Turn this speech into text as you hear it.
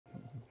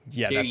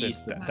Yeah, So that's you're it.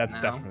 used to that That's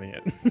now. definitely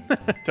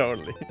it.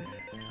 Totally.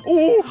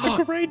 Ooh,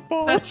 a great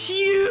ball. That's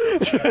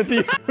huge. That's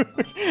huge.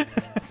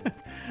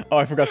 Oh,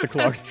 I forgot the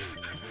clocks.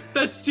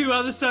 That's 2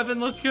 out of 7.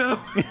 Let's go. All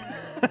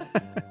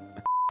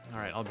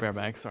right, I'll bear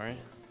back. Sorry.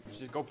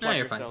 Just go No, plug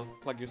you're yourself.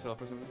 Plug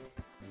yourself or something.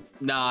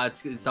 Nah,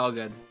 it's all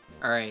good.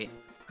 All right,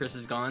 Chris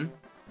is gone.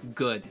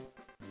 Good.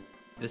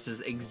 This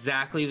is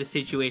exactly the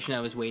situation I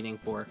was waiting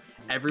for.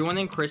 Everyone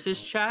in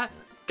Chris's chat,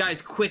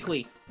 guys,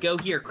 quickly go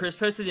here. Chris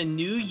posted a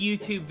new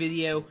YouTube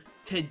video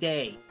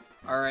today.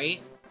 All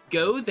right,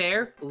 go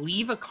there,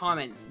 leave a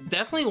comment.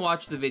 Definitely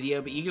watch the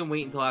video, but you can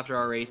wait until after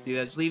our race. Do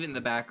that. Just leave it in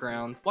the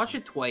background. Watch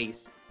it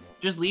twice.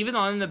 Just leave it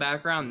on in the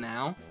background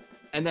now,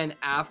 and then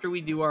after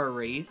we do our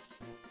race,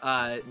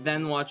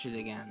 then watch it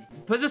again.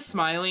 Put a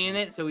smiley in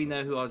it so we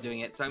know who I was doing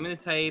it. So I'm gonna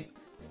type,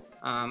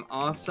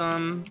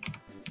 awesome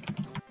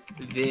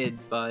vid,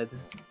 bud.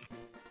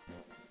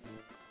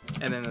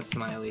 And then a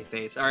smiley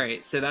face. All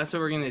right, so that's what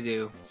we're gonna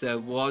do. So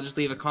we'll all just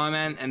leave a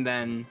comment, and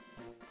then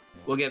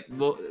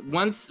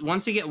once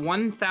we get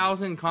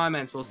 1,000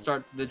 comments, we'll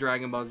start the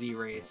Dragon Ball Z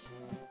race.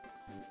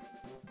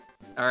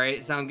 All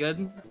right, sound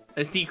good?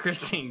 I see Chris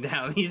sitting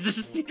down. He's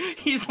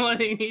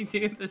letting me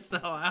do the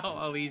sellout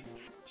while he's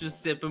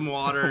just sipping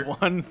water.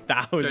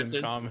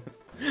 1,000 comments.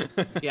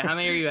 Yeah, how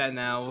many are you at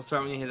now? We'll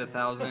start when you hit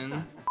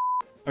 1,000.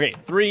 Okay,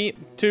 3,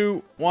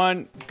 2,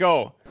 1,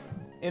 go.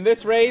 In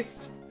this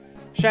race,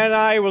 Shan and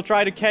I will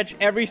try to catch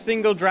every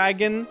single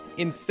dragon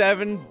in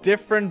 7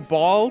 different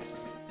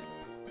balls.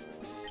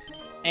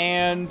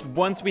 And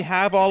once we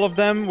have all of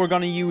them, we're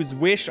gonna use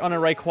Wish on a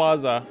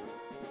Rayquaza.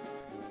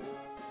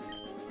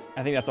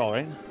 I think that's all,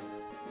 right?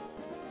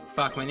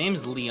 Fuck, my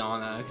name's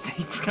Liana, because I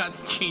forgot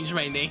to change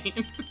my name.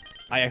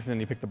 I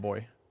accidentally picked the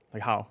boy.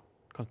 Like, how?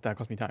 That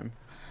cost me time.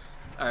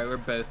 Alright, we're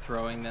both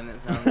throwing then, it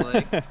sounds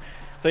like.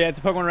 So yeah, it's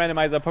a Pokemon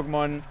randomizer.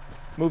 Pokemon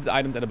moves,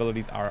 items, and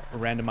abilities are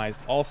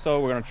randomized.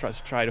 Also, we're gonna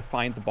try to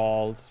find the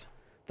balls,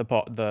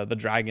 the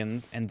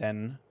dragons, and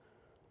then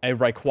a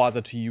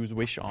Rayquaza to use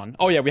Wish on.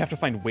 Oh yeah, we have to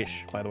find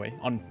Wish, by the way,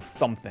 on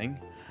something.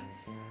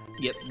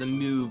 Yep, the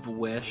move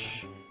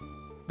Wish.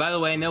 By the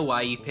way, I know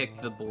why you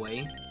picked the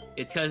boy.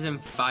 It's because in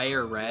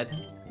Fire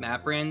Red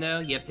map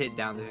rando, you have to hit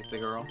down to pick the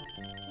girl.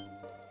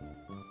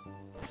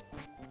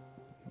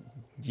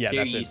 Yeah, So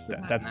that's you're it. used to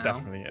that That's now.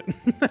 definitely it.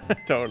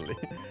 Totally.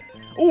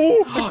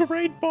 Ooh, a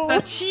great ball.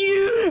 That's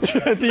huge!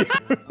 That's huge.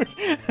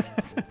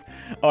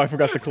 Oh, I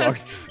forgot the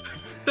clocks.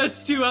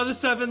 That's 2 out of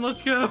 7,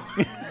 let's go!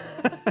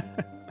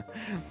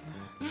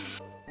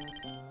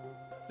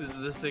 This is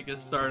the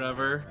sickest start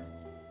ever.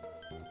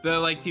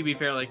 Though, like, to be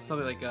fair, like,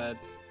 something like a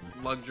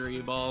luxury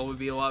ball would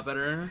be a lot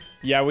better.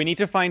 Yeah, we need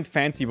to find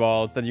fancy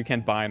balls that you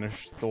can't buy in a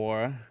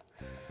store.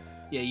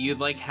 Yeah, you'd,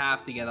 like,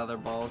 have to get other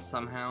balls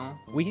somehow.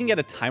 We can get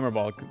a timer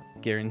ball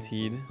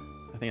guaranteed.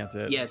 I think that's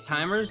it. Yeah,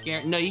 timers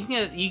guaranteed. No,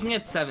 you can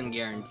get 7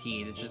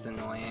 guaranteed. It's just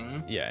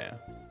annoying. Yeah,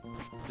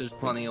 There's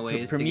plenty of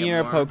ways Premier,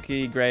 to get more.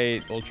 Poke,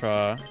 Great,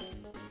 Ultra,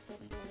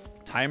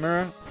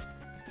 Timer.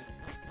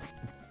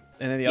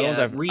 And then the other ones,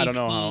 I don't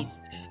know how.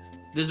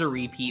 There's a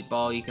repeat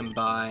ball you can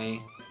buy.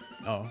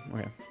 Oh,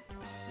 okay.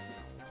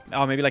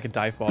 Oh, maybe like a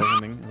dive ball or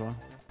something as well.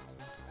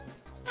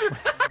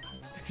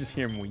 Just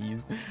hear him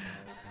wheeze.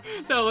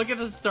 No, look at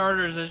the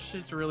starters. That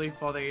shit's really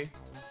funny.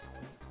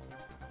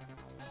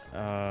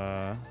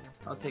 I'll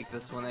take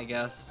this one, I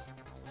guess.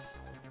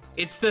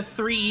 It's the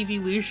 3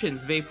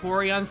 evolutions: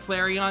 Vaporeon,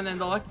 Flareon, and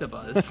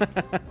Electabuzz.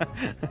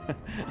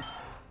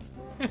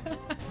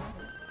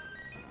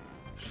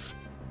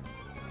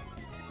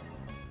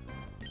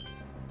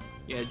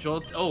 Yeah,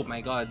 Jolt. Oh my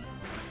God,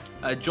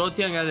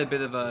 Jolteon got a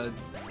bit of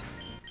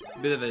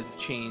a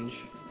change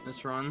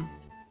this run.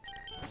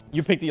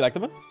 You picked the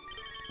Electabuzz?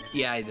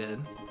 Yeah, I did.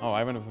 Oh,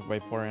 I went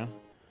with Vaporeon.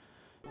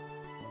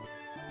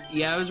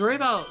 Yeah, I was worried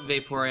about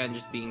Vaporeon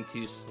just being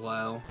too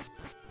slow.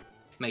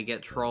 Might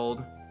get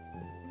trolled.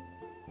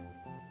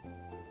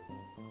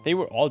 They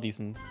were all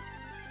decent.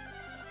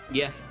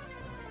 Yeah.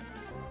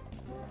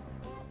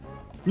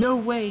 No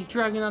way!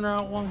 Dragonite are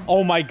out one.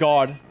 Oh my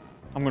god.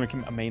 I'm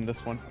gonna main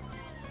this one.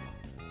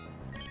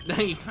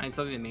 Then you find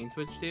something to main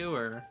switch to,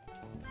 or?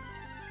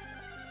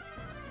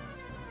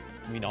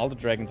 I mean, all the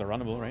dragons are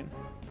runnable, right?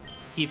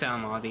 He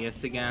found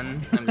Latias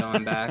again. I'm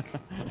going back.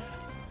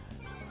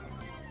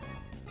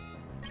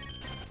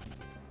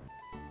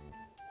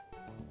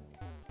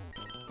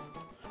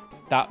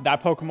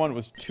 That Pokemon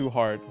was too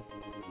hard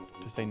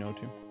to say no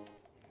to.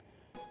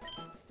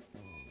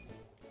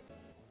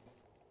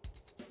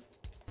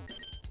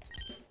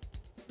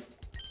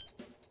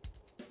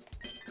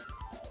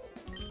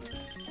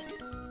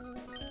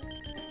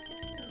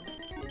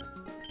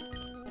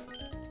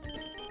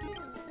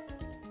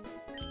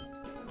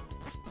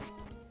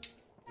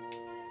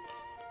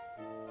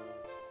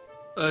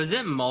 Oh, is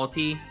it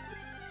multi?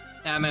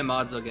 Yeah, my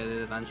mods will get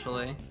it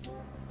eventually.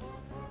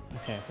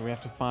 Okay, so we have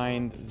to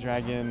find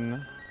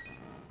Dragon.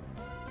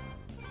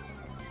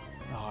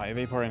 Oh,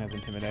 Vaporeon has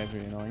Intimidate, it's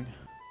really annoying.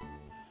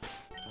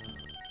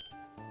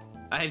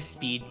 I have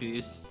speed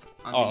boost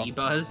on Oh. the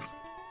E-Buzz.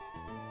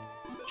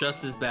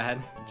 Just as bad.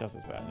 Just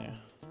as bad,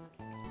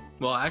 yeah.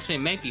 Well, actually,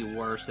 it might be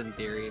worse in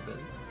theory, but...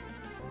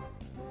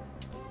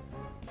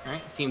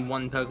 Alright, seen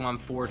one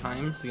Pokemon 4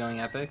 times, going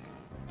epic.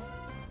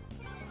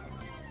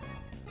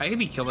 I could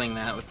be killing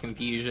that with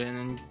Confusion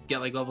and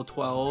get like level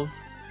 12.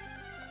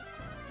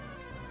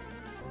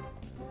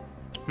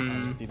 I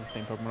just see the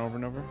same Pokemon over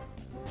and over.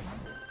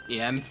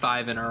 Yeah, I'm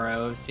 5 in a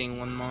row of seeing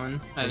one Mon.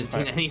 I haven't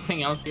seen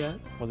anything else yet.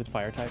 Was it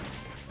fire type?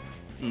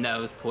 No,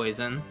 it was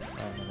poison. Oh,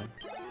 nothing.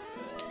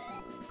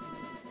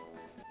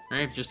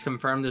 Alright, just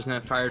confirmed there's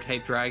no fire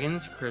type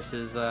dragons. Chris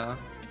is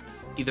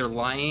either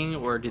lying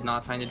or did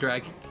not find a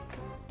dragon.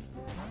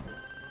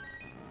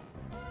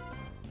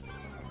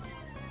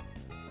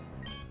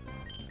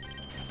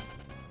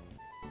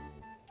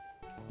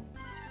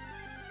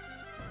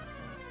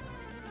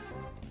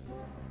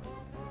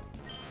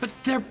 But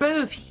they're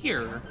both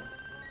here.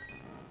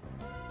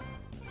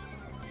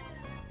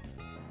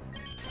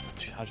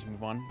 I'll just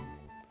move on.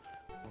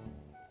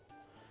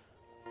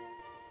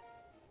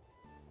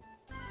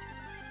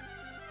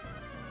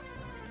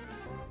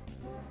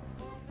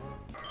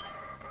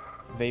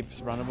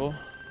 Vape's runnable.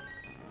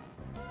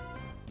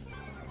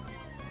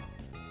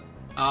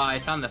 Oh, I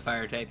found the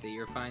fire type that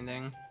you're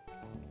finding.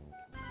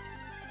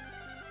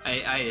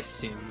 I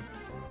assume.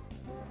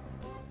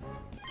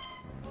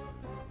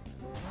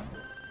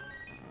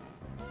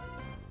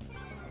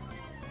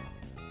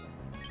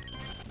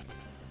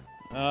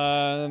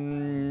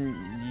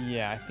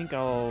 Yeah, I think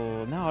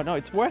I'll... No,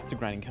 it's worth to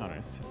grind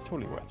encounters. It's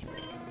totally worth to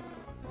grind encounters.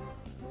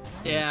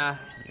 So Yeah.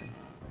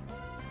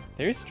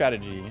 there is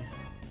strategy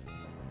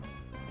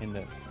in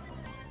this.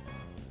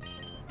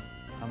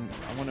 I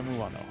want to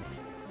move on, though.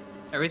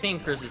 Everything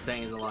Chris is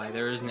saying is a lie.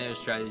 There is no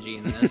strategy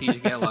in this. You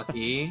just get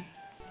lucky.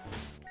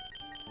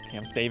 Okay,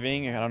 I'm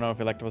saving. I don't know if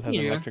Electabuzz has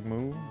an electric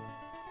move.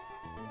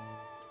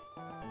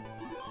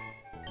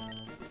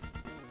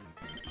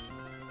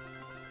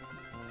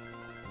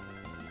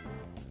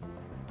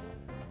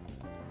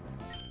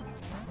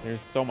 There's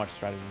so much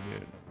strategy,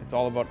 dude. It's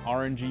all about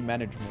RNG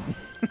management.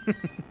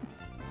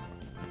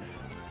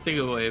 It's a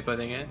good way of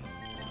putting it.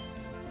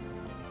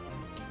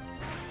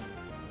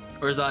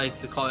 Or as I like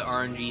to call it,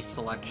 RNG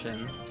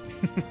selection.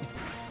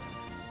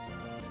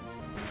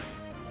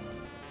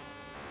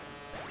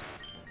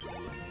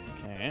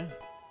 Okay.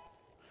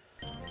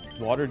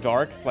 Water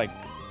Dark's like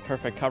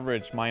perfect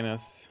coverage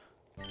minus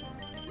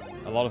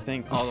a lot of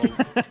things. All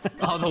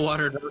the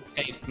Water Dark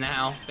types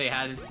now. They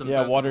added some.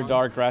 Yeah, Pokemon. Water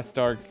Dark, Grass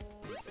Dark,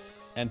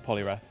 and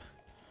Poliwrath.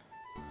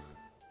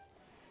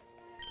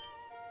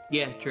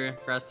 Yeah, true.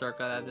 Grass Dark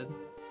got added.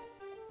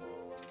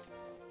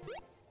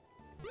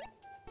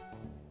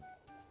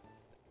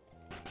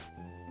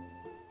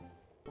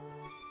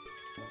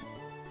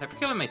 I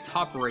forget what my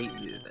top rate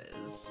move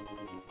is.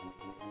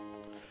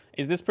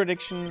 Is this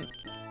prediction...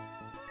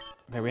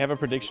 Okay, we have a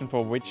prediction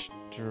for which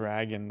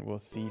dragon we'll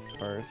see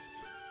first.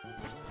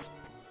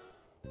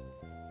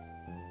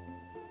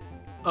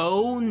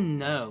 Oh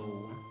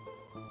no.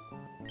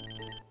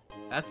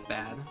 That's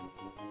bad.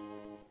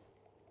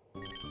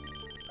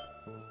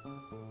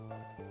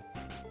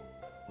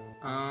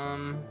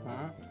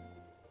 Well,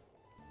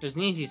 there's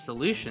an easy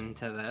solution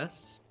to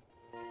this.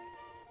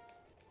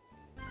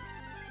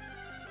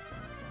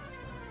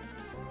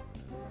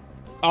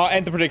 Oh,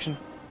 and the prediction.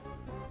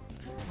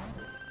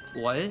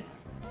 What?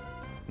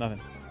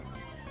 Nothing.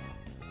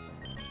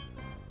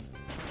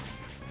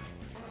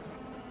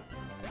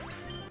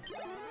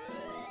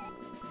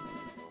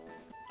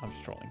 I'm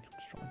just trolling. I'm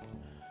just trolling.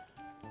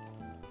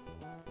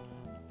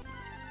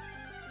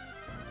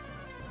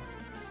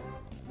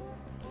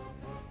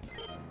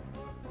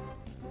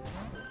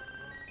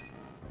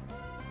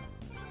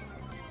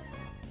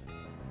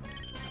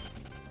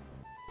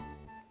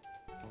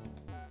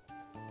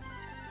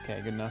 Okay,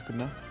 good enough, good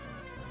enough.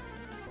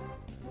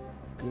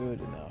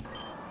 Good enough.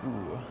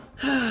 Ooh.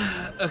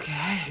 Okay,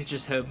 I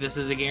just hope this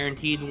is a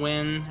guaranteed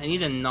win. I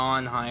need a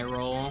non-high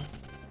roll.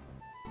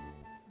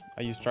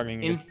 Are you struggling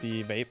against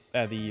the vape,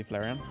 the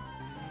Flareon?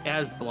 It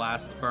has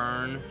Blast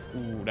Burn.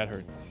 Ooh, that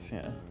hurts,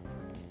 yeah.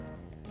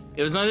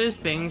 It was one of those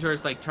things where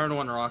it's like turn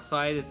 1 Rock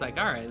Slide, it's like,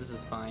 alright, this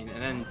is fine.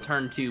 And then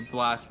turn 2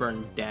 Blast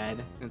Burn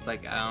dead. It's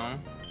like, oh.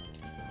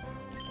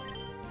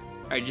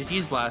 Alright, just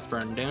use Blast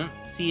Burn. Don't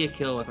see a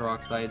kill with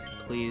Rock Slide,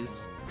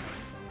 please.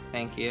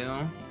 Thank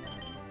you.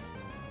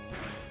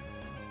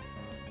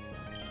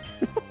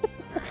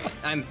 Alright,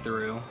 I'm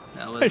through.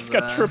 That was, I just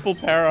got triple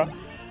para.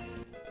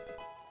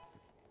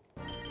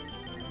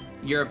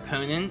 Your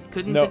opponent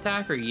couldn't No.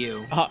 attack, or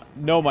you?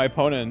 No, my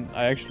opponent.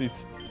 I actually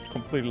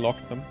completely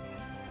locked them.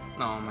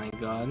 Oh my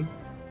god.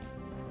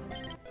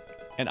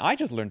 And I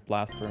just learned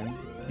Blast Burn.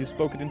 You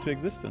spoke it into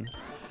existence.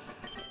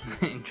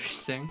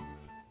 Interesting.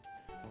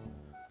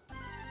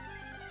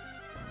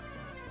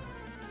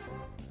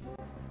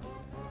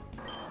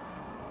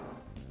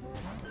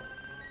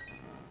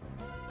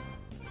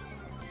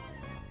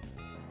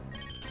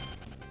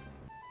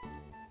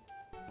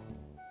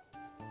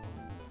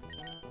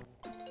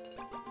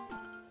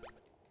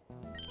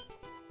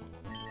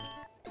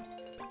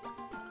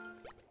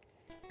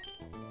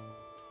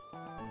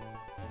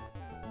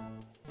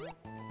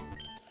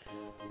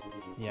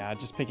 Yeah,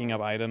 just picking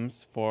up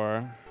items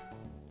for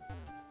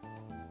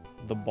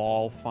the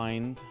ball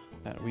find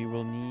that we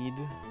will need.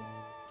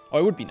 Oh,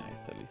 it would be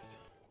nice, at least.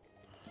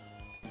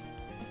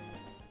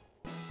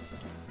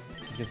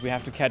 Because we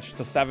have to catch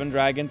the 7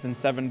 dragons and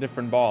 7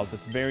 different balls.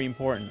 It's very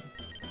important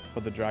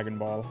for the Dragon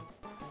Ball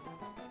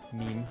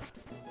meme.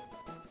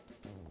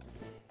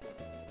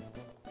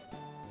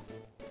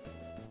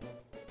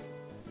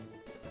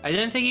 I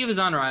didn't think he was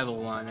on Rival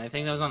 1. I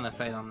think that was on the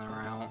fight on the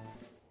route.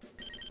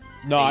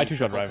 No, I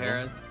two-shot Rival.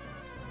 Parrot.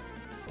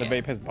 The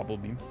vape has Bubble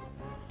Beam.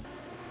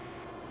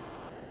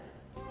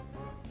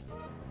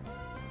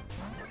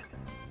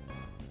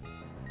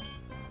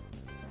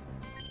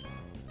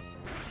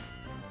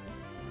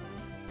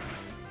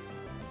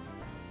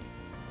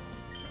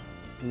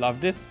 Love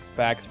this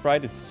back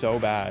sprite is so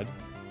bad.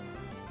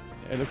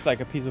 It looks like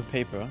a piece of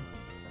paper.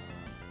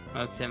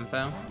 That's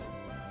info.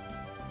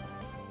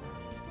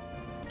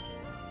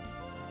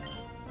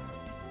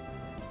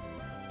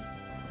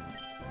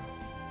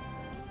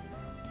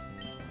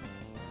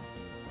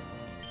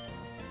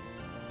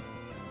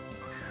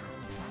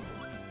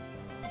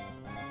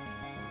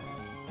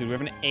 Dude, we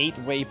have an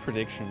 8-way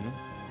prediction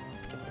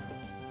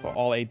for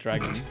all 8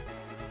 dragons.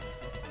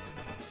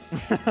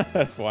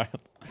 That's wild.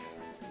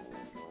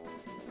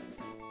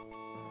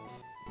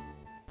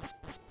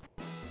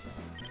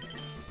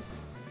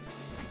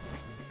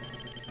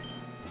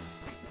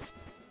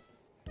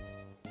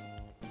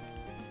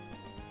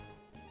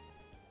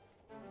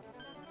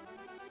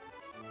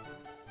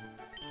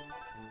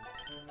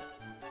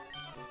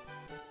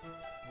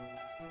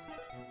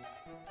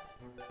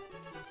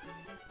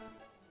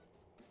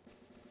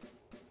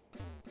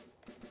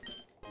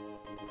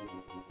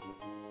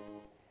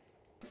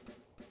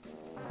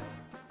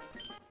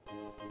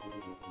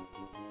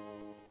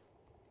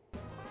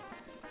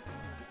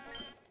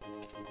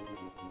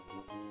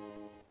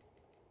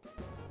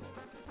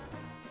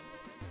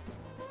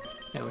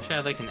 I wish I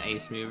had like an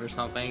ice move or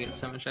something, get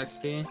so much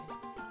XP.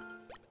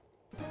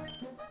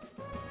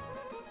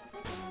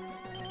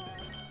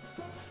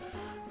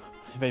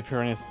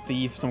 Vaporeon is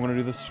Thief, so I'm gonna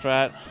do the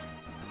strat.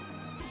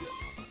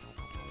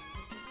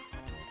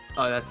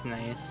 Oh, that's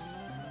nice.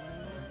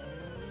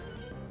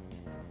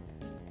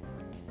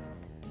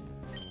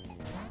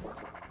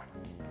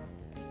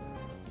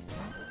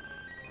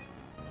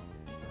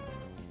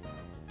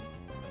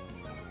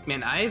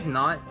 Man, I have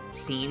not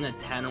seen a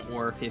 10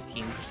 or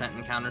 15%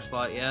 encounter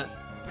slot yet.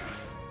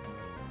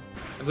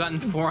 I've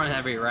gotten 4 on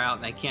every route,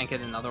 and I can't get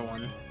another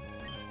one.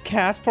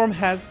 Castform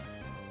has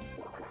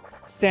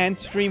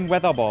Sandstream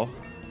Weather Ball.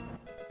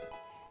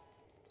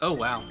 Oh,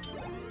 wow.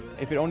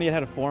 If it only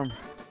had a form.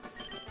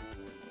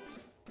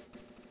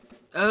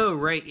 Oh,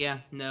 right, yeah.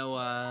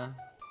 No,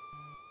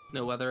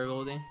 no weather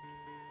ability.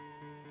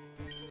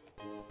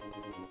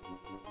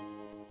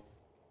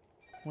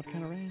 What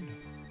kind of random?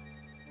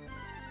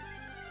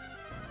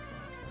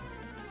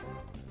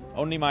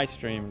 Only my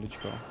stream, let's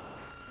go.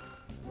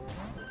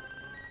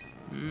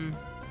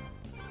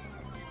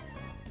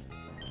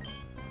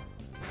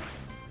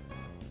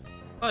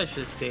 Probably should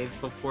have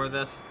saved before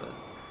this, but...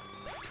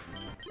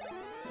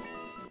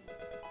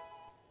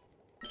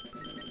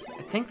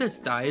 I think this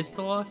dies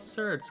to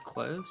Luster, it's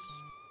close.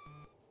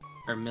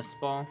 Or Miss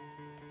Ball.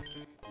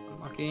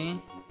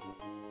 Unlucky.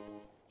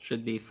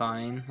 Should be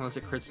fine, unless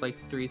it crits like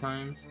 3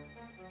 times.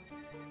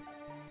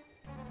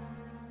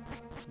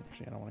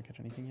 Actually, I don't want to catch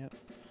anything yet.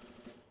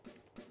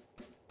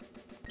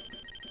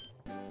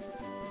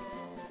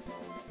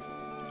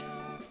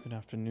 Good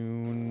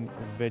afternoon,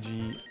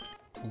 Veggie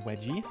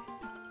Wedgie.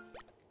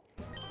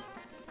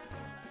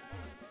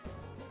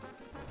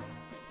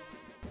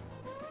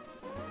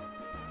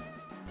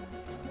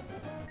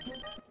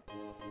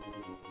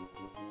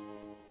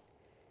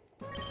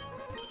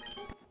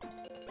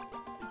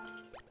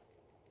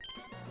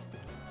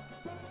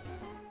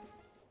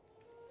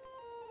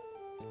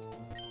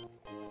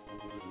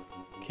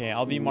 Okay,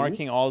 I'll be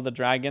marking all the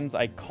dragons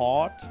I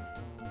caught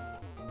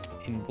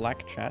in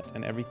black chat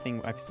and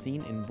everything I've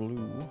seen in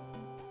blue.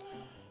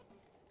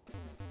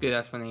 Good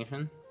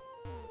explanation.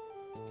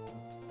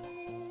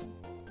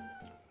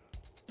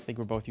 I think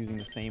we're both using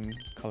the same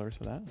colors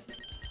for that.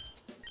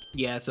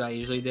 Yeah, that's what I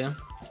usually do.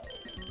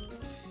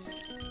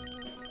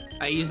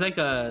 I use like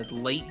a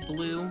light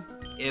blue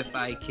if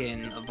I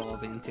can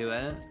evolve into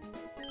it.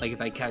 Like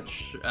if I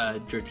catch a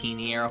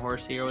Dratini or a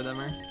Horsey or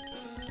whatever.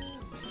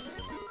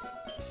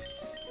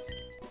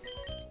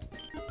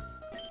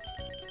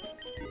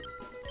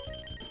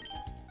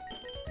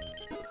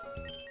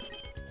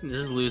 This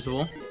is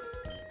losable.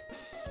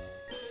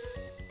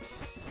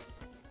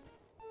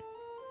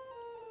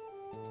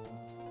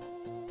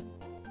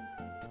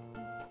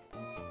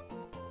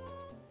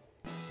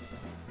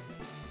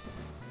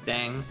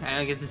 Dang, I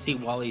don't get to see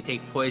Wally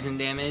take poison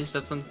damage.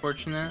 That's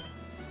unfortunate.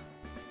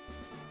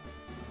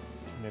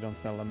 They don't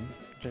sell them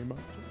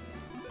J-Monster.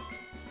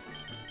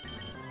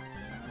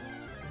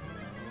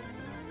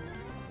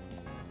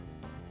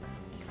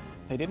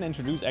 They didn't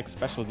introduce X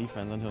special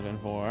defense until Gen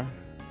 4.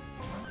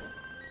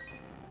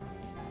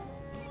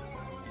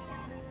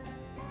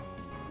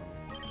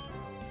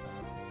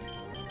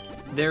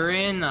 They're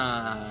in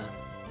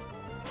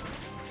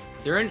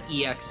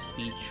EX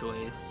speed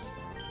choice,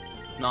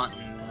 not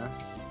in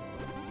this.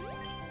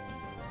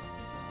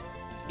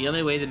 The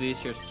only way to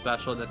boost your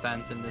special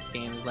defense in this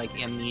game is like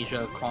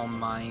Amnesia, Calm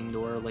Mind,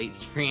 or Late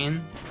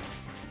Screen.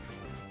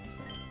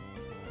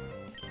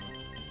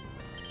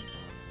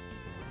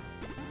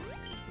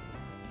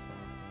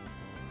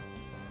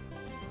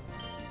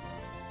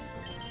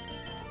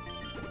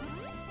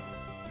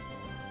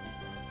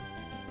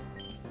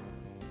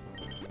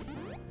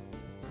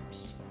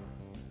 Oops.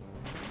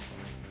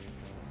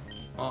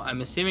 Well,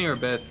 I'm assuming we're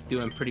both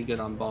doing pretty good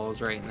on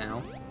balls right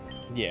now.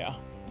 Yeah.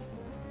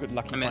 Good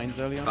lucky I'm finds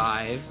at early on.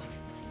 5.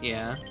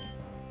 Yeah.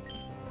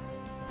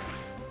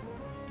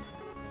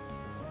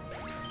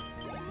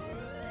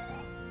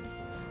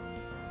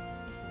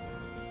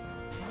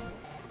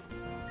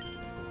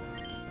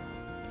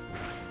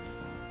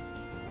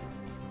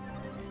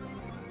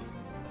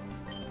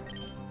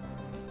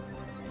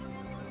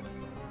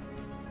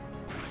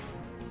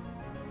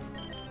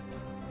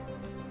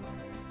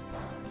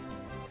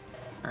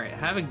 Alright,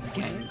 have a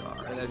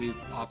Gengar. That'd be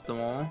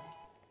optimal.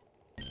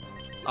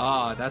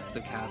 Oh, that's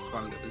the cast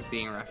form that was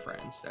being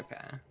referenced. Okay.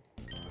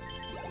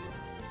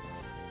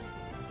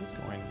 This is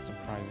going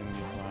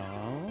surprisingly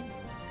well.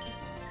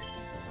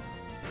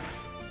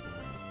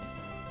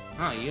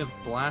 Oh, you have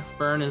Blast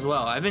Burn as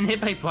well. I've been hit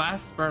by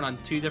Blast Burn on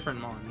 2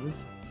 different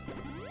Mons.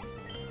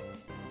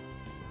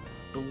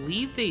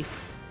 Believe they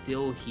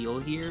still heal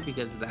here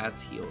because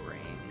that's heal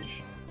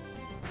range.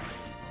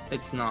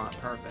 It's not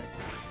perfect.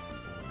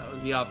 That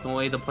was the optimal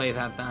way to play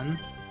that then.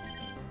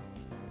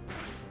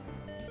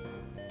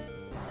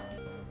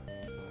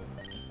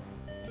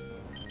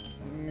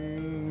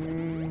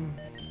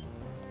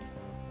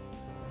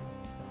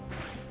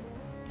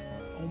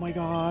 Oh my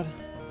god.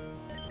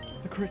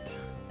 The crit.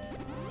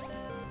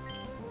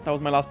 That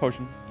was my last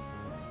potion.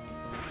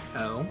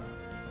 Oh.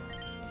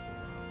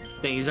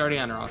 Dang, he's already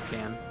on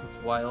Roxanne. It's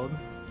wild.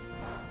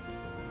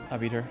 I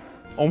beat her.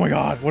 Oh my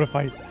god, what a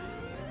fight.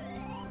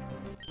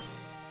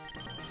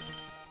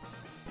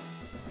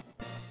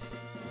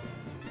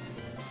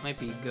 Might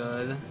be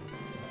good.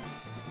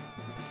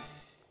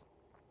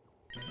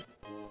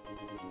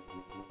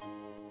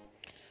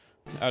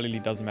 Early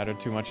lead doesn't matter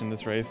too much in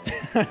this race.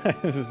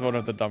 This is one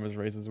of the dumbest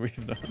races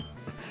we've done.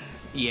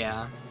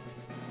 Yeah.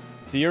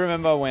 Do you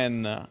remember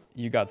when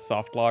you got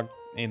soft locked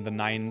in the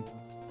nine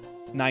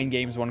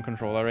games, 1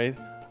 controller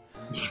race?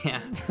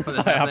 Yeah.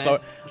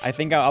 I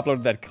think I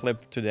uploaded that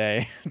clip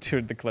today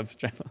to the clips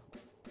channel.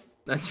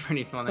 That's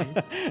pretty funny.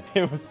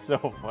 It was so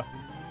fun.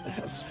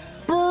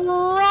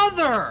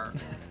 Brother!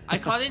 I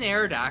caught an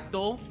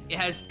Aerodactyl. It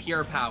has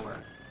pure power.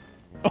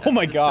 Oh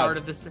my god.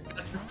 That's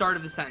the start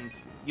of the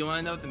sentence. You want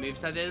to know what the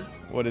moveset is?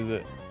 What is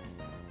it?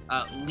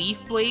 Leaf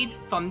Blade,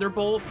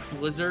 Thunderbolt,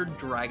 Blizzard,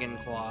 Dragon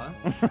Claw.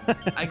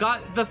 I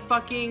got the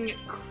fucking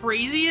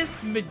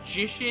craziest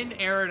magician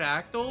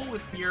Aerodactyl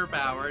with pure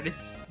power, and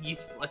it's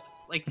useless.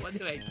 Like, what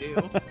do I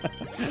do?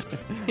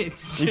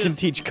 It's just... You can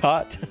teach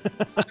cut.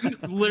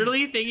 I'm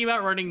literally thinking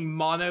about running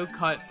mono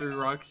cut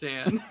through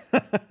Roxanne.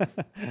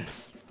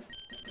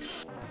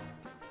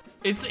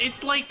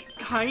 It's like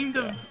kind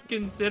of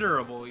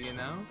considerable, you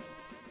know?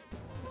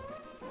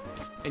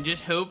 And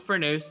just hope for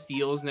no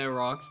steals, no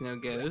rocks, no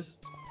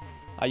ghosts.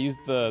 I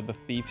used the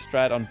thief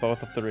strat on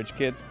both of the rich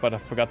kids, but I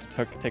forgot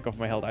to take off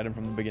my held item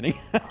from the beginning.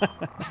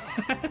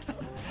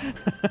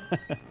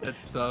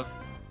 That's tough.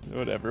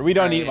 Whatever. We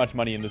don't need much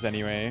money in this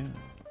anyway.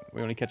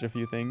 We only catch a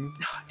few things.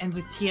 And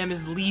the TM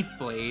is Leaf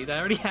Blade. I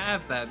already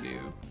have that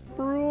move.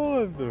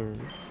 Brother.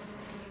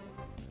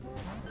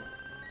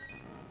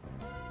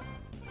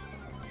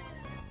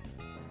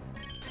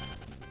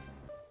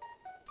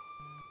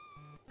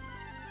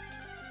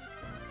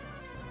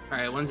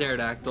 Alright, when's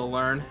Aerodactyl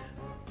learn?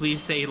 Please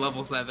say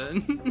level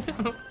 7.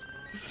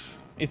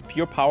 Is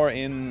pure power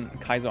in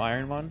Kaizo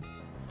Ironmon?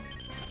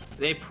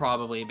 They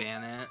probably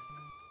ban it.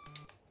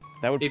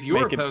 That would if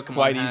your make it Pokemon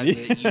quite has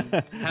easy. it,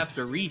 you have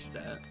to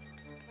reset.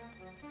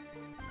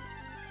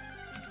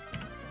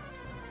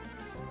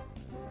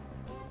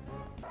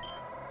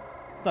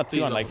 Not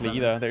too unlikely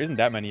either. There isn't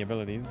that many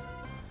abilities.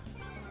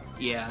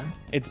 Yeah.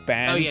 It's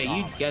banned. Oh yeah,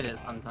 you get it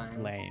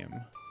sometimes.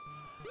 Lame.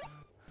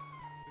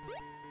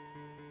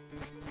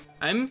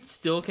 I'm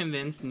still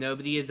convinced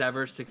nobody has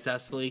ever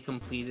successfully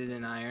completed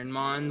an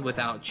Ironmon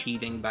without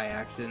cheating by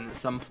accident at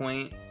some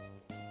point.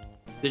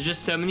 There's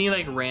just so many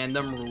like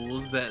random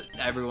rules that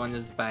everyone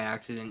has by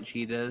accident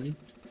cheated.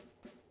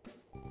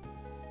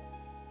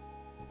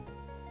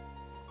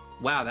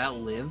 Wow, that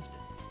lived.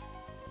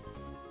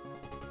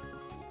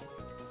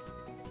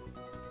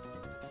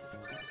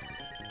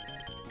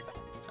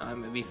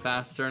 I'm gonna be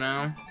faster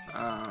now.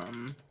 Oh,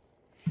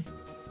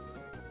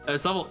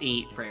 it's level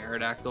 8 for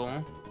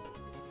Aerodactyl.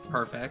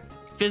 Perfect.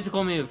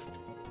 Physical move.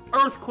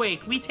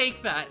 Earthquake. We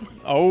take that.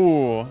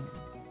 Oh.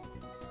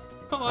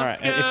 All right.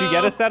 If you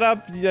get a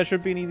setup, that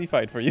should be an easy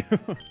fight for you.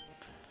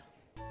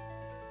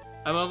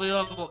 I'm only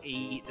level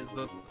 8 is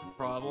the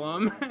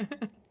problem.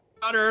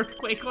 Got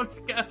Earthquake. Let's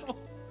go.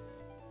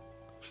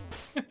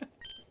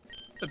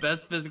 The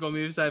best physical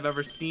moves I've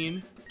ever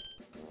seen.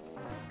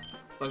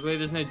 Luckily,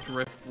 there's no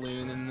Drift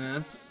Loon in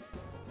this.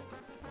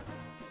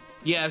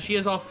 Yeah, if she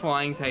has all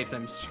flying types,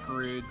 I'm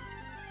screwed.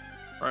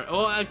 Or,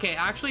 well, okay,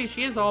 actually, if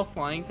she has all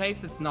flying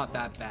types, it's not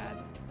that bad.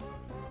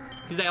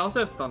 Because I also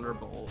have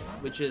Thunderbolt,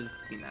 which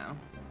is, you know,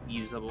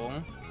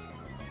 usable.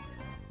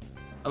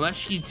 Unless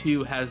she,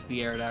 too, has the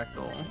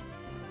Aerodactyl.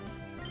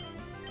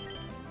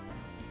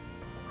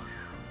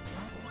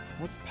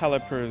 What's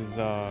Pelipper's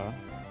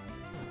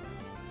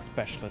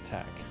special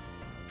attack?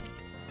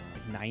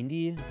 Like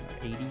 90?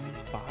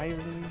 80s? 5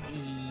 or something?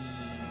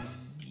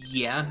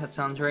 Yeah, that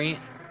sounds right.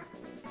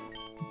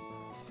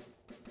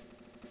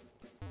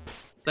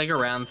 It's like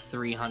around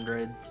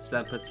 300, so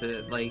that puts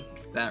it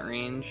like that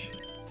range.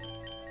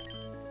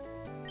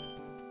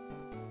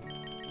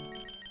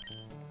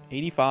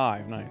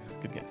 85, nice,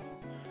 good guess.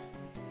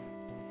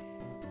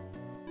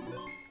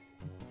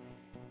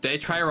 Did I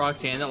try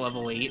Roxanne at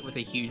level 8 with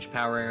a huge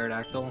power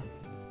Aerodactyl?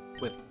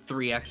 With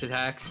 3x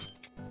attacks?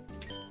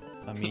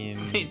 I mean...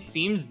 it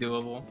seems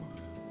doable.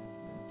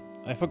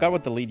 I forgot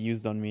what the lead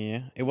used on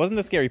me. It wasn't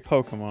a scary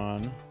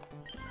Pokemon.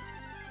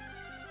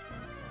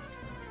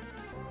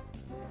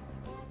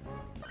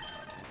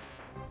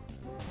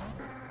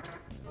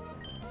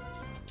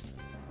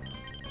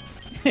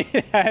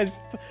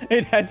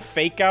 It has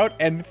Fake Out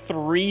and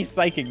 3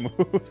 Psychic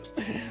moves.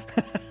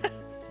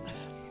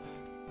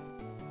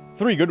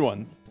 3 good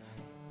ones.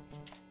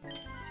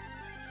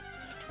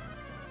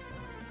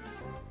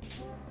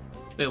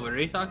 Wait, what are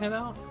you talking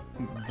about?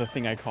 The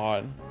thing I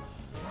caught.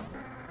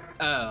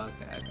 Oh,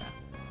 okay.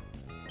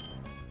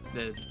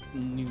 The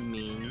new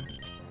meme.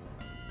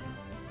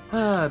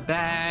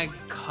 Bag,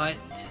 cut.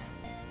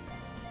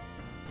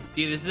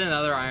 Dude, this is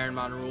another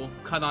Ironmon rule.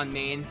 Cut on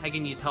main. I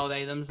can use held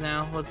items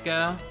now. Let's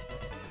go.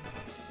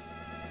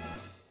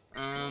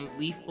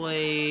 Leaf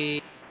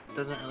Blade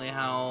doesn't really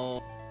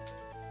help.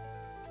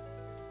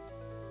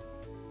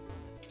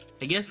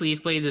 I guess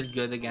Leaf Blade is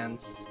good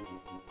against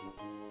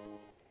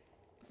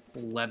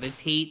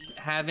Levitate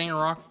having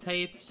rock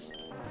types.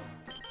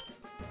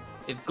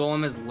 If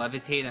Golem is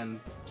Levitate,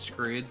 I'm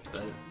screwed,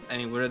 but I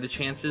mean, what are the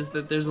chances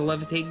that there's a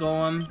Levitate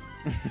Golem?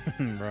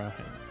 Right.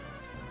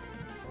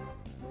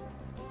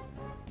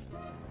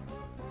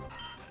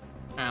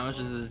 Alright, how much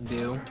does this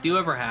do? Do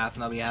over half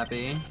and I'll be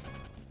happy.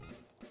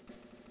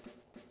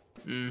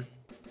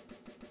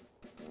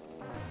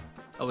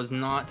 I was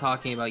not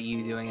talking about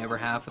you doing over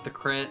half with a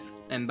crit,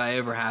 and by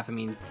over half I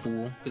mean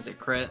full, because it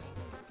crit.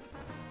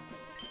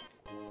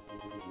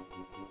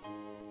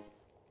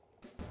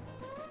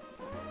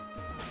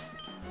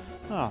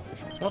 Oh, fish.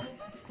 Well,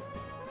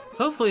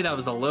 hopefully that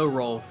was a low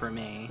roll for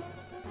me,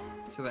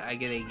 so that I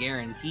get a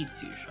guaranteed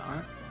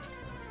 2-shot.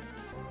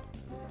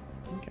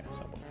 Okay,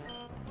 so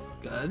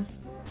Good.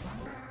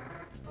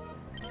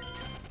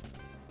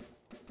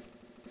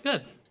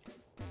 Good.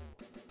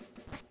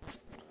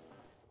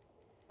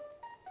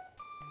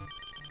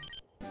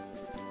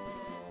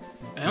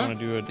 You want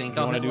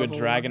to do a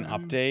dragon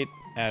update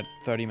at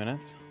 30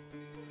 minutes?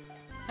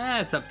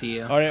 It's up to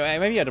you. Or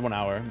maybe at 1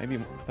 hour. Maybe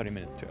 30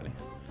 minutes too early.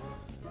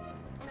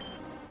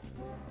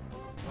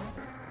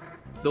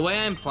 The way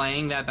I'm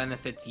playing, that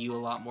benefits you a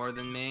lot more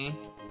than me.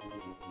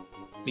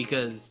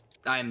 Because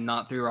I'm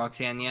not through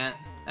Roxanne yet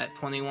at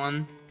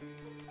 21.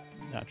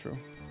 Not true.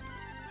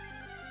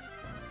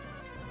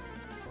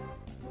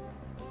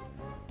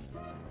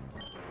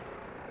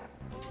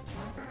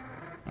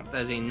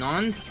 As a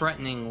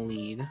non-threatening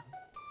lead.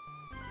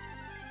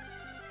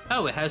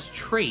 Oh, it has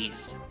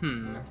Trace.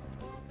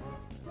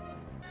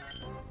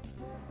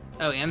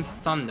 Oh, and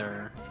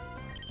Thunder.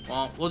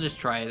 Well, we'll just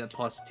try it at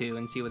 +2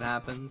 and see what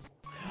happens.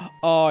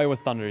 Oh, it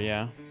was Thunder,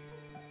 yeah.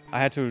 I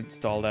had to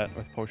stall that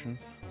with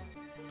potions.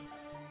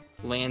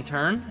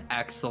 Lantern,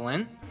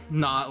 excellent.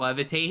 Not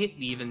Levitate,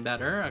 even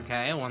better.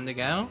 Okay, 1 to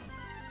go.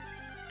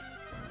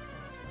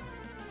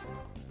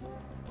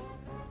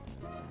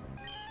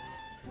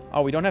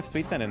 Oh, we don't have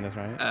Sweet Sand in this,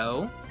 right?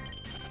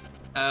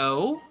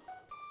 Oh.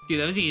 Dude,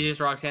 that was the easiest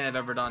Roxanne I've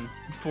ever done.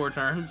 4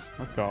 turns.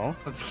 Let's go.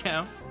 Let's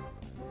go.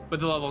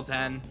 With the level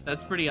 10.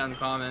 That's pretty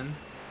uncommon.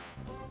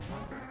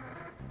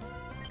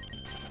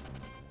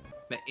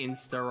 The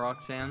Insta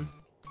Roxanne.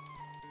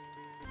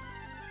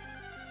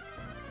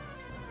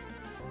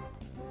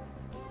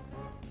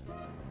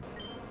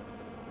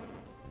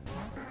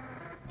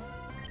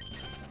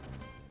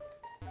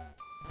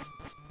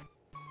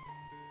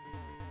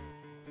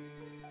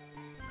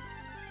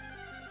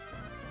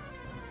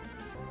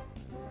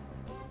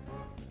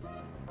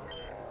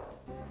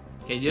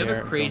 Okay, do you have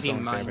a crazy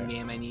mind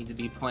game I need to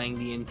be playing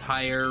the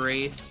entire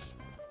race?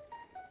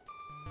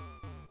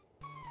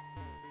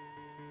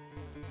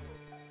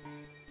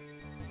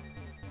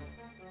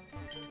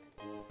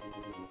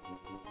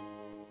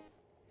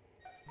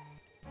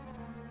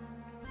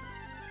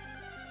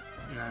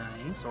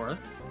 Nice, Aura.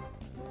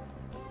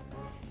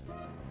 Oh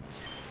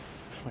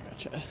my god,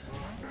 Chad.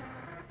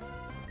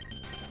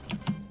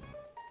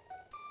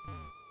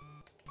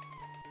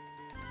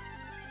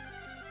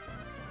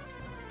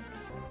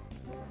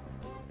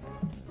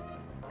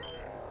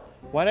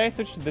 Why did I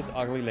switch to this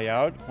ugly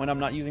layout when I'm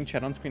not using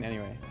chat on screen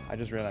anyway? I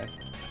just realized.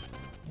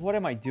 What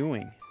am I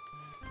doing?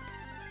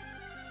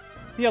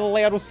 The other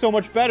layout was so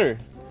much better.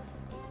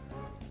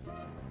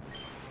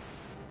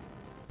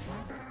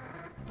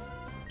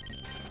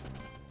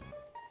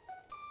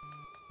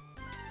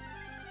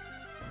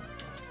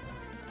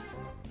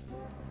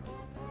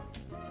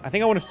 I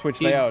think I want to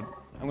switch layout.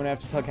 I'm going to have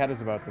to tell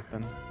Caddis about this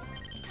then.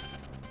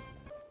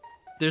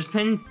 There's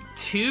been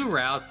 2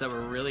 routes that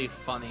were really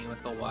funny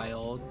with the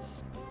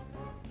wilds.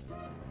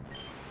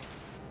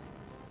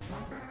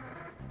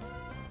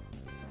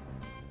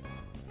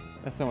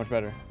 That's so much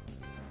better.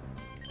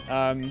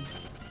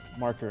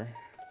 Marker.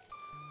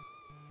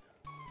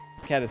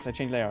 Caddis, I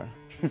changed layout.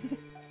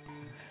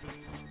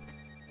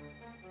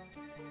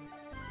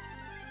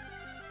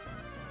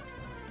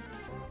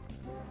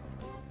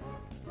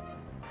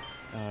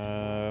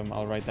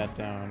 I'll write that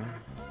down.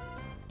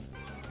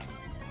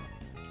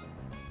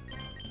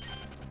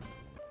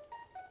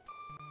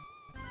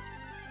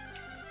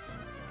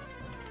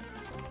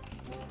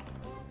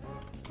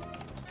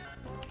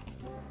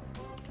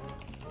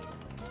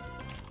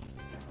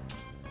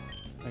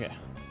 Okay.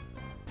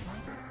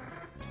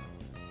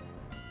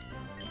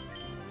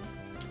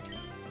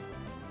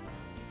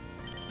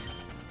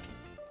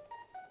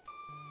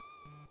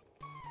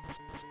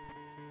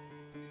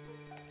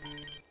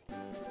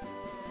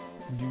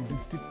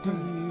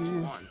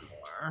 One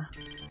more.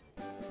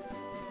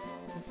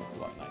 This looks a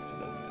lot nicer,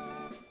 doesn't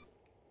it?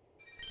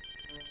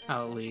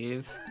 I'll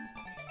leave.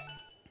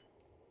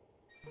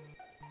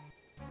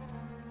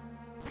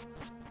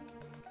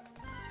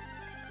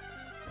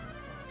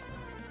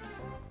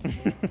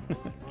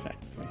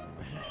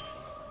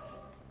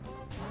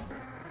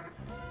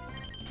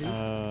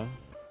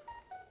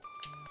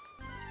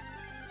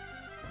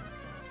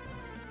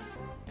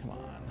 Come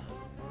on.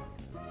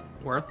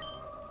 Worth?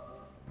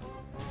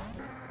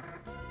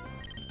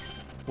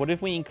 What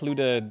if we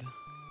included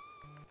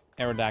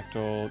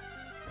Aerodactyl,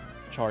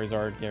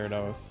 Charizard,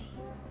 Gyarados?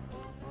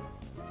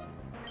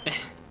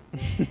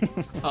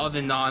 Oh,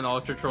 the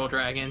non-Ultra Troll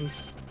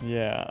Dragons.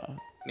 Yeah.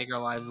 Make our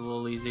lives a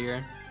little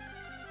easier.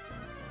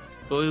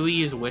 But we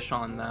use Wish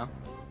on, though.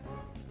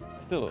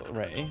 Still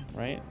Ray,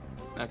 right?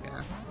 Okay.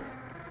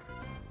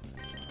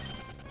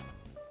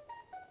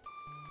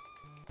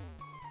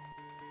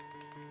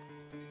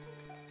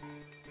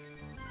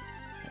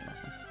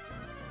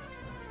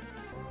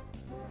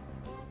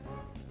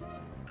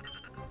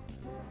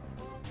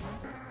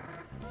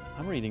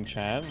 I'm reading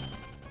chat.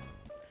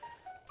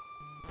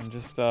 I'm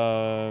just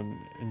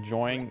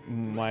enjoying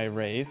my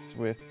race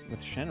with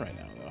Shen right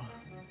now, though.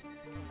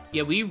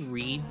 Yeah, we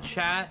read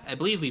chat. I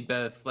believe we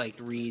both like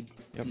read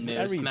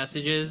most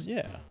messages.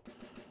 Yeah.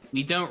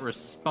 We don't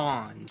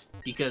respond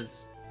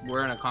because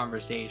we're in a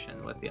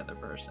conversation with the other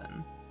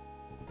person.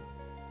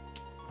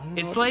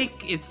 It's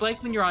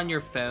like when you're on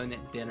your phone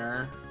at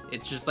dinner.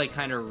 It's just like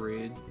kind of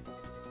rude.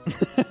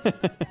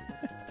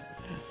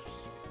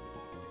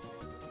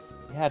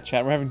 Yeah,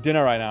 chat. We're having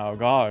dinner right now.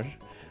 Gosh.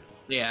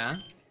 Yeah.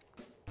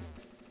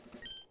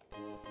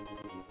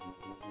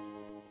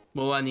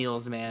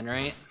 Millennials, man,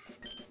 right?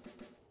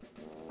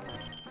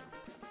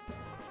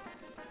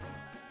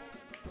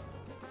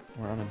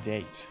 We're on a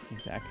date.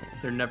 Exactly.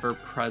 They're never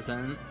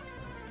present.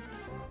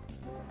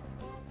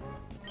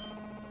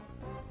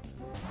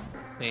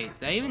 Wait,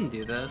 did I even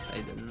do this?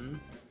 I didn't.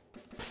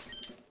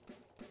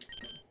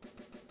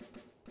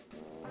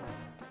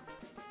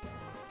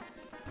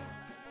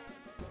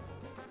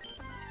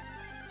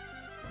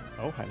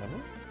 Oh, high level?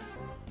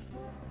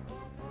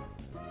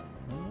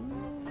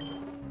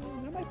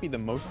 That might be the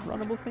most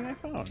runnable thing I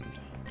found.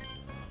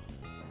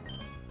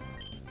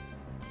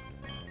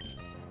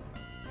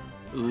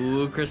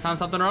 Ooh, Chris found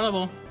something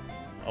runnable.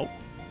 Oh,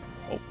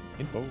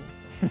 info.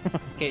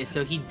 Okay,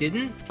 so he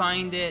didn't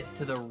find it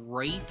to the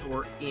right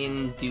or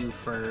in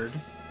Dewford.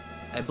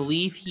 I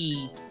believe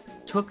he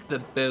took the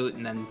boat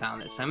and then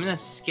found it. So I'm gonna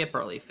skip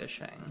early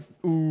fishing.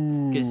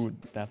 Ooh,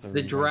 that's a the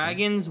really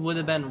dragons would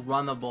have been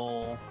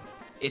runnable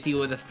if he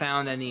would have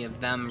found any of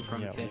them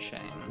from fishing.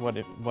 What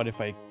if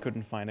I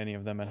couldn't find any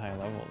of them at high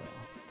level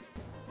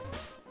though?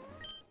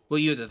 Well,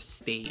 you'd have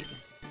stayed.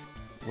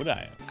 Would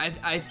I?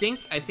 I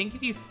think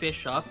if you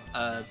fish up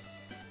a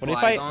What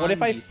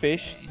if I you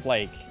fished stay.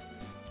 like,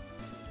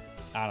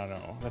 I don't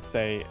know, let's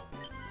say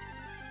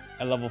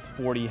a level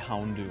 40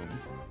 Houndoom,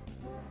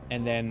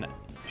 and then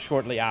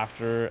shortly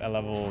after a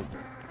level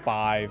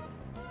 5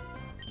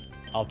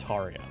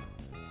 Altaria.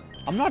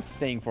 I'm not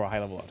staying for a high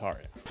level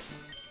Altaria.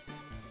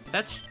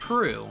 That's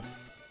true.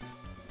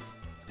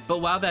 But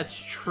while that's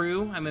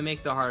true, I'm gonna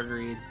make the hard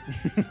read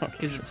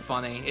because it's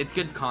funny. It's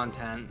good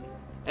content,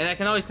 and I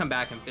can always come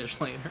back and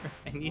fish later if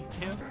I need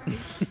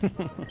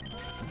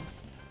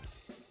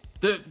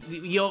to.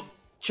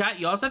 Chat.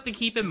 You also have to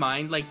keep in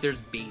mind, like, there's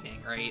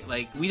baiting, right?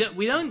 Like, we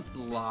don't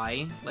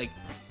lie. Like,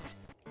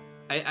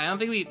 I don't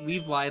think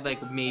we've lied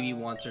like maybe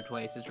once or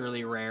twice. It's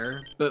really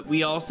rare. But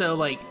we also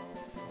like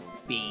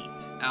bait.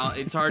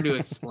 It's hard to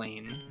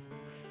explain.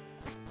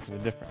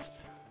 There's a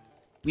difference.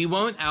 We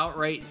won't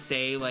outright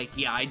say, like,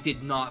 yeah, I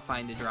did not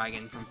find a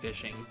dragon from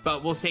fishing.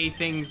 But we'll say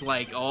things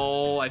like,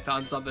 oh, I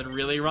found something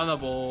really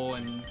runnable,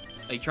 and,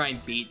 like, try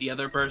and bait the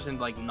other person,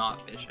 like,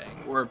 not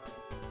fishing. Or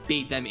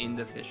bait them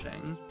into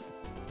fishing.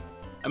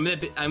 I'm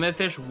gonna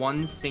fish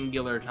one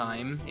singular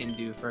time in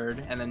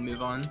Dewford, and then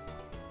move on.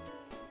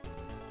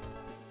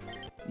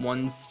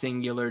 One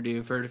singular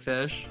Dewford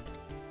fish.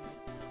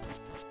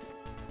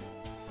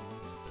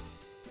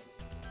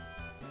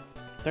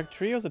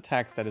 Trio's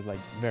attack stat is like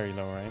very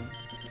low, right?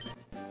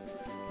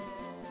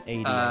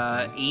 80.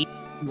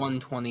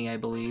 120, I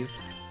believe,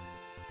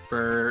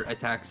 for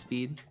attack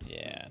speed.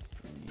 Yeah, it's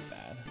pretty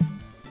bad.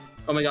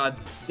 Oh my god,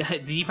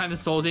 did you find the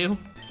soul dew?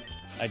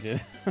 I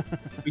did.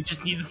 We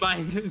just need to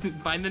find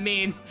the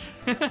main.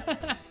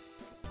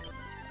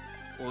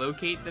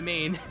 Locate the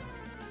main.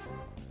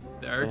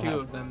 There are two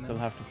of them. Still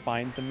have to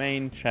find the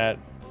main, chat.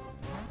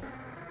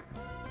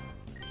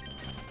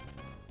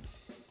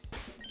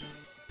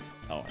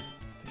 Oh,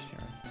 fish here.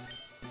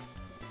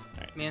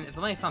 Alright. Man, if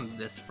only I found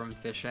this from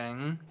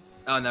fishing.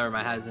 Oh, never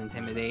mind. It has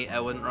Intimidate. I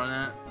wouldn't run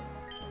it.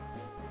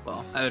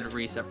 Well, I would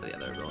reset for the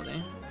other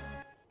ability.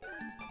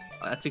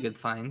 Oh, that's a good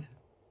find.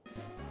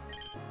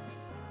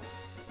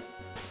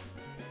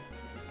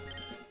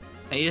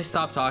 I need to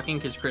stop talking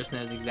because Chris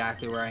knows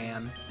exactly where I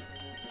am.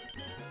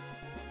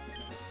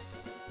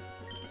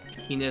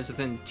 He knows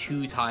within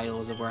 2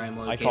 tiles of where I'm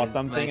located. I caught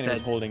something and it was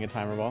holding a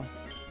timer ball.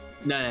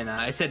 No.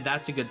 I said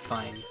that's a good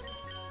find.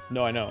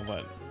 No, I know,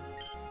 but...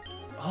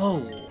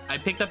 Oh, I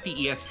picked up the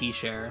EXP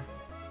share.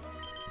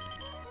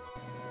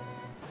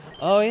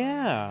 Oh,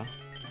 yeah.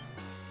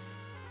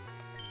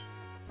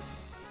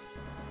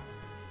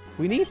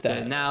 We need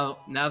that. So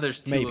now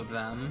there's 2 of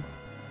them.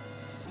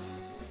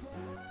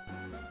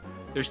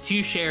 There's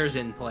 2 shares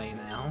in play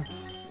now.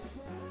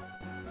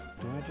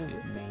 Do I just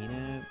main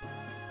it?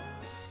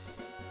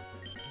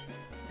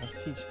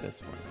 Let's teach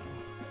this for now.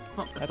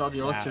 Oh, that's all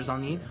the elixirs I'll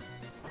need.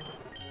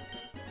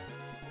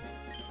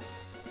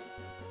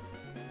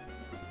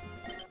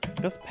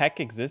 Does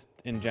Peck exist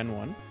in Gen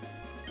 1?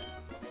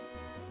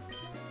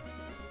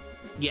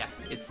 Yeah,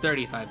 it's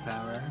 35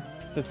 power.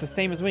 So it's the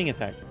same as Wing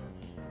Attack?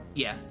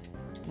 Yeah.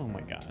 Oh my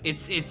god.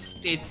 It's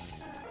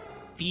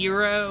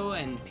Fearow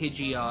and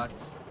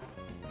Pidgeot's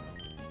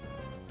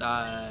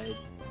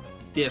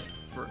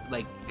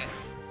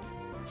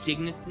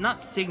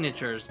not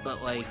signatures,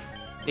 but like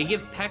they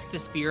give Peck to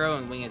Spearow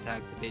and Wing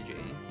Attack to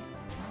Pidgey.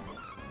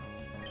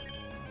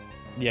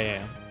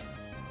 Yeah.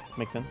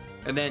 Makes sense.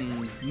 And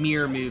then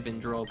Mirror Move and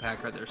Droll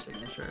Peck are their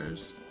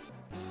signatures.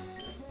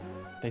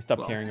 They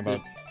stopped caring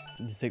about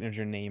the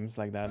signature names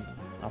like that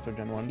after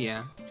Gen 1.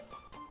 Yeah.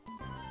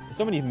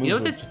 So many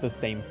moves are just the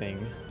same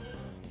thing.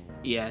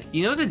 Yeah. Do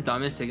you know what the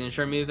dumbest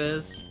signature move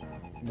is?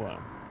 What?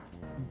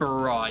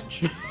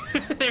 Barrage.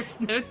 There's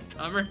no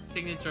dumber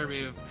signature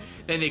move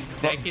than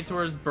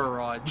Executor's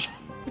Barrage.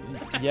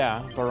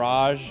 Yeah,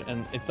 Barrage,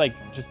 and it's like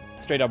just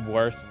straight up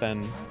worse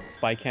than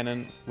Spy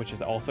Cannon, which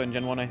is also in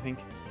Gen 1, I think.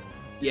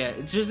 Yeah,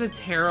 it's just a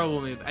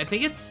terrible move. I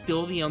think it's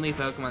still the only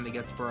Pokemon that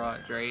gets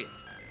Barrage, right?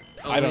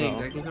 I don't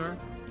know. Executor?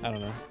 I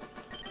don't know.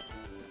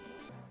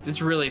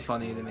 It's really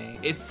funny to me.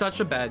 It's such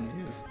a bad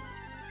move.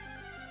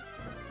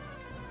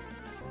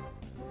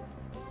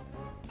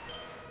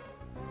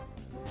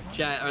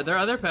 Chat, are there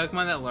other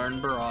Pokemon that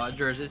learn Barrage,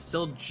 or is it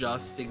still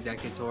just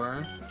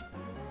Executor?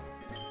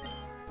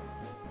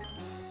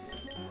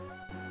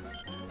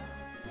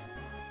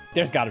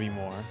 There's got to be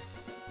more.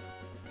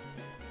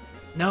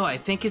 No, I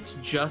think it's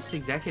just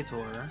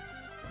Executor.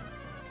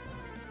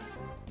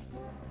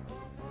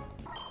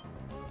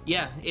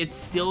 Yeah, it's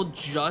still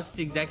just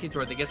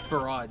Executor that gets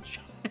Barrage.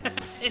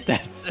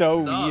 That's so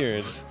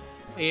weird.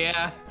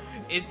 Yeah,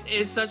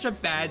 it's such a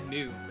bad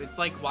move. It's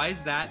like, why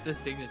is that the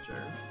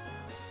signature?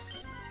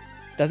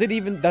 Does that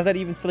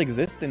even still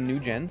exist in new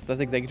gens?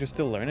 Does Executor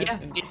still learn it? Yeah,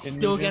 it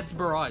still gets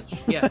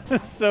Barrage. Yeah.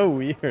 That's so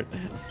weird.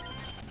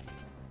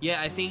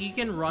 Yeah, I think you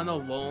can run a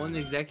lone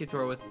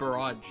Executor with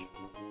Barrage.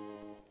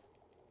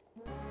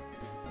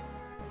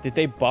 Did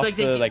they buff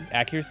the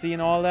accuracy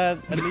and all that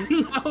at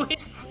least? No,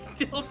 it's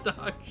still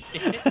dog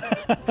shit.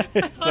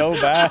 It's so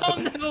bad.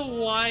 I don't know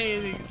why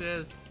it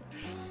exists.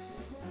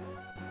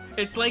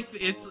 It's like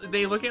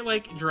they look at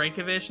like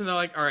Drankovish and they're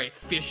like, all right,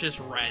 Fishious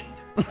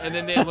Rend, and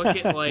then they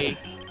look at like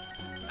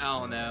I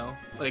don't know,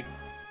 like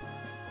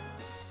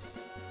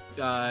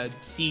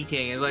Sea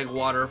King and like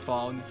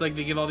Waterfall, and it's like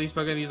they give all these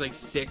Pokemon these like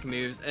sick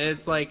moves, and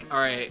it's like, all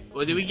right,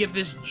 what do we give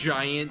this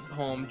giant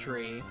home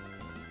tree?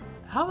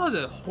 How about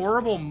a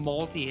horrible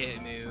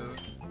multi-hit move?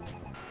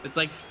 It's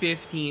like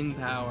 15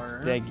 power.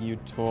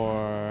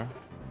 Executor.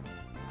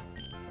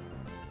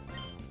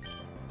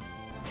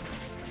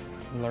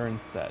 Learn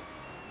set.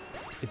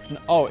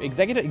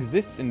 Executor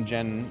exists in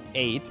Gen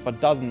 8, but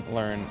doesn't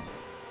learn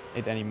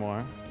it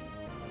anymore.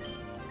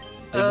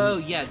 Oh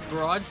yeah,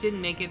 Barrage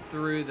didn't make it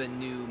through the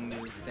new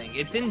move thing.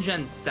 It's in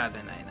Gen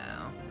 7, I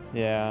know.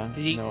 Yeah.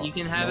 Because you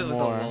can have it with a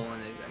Alolan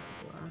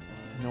Executor.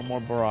 No more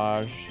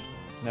Barrage.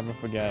 Never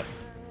forget.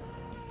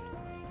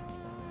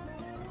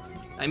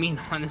 I mean,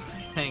 honestly,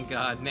 thank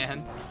God,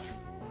 man.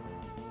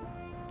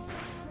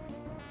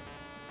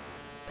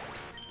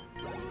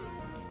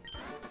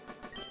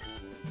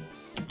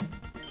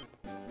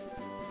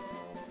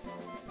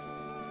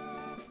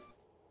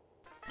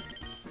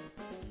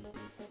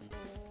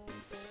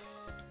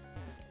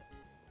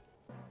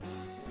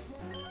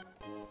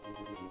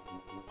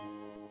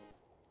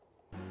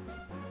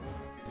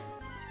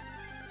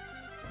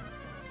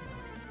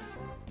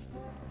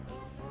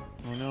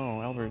 Oh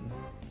no, Albert.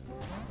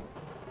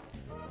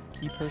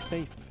 Keep her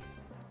safe.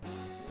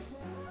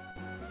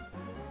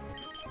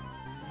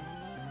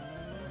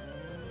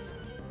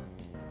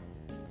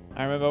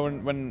 I remember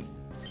when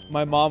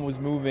my mom was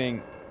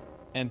moving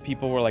and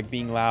people were like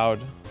being loud.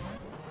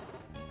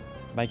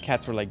 My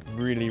cats were like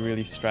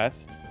really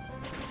stressed.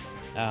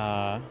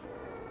 And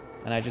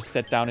I just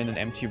sat down in an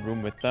empty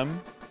room with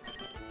them.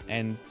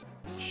 And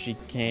she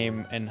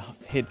came and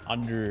hid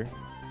under.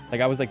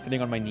 Like I was like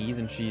sitting on my knees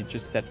and she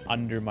just sat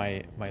under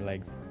my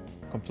legs.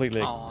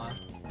 Completely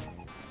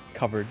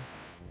covered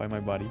by my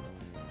body.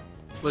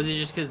 Was it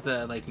just because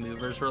the like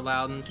movers were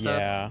loud and stuff?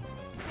 Yeah.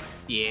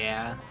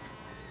 Yeah.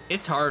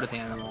 It's hard with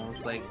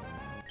animals. Like,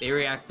 they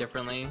react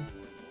differently.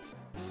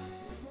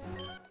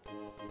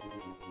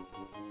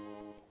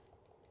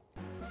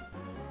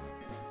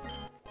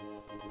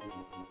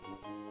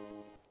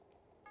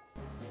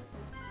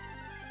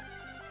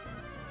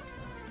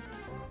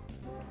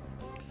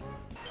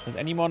 Does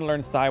anyone learn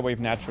Psywave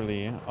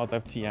naturally out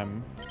of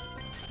TM?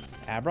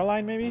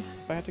 Abraline, maybe,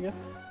 if I had to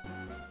guess?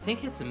 I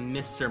think it's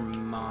Mr.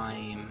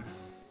 Mime.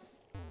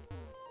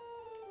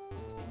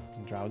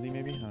 Drowsy,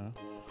 maybe? I don't know.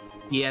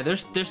 Yeah,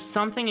 there's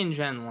something in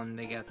Gen 1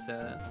 that gets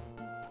it.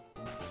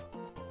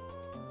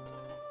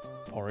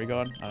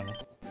 Oregon? I don't know.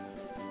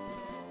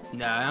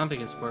 No, I don't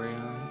think it's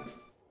Porygon.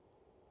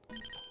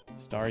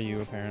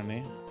 Staryu,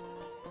 apparently.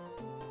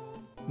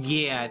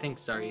 Yeah, I think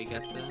Staryu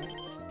gets it.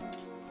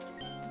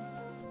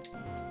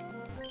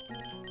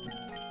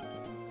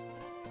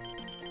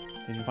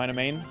 Did you find a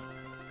main?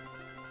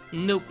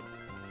 Nope.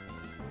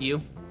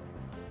 You?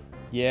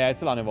 Yeah, it's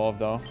still unevolved,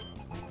 though.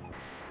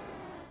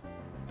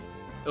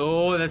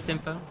 Oh, that's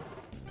info.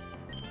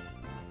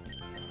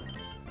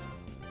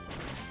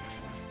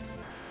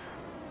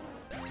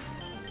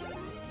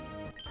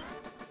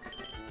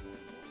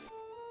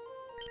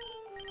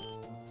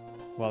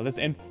 Well, this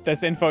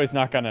info is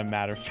not gonna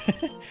matter.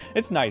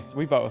 It's nice.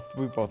 We both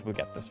will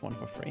get this one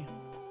for free.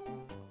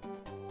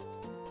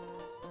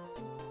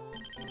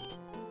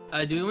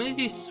 Do we want to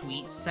do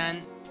Sweet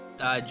Scent,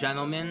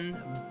 Gentleman?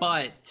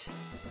 But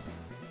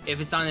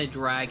if it's on a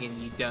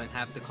dragon, you don't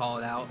have to call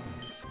it out.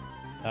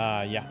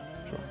 Yeah,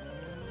 sure.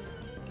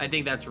 I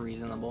think that's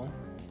reasonable.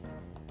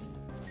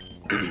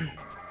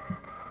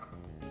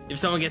 If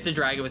someone gets a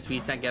dragon with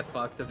Sweet Scent, get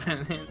fucked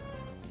about it.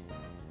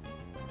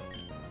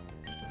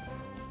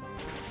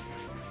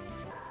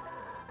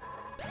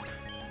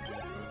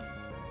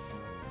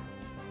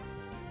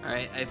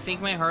 Alright, I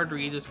think my hard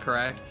read is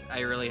correct.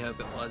 I really hope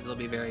it was. It'll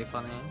be very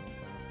funny.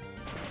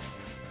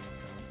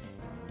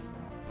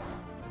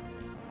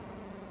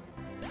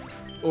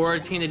 Or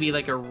it's gonna be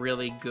like a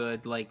really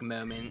good like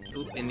moment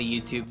in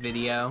the YouTube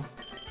video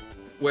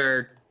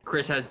where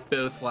Chris has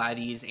both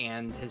Latias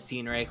and has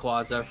seen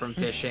Rayquaza from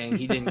fishing.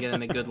 He didn't get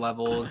him at good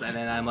levels, and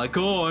then I'm like,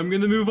 oh, I'm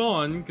gonna move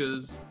on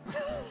because.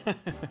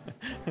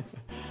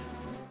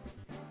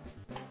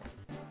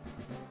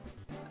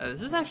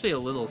 This is actually a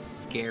little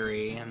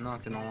scary. I'm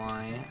not gonna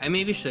lie. I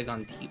maybe should have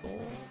gone T-Ball.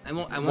 I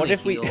want What to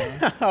if heal.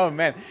 Oh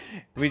man,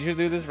 we should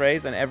do this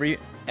race, and every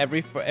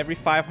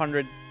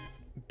 500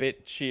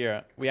 bit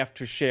cheer, we have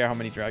to share how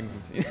many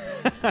dragons we've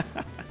seen.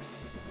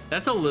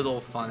 That's a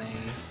little funny.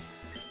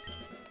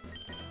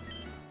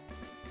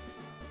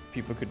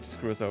 People could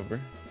screw us over.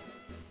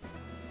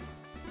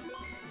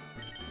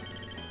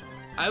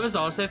 I was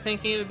also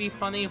thinking it would be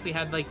funny if we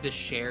had like the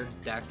shared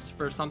decks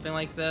for something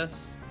like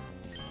this.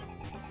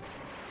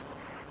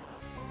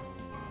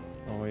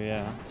 Oh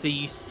yeah. So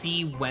you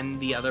see when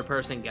the other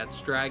person gets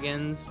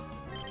dragons.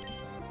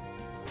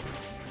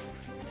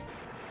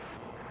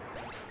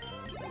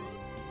 Oh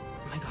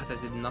my god, that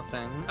did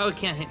nothing. Oh, it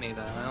can't hit me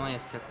though. It only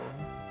has tickle.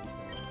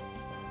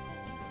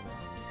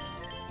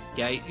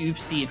 Yeah, I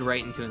oopsied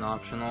right into an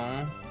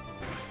optional.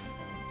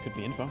 Could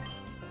be info.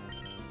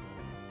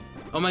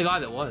 Oh my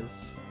god, it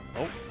was.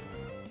 Oh.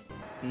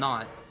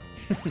 Not.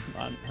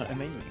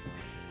 Amazing.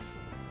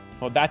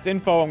 Well, that's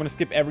info. I'm gonna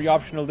skip every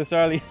optional this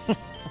early.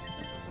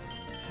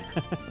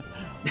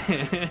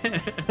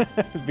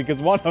 Because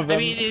one of them. I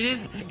mean,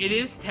 it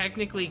is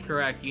technically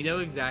correct. You know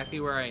exactly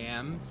where I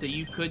am, so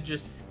you could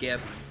just skip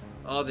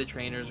all the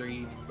trainers, or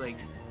you like,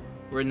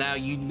 where now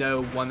you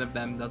know one of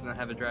them doesn't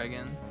have a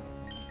dragon.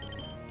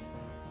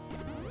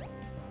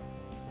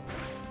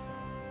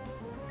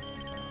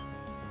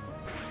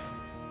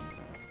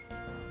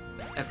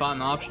 I fought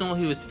an optional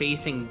who was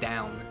facing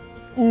down.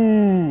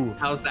 Ooh.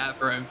 How's that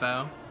for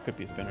info? Could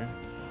be a spinner.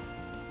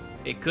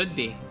 It could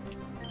be.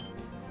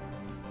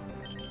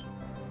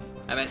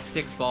 I'm at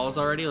 6 balls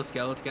already. Let's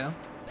go, let's go.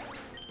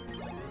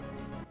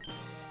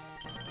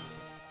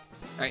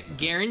 Alright,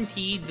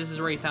 guaranteed this is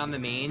where he found the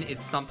main.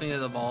 It's something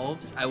that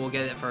evolves. I will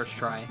get it first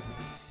try.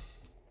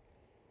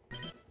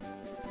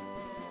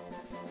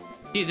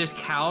 Dude, there's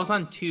cows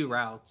on 2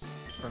 routes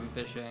from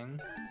fishing.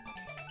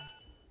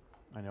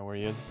 I know where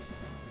he is.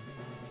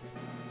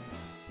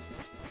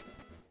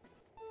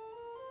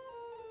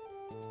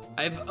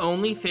 I've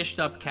only fished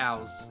up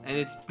cows,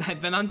 and I've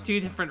been on 2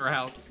 different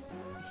routes.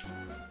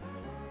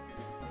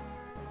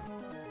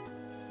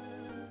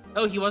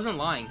 Oh, he wasn't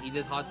lying. He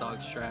did hot dog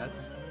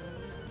strats.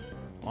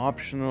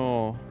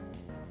 Optional.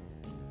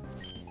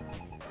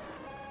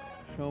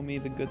 Show me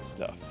the good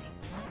stuff.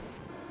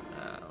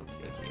 Let's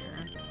go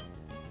here.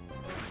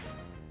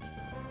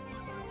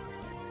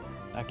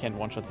 I can't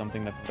one-shot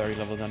something that's 30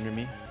 levels under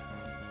me.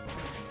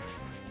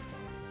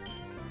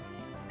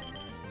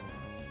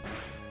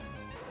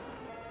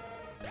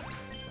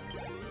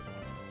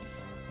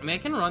 I mean, I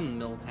can run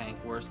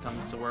Miltank, worst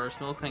comes to worst.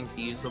 Miltank's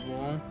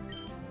usable.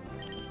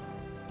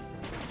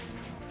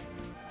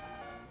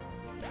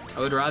 I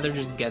would rather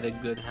just get a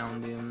good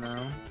Houndoom,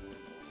 though.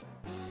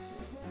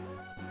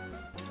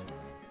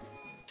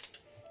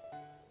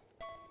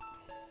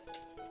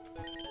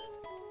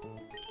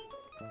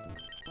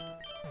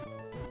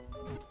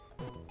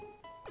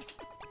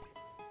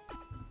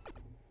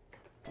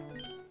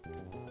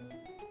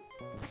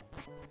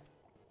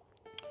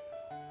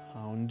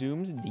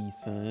 Houndoom's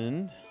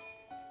decent.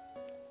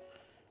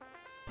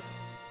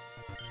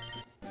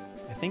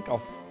 I think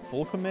I'll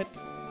full commit.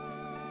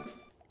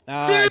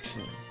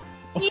 Actually.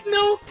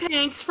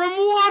 Miltanks from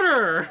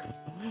water!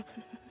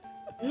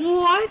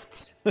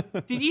 What?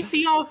 Did you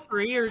see all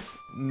three or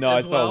No,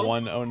 I saw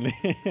one only.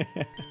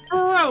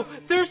 Bro,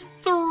 there's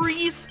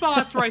 3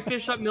 spots where I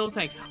fished up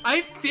Miltank.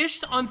 I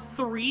fished on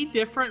 3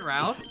 different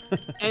routes,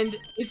 and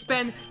it's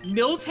been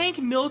Miltank,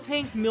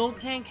 Miltank,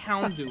 Miltank,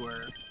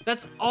 Houndour.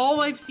 That's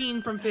all I've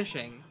seen from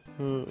fishing.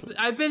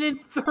 I've been in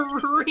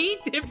 3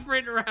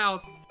 different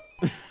routes.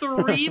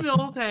 3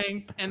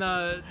 Miltanks and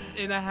a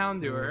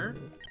Houndour.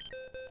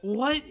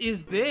 What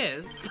is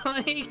this?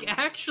 Like,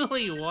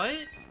 actually, what?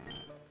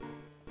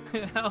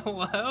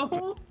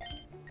 Hello?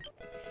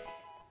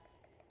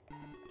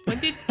 When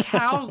did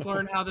cows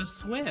learn how to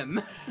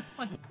swim?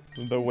 Like,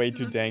 The way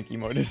to danky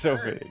mode is so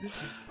big.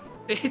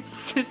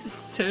 it's just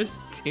so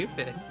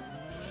stupid.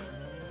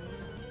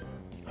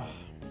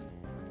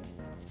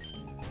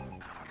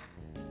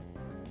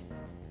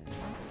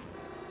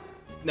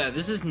 No,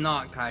 this is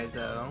not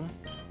Kaizo.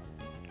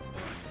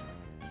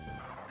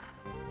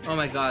 Oh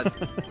my god.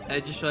 I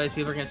just realized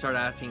people are gonna start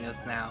asking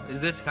us now.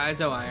 Is this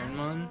Kaizo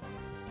Ironmon?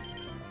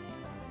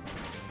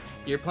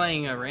 You're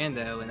playing a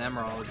rando in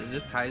Emerald. Is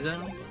this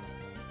Kaizo?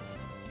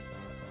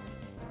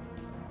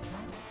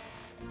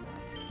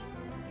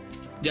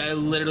 Yeah, I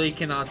literally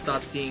cannot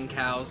stop seeing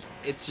cows.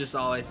 It's just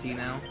all I see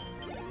now.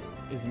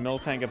 Is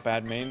Miltank a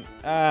bad main?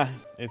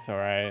 It's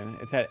alright.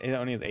 It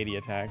only has 80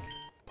 attack.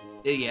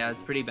 Yeah,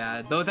 it's pretty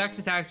bad. Both X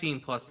attacks being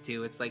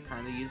 +2, it's like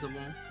kind of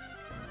usable.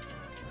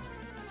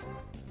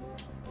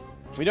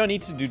 We don't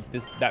need to do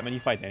that many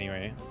fights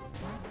anyway.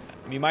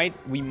 We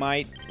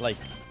might like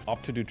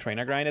opt to do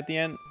trainer grind at the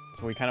end,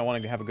 so we kind of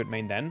want to have a good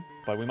main then.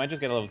 But we might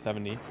just get a level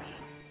 70.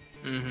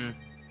 I'm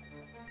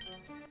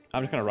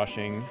just kind of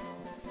rushing.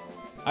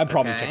 I'd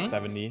probably check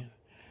 70.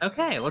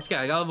 Okay, let's go.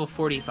 I got level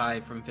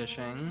 45 from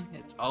fishing.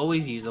 It's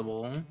always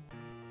usable.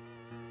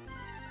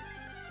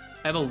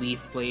 I have a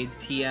Leaf Blade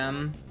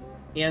TM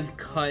and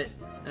cut.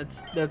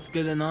 That's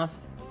good enough.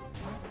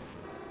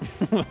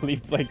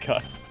 Leaf Blade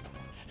cut.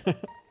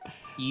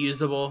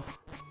 Usable.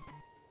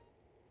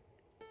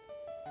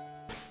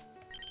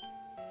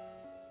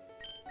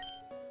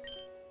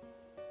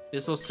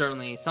 This will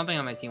certainly something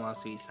on my team wants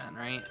to be sent,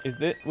 right? Is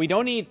that we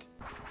don't need?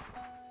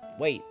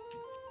 Wait,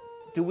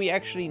 do we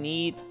actually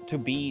need to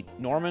beat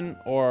Norman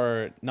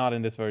or not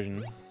in this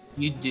version?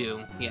 You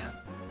do, yeah.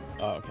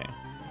 Oh, okay.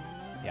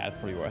 Yeah, it's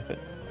pretty worth it.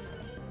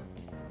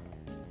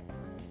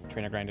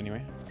 Trainer grind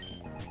anyway.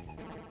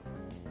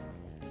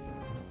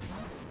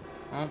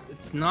 Well,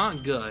 it's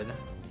not good.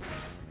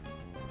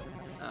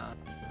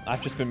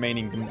 I've just been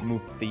maining the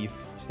move thief,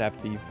 stab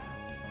thief.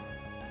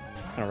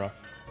 It's kind of rough.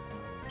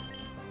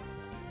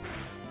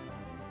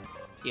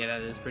 Yeah,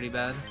 that is pretty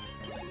bad.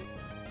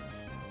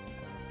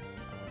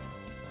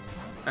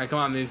 Alright, come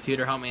on, Move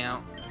Tutor, help me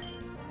out.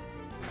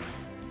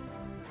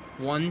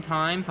 One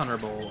time,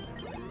 Thunderbolt.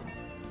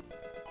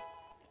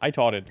 I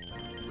taught it.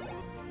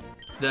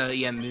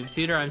 Move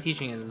Tutor, I'm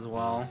teaching it as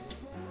well.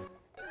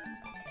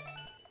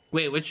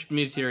 Wait, which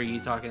Move Tutor are you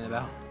talking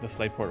about? The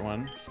Slateport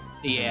one.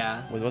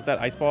 Yeah. Was that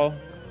Ice Ball?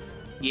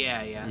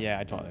 Yeah. Yeah,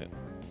 I taught it.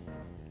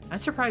 I'm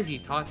surprised you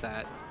taught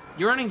that.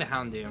 You're running the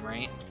Houndoom,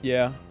 right?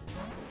 Yeah.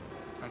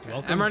 Okay.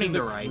 I'm running the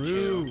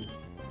Raichu.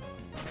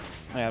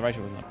 Oh, yeah,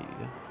 Raichu was not beat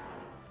either.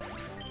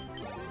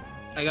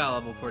 I got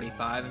level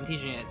 45. I'm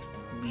teaching it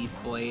Leaf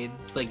Blade.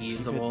 It's like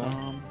usable.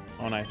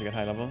 Oh, nice. You got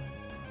high level.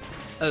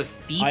 Oh,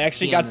 Thief I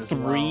actually TM got as 3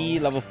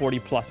 well. level 40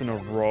 plus in a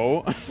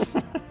row.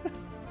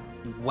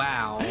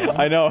 Wow.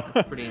 I know.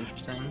 That's pretty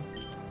interesting.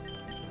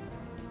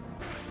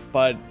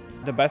 But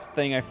the best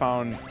thing I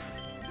found...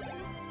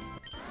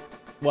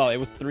 Well, it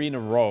was 3 in a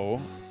row.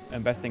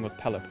 And best thing was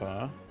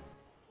Pelipper.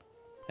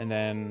 And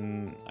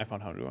then I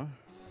found Houndour.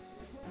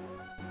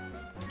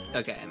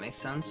 Okay, it makes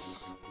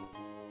sense.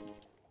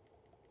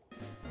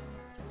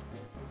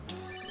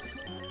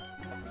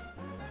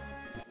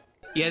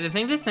 Yeah, the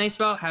thing that's nice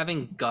about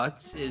having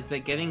Guts is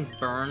that getting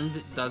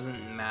burned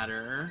doesn't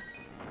matter.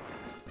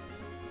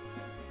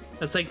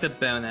 That's like the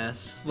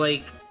bonus.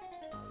 Like,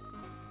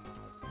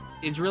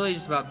 it's really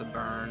just about the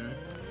burn.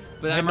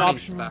 But Hit I'm an running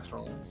option.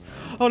 special.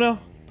 Oh no.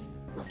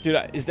 Dude,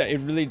 it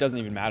really doesn't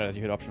even matter that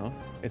you hit optionals.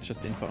 It's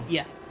just info.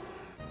 Yeah.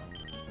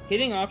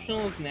 Hitting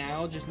optionals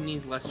now just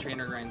means less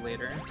trainer grind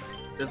later.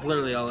 That's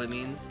literally all it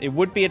means. It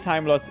would be a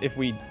time loss if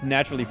we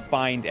naturally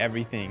find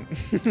everything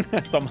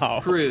somehow.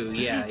 True,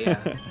 yeah.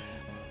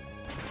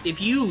 If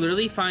you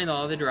literally find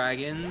all the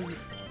dragons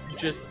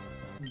just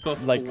before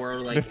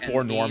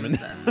before endgame, Norman.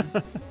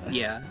 then,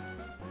 yeah.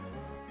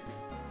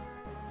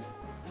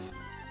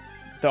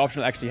 The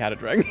optional actually had a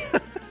dragon.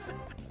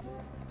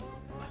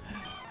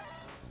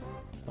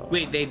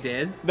 Wait, they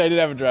did? They did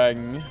have a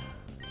dragon.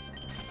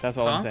 That's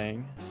all I'm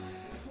saying.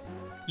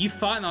 You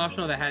fought an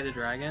optional that had a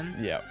dragon?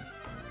 Yeah.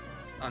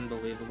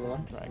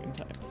 Unbelievable. Dragon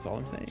type. That's all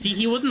I'm saying. See,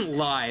 he wouldn't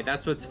lie.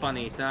 That's what's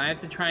funny. So I have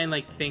to try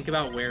and think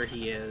about where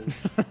he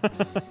is.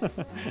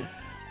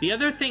 The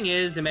other thing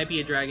is, it might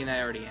be a dragon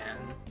I already am.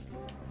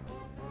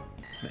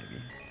 Maybe.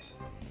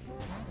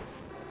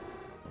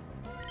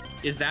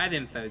 Is that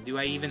info? Do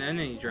I even own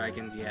any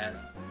dragons yet?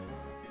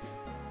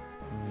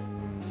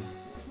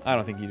 I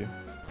don't think you do.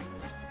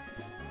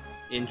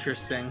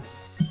 Interesting.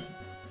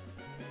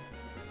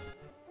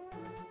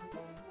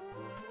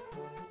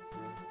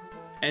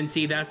 And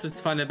see, that's what's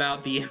fun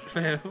about the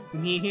info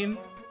meme.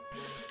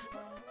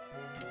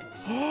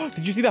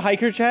 Did you see the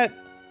hiker chat?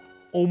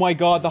 Oh my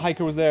god, the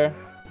hiker was there.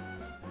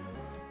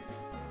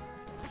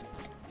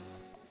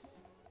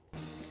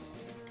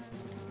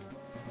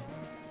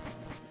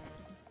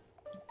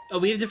 Oh,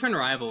 we have different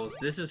rivals.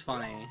 This is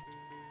funny.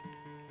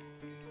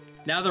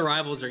 Now the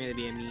rivals are going to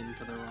be a meme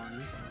for the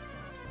run.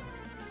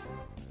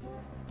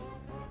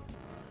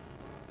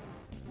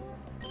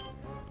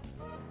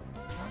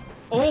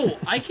 Oh,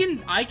 I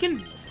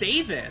can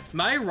say this.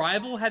 My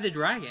rival had a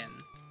dragon.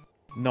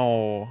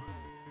 No.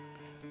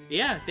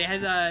 Yeah, they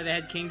had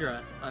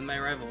Kingdra on my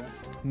rival.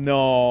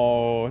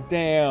 No.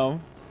 Damn.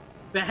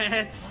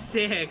 That's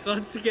sick.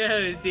 Let's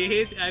go,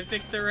 dude. I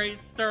picked the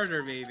right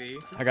starter, baby.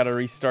 I gotta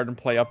restart and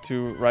play up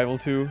to Rival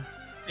 2.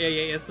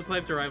 Yeah. So play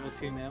up to Rival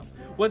 2 now.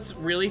 What's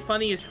really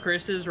funny is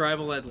Chris's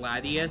rival had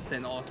Latias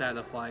and also had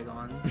a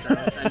Flygon.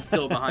 So I'm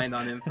still behind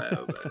on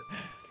info,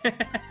 but...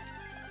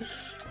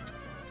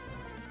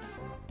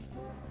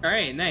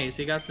 Alright, nice.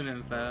 You got some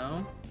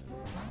info.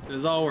 It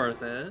was all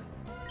worth it.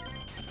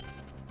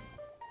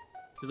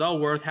 It was all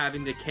worth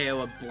having to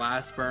KO a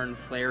Blast Burn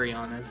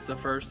Flareon as the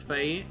first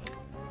fight.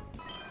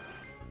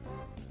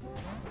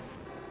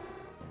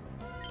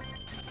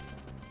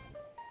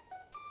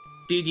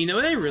 Dude, you know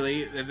what I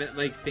really have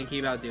been,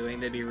 thinking about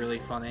doing that'd be really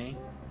funny?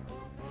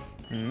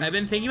 I've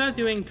been thinking about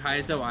doing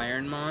Kaizo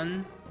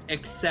Ironmon,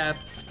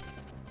 except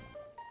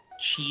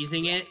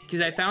cheesing it,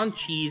 because I found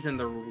cheese in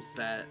the rule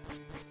set.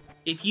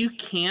 If you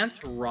can't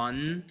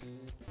run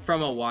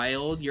from a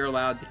wild, you're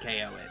allowed to KO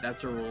it.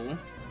 That's a rule.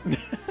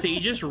 So you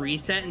just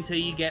reset until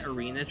you get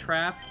Arena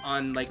Trap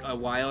on a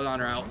wild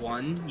on Route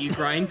 1. You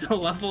grind to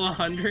level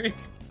 100.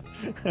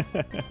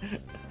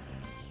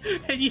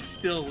 And you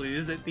still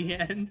lose at the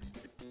end.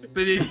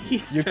 But it'd be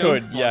so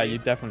could, funny. yeah, you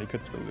definitely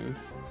could still lose.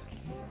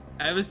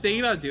 I was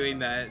thinking about doing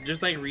that.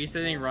 Just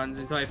resetting runs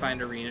until I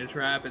find Arena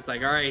Trap. It's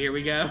alright, here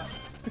we go.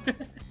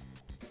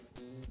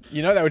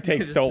 You know that would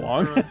take so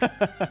long.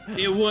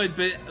 It would,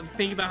 but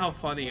think about how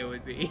funny it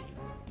would be.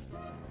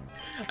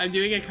 I'm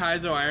doing a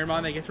Kaizo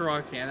Ironmon. I get to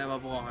Roxanne at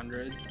level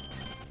 100.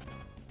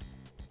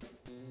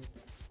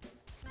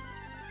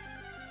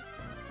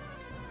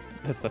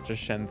 That's such a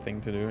Shen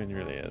thing to do, and it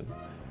really is.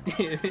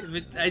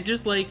 But I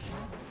just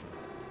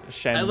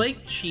Shen. I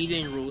like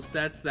cheating rule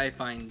sets that I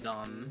find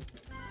dumb.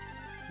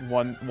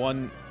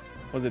 One,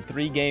 was it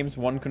 3 games,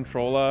 1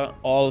 controller,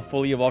 all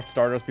fully evolved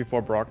starters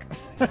before Brock?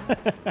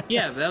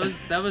 Yeah, that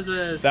was a that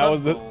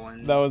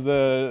was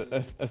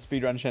a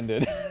speedrun Shen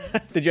did.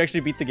 Did you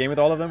actually beat the game with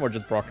all of them, or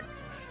just Brock?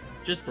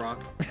 Just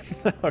Brock.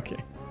 Okay.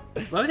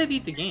 Why would I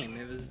beat the game?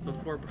 It was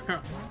before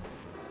Brock.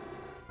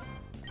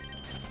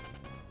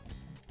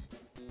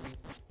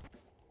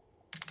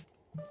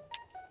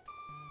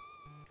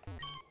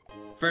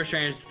 First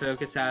trainer is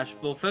Focus Sash.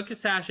 Well,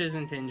 Focus Sash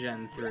isn't in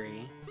Gen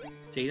 3,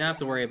 so you don't have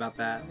to worry about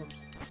that.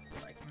 Whoops.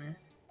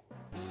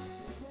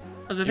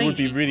 It would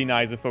be really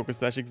nice if Focus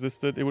Sash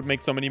existed. It would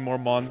make so many more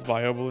mons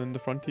viable in the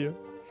frontier.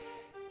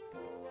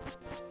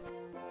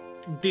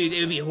 Dude, it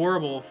would be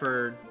horrible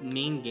for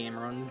main game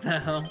runs,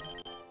 though.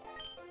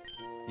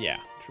 Yeah,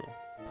 true.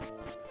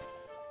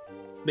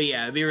 But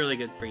yeah, it'd be really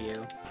good for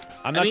you.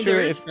 I'm not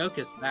sure if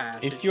Focus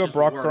Sash. Is your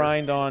Brock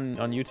grind on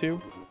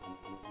YouTube?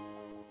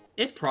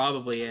 It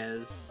probably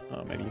is.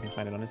 Oh, maybe you can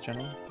find it on his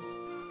channel.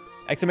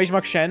 Exclamation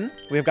mark Shen.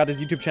 We have got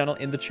his YouTube channel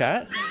in the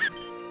chat.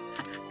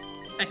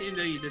 I didn't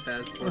know you did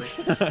that.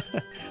 That's funny.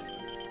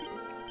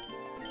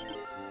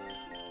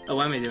 Oh,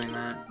 why am I doing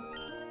that?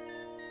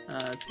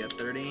 Let's get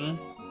 30.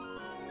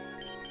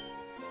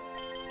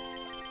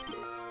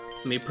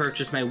 Let me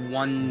purchase my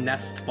 1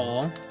 nest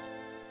ball.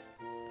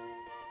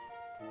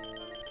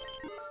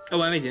 Oh,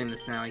 why am I doing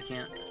this now? I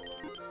can't.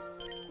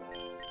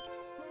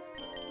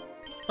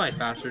 Probably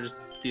faster just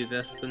do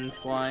this than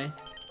fly.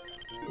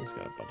 Just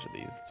got a bunch of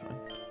these. It's fine.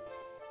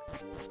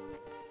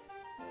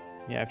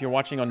 Yeah, if you're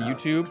watching on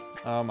YouTube,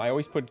 I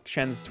always put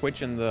Shen's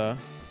Twitch in the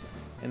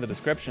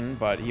description,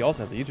 but he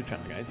also has a YouTube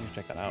channel, guys. You should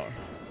check that out.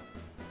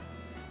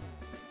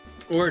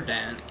 Or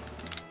Dan.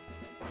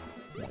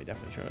 No, he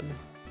definitely should.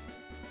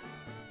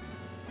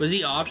 Was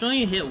he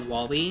optionally hit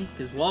Wally?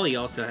 Because Wally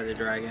also had a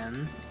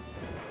dragon.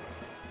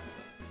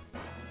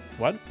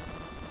 What?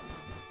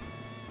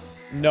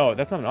 No,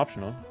 that's not an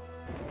optional.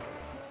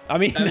 I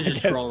mean, I was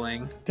just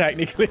trolling.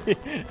 Technically.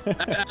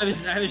 I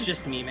was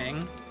just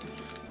memeing.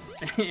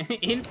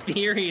 In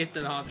theory, it's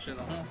an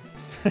optional.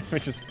 We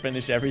just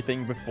finish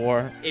everything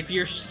before. If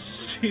you're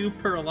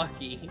super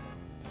lucky.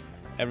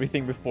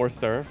 Everything before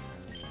surf.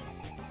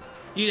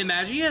 Dude,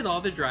 imagine you had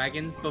all the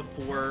dragons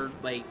before,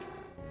 like,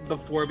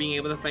 before being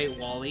able to fight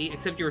Wally,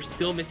 except you were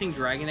still missing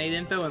Dragonite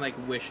info and, like,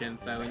 Wish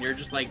info, and you're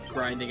just, like,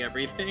 grinding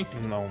everything.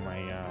 Oh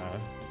my god.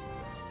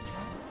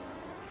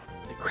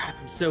 Like, crap,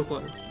 I'm so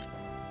close.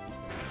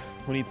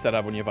 Who needs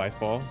setup when you have Ice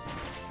Ball?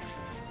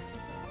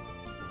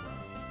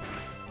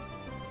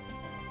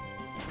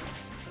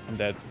 I'm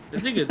dead.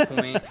 That's a good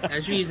point. I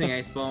should be using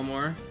Ice Ball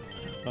more.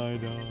 I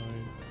died.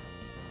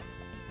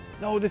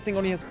 No, this thing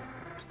only has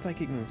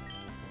psychic moves.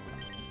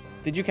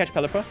 Did you catch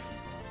Pelipper?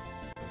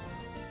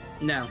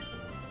 No.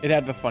 It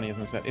had the funniest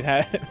moveset.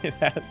 It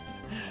has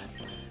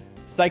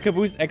Psycho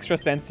Boost, Extra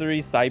Sensory,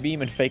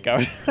 Psybeam, and Fake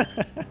Out.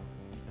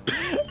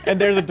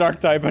 And there's a Dark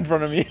type in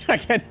front of me. I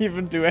can't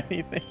even do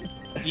anything.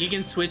 You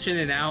can switch in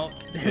and out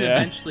and Yeah.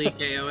 eventually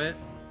KO it.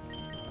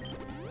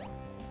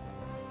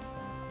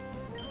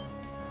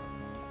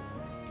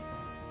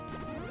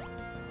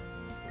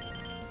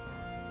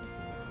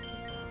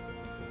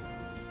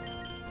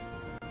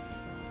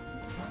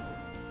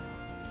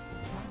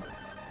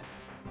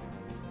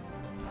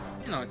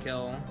 Not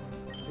kill.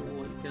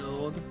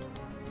 Killed.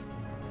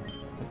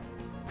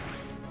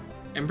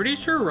 I'm pretty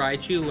sure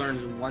Raichu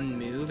learns one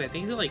move. I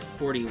think it's at like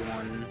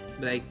 41,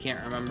 but I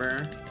can't remember.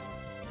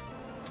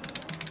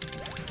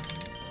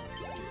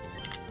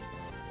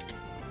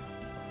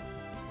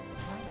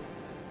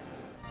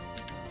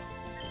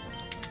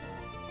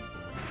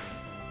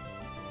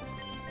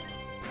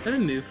 Do I have a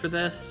move for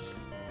this?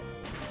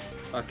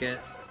 Fuck it.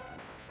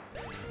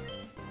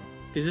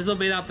 Because this will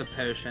bait out the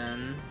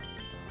potion.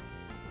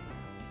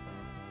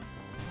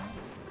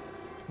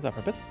 What's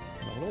that purpose?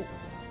 No.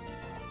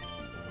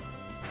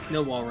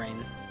 No wall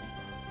rain.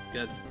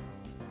 Good.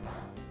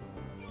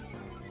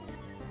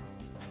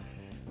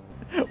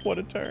 What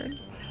a turn.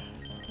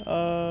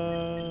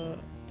 I'm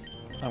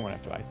gonna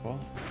have to Ice Ball.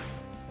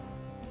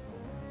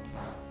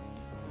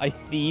 I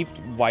thieved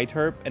White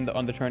Herb, and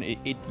on the turn it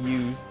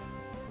used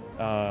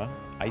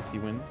Icy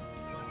Wind.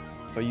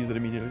 So I used it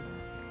immediately.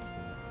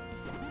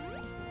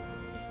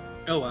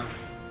 Oh wow.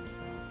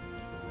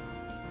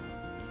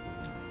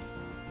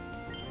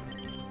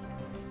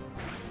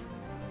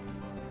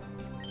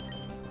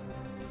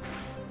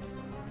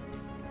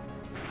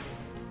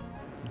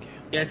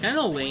 Yeah, it's kind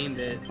of lame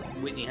that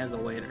Whitney has a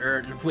white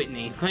herb.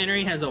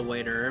 Flannery has a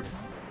white herb.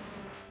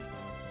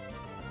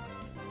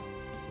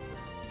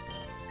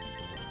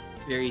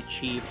 Very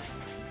cheap.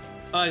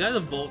 Oh, I got a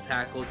Volt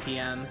Tackle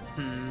TM.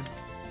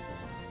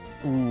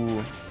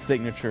 Ooh,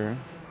 signature.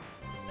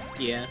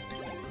 Yeah.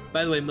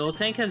 By the way,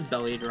 Miltank has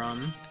Belly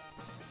Drum.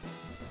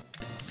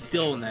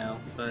 Still no,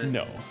 but...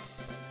 No.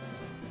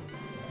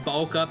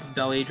 Bulk Up,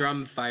 Belly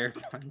Drum, Fire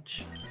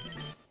Punch.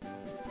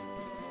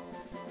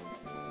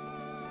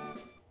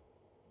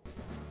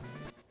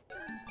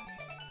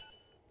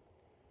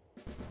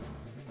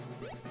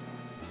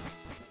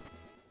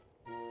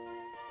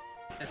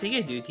 I think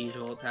I do teach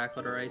Volt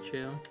Tackle to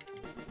Raichu.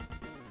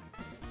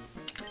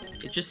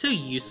 It's just so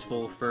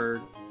useful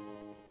for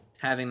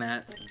having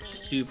that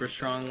super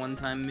strong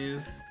one-time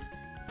move.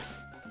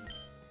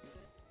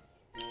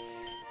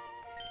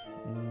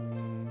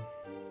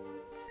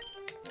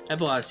 I have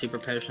a lot of super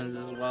potions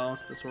as well,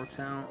 so this works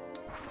out.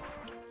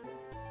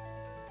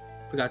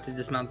 Forgot to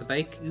dismount the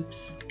bike.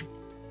 Oops.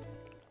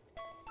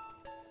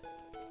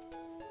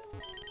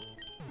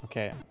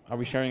 Okay, are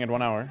we sharing at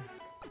 1 hour?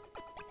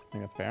 I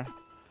think that's fair.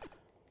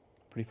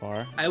 Pretty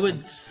far. I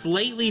would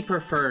slightly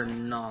prefer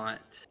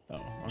not. Oh,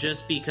 okay.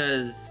 Just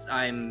because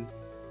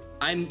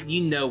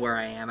you know where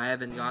I am. I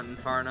haven't gotten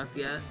far enough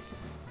yet.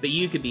 But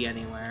you could be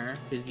anywhere,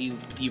 because you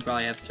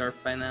probably have surf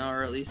by now,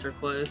 or at least are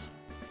close.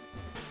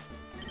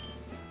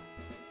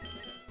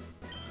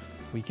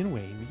 We can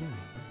wait, we can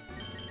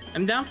wait.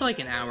 I'm down for like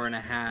an hour and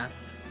a half.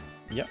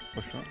 Yep,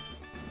 for sure.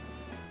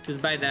 Because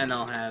by then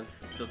I'll have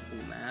the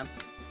full map.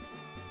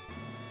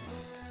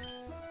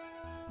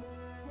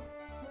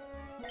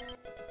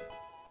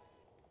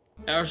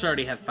 I also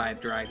already have 5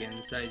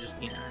 dragons. I just,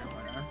 I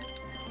want to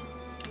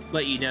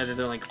let you know that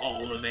they're like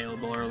all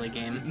available early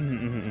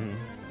game.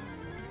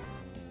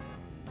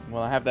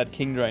 Well, I have that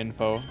Kingdra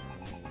info.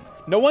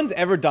 No one's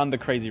ever done the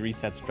crazy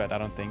reset strat, I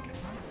don't think.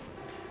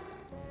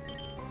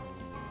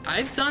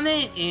 I've done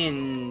it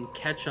in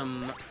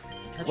Ketchum.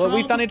 Well,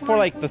 we've done it for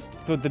like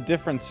the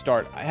different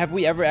start. Have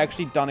we ever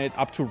actually done it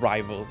up to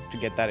Rival to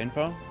get that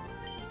info?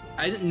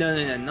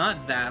 No,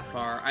 not that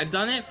far. I've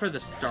done it for the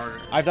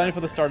starters. I've done it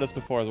for the starters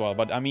before as well,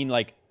 but I mean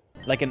like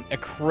Like a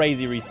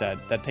crazy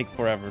reset that takes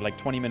forever, like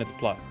 20 minutes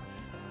plus.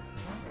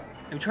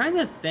 I'm trying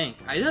to think.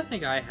 I don't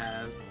think I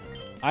have.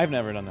 I've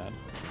never done that.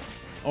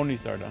 Only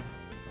Starter.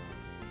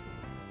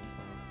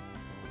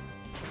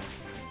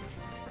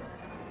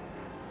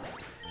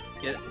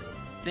 Yeah,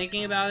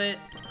 thinking about it,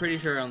 pretty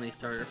sure only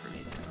Starter for me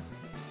too.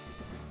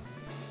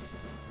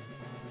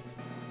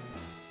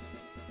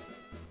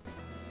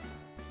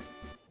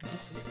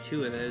 Let's get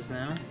 2 of those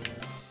now.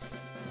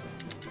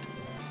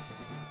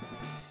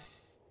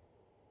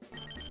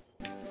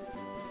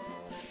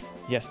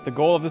 Yes, the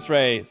goal of this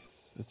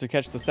race is to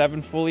catch the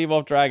 7 fully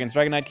evolved dragons.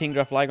 Dragonite,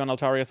 Kingdra, Flygon,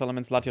 Altaria,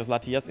 Salamence, Latios,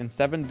 Latias in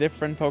 7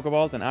 different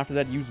Pokeballs. And after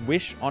that, use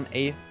Wish on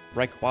a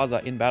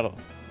Rayquaza in battle.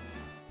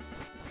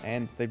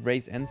 And the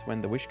race ends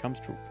when the wish comes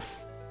true.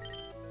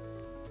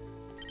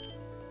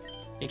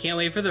 I can't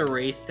wait for the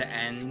race to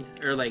end,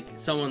 or like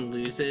someone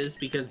loses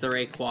because the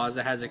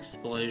Rayquaza has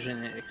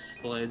Explosion and it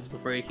explodes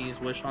before you can use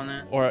Wish on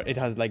it. Or it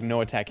has like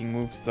no attacking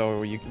moves,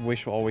 so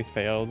Wish always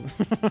fails.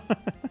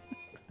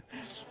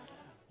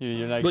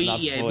 You're like but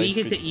not yeah, full but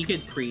HP. you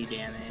could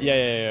pre-damage.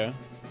 Yeah.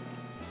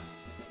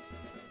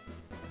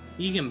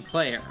 You can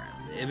play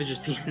around it. It would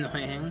just be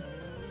annoying.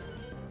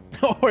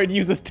 Or it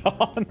uses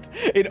Taunt.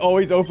 It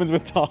always opens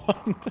with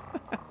Taunt.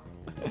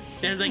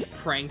 It has like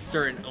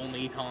Prankster and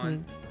only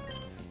Taunt.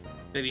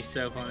 That'd be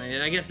so funny.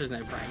 I guess there's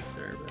no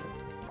Prankster, but...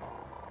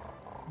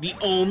 The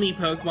only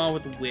Pokemon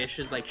with Wish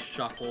is like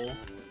Shuckle.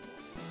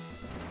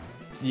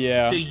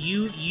 Yeah. So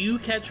you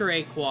catch a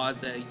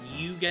Rayquaza,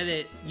 you get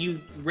it,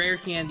 you rare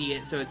candy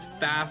it, so it's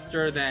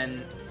faster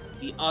than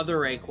the other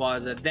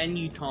Rayquaza, then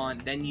you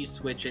taunt, then you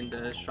switch into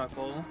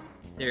Shuckle.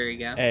 There you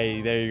go.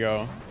 Hey, there you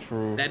go.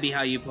 True. That'd be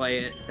how you play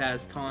it,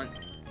 as taunt.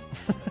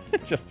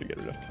 Just to get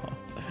rid of Taunt.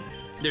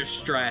 There's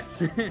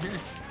strats. You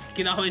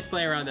can always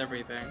play around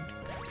everything.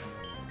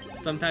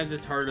 Sometimes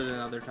it's harder than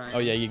other times.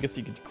 Oh yeah, I guess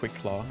you could Quick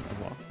Claw as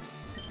well.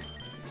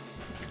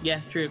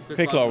 Yeah, true.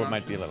 Quick Claw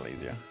might be a little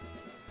easier.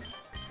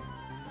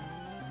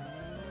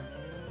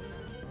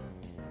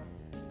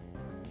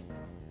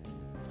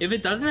 If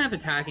it doesn't have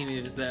attacking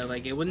moves though,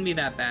 like it wouldn't be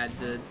that bad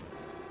to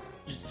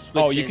just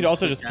switch Oh, you in, could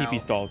also switch just PP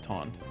out. stall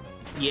Taunt.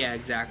 Yeah,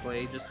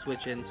 exactly. Just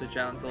switch in, switch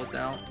out until it's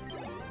out.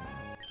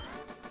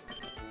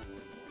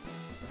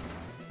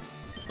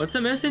 What's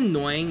the most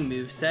annoying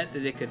moveset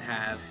that it could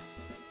have?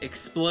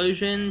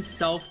 Explosion,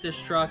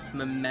 Self-Destruct,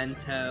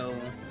 Memento,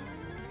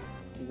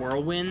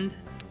 Whirlwind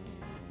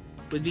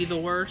would be the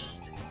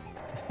worst.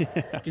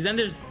 Because then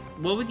there's...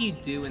 What would you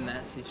do in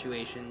that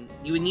situation?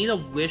 You would need a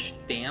Wish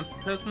Damp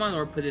Pokemon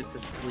or put it to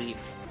sleep.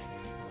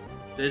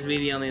 Those would be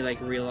the only, like,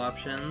 real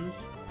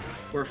options.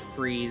 Or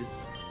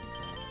Freeze.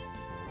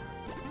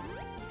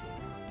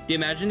 Do you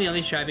imagine the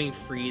only shot being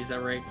Freeze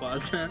at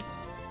Rayquaza?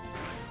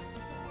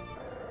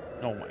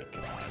 Oh my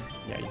god.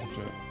 Yeah, you have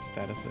to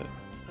status it.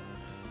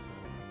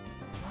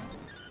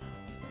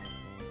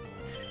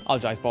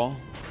 I'll Ice Ball.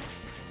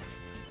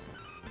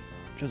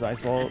 Just Ice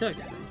Ball. I feel like I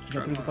Get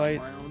struck through the on fight.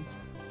 Wilds.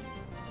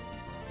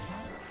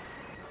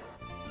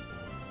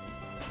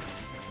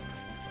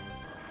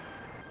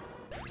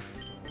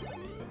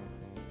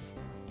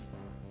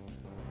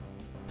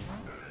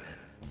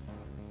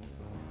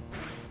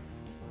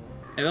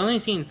 I've only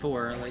seen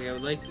 4. Like, I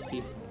would like to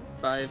see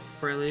 5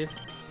 before I leave.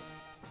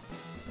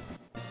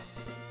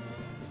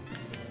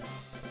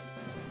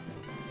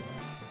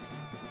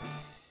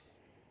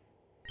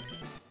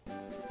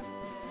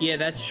 Yeah,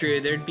 that's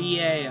true. There'd be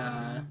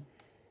a,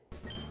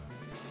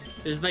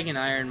 there's like an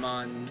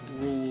Ironmon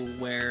rule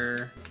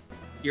where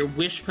your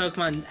Wish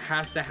Pokemon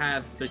has to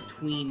have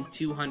between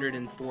 200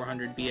 and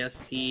 400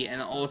 BST,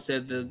 and also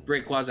the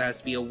Rayquaza has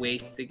to be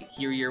awake to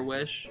hear your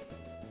wish.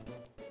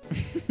 Oh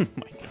my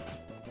god.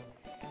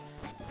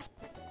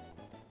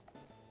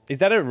 Is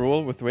that a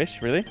rule with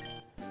Wish, really?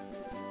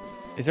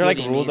 Is there What like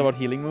do you rules mean? about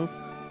healing moves?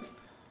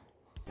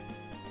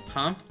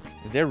 Huh?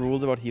 Is there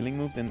rules about healing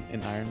moves in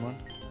Ironmon?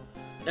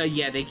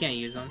 Yeah, they can't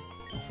use them.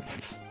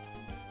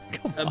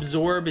 Come on.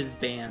 Absorb is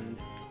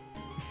banned.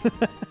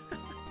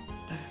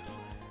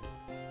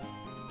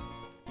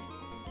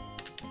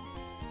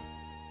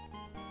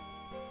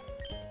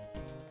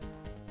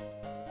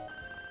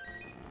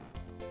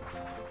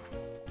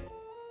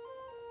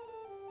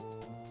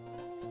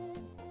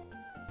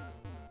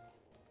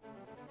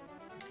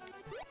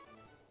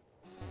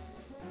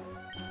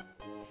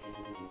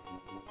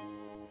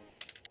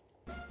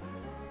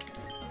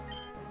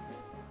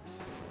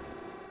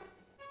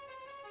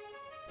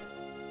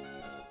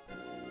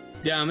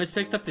 Yeah, I almost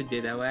picked up the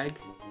Ditto Egg.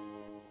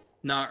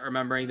 Not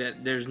remembering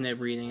that there's no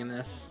breeding in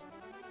this.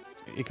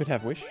 It could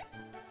have Wish.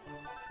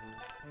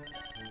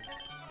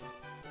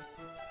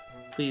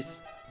 Please,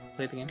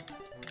 play the game.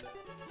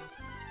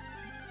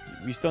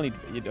 You still need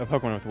a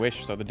Pokemon with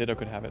Wish, so the Ditto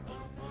could have it.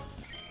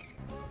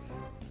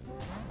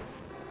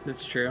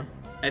 That's true.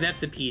 I'd have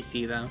to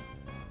PC though.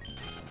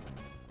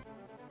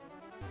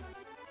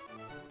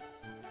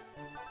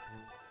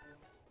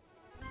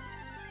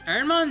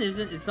 Ironmon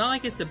isn't, it's not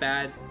like it's a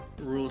bad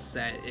rule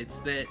set. It's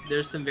that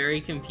there's some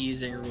very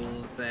confusing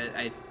rules that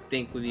I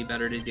think would be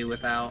better to do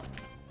without.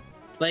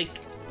 Like,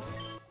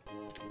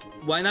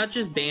 why not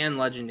just ban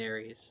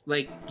legendaries?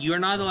 Like, you're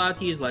not allowed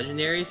to use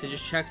legendaries, so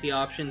just check the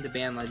option to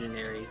ban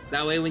legendaries.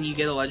 That way, when you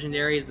get a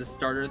legendary as the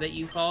starter that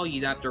you call,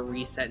 you don't have to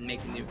reset and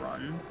make a new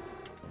run.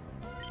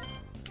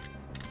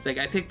 It's like,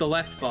 I picked the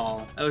left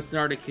ball. Oh, it's an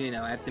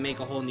Articuno. I have to make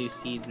a whole new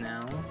seed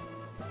now.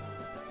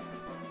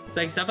 It's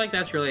like, stuff like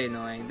that's really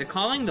annoying. The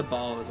calling the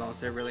ball is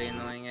also really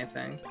annoying, I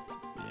think.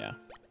 Yeah.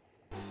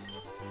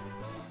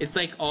 It's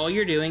like, all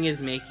you're doing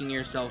is making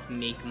yourself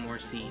make more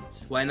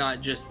seeds. Why not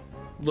just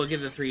look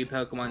at the 3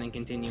 Pokemon and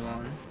continue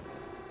on?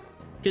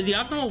 Because the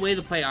optimal way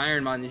to play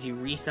Ironmon is you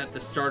reset the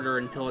starter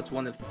until it's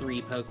one of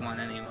 3 Pokemon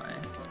anyway.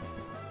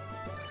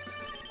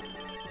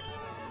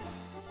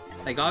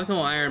 Like,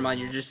 optimal Ironmon,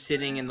 you're just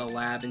sitting in the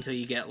lab until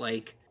you get,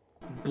 like,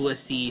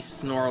 Blissey,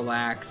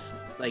 Snorlax,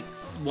 like,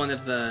 one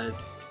of the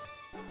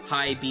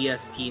high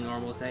BST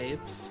normal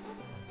types.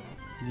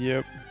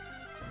 Yep.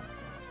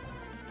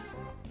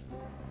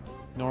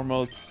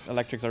 Normals,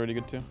 electrics are really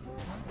good too.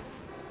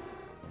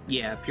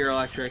 Yeah, pure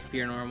electric,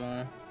 pure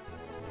normal.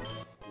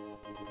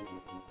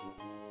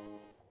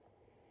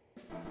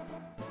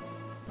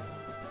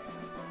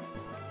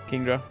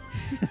 Kingdra.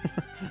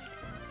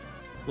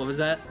 What was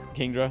that?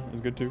 Kingdra is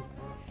good too.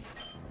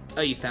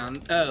 Oh, you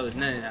found... Oh,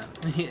 no.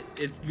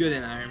 It's good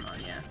in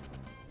Ironmon, yeah.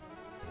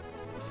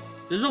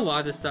 There's a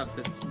lot of stuff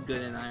that's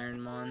good in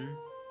Ironmon.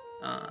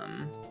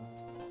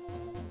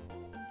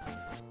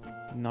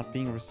 Not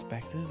being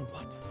respected?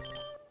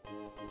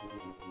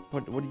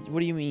 What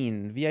do you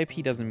mean?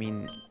 VIP doesn't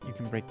mean you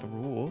can break the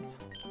rules.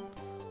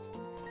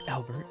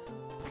 Albert.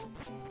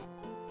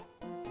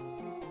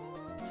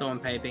 Someone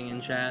piping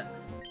in chat.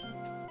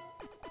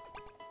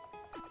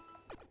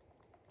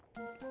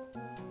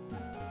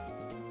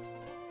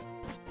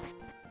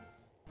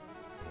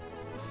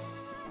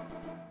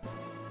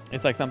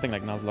 It's like something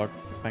like Nuzlocke,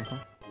 Franco.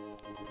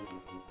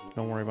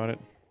 Don't worry about it.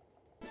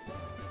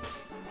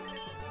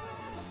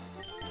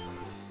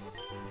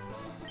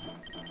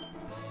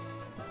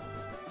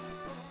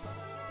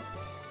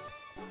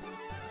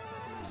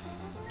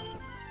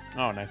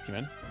 Oh, nice team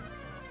in.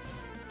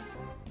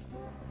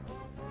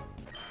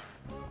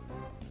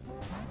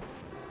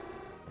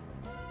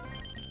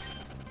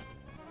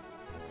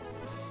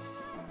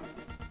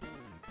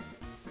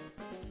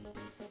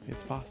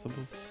 It's possible.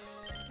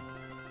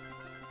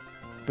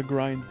 The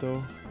grind,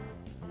 though.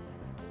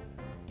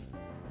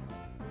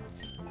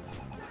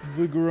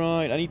 The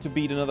grind. I need to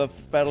beat another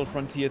Battle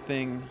Frontier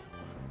thing.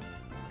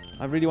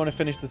 I really want to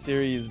finish the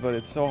series, but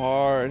it's so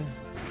hard.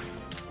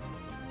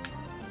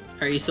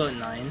 Are you still at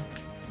 9?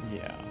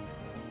 Yeah.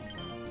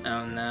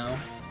 Oh, no.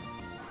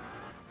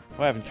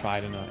 Well, I haven't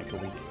tried in like a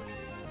week.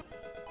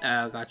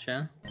 Oh,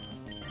 gotcha.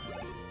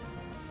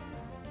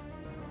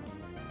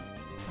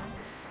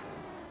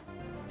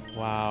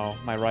 Wow,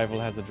 my rival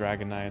has a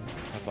Dragonite.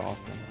 That's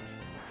awesome.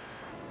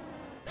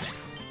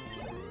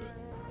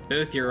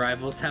 Both your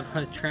rivals have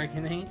a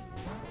Dragonite?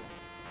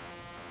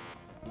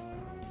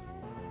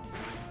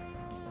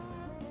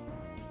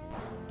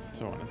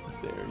 So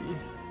unnecessary.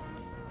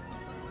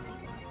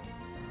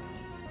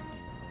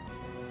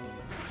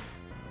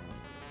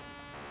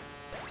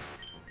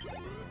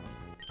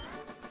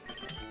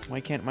 Why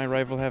can't my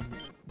rival have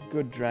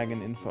good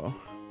dragon info?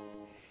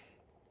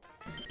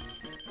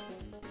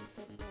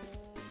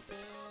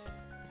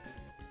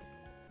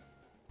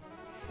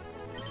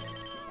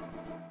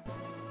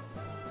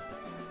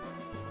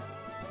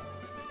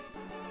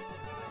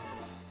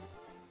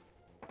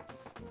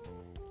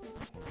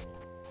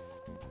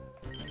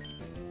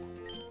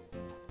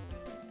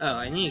 Oh,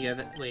 I need to get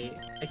it. Wait,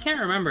 I can't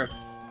remember if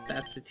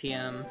that's a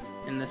TM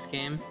in this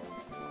game.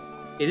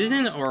 It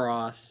isn't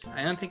Oros.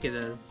 I don't think it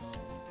is.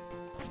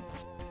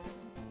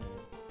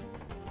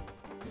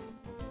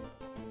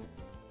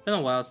 Been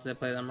a while since I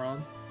played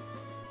Emerald.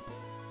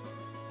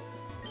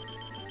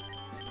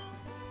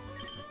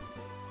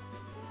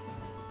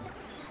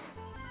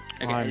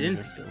 Okay, I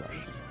didn't think it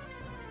was.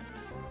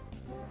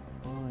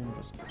 I'm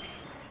just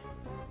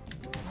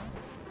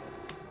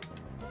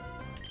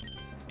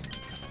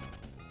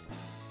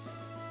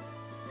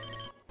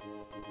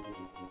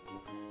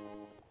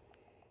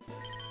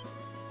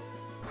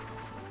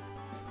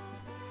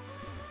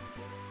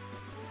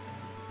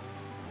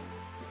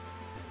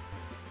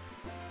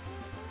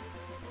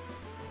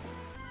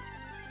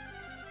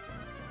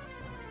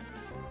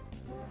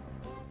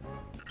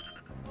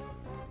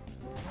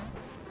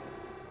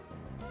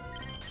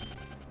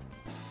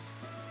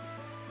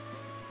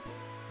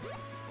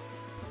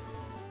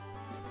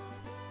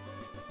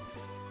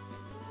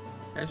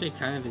Actually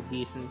kind of a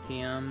decent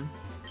TM.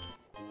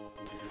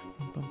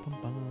 Bum, bum,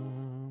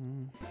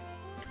 bum.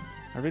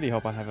 I really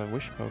hope I have a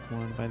wish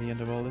Pokemon by the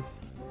end of all this.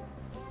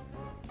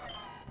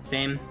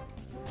 Same.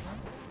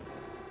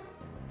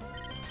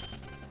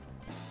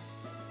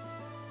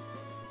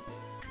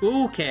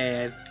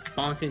 Okay, I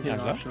bonked into an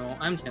optional.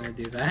 I'm just gonna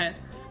do that.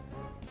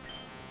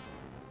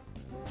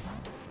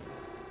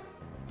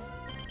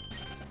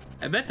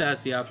 I bet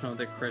that's the optional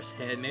that Chris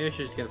hit. Maybe I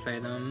should just go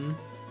fight him.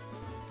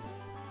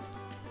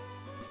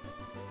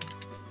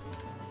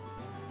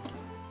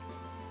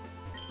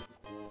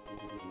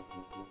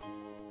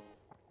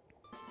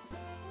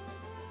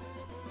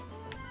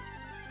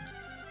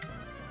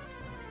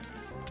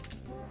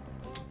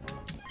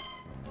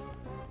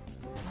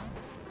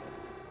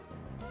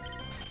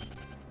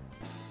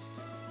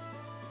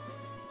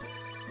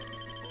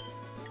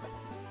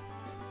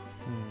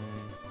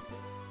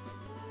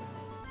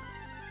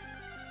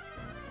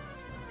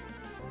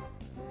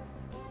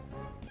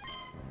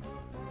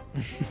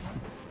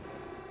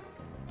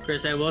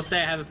 Chris, I will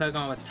say I have a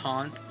Pokemon with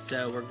Taunt,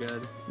 so we're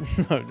good.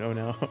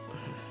 No.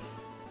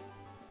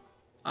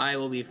 I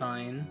will be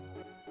fine.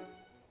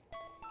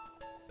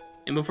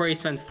 And before you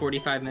spend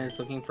 45 minutes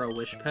looking for a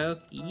Wish Poke,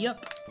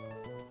 yep.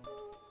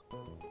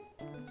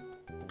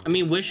 I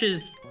mean, Wish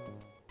is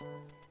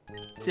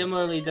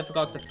similarly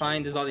difficult to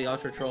find as all the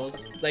Ultra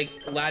Trolls. Like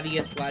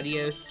Latias,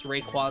 Latios,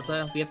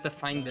 Rayquaza, we have to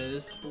find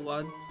those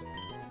floods.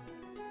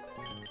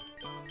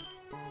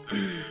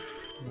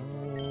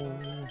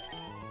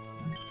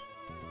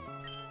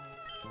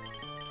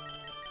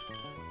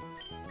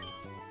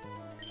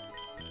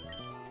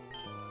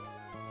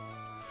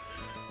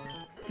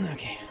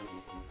 Okay.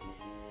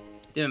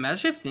 Dude,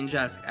 imagine if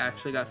Ninjask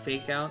actually got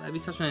fake out. That'd be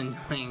such an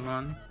annoying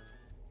one.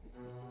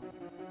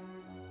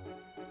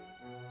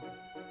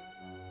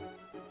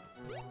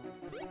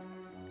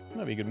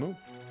 That'd be a good move.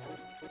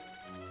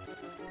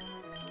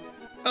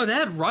 Oh,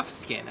 that had rough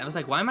skin. I was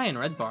like, why am I in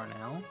red bar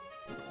now?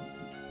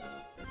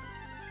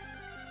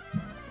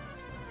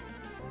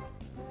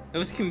 It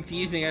was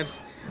confusing. I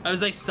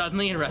was like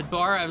suddenly in red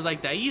bar. I was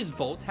like, did I use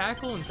Volt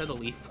Tackle instead of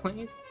Leaf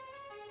Blade?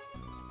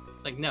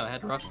 It's like, no, it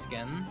had rough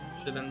skin.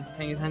 Should have been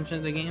paying attention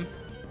to the game.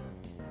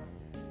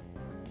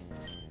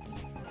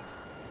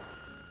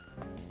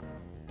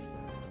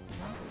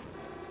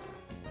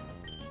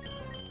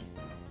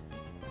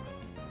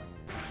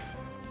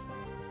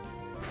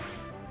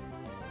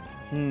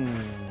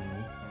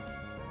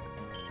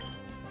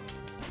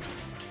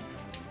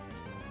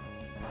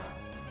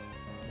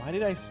 Why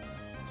did I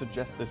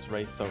suggest this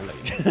race so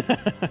late?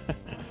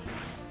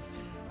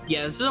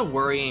 Yeah, this is a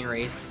worrying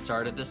race to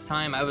start at this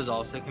time. I was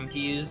also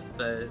confused,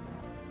 but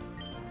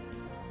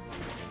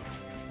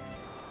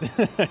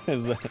I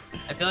feel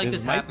like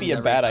this might be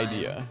a bad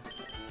idea.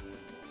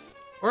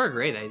 Or a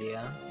great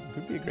idea. It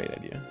could be a great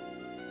idea.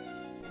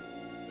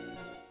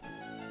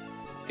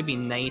 Could be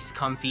nice,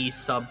 comfy,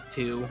 sub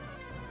 2.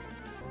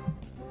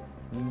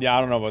 Yeah,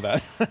 I don't know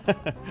about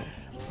that.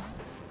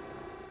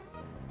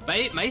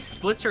 My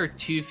splits are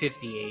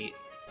 258.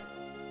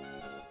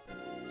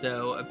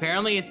 So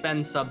apparently it's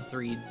been sub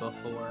 3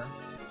 before.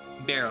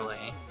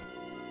 Barely.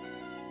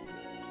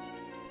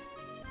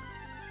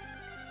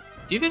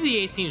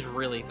 258 seems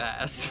really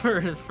fast for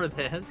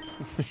this.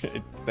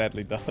 It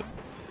sadly does.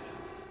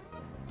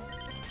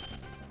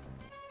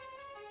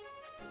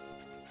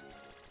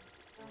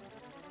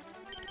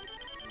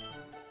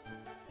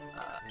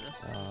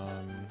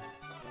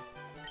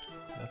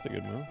 That's a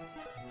good move.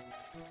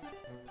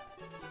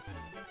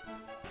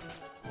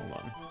 Hold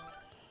on.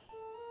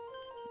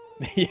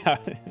 Yeah.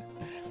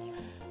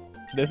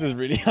 This is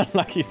really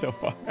unlucky so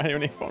far. I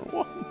only found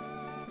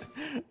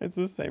one. It's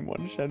the same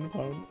one Shen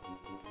found.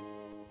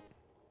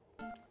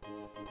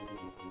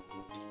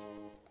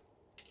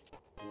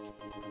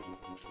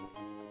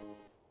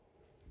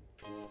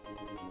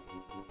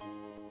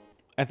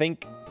 I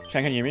think...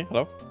 Shen, can you hear me?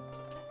 Hello?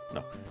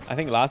 No. I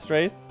think last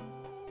race...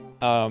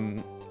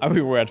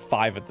 we were at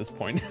 5 at this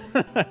point.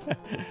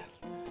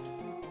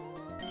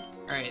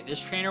 Alright,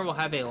 this trainer will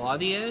have a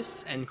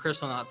Latios, and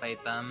Chris will not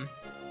fight them.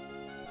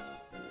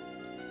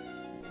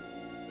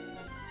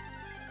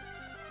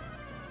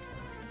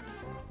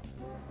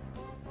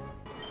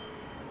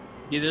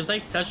 Dude, there's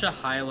like such a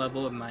high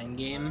level of mind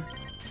game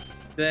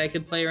that I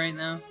could play right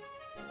now.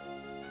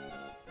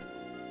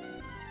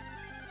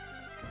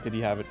 Did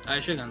he have it? I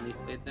should have gone Leaf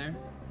Blade there.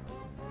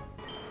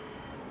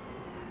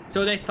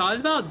 So what I thought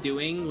about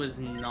doing was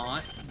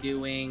not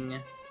doing,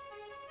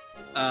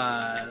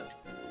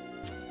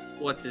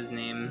 what's his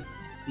name?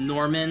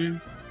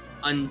 Norman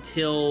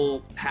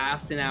until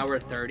past an hour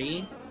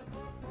 30.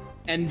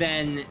 And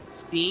then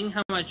seeing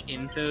how much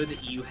info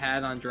that you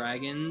had on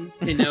dragons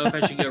to know if I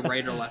should go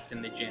right or left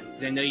in the gym.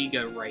 Because I know you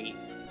go right.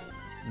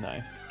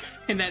 Nice.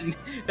 And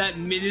that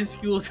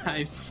minuscule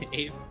time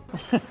save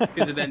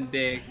could have been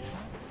big.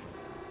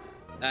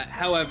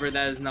 However,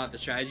 that is not the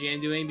strategy I'm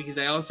doing, because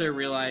I also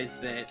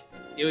realized that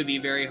it would be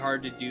very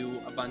hard to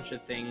do a bunch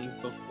of things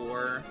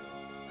before,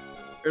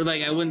 or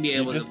like I wouldn't be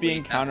able to just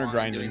being counter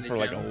grinding for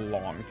like a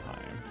long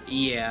time.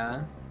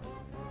 Yeah.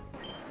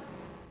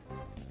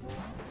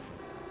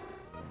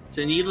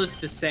 So needless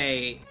to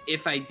say,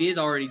 if I did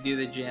already do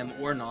the gym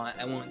or not,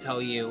 I won't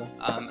tell you.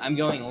 I'm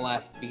going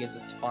left because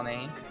it's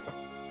funny.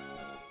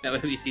 That way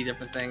we see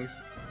different things.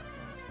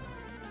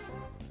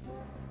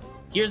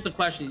 Here's the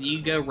question: do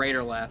you go right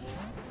or left?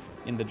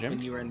 In the gym?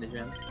 When you were in the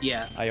gym?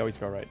 Yeah. I always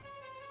go right.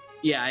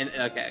 Yeah,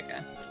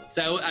 okay.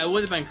 So I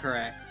would have been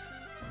correct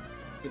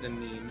with a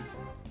meme.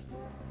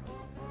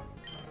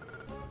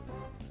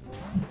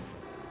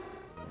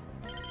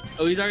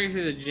 Oh, he's already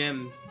through the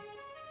gym.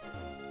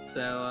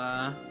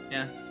 So,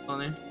 yeah, it's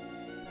funny.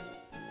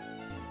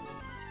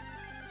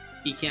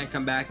 He can't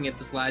come back and get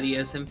this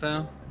Latios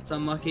info. It's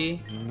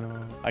unlucky.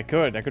 No. I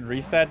could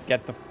reset,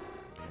 get the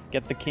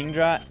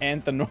Kingdra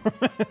and the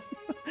Norman.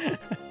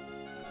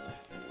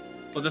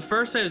 Well, the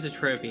first wave was a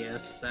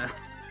Tropius, so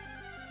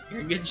you're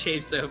in good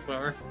shape so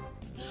far.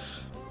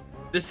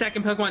 The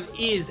second Pokemon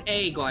is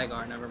a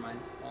Gligar. Never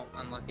mind. Well,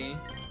 unlucky.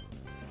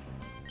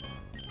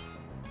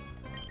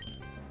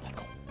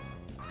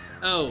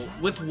 Oh,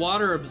 with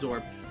water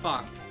absorb.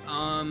 Fuck.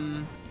 At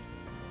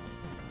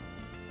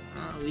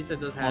least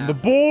it does have. On the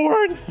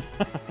board!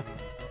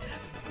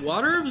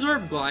 Water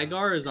absorb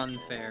Gligar is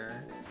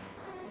unfair.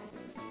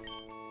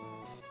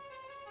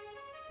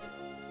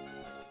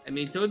 I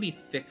mean, so it would be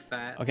thick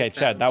fat. Okay, Thick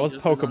Chad, fat that would was be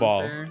just as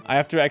Pokeball. unfair. I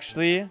have to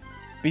actually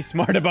be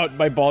smart about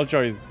my ball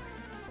choice.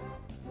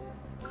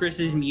 Chris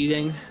is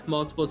muting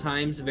multiple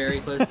times, very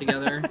close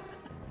together.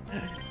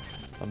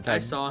 Sometimes. I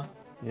saw.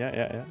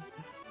 Yeah.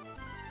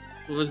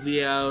 What was the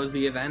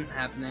event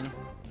happening?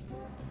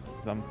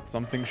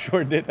 Something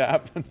sure did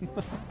happen.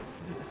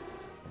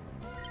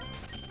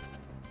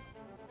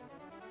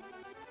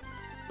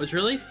 What's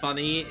really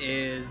funny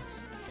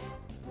is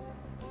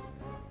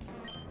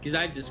because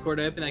I have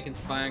Discord open, I can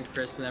spy on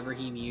Chris whenever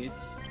he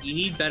mutes. You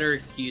need better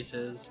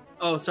excuses.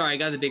 Oh, sorry, I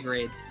got the big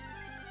raid.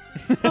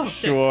 Oh,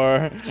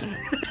 sure.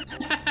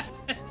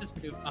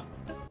 Just move on.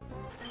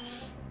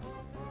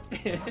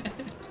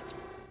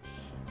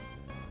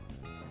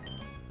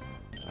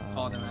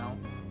 Call them out.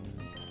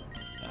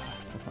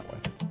 That's not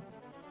worth it.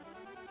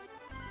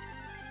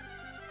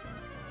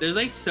 There's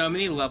like so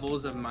many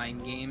levels of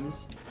mind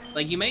games.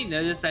 Like you might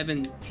notice I've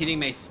been hitting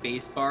my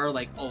space bar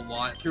like a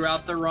lot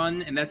throughout the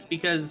run, and that's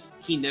because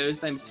he knows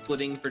that I'm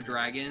splitting for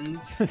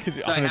dragons. So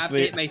I have to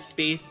hit my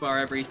space bar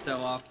every so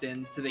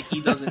often so that he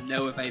doesn't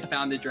know if I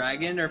found the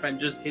dragon or if I'm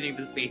just hitting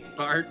the space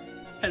bar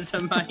as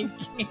a mind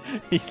game.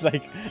 He's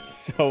like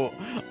so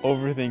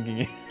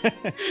overthinking it.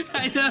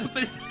 I know,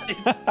 but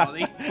it's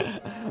funny.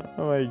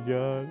 Oh my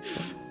god.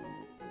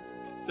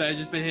 So I've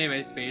just been hitting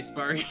my space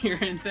bar here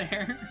and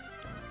there.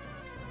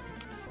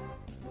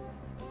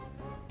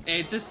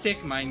 It's a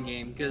sick mind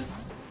game,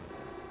 because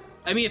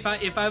I mean,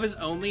 if I was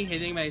only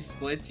hitting my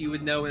splits, you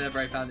would know whenever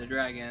I found a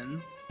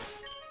dragon.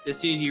 As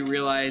soon as you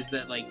realize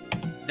that, like,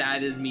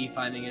 that is me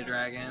finding a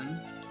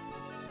dragon.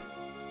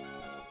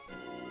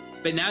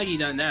 But now you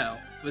don't know.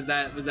 Was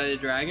that a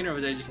dragon, or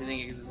was I just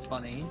hitting it because it's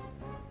funny?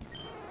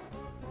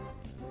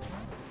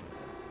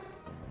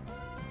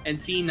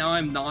 And see, now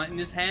I'm not in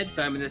his head,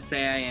 but I'm gonna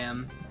say I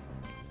am.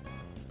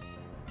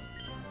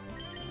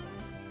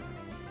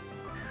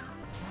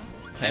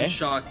 Okay. I'm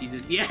shocked he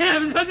did. Yeah, I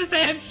was about to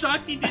say I'm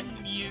shocked he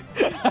didn't mute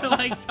to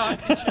like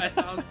talk to Chad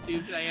how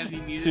stupid I am. He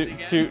muted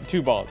again.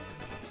 Two balls.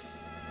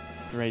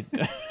 Right.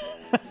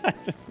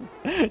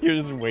 You're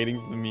just waiting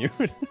for the mute.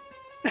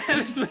 I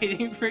was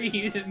waiting for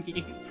you to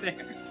mute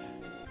there.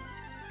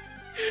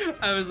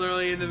 I was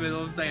literally in the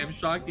middle of saying I'm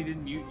shocked he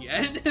didn't mute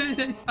yet, and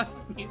I saw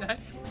the mute icon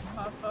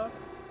pop up.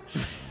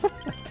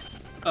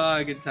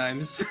 Oh, good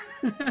times.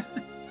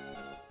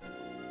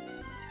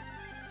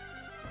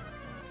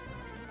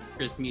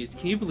 Chris mutes.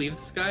 Can you believe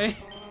this guy?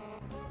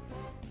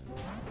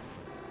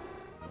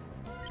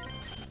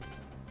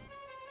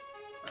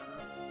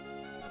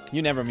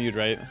 You never mute,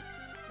 right?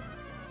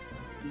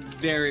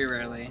 Very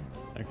rarely.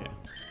 Okay.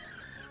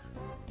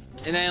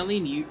 And I only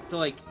mute to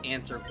like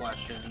answer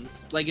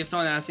questions. Like if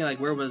someone asks me like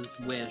where was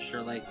Wish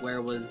or like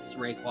where was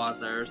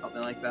Rayquaza or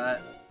something like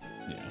that.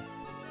 Yeah.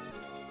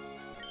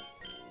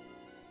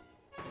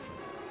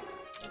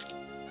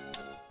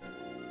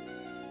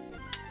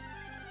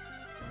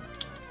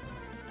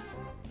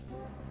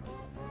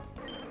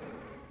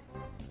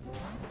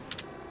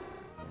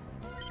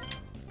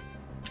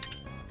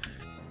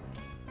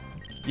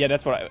 Yeah,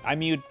 that's what I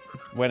mute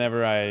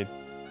whenever I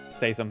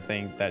say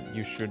something that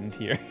you shouldn't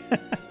hear.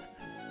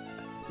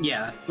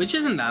 Yeah, which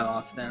isn't that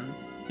often.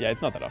 Yeah,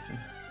 it's not that often.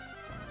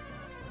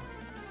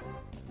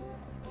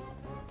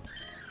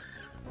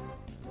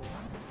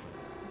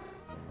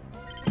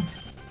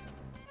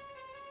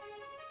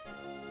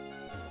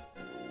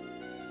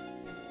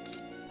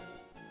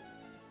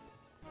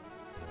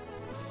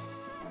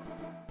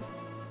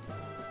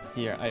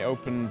 Here, I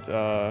opened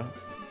the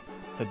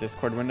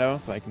Discord window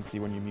so I can see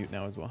when you mute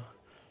now as well.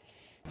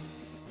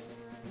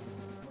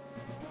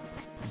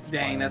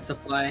 Dang, that's a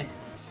play.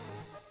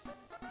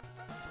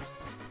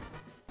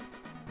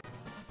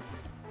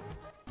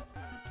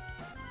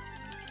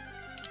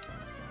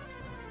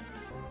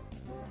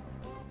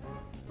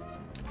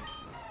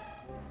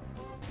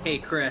 Hey,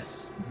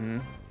 Chris. Mm-hmm.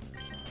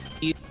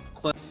 You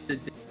close the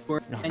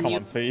Discord Oh, menu, come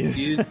on, please.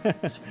 dude.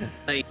 It's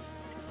like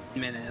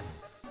 10 minutes.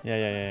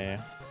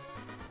 Yeah.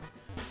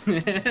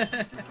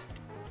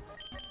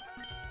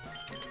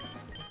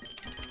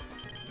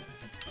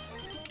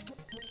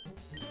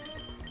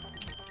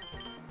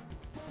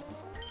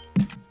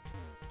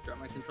 Drop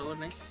my controller,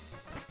 nice.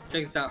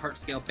 Check this out, heart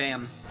scale,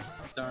 bam.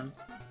 Done.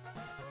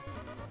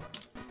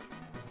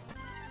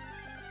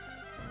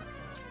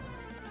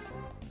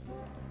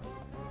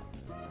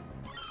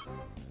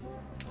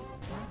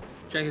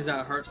 Check this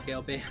out, heart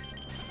scale, bam.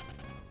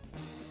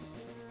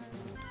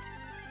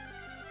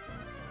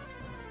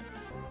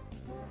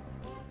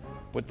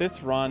 Would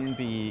this run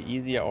be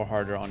easier or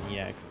harder on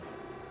EX?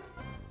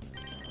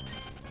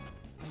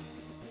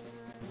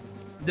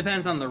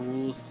 Depends on the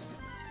rules.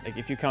 Like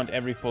if you count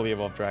every fully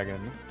evolved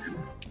dragon.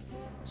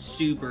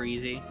 Super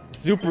easy.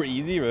 Super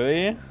easy,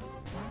 really?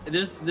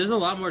 There's a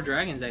lot more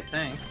dragons, I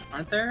think.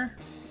 Aren't there?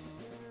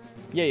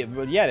 Yeah,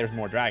 but yeah, there's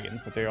more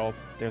dragons, but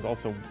there's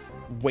also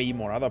way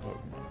more other Pokemon.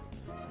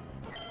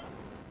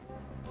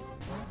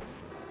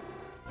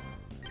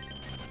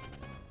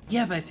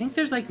 Yeah, but I think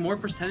there's like more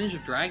percentage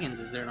of dragons,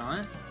 is there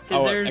not?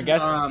 Oh, There's, I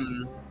guess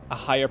a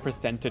higher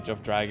percentage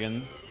of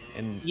dragons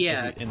in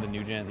the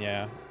new gen.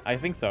 Yeah, I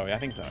think so. I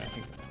think so.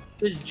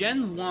 Because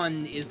Gen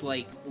 1 is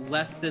like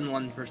less than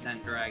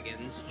 1%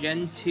 dragons.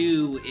 Gen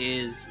 2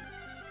 is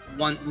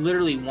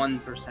literally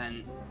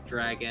 1%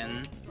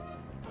 dragon.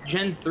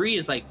 Gen 3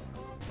 is like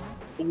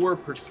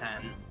 4%.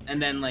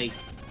 And then like,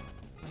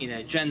 you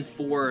know, Gen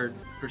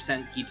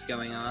 4% keeps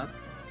going up.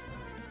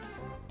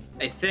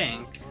 I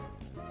think.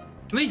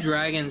 How many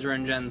dragons are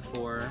in Gen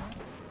 4?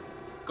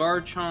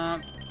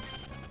 Garchomp.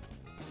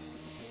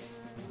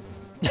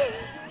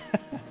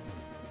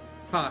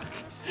 Fuck.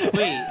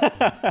 Wait.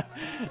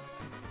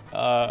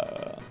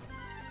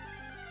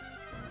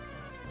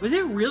 Was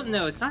it real?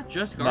 No, it's not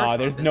just Garchomp. No,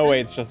 there's no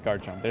way it's just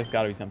Garchomp. There's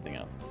got to be something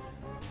else.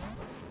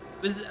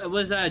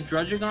 Was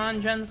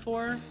Druddigon Gen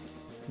 4?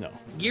 No.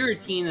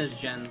 Giratina's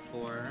Gen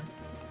 4.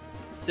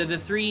 So the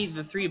three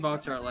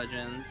Boxart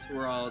Legends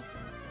were all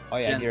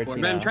Gen 4.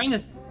 But I'm trying to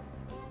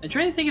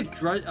think if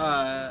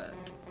Druddigon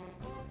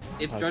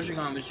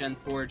was Gen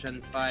 4 or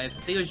Gen 5. I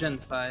think it was Gen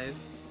 5.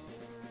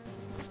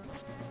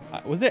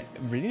 Was there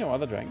really no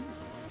other dragon?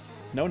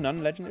 No,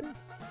 none legendary?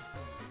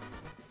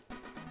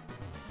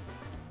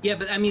 Yeah,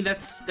 but I mean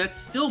that's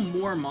still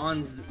more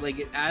mons. Like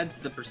it adds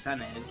the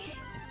percentage.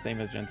 It's the same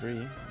as Gen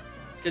 3.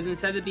 Because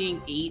instead of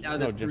being 8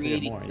 out of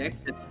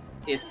 386,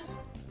 it's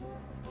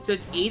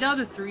 8 out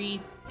of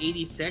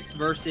 386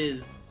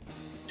 versus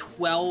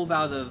 12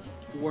 out of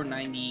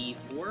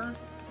 494.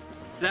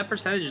 So that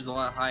percentage is a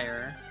lot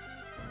higher.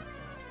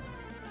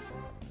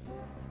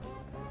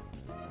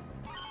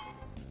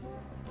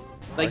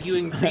 Like you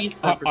increase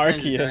the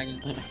percentage.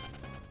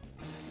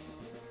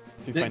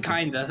 Arceus.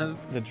 Kind of.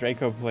 The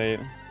Draco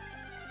plate.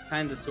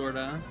 Kinda,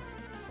 sorta.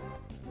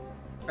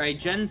 Alright,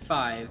 Gen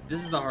 5.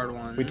 This is the hard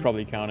one. We'd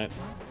probably count it.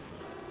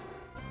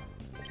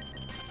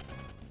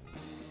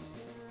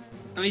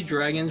 How many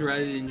dragons were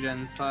added in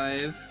Gen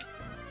 5?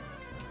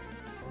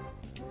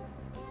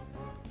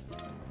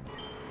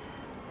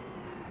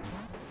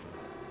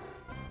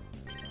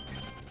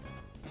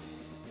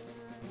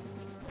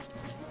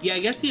 Yeah, I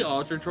guess the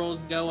Ultra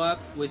Trolls go up,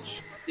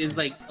 which is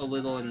like a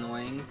little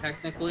annoying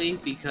technically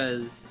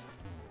because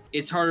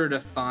it's harder to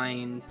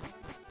find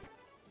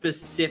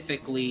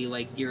specifically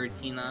like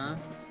Giratina.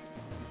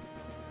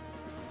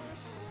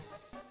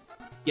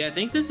 Yeah, I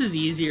think this is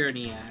easier in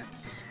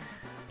EX.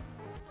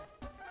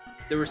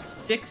 There were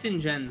 6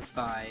 in Gen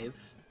 5.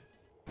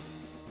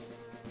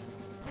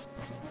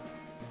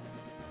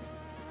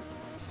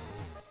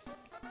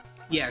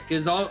 Yeah,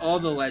 because all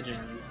the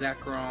legends,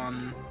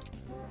 Zekrom,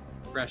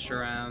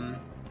 Reshiram,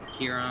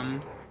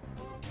 Kyurem.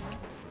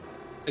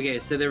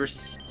 Okay, so there were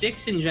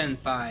 6 in Gen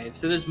 5.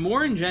 So there's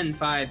more in Gen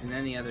 5 than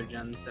any other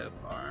gen so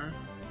far.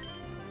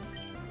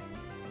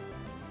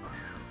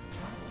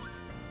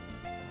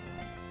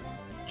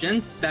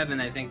 Gen 7,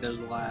 I think there's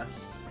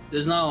less.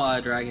 There's not a lot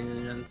of dragons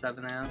in Gen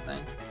 7, I don't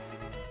think.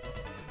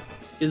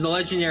 Because the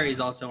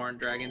legendaries also aren't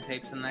dragon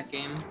types in that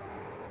game.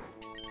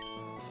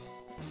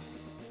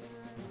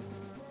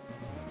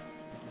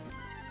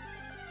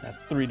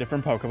 That's 3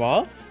 different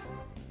Pokeballs.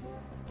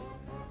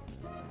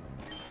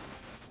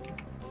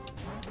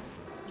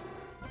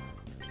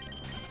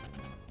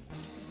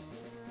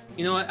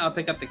 You know what? I'll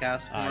pick up the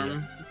cast form.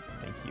 Yes.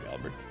 Thank you,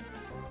 Albert.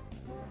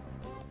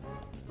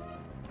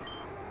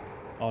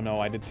 Oh no,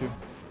 I did too.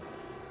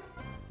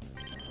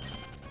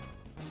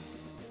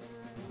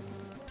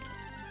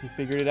 He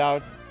figured it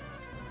out.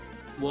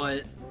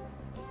 What?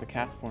 The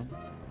cast form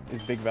is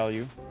big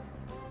value.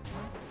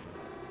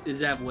 Does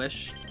that have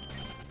Wish?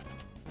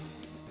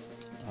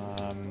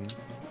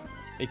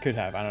 It could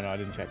have. I don't know. I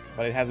didn't check.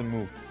 But it has a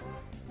move.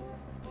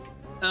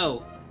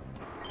 Oh.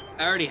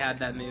 I already had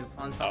that move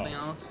on something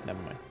else.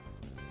 Never mind.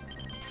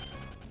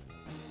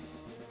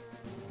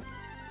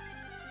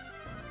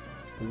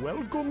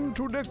 Welcome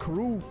to the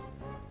crew.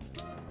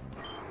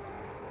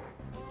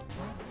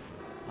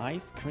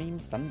 Ice cream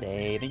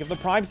sundae. Think of the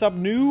Prime Sub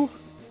new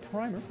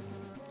primer.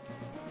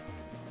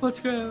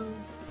 Let's go.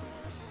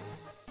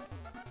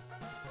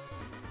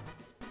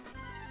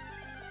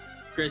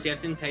 Chris, you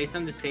have to entice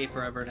them to stay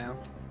forever now.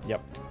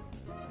 Yep.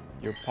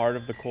 You're part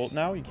of the cult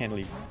now. You can't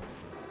leave.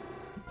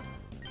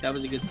 That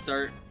was a good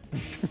start.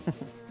 What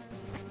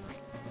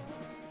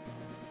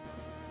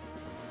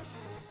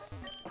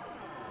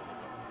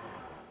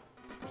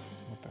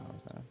the hell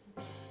is that?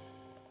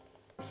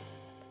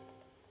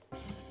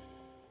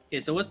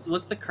 Okay, so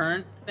what's the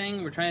current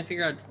thing? We're trying to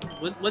figure out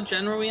what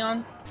gen are we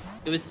on?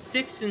 It was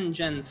 6 in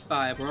Gen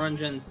 5. We're on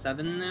Gen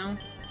 7 now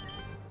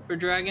for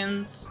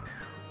dragons.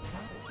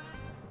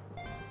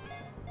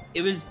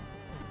 It was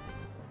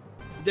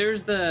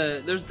there's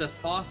the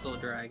fossil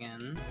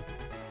dragon.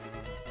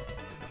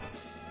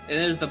 And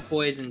there's the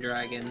poison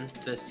dragon,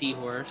 the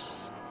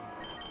seahorse.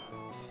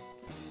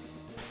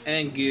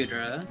 And then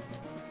Kingdra.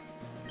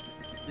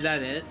 Is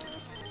that it?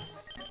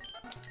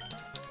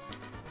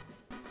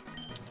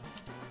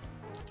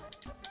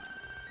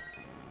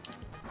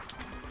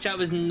 Chat,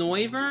 was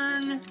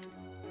Noivern...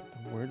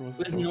 The word was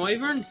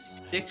Noivern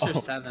 6 or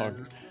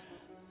 7?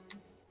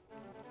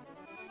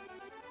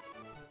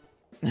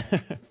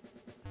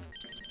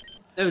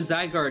 Oh,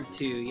 Zygarde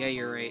 2. Yeah,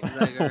 you're right.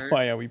 Zygarde.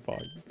 Why are we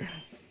pog?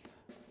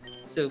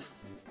 So,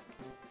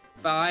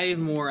 5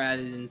 more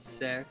added in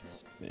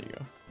 6. There you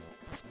go.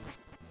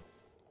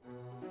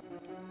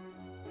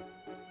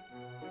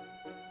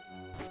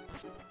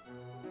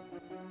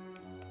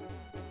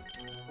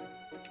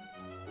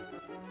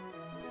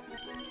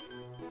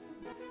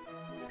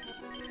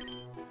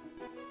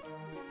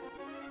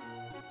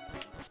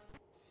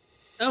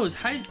 Oh, was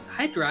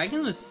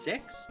Hydreigon was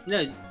 6?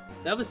 No,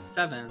 that was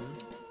 7.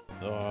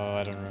 Oh,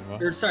 I don't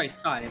remember. Or sorry,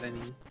 5. I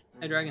mean,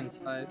 Hydreigon's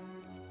 5.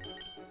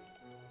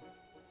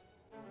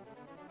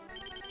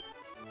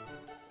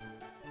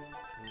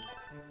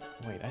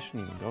 Wait, I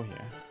shouldn't even go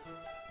here.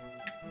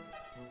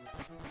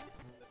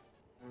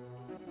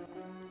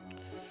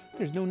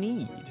 There's no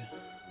need.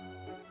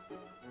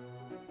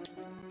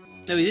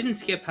 No, we didn't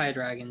skip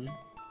Hydreigon.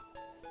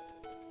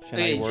 Should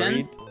I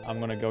worried? I'm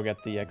gonna go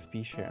get the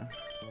XP share.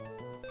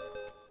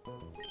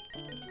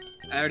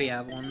 I already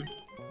have one.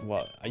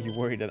 What? Are you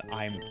worried that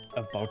I'm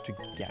about to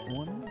get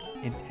one?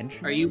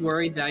 Intentionally? Are you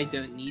worried that I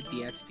don't need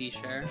the XP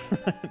share?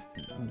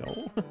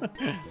 No.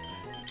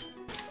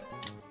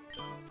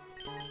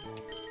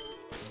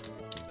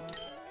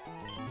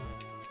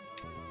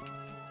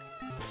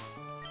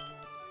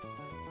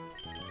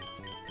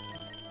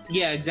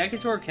 Yeah,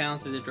 Executor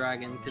counts as a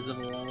dragon because of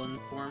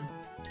Alolan form.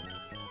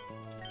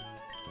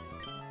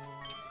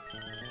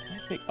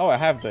 Oh, I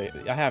have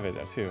it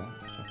there too.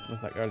 It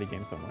was like early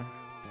game somewhere.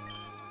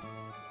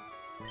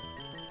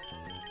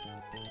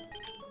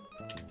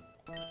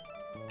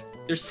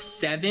 There's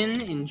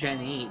 7 in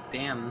Gen 8.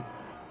 Damn.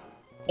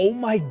 Oh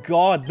my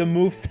god, the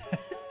moves.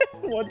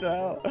 What the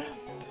hell?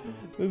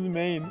 This is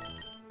main.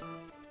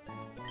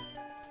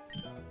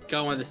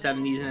 Got one of the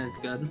 70s and it's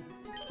good.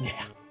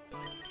 Yeah.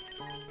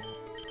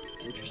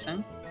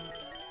 Interesting.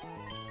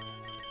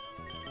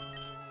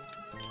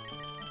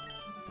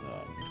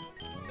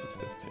 Keep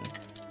this too.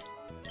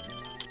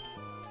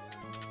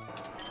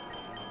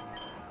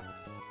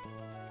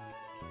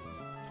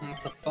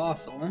 It's a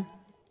fossil.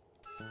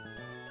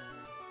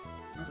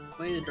 Not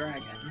quite a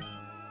dragon.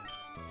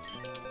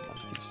 I'll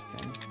just teach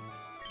strength.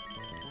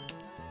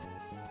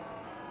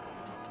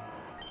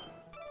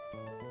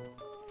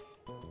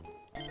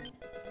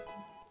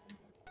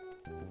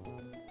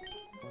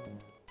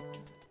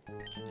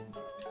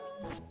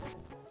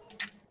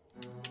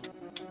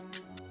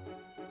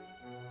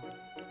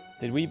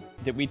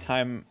 Did we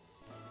time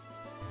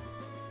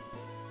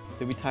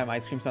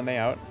Ice Cream Sundae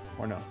out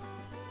or no?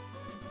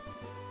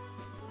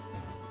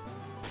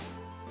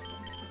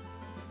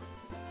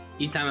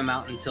 You time him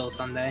out until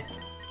Sunday.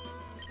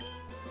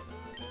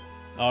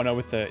 Oh no,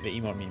 with the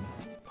emote meme.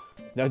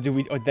 No, do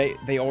we? Oh,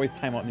 they always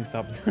time out new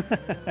subs.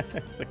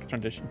 It's like a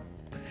tradition.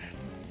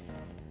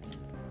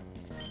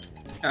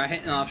 All right,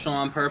 hitting optional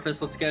on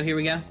purpose. Let's go. Here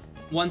we go.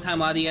 One time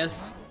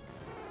Latias.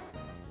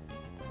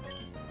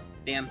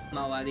 Damn,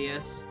 not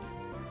Latias.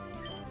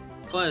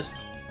 Close.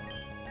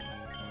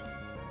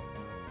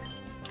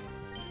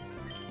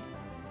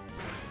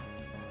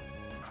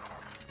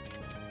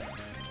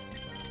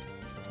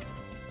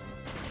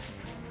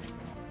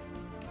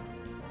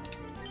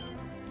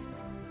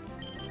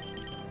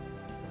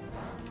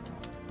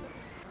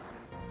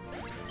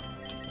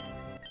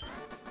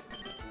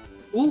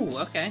 Ooh,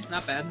 okay.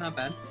 Not bad, not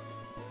bad.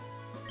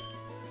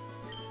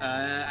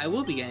 I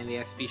will be getting the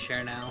XP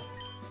share now.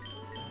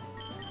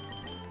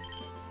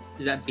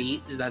 Is that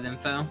beat? Is that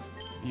info?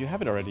 You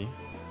have it already.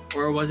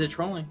 Or was it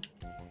trolling?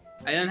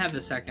 I didn't have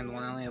the second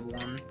one, I only have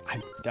one.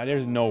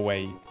 There's no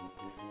way.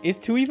 Is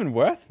 2 even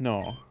worth?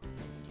 No.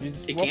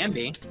 It can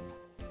be.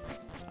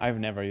 I've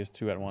never used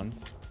 2 at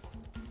once.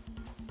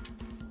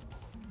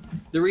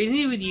 The reason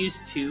you would use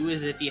 2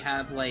 is if you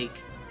have like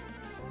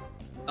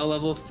a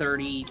level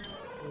 30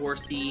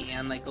 Horsey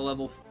and like a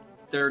level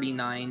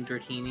 39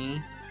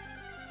 Dratini.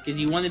 Because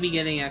you want to be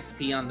getting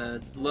XP on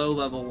the low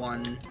level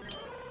one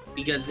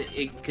because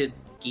it could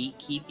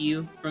gatekeep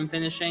you from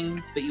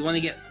finishing, but you want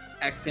to get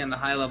XP on the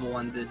high level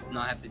one to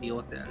not have to deal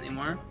with it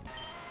anymore.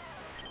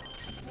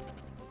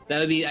 That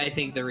would be, I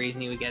think, the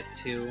reason you would get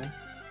 2.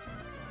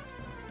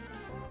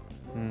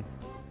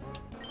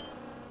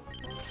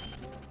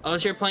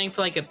 Unless you're playing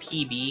for like a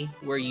PB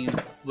where you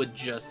would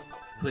just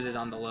put it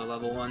on the low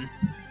level one.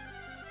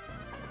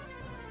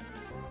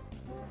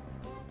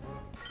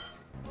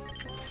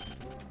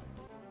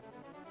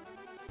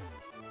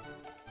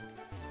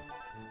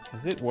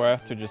 Is it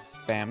worth to just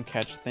spam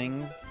catch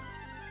things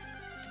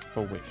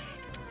for Wish?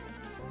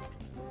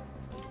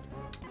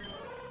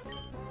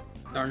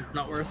 Darn,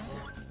 not worth.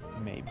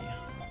 Maybe.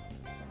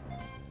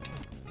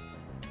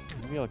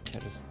 Maybe I'll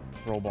just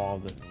throw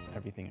balls at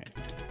everything I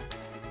see.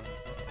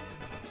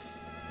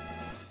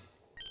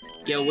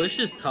 Yeah, Wish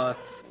is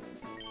tough.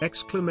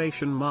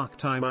 Exclamation mark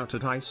timeout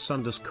at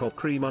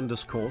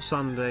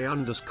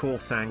ice_cream_Sunday_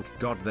 thank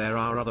God there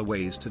are other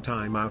ways to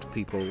time out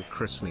people.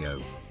 Chris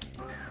Neo.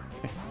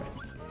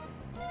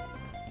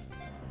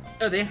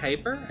 Oh, they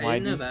hyper? I Why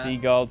didn't know do that.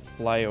 seagulls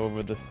fly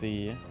over the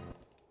sea?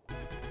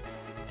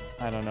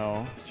 I don't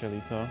know,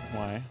 Cholito.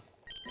 Why?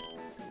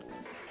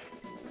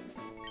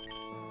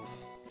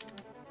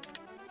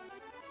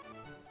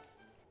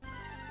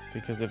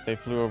 Because if they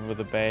flew over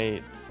the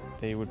bay,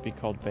 they would be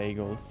called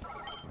bagels.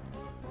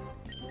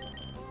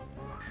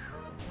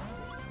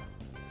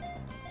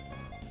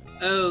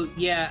 Oh,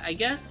 yeah, I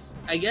guess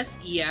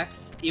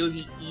EX, it would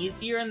be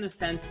easier in the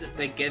sense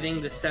that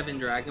getting the 7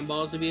 Dragon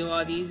Balls would be a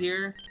lot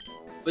easier.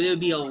 But it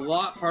would be a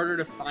lot harder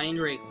to find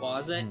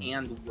Rayquaza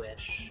and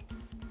Wish.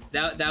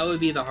 That would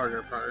be the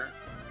harder part.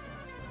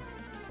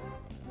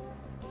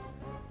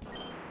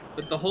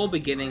 But the whole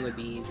beginning would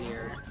be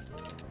easier.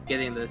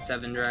 Getting those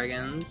 7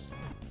 dragons.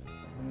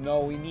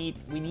 No, we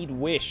need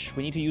Wish.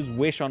 We need to use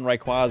Wish on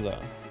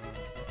Rayquaza.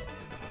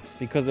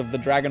 Because of the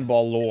Dragon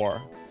Ball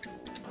lore.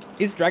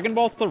 Is Dragon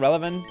Ball still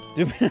relevant?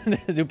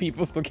 Do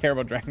people still care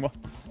about Dragon Ball?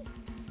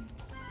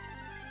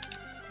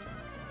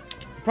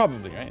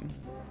 Probably, right?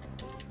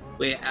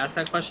 Wait, ask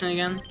that question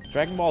again?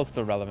 Dragon Ball is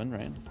still relevant,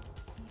 right?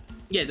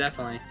 Yeah,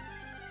 definitely.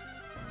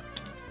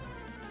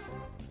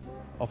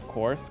 Of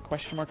course.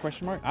 Question mark,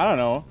 question mark? I don't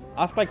know.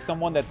 Ask like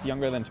someone that's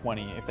younger than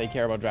 20 if they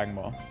care about Dragon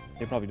Ball.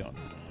 They probably don't.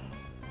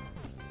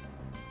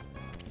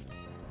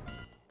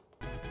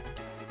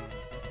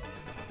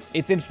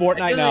 It's in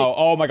Fortnite now. Like...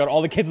 Oh my god,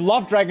 all the kids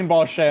love Dragon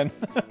Ball, Shen.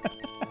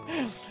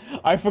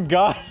 I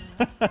forgot.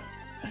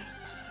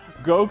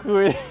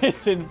 Goku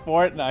is in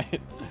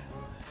Fortnite.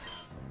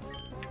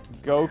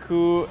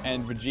 Goku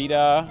and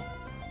Vegeta.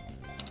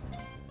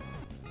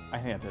 I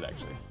think that's it,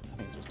 actually. I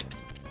think it's just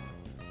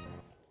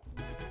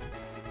it.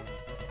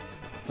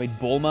 Wait,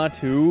 Bulma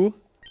too?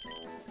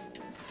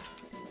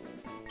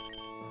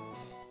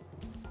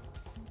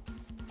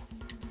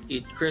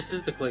 Dude, Chris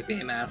is the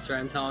clickbait master,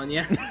 I'm telling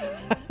you.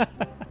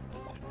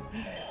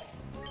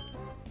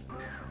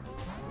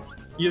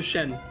 Yo,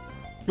 Shen,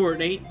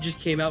 Fortnite just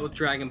came out with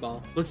Dragon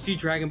Ball. Let's do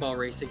Dragon Ball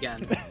Race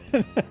again.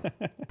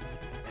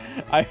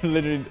 I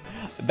literally...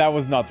 That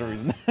was not the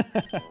reason.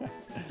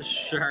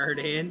 Sure,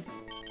 dude.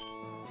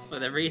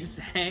 Whatever you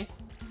say.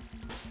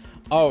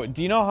 Oh,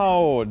 do you know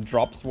how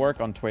drops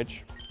work on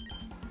Twitch?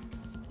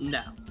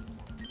 No.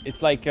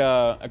 It's like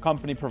a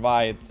company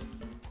provides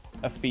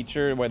a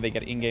feature where they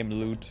get in-game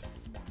loot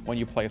when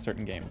you play a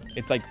certain game.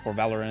 It's like for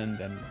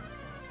Valorant and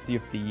Sea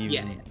of Thieves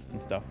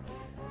and stuff.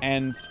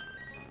 And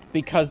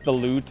because the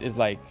loot is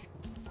like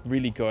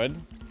really good,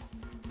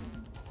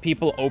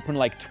 people open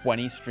like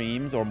 20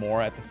 streams or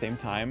more at the same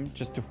time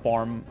just to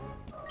farm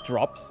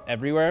drops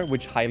everywhere,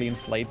 which highly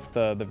inflates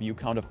the view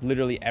count of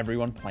literally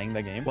everyone playing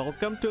the game.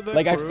 Welcome to the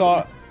Like I crew.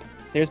 saw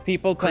there's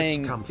people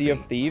playing Comfy. Sea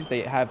of Thieves,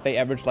 they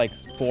average like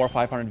 400 or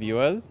 500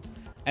 viewers,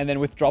 and then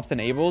with drops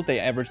enabled they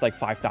average like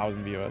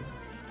 5,000 viewers.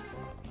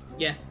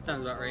 Yeah,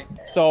 sounds about right.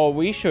 So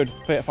we should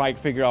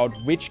figure out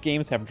which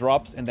games have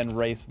drops and then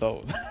race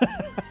those.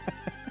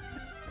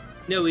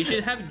 No, we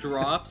should have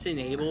drops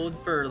enabled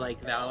for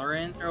like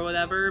Valorant or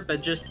whatever,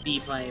 but just be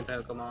playing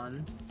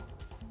Pokemon.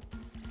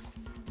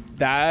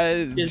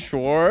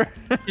 Sure.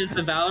 Because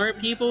the Valorant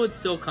people would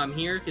still come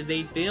here because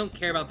they don't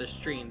care about the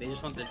stream. They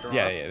just want the drops.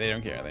 Yeah, they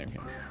don't care. They don't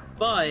care.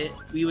 But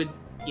we would,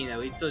 you know,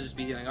 we'd still just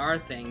be doing our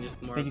thing,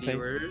 just more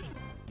viewers.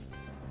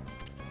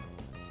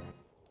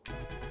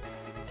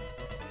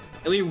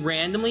 And we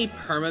randomly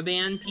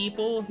permaban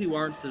people who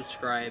aren't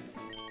subscribed.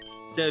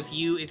 So if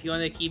you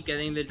want to keep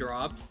getting the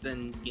drops,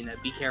 then, you know,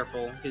 be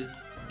careful.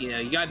 Because, you know,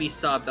 you gotta be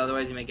subbed,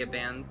 otherwise you might get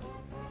banned.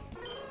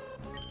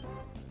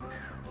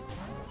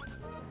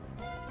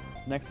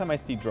 Next time I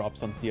see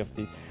drops on Sea of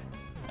Thieves,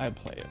 I'll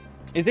play it.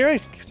 Is there a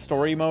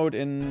story mode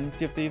in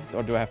Sea of Thieves,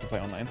 or do I have to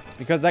play online?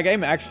 Because that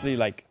game actually,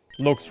 like,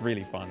 looks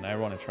really fun. I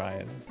want to try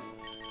it.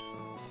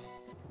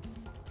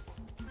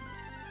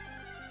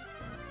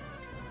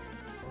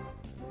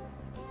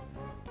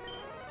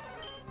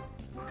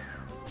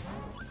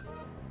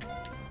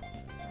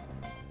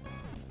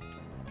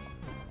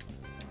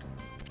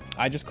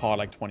 I just caught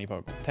like 10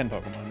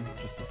 Pokemon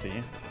just to see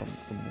from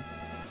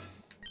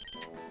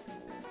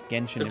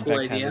Genshin It's a cool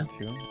Impact idea. has it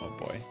too. Oh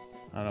boy,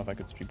 I don't know if I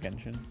could stream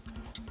Genshin.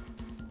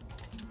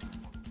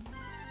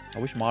 I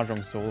wish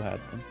Mahjong Soul had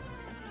them.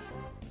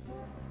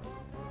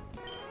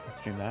 Let's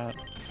stream that.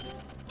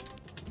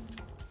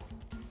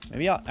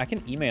 Maybe I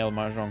can email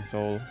Mahjong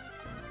Soul,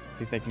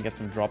 see if they can get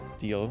some drop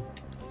deal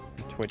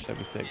on Twitch. That'd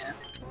be sick. Yeah.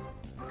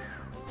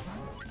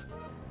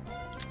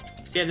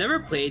 See, I've never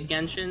played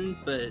Genshin,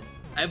 but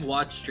I've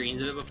watched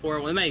streams of it before.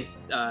 One of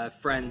my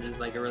friends is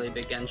like a really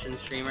big Genshin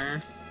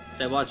streamer,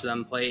 so I watch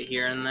them play it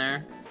here and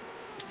there.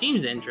 It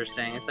seems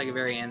interesting. It's like a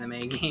very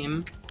anime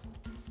game.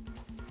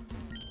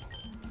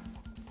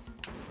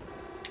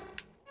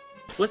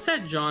 What's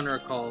that genre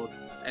called?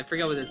 I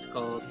forget what it's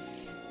called.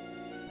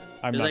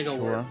 I'm There's not like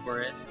a sure. word for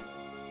it.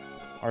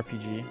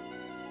 RPG.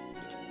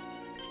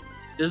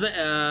 There's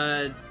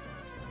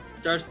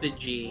starts with the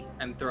G.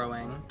 I'm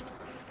throwing.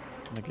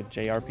 Like a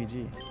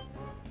JRPG.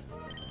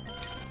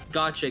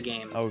 Gotcha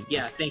game. Oh,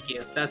 yeah, thank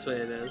you. That's what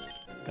it is.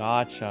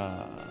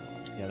 Gotcha.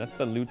 Yeah, that's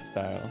the loot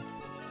style.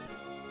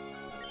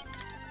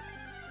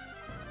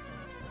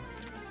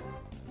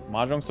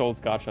 Mahjong Souls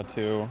gacha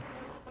too.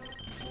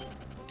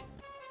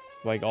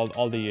 Like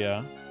all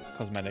the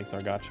cosmetics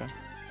are gacha.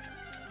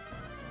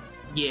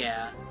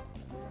 Yeah.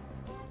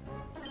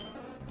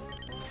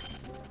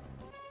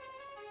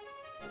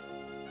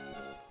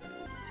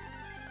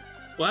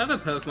 We'll have a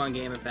Pokemon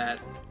game of that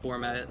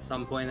format at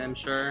some point, I'm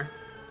sure.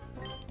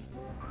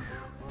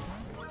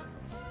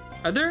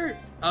 Are there,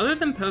 other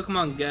than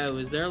Pokemon Go,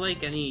 is there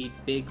like any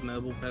big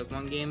mobile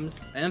Pokemon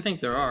games? I don't think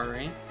there are,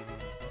 right?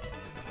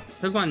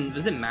 Pokemon,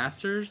 was it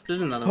Masters?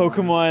 There's another one.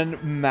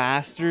 Pokemon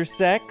Master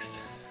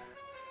Sex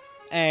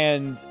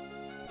and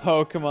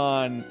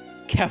Pokemon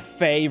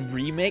Cafe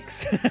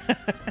Remix.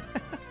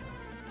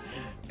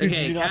 Dude,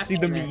 Okay, did you not see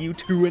the Cafe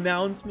Mewtwo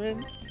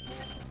announcement?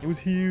 It was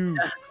huge.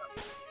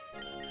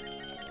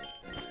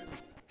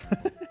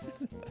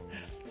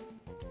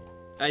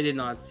 I did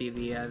not see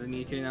the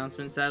Mewtwo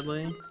announcement,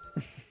 sadly.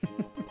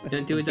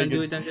 Don't do it, don't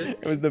do it, don't do it.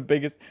 It was the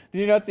biggest.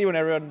 Did you not see when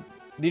everyone...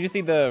 Did you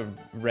see the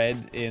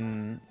red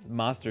in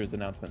Masters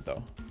announcement,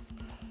 though?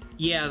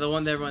 Yeah, the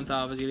one that everyone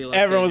thought was gonna be like...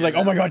 Everyone was like,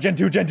 oh my god, Gen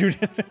 2, Gen 2,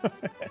 Gen 2.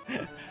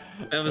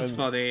 That was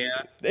funny,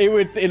 yeah.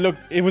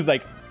 It was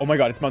like, oh my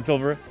god, it's Mount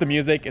Silver, it's the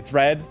music, it's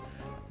red.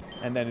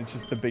 And then it's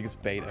just the biggest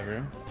bait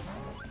ever.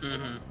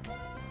 Mm-hmm.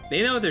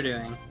 They know what they're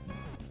doing.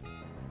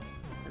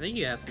 I think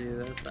you have to do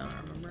this, I don't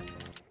remember.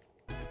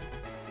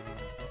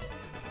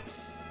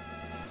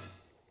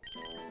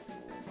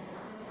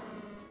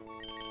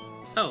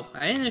 Oh,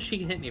 I didn't know she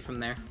could hit me from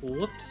there.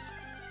 Whoops.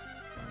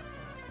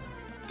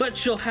 But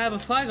she'll have a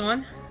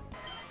Flygon.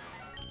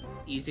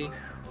 Easy.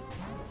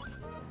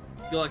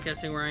 Good luck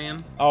guessing where I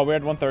am. Oh, we're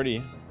at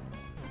 130.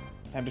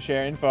 Time to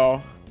share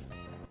info.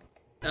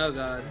 Oh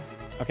god.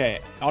 Okay,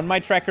 on my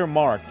tracker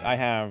marked, I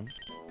have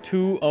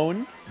 2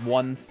 owned,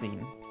 1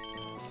 seen.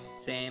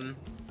 Same.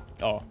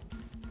 Oh,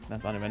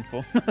 that's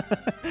uneventful.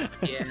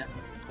 Yeah,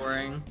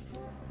 boring.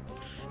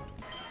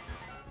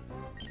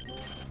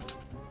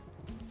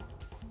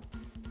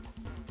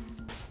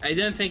 I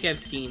don't think I've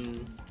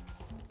seen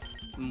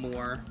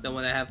more than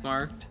what I have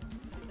marked.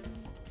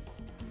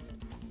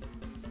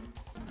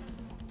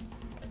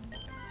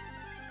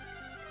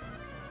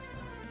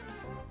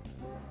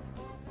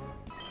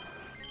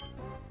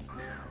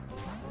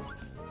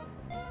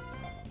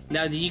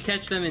 Now, did you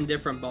catch them in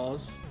different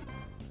balls?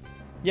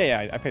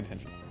 Yeah, I paid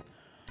attention.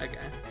 Okay.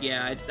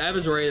 Yeah, I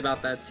was worried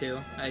about that too.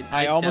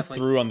 I almost definitely...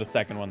 threw on the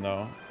second one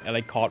though. I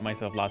like caught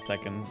myself last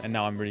second, and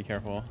now I'm really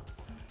careful.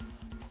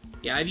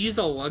 Yeah, I've used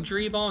a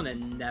luxury ball and a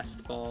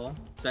nest ball,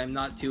 so I'm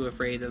not too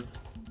afraid of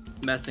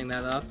messing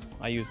that up.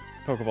 I used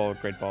Pokeball,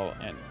 Great Ball,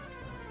 and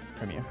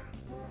Premier.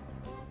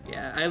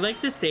 Yeah, I like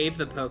to save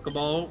the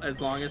Pokeball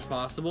as long as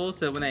possible,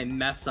 so when I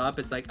mess up,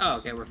 it's like, oh,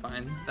 okay, we're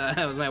fine.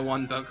 That was my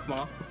one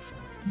Pokeball.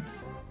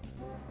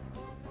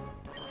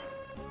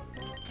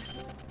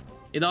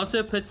 It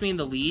also puts me in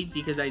the lead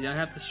because I don't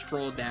have to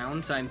scroll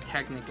down, so I'm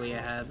technically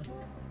ahead.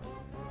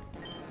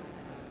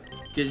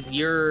 Because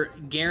you're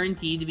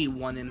guaranteed to be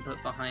 1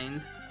 input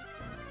behind.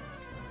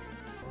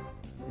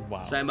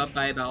 Wow. So I'm up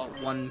by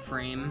about 1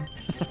 frame.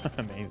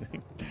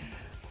 Amazing.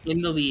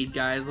 In the lead,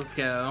 guys. Let's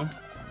go.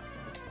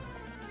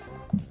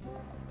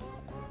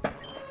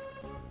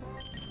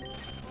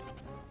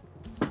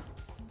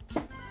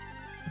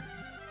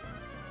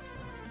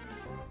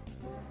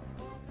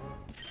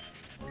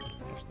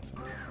 Let's catch this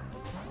one.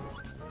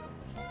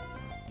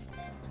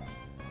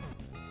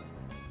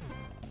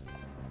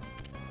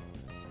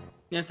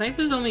 Yeah, it's nice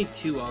there's only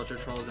 2 Ultra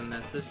Trolls in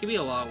this. This could be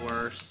a lot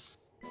worse.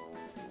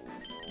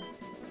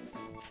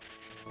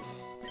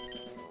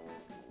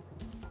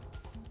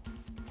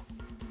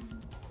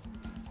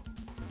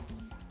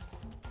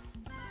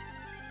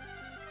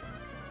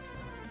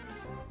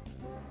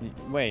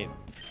 Wait,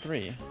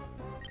 3.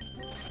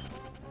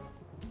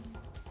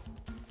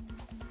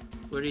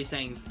 What are you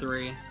saying,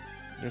 3?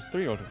 There's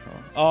 3 Ultra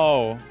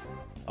Troll.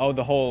 Oh,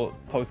 the whole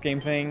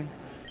post-game thing?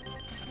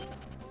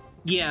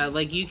 Yeah,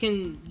 like you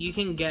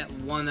can get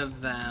one of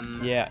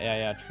them.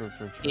 Yeah, true.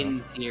 In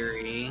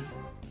theory.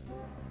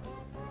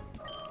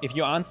 If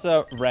you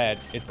answer red,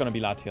 it's gonna be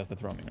Latios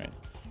that's roaming, right?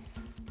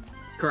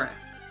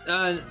 Correct.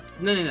 No,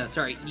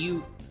 sorry.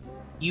 You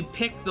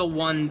pick the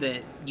one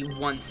that you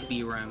want to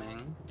be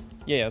roaming.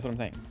 Yeah, that's what I'm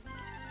saying.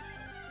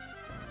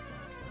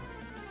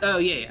 Oh,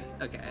 yeah.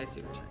 Okay, I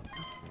see what you're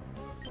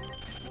saying.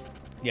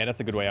 Yeah, that's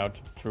a good way out,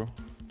 true.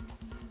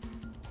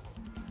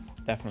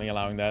 Definitely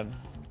allowing that.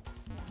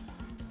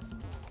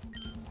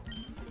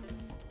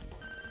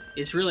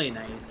 It's really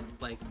nice.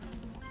 It's like,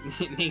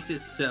 it makes it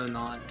so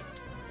not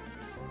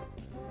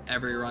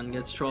every run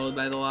gets trolled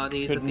by the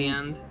Latias at the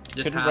end.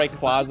 Couldn't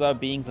Rayquaza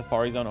being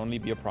Safari Zone only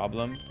be a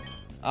problem?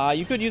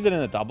 You could use it in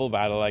a double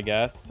battle, I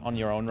guess, on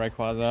your own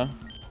Rayquaza.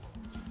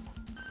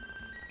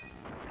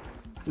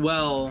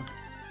 Well,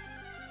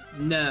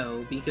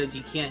 no, because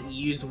you can't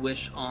use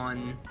Wish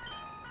on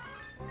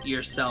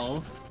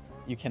yourself.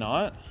 You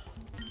cannot?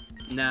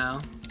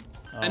 No.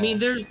 Oh. I mean,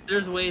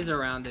 there's ways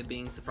around it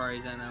being Safari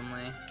Zone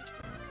only.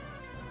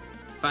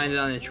 Find it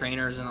on the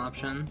trainer as an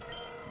option.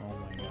 Oh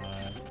my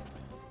god.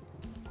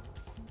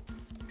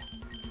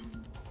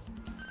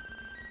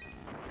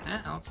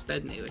 That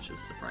outsped me, which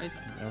is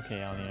surprising. Okay,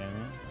 Altaria.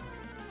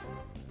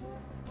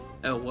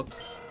 Oh,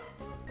 whoops.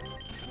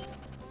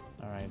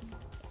 Alright.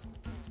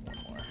 One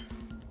more.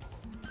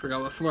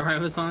 Forgot what floor I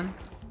was on.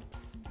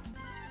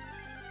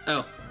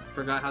 Oh,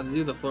 forgot how to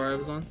do the floor I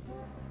was on.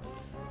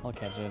 I'll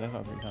catch it. That's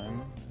every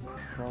time.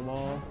 Throw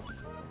ball.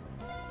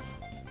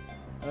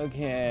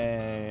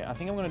 Okay, I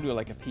think I'm gonna do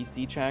like a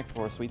PC check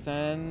for Sweet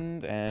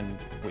Sand and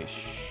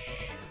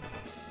Wish.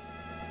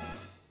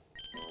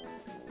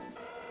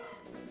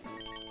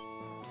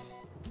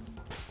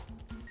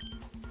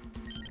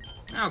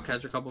 I'll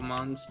catch a couple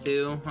mons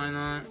too. Why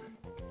not?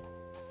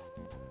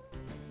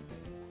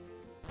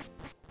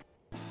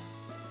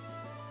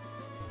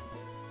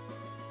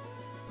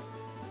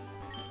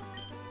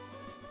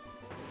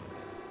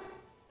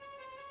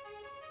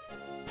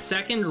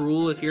 Second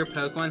rule, if your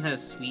Pokemon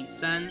has Sweet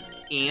Scent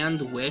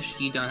and Wish,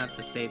 you don't have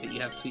to say that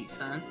you have Sweet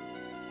Scent.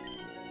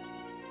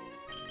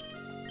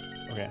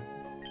 Okay,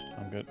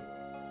 I'm good.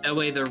 That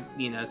way they're,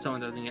 you know, someone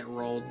doesn't get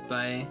rolled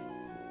by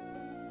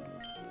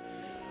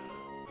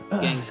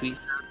getting Sweet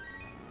Scent.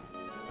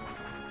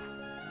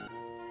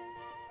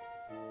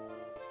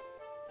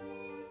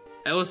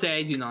 I will say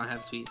I do not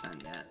have Sweet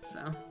Scent yet, so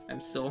I'm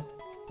still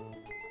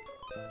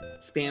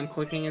spam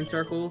clicking in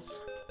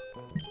circles.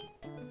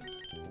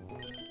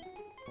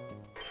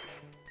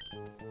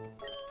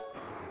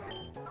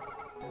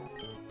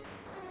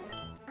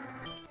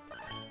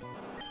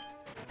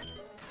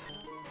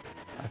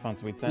 I found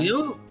Sweet Sand. You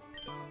know...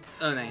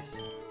 Oh,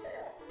 nice.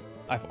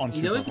 I've on two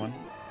You know Pokemon.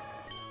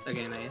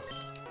 Okay,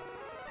 nice.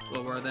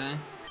 What were they?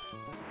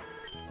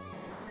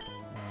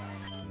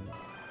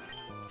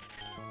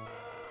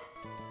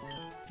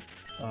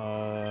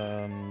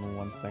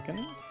 One second.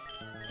 I'm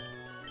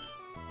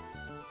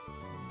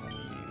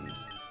gonna use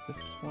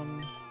this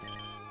one.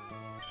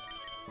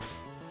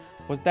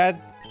 Was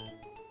that...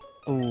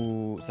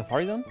 Oh,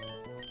 Safari Zone?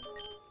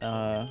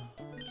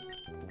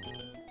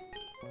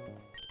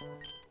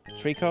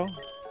 Trico?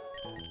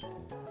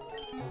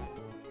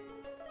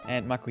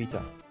 And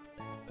Makuhita.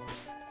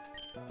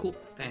 Cool,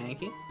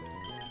 thank you.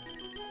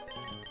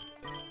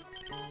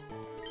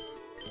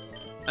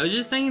 I was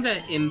just thinking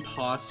that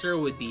Imposter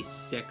would be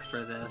sick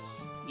for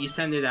this. You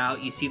send it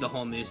out, you see the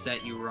whole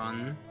moveset, you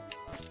run.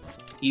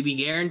 You'd be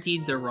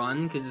guaranteed to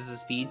run because it's a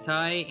speed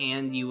tie,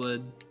 and you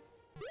would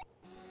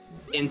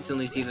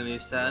instantly see the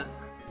moveset.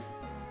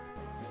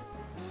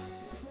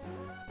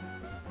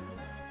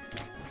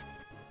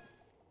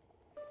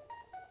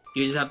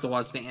 You just have to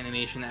watch the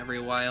animation every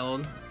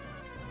wild.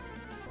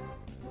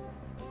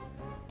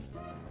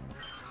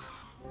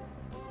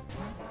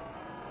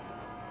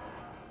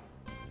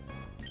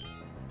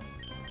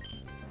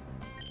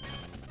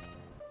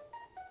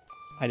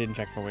 I didn't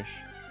check for Wish.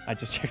 I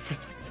just checked for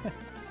Sweet Sand.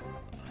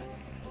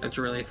 That's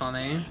really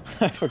funny.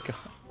 I forgot.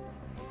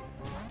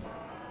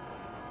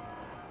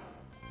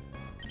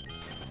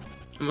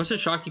 I'm also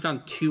shocked you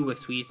found 2 with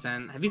Sweet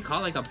Scent. Have you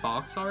caught like a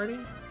box already?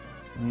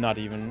 Not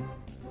even.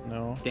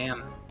 No.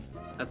 Damn.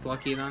 That's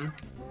lucky then.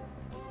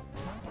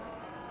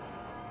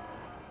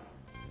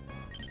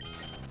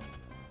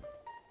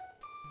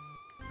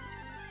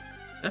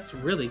 That's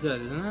really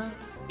good, isn't it?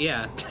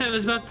 Yeah, I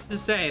was about to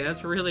say,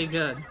 that's really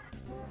good.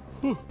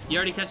 You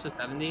already catch the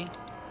 70?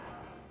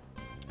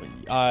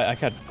 I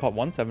caught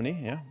 170,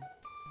 yeah.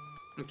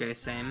 Okay,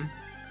 same.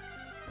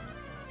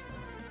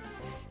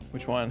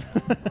 Which one?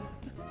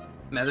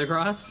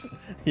 Metagross?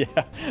 Yeah.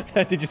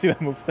 Did you see that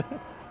moveset?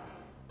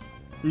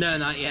 No,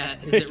 not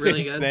yet. Is It's it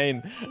really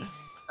insane. good?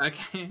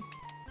 Okay.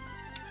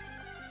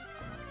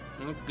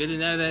 Well, good to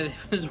know that it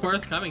was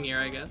worth coming here,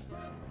 I guess.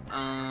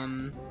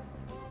 I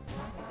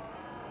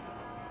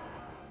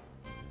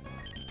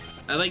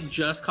like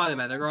just caught a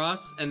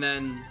Metagross and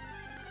then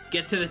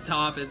get to the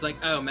top. It's like,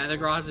 oh,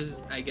 Metagross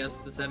is, I guess,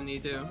 the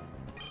 72.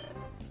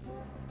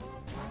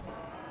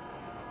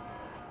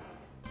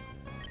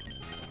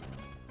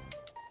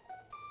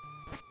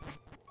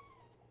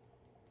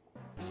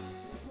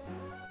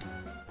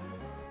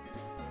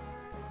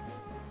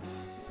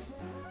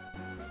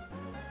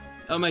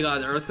 Oh my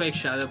god, Earthquake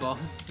Shadow Ball.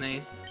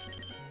 Nice.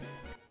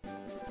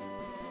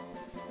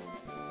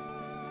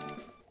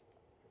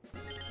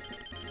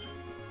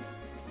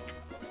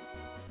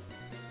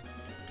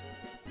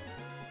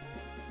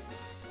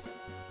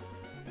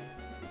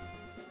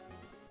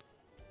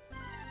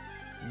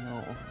 No.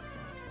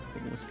 I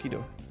think a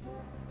mosquito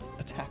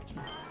attacked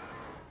me.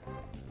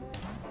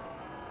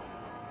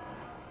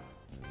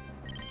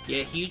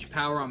 Yeah, huge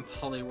power on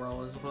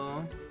Poliwhirl as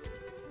well.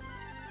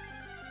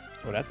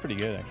 Oh, that's pretty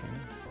good, actually.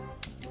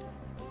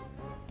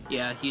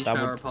 Yeah, huge That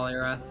power would-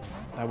 Poliwrath.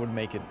 That would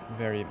make it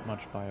very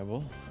much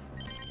viable.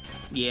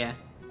 Yeah.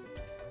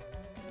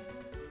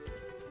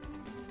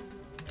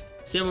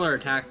 Similar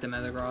attack to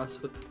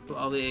Metagross with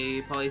all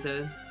the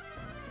Polytoad.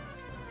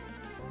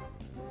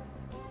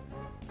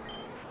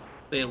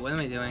 Wait, what am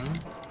I doing?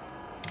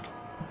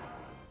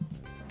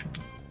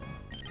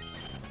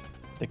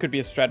 There could be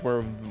a strat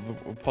where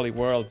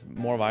Poliwhirl's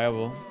more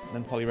viable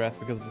than Poliwrath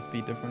because of the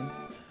speed difference.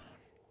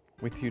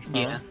 With huge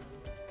power. Yeah.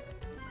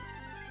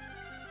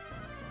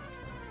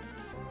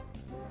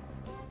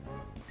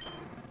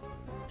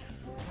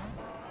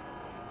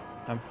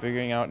 I'm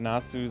figuring out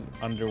Nasu's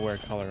underwear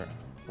color.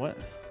 What?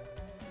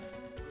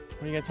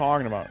 What are you guys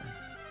talking about?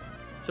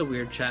 It's a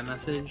weird chat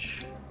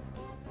message.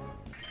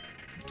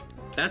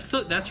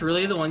 That's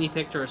really the one you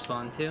picked to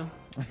respond to?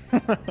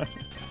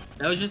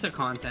 That was just a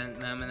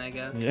content moment, I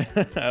guess. Yeah,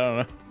 I don't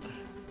know.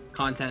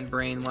 Content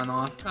brain went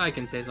off. I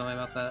can say something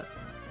about that.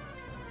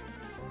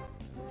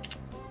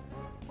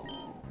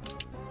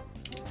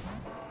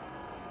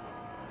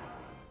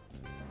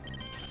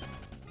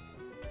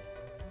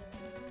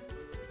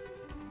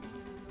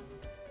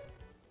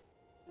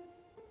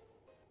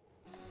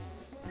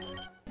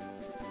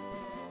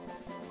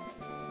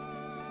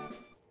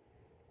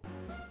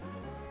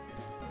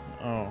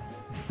 Oh.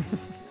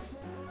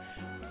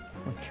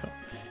 Okay.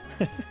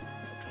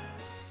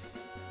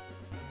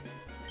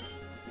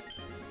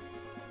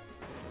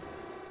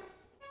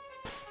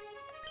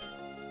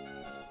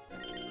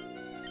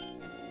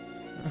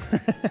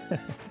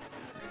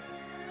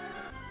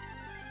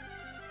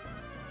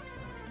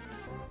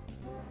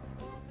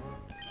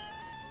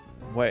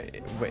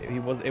 Wait,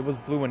 it was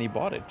blue when he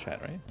bought it,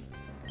 chat, right?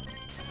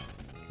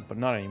 But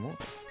not anymore.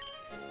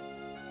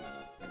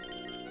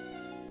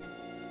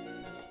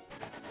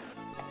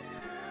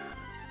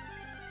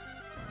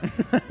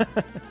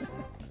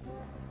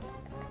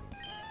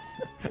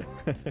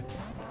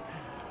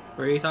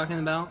 What are you talking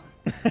about?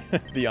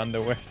 The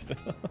underwear still.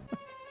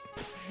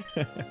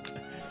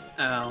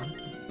 Oh.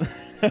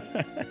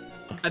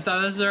 I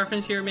thought that was the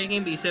reference you were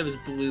making, but you said it was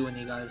blue when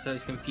you got it, so I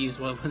was confused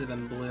what would have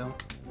been blue.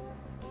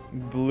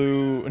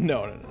 Blue.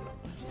 No.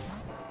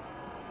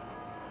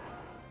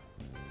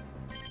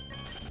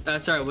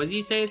 Sorry, what did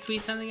you say it's we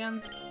sent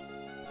again?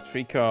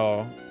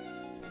 Trico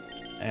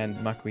and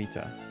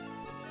Makuita.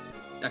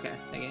 Okay,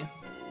 thank you.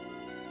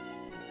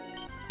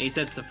 You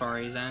said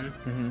Safari Zen.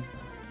 Mm-hmm.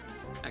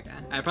 Okay,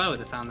 I probably would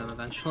have found them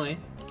eventually.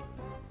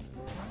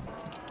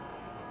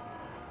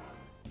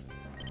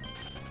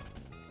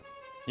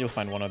 You'll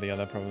find one or the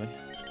other, probably.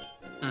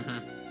 Mm-hmm.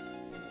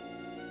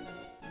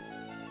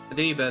 I think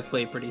we both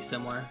played pretty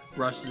similar.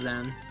 Rush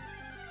Zen.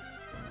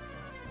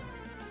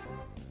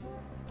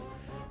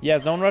 Yeah,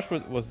 Zone Rush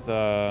was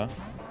smart,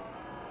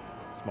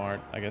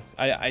 I guess.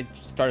 I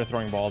started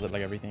throwing balls at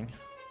like everything.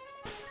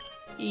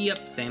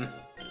 Yep, same.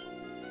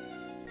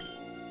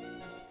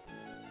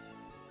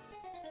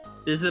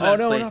 This is the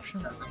best place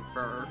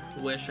for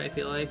Wish, I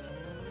feel like.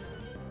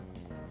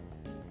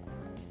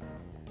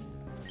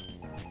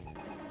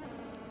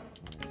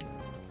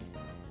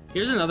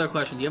 Here's another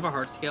question. Do you have a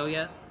heart scale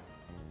yet?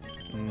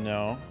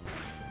 No.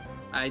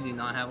 I do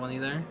not have one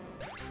either.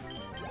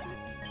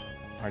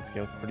 Heart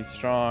scale's pretty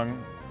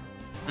strong.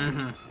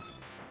 Mm-hmm.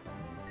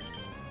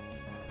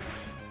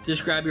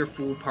 Just grab your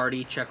full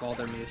party, check all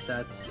their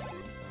movesets.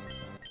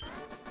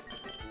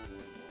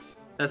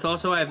 That's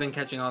also why I've been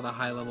catching all the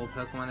high-level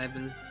Pokemon I've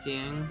been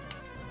seeing.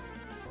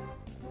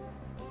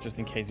 Just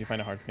in case you find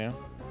a heart scale?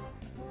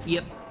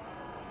 Yep.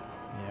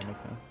 Yeah,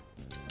 makes sense.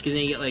 Because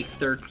then you get like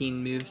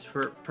 13 moves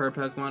per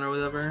Pokemon or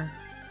whatever.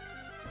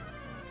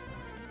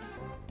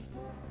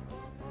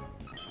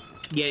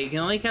 Yeah, you can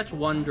only catch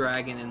one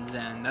dragon in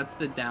Zen. That's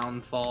the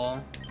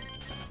downfall.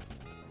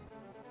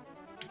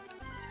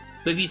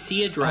 But if you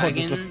see a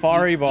dragon... Oh, the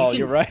Safari Ball,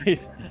 you're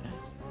right.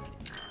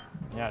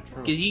 Yeah,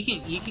 true. Because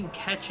you can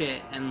catch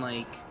it and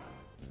like...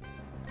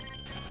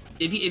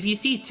 If you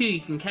see two,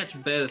 you can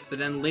catch both, but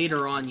then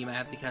later on you might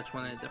have to catch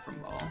one in a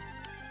different ball.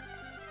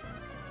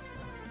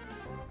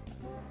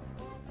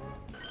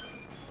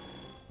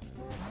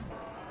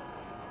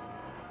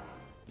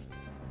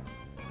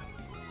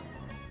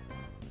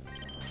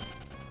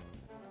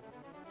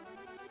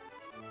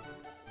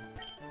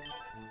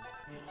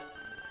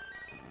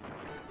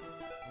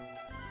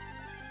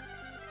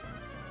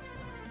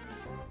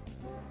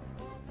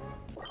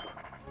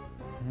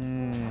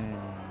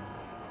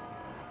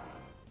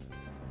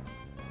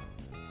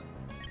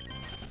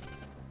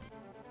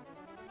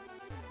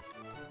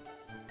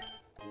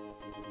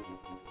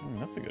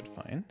 That's a good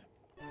find.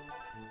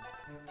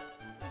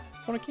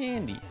 For a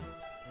candy.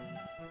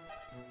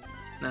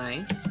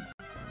 Nice.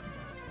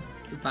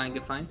 Good find,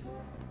 good find.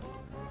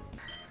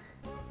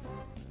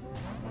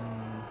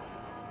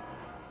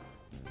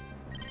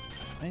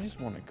 I just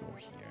want to go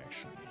here,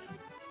 actually.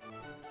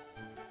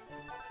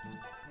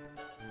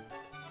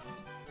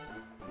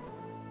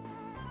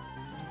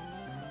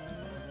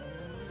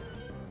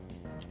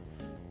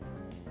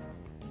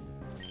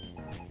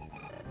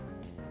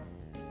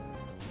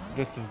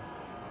 This is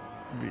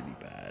really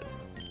bad.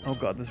 Oh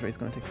god, this race is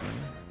gonna take forever.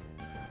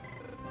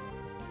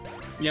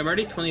 Yeah, I'm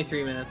already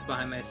 23 minutes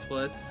behind my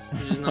splits,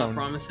 which is not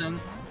promising.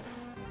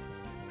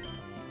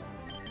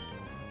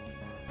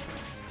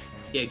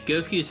 Yeah,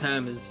 Goku's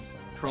home is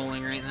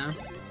trolling right now.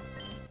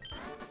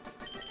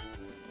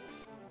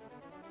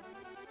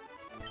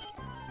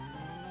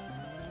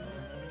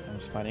 I'm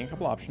just finding a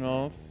couple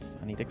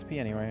optionals. I need XP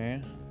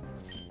anyway.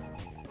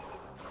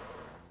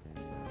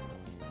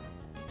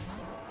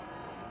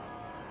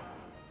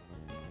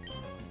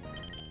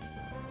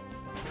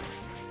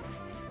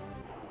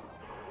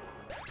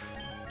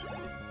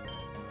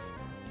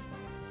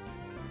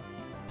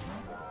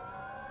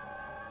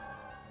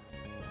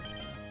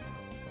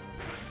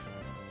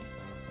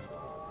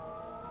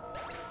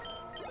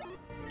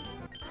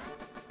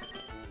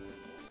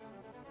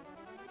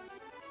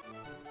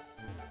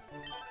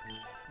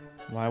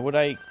 Why would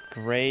I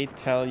gray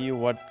tell you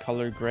what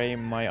color gray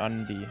my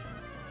undie?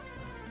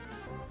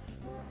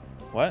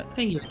 What?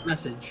 Thank you for the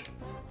message.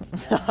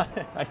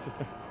 I just...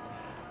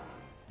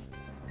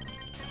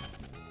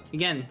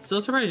 Again,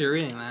 still surprised you're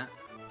reading that.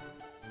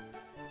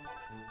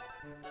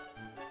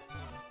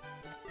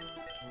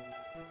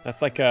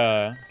 That's like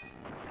a...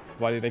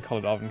 Why do they call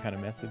it oven kind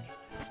of message?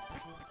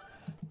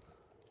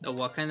 A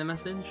what kind of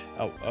message?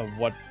 Oh,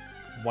 what...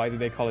 Why do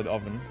they call it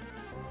oven?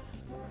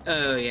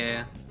 Oh,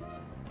 yeah.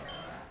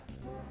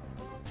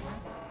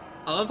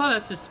 I love how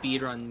that's a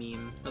speedrun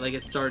meme. Or, like,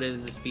 it started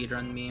as a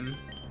speedrun meme.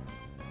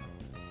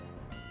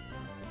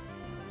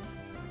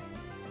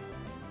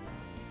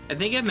 I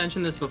think I've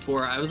mentioned this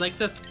before. I was like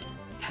the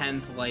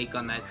 10th like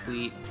on that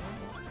tweet.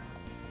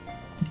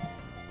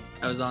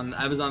 I was on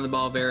the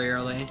ball very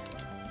early.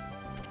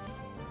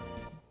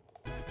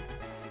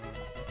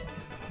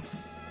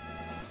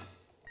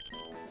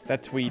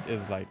 That tweet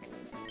is like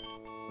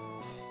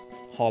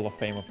Hall of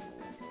Fame of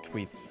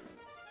tweets.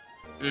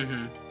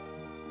 Mm-hmm.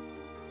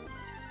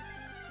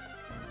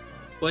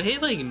 Well, it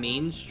hit like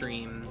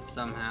mainstream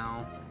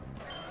somehow.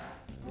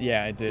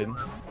 Yeah, I did.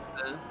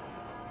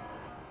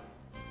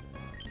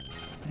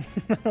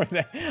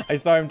 I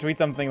saw him tweet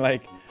something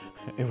like,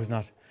 it was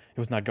not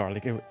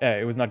garlic,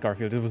 it was not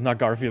Garfield, it was not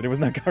Garfield, it was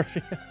not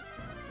Garfield.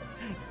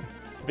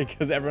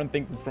 Because everyone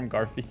thinks it's from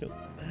Garfield.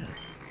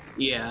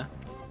 Yeah.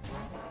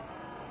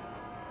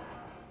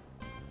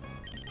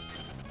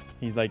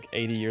 He's like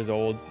 80 years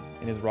old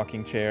in his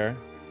rocking chair.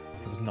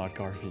 It was not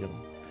Garfield.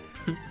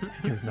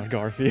 It was not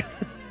Garfield.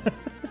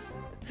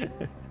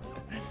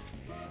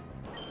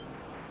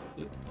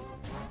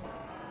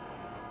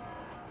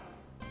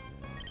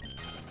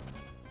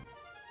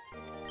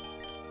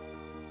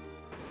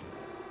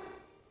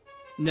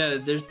 No,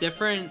 there's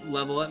different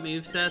level up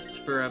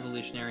movesets for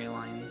evolutionary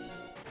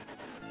lines.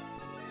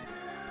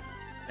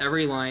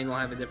 Every line will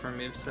have a different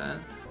moveset.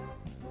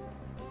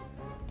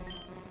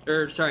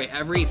 Or, sorry,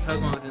 every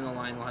Pokemon within the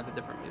line will have a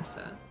different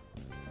moveset.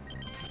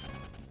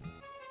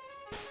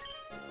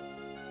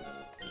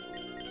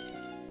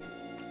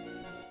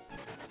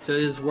 So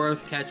it is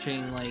worth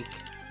catching, like,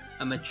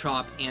 a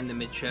Machop and a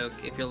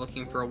Machoke if you're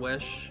looking for a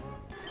wish.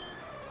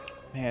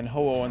 Man,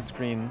 Ho-Oh on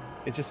screen,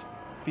 it just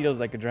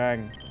feels like a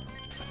dragon.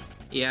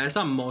 Yeah, I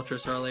saw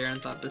Moltres earlier and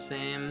thought the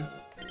same.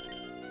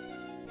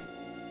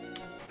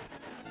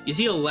 You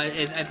see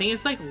I think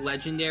it's like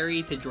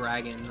legendary to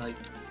dragon, like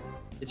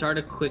it's hard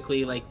to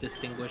quickly like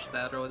distinguish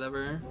that or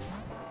whatever.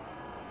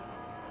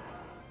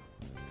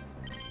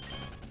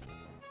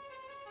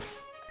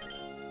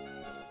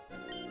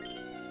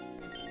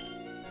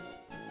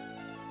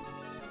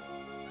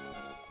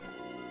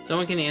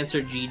 Someone can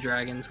answer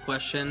G-Dragon's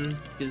question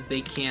because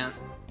they can't.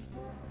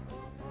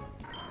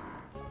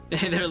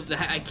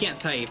 I can't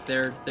type.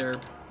 They're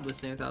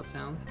listening without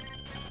sound.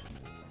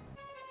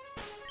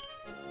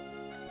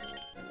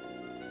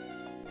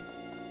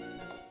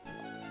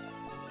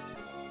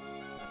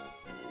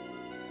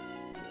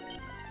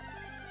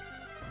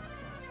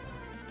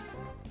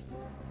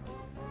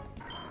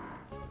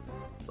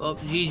 Well,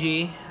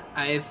 GG,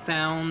 I have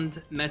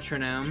found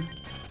Metronome.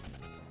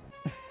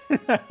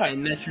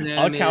 And Metronome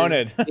I'll count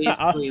it. Wish.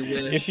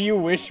 If you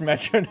wish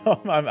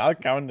Metronome, I'll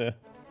count it.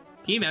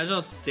 Can you imagine how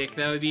sick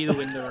that would be to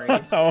win the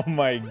race? Oh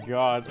my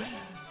god.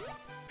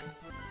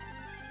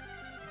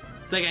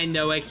 It's like I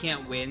know I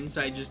can't win,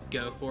 so I just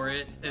go for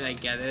it, and I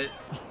get it.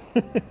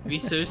 It'd be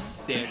so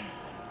sick.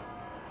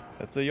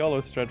 That's a YOLO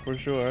strat for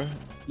sure.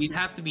 You'd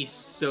have to be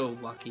so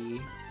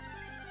lucky.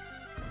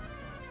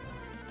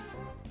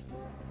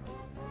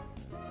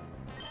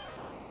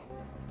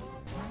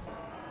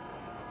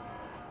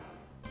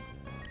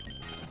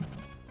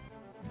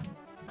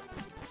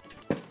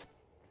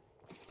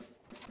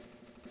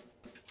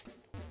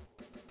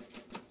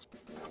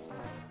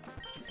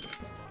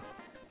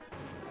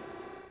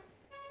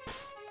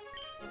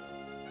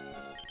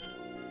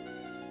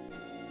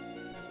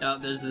 Oh,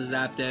 there's the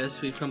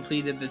Zapdos. We've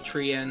completed the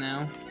trio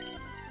now.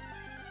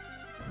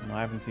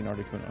 I haven't seen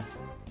Articuno.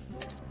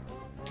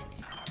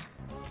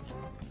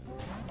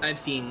 I've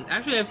seen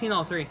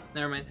all three.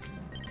 Never mind.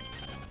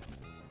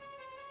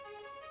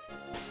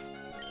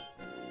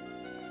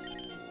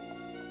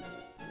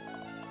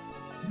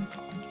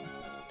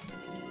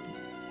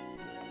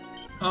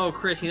 Oh,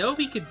 Chris, you know what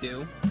we could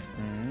do?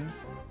 Mm-hmm.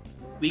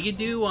 We could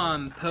do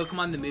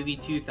Pokemon the Movie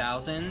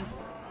 2000,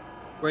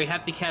 where you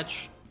have to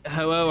catch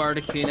Ho-Oh,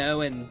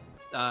 Articuno, and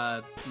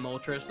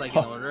Moltres like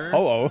in order.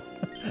 Ho-Oh.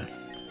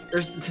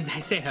 Did I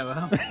say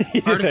Ho-Oh?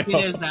 You did say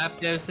Articuno,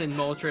 Zapdos, and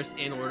Moltres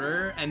in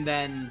order, and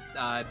then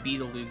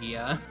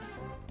Beetlejuice.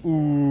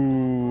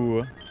 Ooh.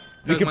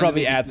 We could Pokemon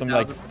probably the add some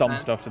like 2000 stump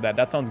stuff to that.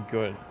 That sounds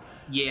good.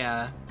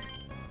 Yeah.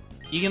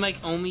 You can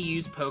like only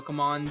use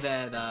Pokemon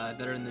that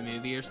are in the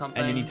movie or something.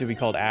 And you need to be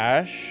called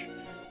Ash.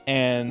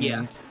 And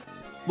yeah.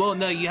 Well,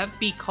 no, you have to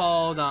be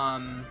called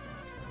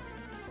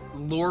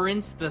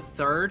Lawrence the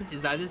Third.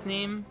 Is that his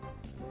name?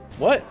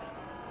 What?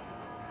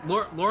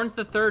 Lawrence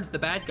the Third's the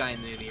bad guy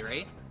in the movie,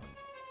 right?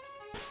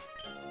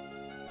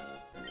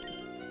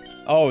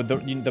 Oh,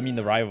 you mean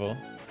the rival?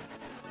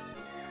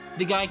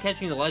 The guy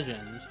catching the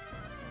legend.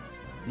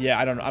 Yeah,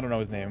 I don't know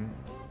his name.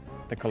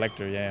 The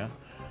collector, yeah.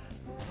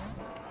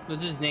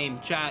 What's his name?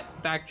 Chat,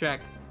 fact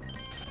check.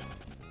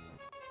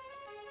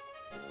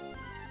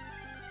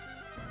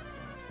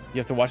 You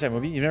have to watch that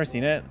movie? You've never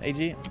seen it,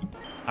 AG?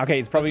 Okay,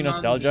 it's probably Pokemon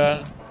nostalgia,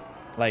 movie.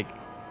 like,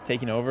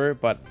 taking over,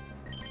 but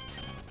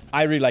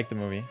I really like the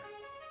movie.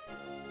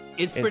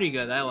 It's pretty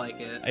good. I like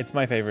it. It's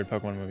my favorite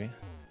Pokemon movie.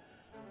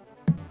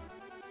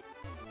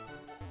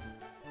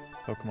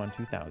 Pokemon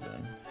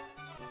 2000.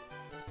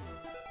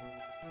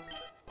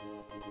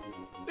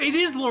 It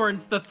is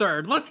Lawrence the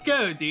Third. Let's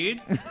go, dude.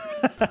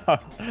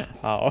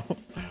 Oh.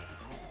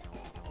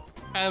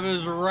 I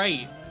was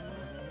right.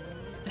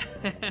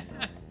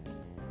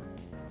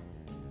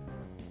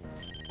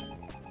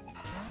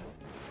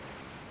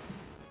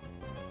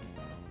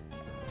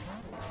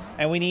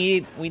 And we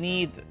need...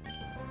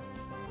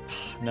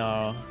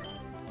 No.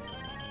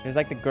 There's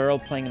like the girl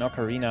playing an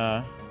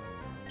ocarina.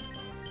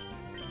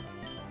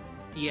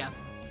 Yeah.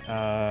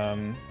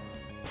 Trying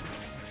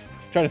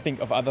to think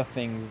of other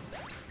things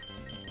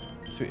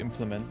to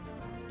implement.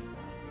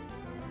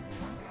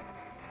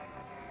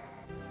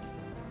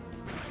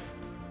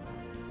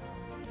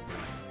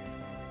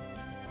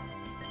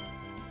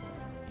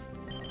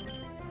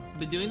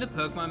 But doing the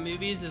Pokemon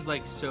movies is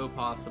like so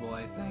possible,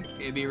 I think.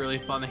 It'd be really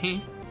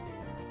funny.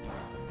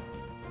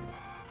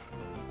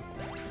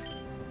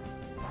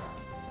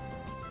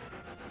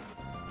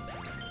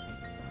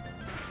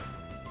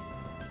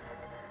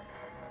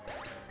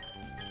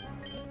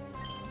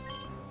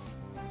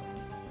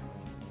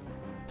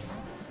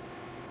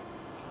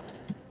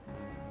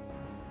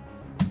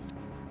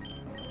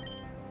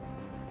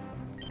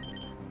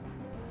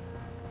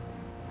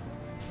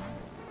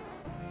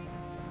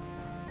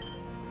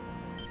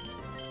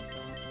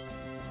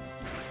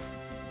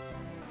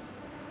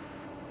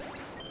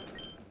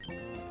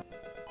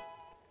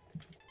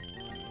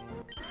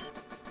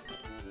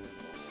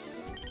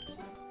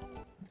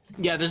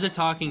 Yeah, there's a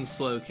talking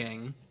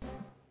Slowking.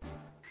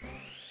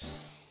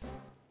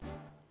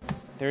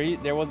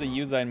 There was a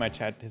user in my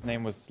chat. His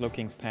name was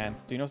Slowking's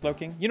Pants. Do you know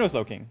Slowking? You know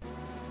Slowking.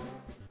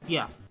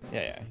 Yeah.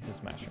 Yeah, he's a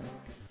smasher.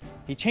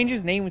 He changed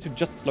his name into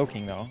just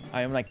Slowking though.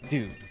 I am like,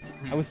 dude,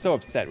 I was so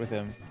upset with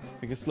him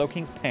because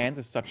Slowking's Pants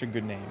is such a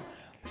good name.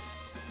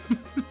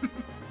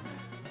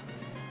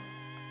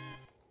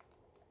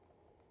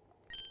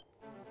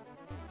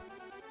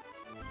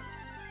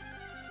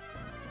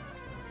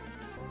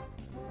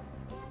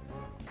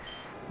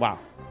 Wow.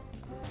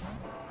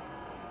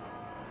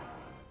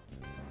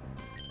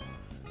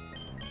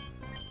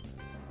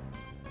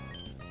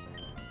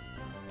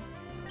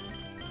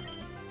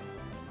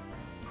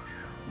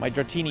 My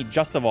Dratini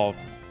just evolved.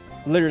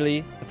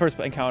 Literally, the first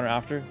encounter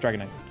after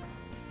Dragonite.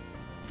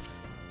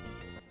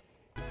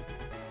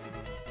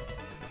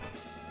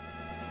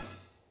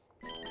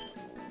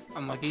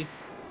 Unlucky.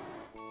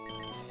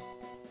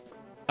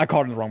 I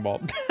caught it in the wrong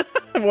ball.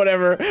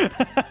 Whatever.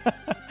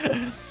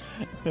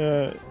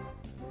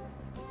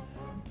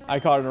 I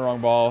caught it in the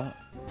wrong ball.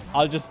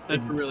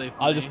 That's really funny.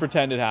 I'll just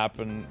pretend it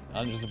happened.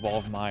 I'll just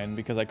evolve mine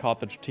because I caught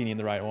the Dratini in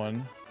the right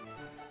one.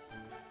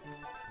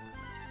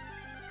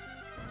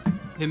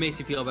 It makes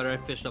you feel better. I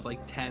fished up like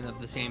 10 of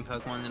the same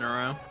Pokemon in a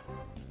row.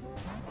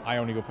 I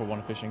only go for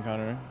one fish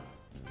encounter.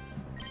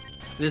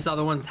 This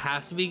other one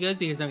has to be good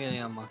because I'm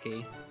getting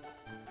unlucky.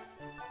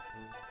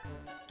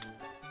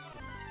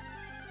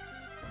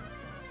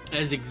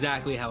 That is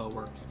exactly how it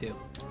works too.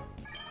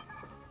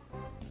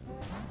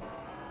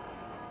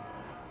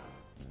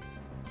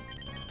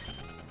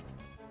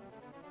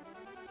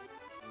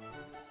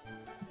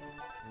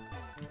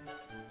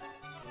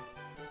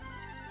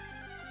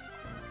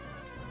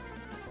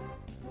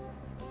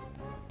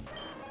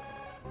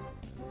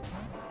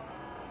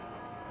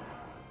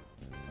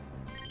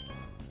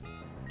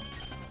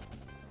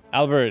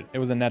 Albert, it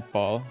was a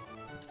netball.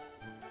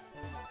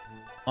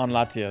 On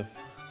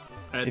Latias.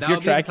 Right, If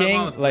you're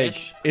tracking, like,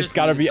 it's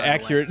gotta be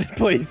accurate,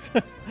 please.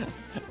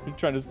 You're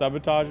trying to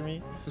sabotage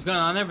me? What's going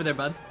on over there,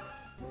 bud?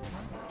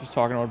 Just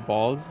talking about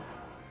balls.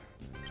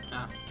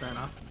 Ah, fair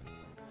enough.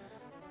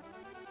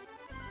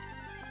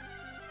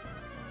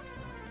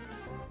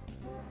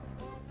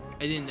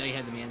 I didn't know you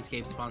had the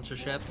Manscaped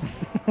sponsorship.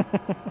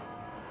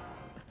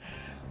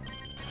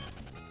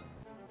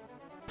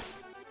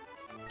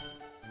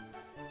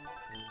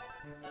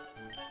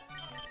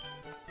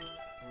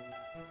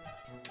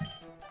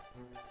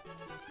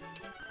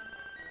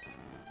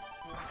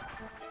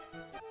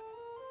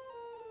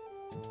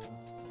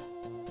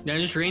 Now,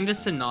 I'm just reading the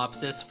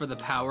synopsis for the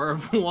power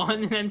of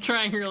one, and I'm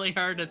trying really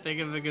hard to think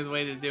of a good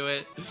way to do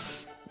it.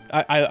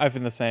 I've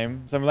been the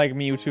same. Something like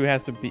Mewtwo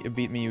has to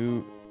beat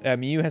Mew.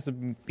 Mew has to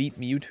beat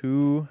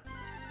Mewtwo.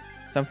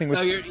 Something with.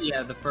 Oh,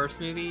 yeah, the first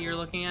movie you're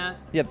looking at.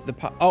 Yeah,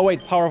 oh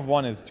wait, Power of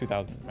One is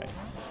 2000, right?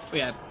 Oh,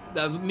 yeah,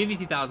 the movie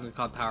 2000 is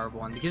called Power of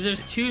One because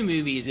there's two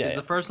movies. Because Yeah.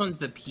 the first one's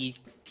the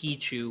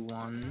Pichu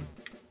one.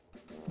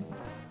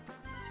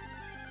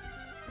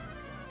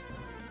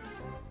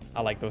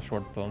 I like those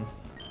short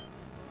films.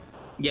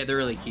 Yeah, they're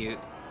really cute.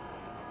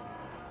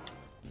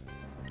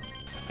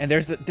 And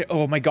there's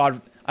oh my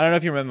god, I don't know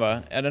if you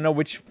remember. I don't know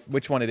which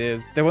one it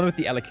is. The one with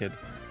the Elekid.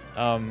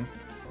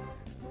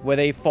 Where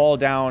they fall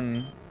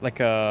down like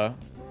a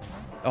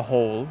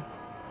hole,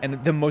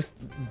 and the most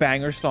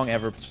banger song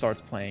ever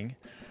starts playing.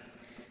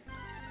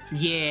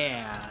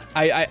 Yeah.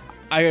 I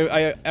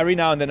every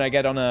now and then I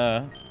get on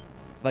a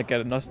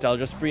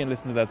nostalgia spree and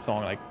listen to that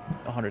song like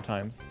 100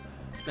 times.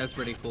 That's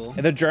pretty cool.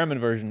 And the German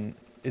version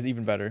is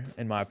even better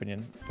in my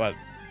opinion, but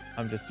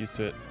I'm just used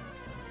to it.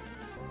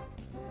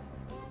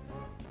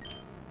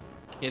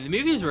 Yeah, the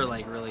movies were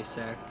like really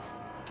sick.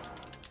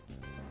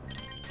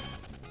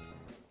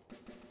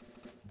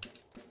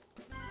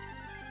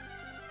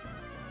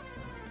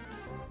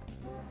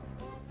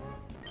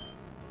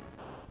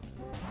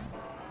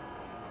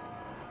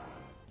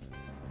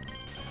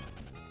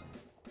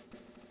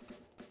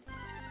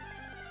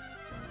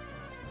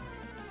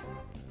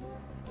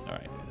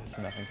 Alright, there's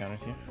enough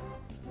encounters here.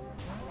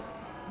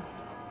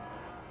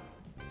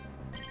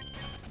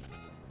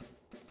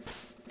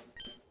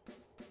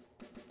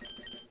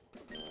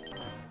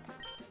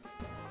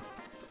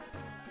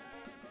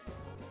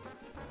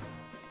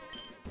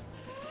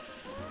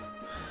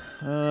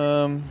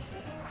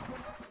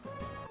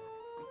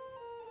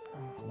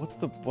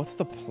 What's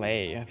the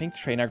play? I think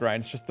trainer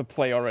grind's just the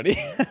play already.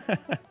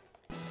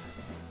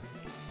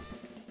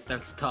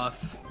 That's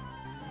tough.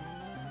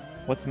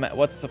 What's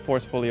the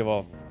force fully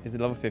evolve? Is it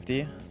level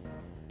 50?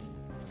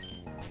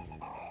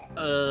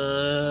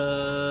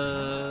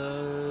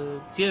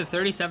 It's either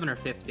 37 or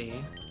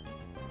 50.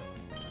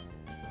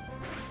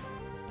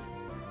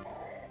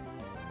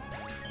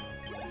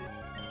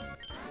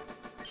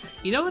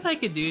 You know what I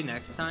could do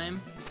next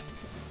time?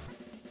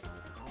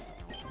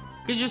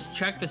 I could just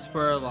check the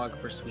spoiler log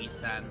for Sweet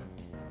Sen.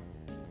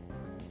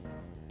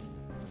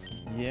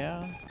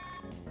 Yeah.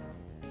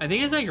 I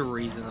think it's like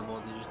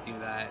reasonable to just do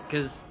that,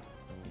 because,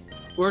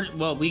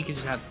 well, we could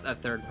just have a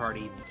third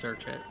party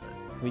search it.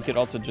 But We could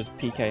also just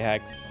PK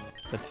hex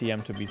the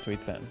TM to be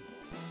Sweet Sen.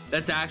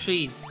 that's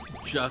actually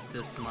just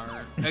as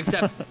smart,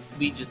 except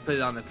we just put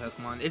it on the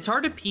Pokemon. It's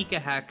hard to peek a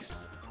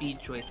hex speed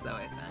choice though,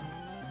 I think.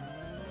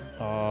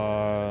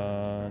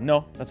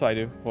 No, that's what I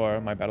do for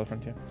my Battle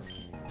Frontier.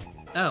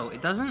 Oh,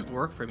 it doesn't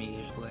work for me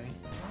usually.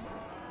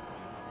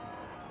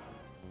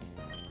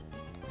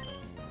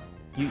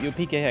 You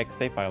PK hex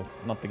save files,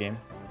 not the game.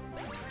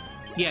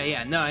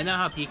 Yeah, no, I know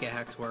how PK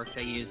Hex works.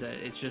 I use it.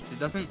 It's just, it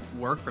doesn't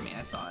work for me,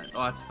 I thought. The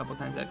last couple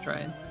times I've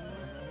tried.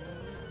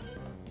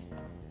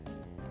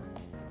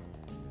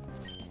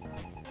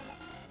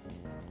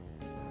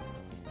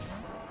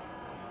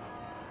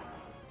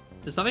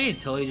 There's something I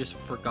totally just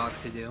forgot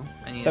to do.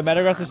 I need The to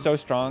Metagross turn is so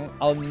strong,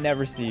 I'll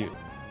never see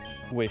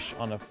Wish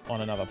on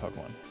another Pokemon.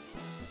 around.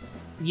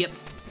 Yep.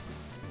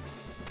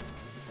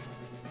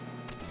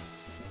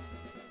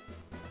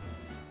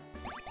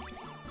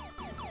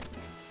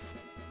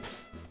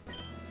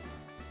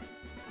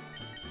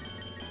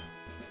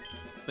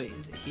 Wait,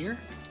 is it here?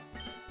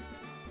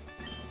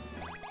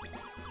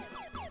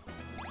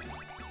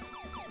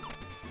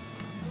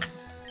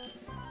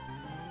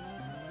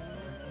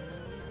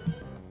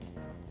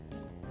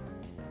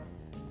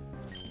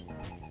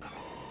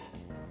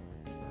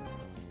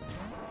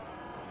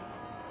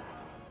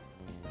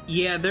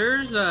 Yeah,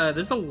 there's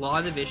a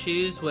lot of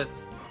issues with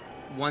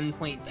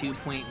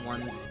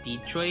 1.2.1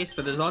 speed choice,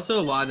 but there's also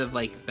a lot of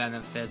like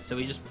benefits, so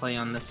we just play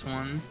on this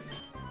one.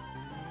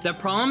 The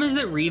problem is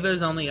that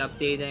Reva's only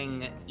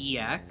updating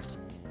EX,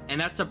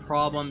 and that's a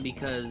problem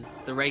because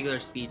the regular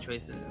speed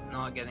choice is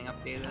not getting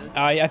updated.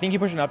 I think he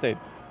pushed an update,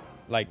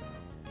 like,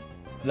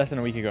 less than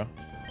a week ago.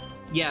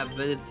 Yeah,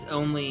 but it's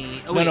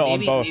only... Oh, No, wait, no,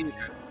 maybe, on both. maybe...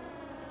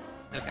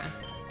 Okay.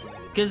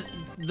 Because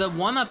the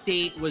one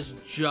update was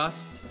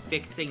just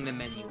fixing the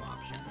menu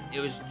option.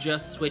 It was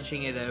just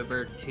switching it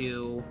over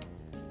to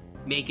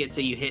make it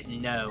so you hit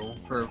no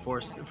for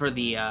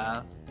the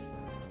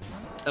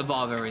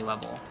evolve every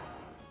level.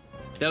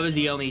 That was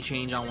the only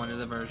change on one of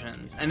the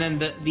versions. And then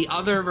the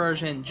other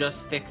version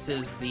just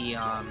fixes the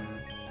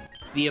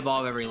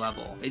evolve every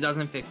level. It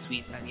doesn't fix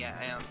Sweet Sen yet,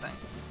 I don't think.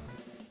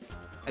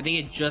 I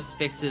think it just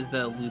fixes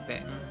the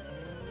looping.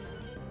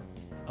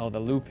 Oh, the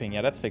looping.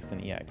 Yeah, that's fixed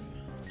in EX.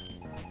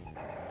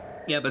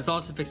 Yeah, but it's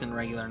also fixed in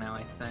regular now,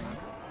 I think.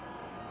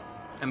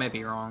 I might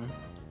be wrong.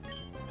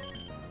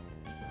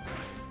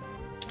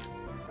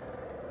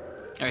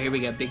 Alright, here we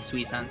go. Big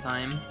Sweet Sen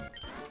time.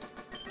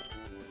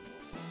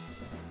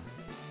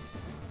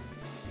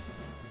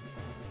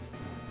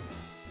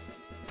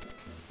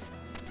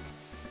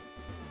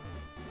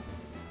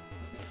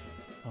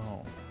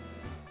 Oh.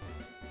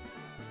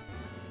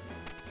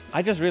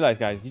 I just realized,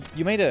 guys,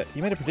 you made a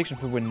prediction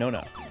for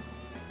Winona.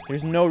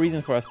 There's no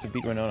reason for us to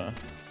beat Winona.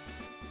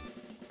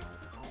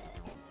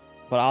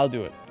 But I'll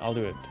do it. I'll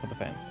do it for the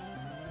fans.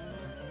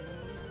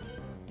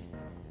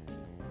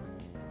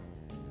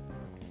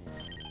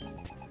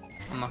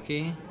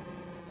 Unlucky.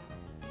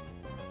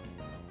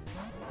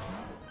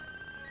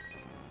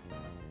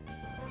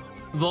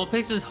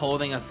 Vulpix is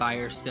holding a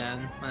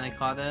Firestone when I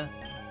caught it.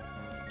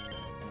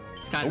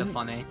 It's kind of Ooh.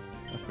 funny.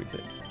 That's pretty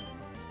sick.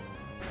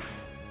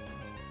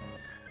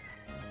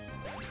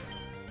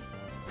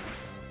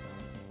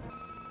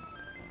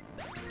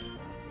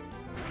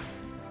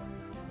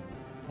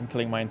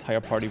 killing my entire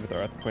party with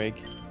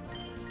Earthquake.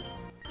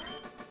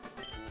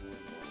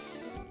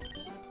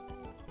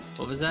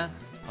 What was that?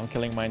 I'm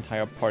killing my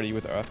entire party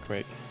with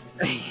Earthquake.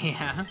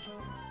 Yeah.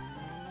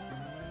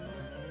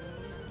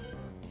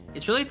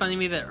 It's really funny to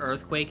me that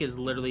Earthquake is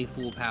literally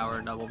full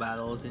power double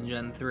battles in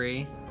Gen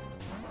 3.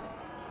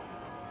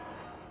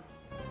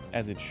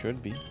 As it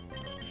should be.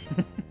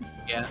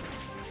 Yeah.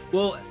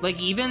 Well, like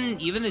even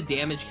the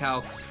damage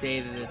calcs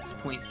say that it's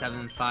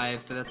 0.75,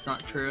 but that's not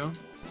true.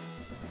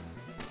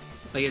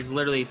 Like it's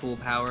literally full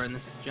power in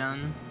this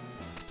gen.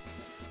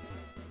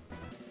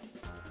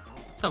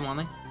 What's up,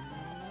 Lonnie?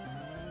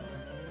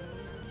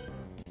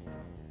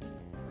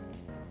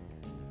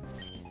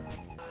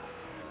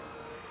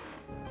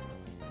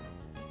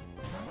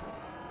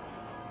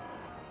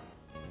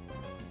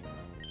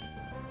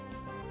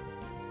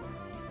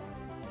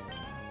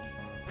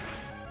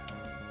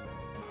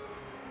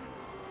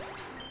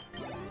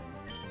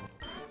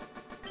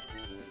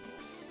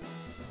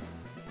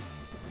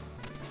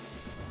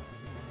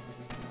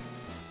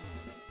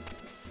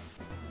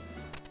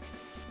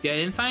 Yeah, I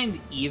didn't find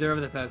either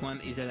of the Pokemon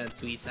that you said had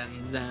Sweet Scent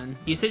in Zone.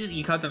 You said that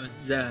you caught them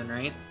in Zone,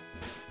 right?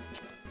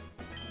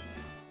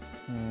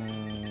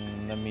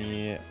 Let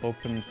me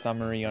open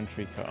summary on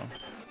Trico.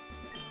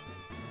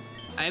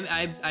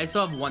 I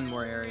still have one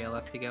more area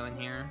left to go in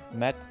here.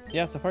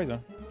 Yeah, Safari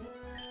Zone.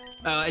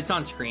 It's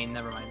on screen.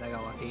 Never mind. I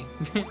got lucky.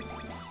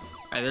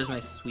 Alright, there's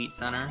my Sweet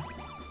Center.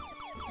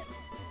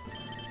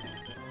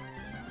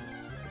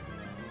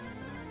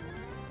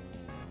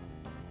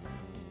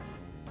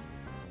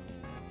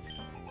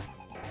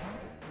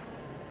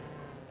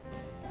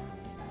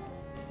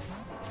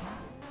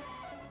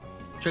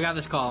 Check out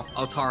this call,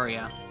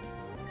 Altaria.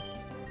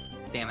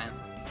 Damn it.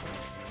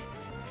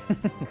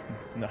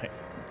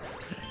 Nice.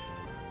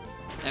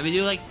 I'm gonna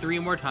do like 3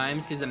 more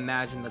times because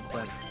imagine the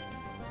clip.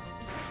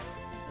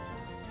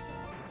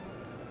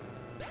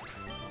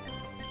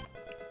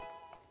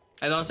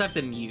 I'd also have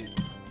to mute,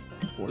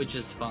 which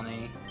is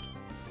funny.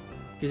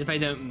 Because if I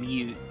don't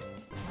mute,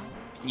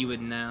 you would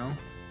know.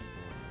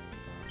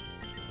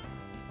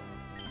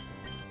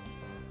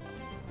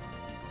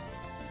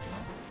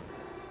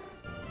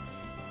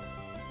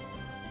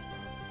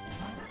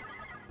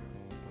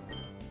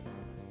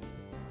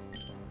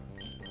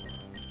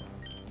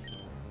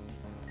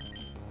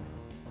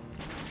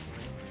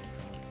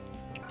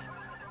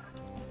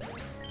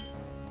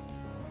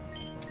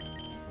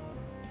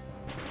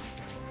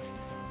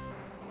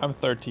 I'm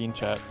 13,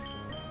 chat.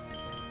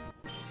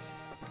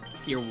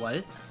 You're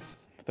what?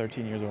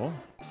 13 years old.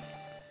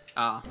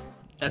 Ah,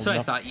 that's Old what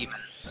enough. I thought you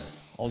meant.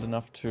 Old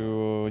enough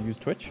to use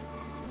Twitch.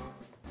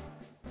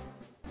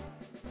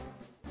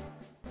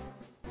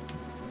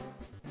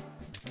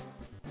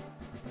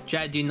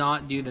 Chat, do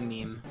not do the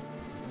meme.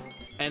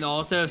 And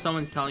also, if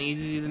someone's telling you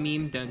to do the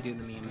meme, don't do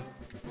the meme.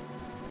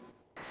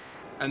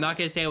 I'm not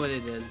gonna say what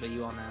it is, but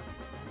you all know.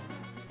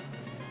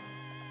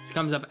 This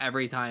comes up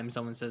every time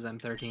someone says I'm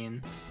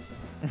 13.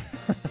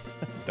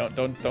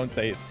 Don't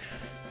say it.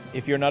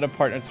 If you're not a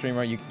partnered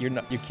streamer, you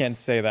can't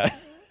say that.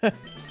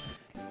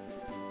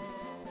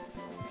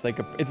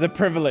 It's a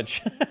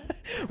privilege.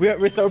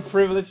 we're so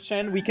privileged,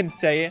 Chen. We can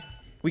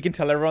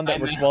tell everyone that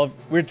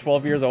we're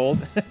 12 years old,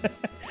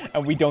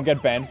 and we don't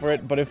get banned for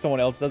it. But if someone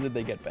else does it,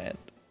 they get banned.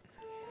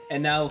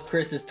 And now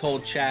Chris has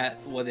told chat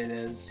what it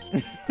is.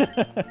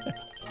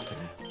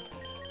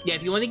 Yeah,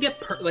 if you want to get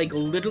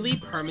literally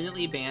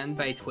permanently banned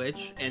by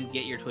Twitch and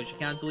get your Twitch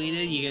account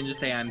deleted, you can just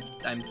say I'm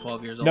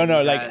 12 years old.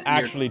 No, like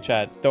actually,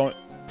 chat. Don't.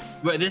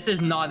 But this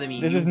is not a meme.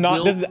 This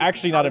is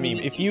actually not a meme.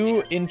 If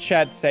you in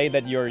chat say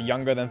that you're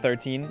younger than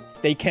 13,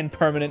 they can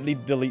permanently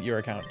delete your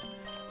account.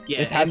 Yeah,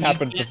 this has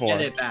happened before.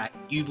 Get it back.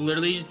 You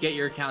literally just get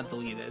your account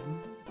deleted.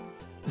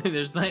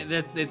 There's like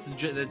that. It's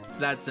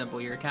that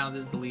simple. Your account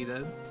is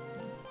deleted.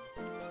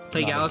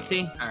 Play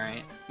Galaxy. All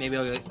right. Maybe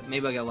I'll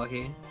get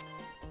lucky.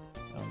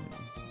 What am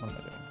I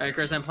doing? All right,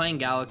 Chris. I'm playing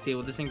Galaxy.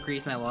 Will this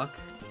increase my luck?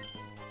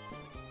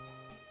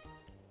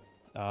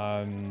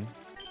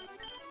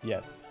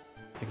 Yes.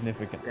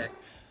 Significantly. Okay.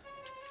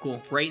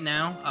 Cool. Right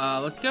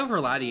now, let's go for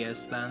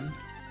Latios then.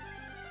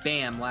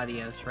 Bam,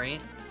 Latios,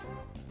 right?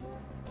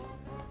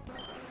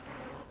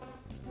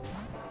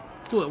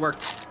 Cool, it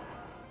worked.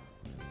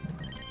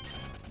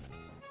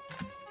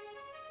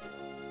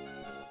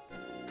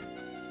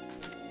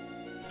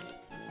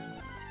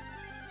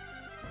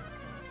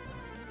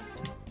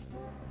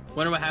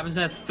 Wonder what happens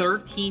when a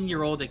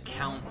 13-year-old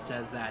account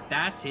says that.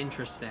 That's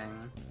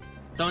interesting.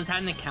 Someone's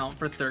had an account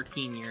for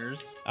 13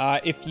 years.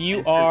 If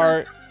you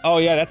are... Oh,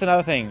 yeah, that's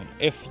another thing.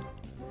 If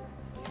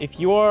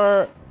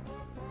you're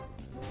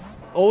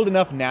old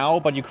enough now,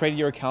 but you created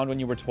your account when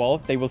you were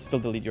 12, they will still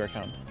delete your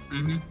account.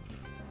 Mm-hmm.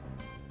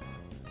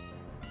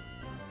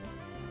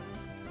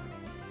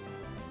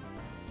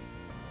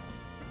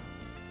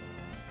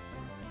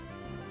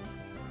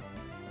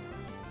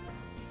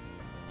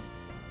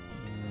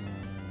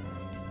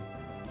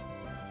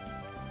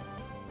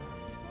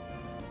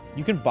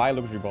 You can buy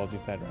luxury balls, you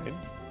said, right?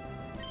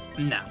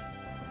 No.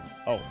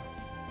 Oh.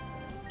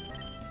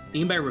 You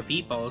can buy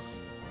repeat balls.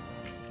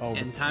 Oh.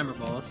 And timer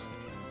balls.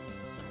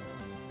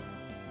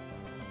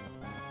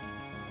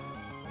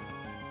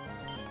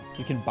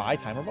 You can buy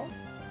timer balls?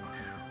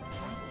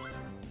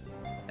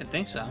 I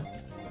think so.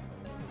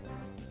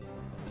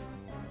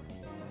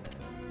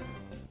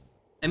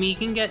 I mean, you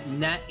can get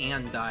net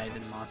and dive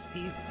in Moss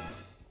Teeth.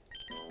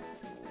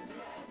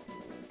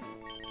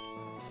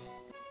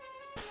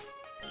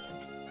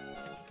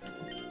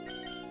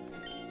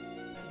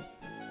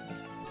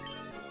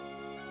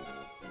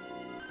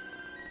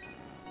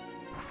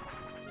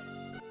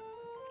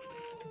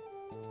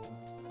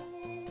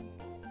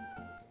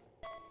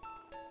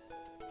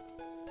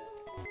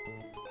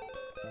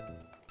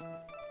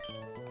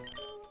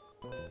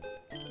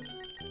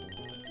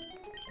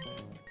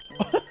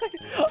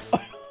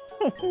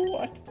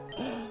 What?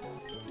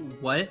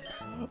 What?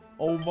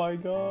 Oh my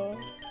god.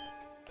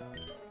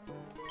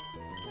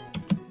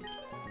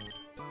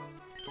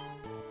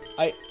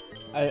 I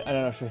don't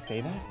know, should I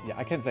say that? Yeah,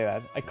 I can say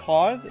that. I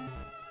caught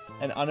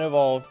an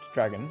unevolved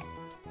dragon,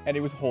 and it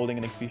was holding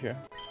an XP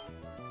share.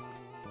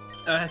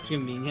 Oh, that's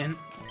convenient.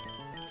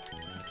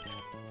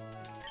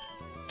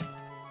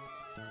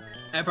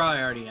 I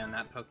probably already own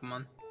that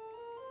Pokemon.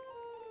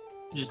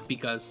 Just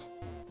because.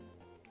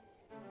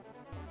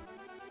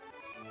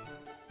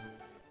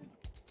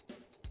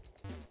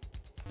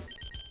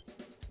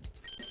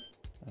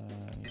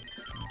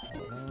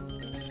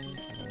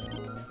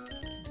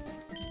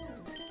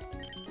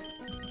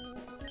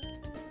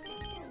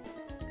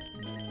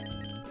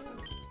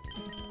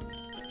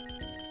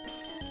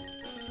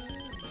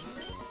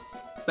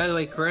 By the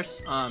way,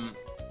 Chris,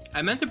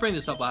 I meant to bring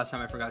this up last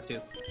time, I forgot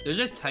to. There's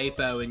a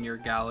typo in your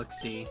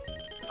Galaxy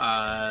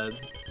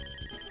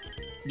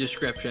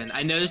description.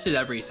 I notice it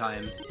every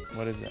time.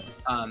 What is it?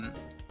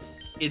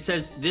 It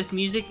says this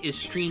music is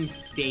stream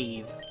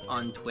save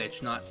on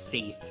Twitch, not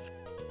safe.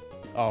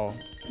 Oh,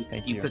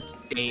 thank you. You put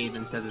save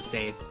instead of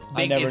save.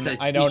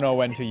 I don't know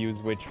when to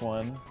use which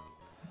one.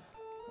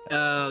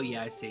 Oh,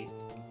 yeah, I see.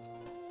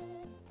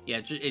 Yeah,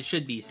 it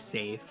should be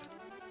safe.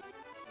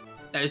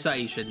 I just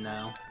thought you should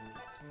know.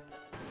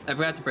 I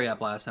forgot to bring it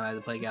up last time I had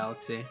to play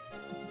Galaxy.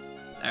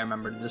 I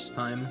remembered this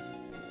time.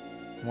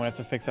 I'm gonna have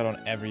to fix that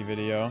on every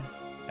video,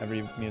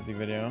 every music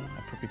video,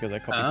 because I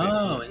copy pasted.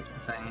 Oh,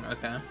 interesting.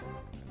 Okay.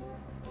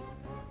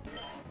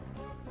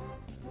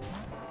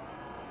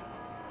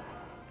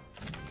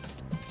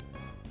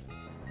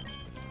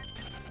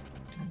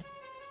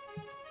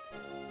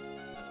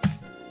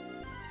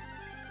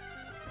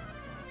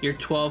 You're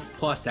 12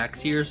 plus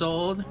X years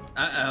old?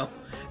 Uh-oh.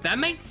 That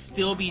might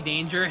still be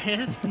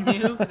dangerous,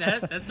 Noob.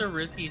 That's a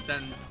risky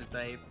sentence to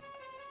type.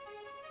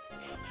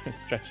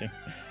 Stretching.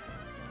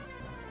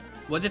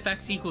 What if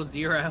X equals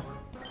 0?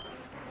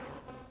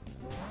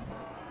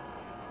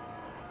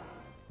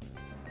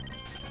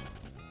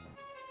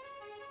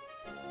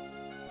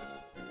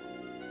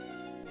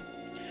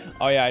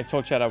 Oh yeah, I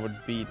told Chad I would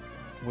beat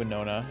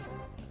Winona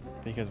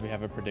because we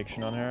have a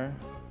prediction on her.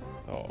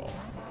 So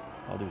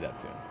I'll do that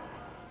soon.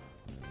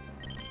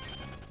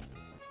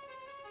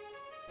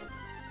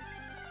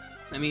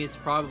 I mean, it's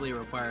probably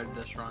required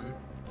this run.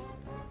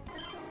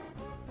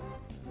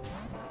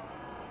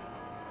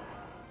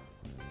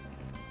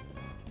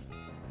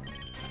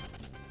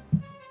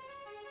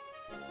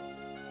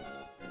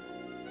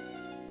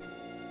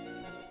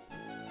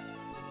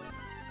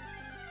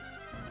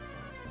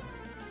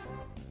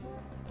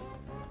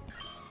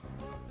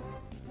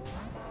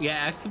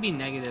 Yeah, X could be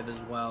negative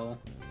as well.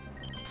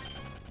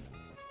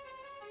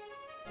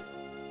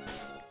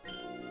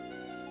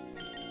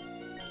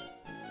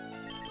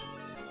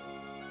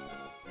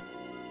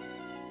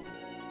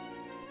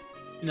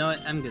 You know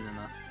what? I'm good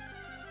enough.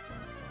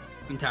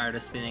 I'm tired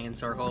of spinning in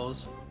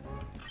circles.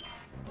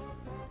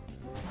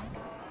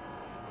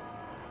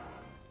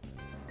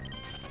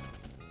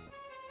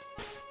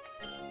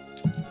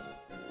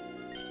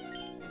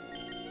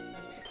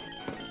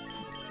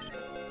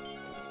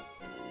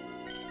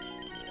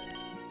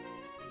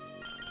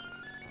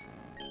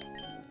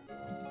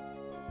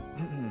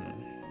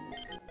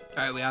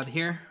 Alright, we out of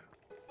here?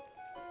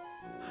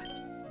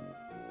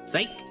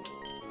 Psych!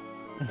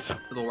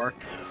 It'll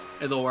work.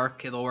 It'll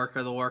work, it'll work,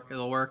 it'll work,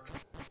 it'll work.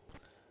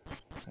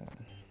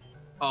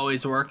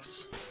 Always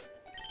works.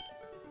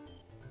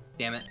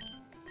 Damn it.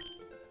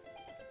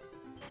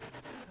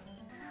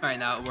 Alright,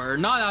 now we're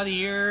not out of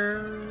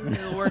here.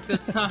 It'll work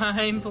this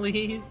time,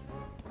 please.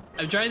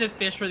 I'm trying to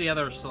fish for the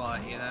other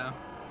slot, you know?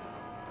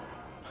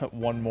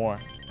 One more.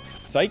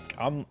 Psych,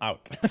 I'm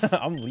out.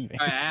 I'm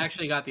leaving. Alright, I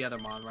actually got the other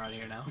mon right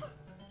here now.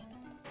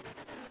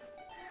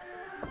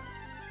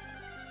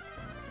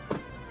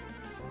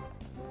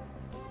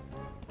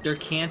 There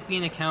can't be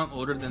an account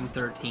older than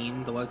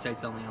 13. The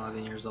website's only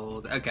 11 years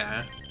old.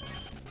 Okay.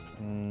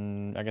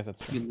 I guess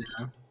that's true. Good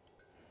to know.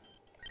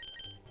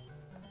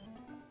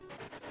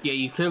 Yeah,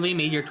 you clearly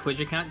made your Twitch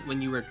account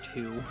when you were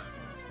 2.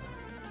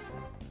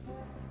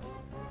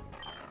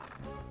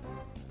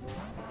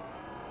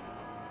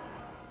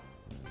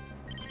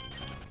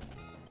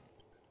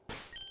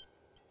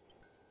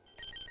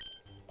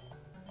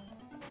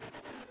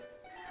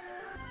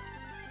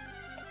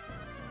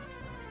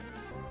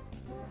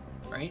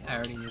 Right? I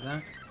already knew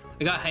that.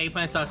 I got hyped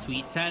when I saw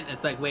Sweet Scent.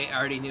 It's like, wait, I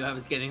already knew I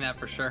was getting that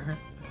for sure.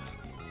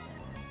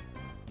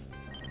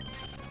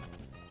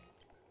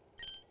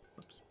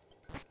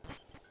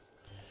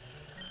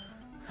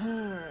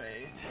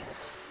 Alright.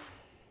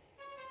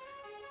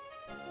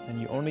 And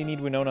you only need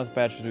Winona's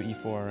badge to do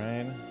E4,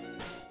 right?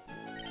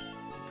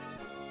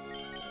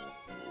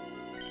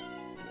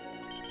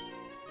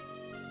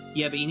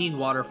 Yeah, but you need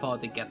Waterfall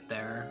to get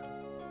there.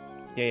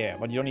 Yeah,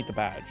 but you don't need the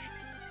badge.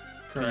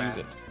 Correct.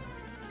 Use it.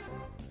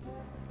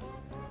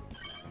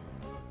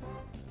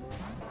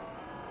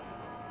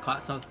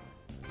 Caught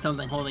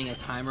something holding a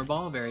timer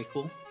ball. Very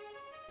cool.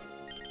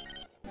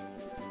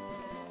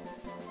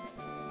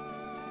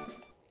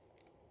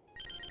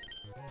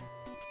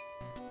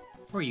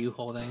 What are you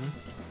holding?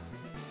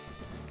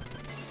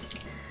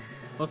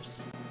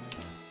 Whoops.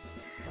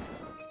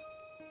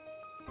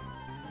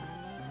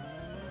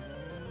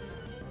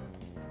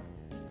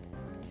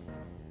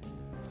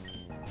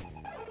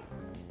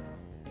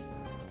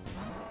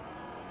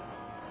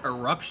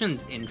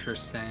 Eruption's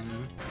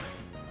interesting.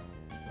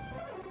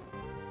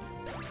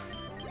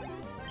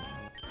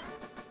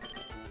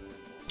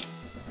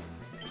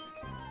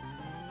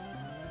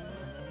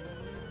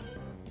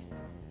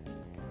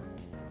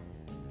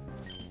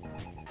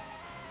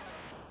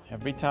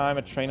 Every time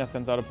a trainer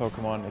sends out a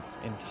Pokemon, it's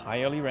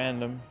entirely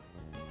random.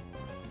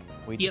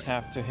 We just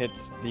have to hit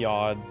the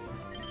odds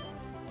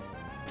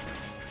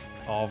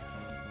of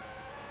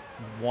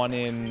 1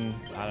 in,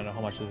 I don't know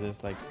how much this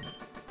is, like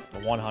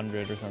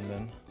 100 or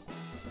something.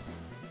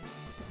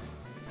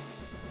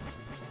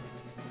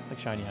 It's like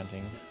shiny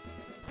hunting.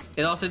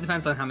 It also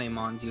depends on how many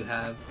mons you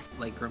have,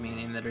 like,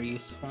 remaining that are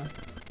useful.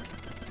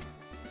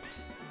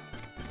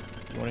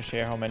 You want to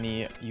share how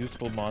many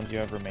useful mons you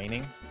have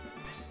remaining?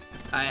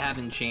 I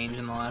haven't changed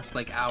in the last,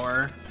 like,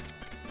 hour.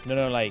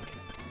 No, like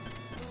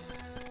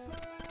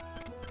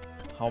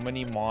how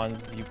many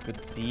mons you could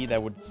see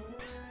that would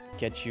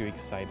get you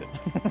excited.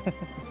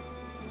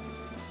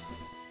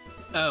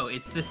 Oh,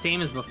 it's the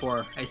same as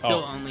before. I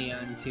still only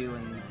own 2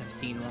 and have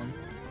seen 1.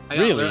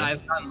 Really?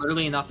 I've done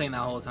literally nothing that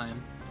whole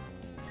time.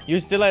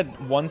 You're still at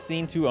 1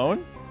 scene, 2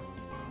 own?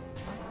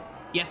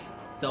 Yeah.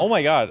 So. Oh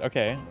my god,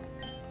 okay.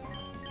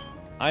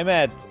 I'm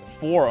at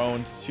 4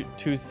 owned,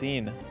 2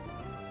 seen.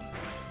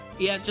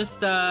 Yeah, just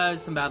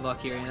some bad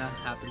luck here, you know,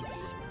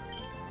 happens.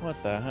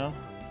 What the hell?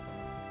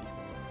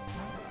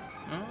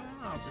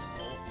 I'll just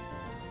pull.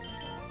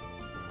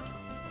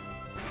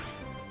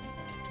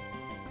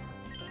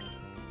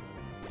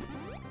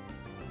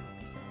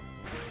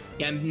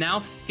 Yeah, I'm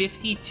now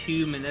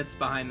 52 minutes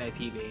behind my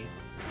PB.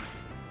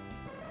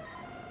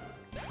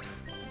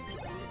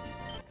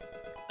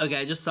 Okay,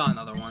 I just saw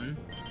another one.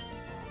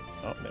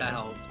 Oh, man. That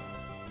helps.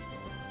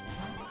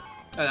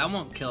 Oh, that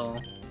won't kill.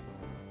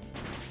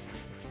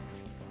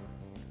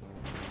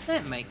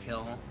 That might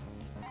kill.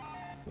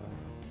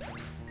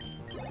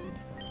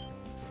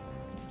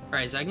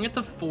 Alright, so I can get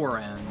the 4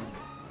 end.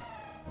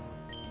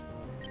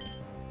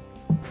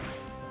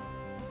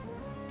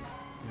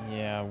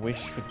 Yeah,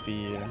 Wish could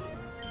be a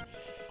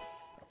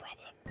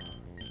problem.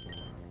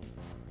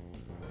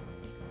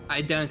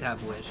 I don't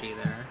have Wish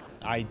either.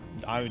 I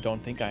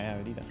don't think I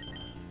have it either.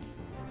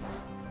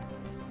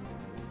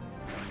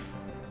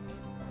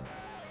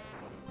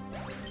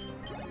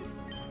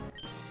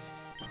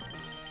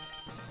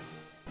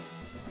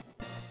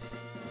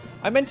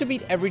 I meant to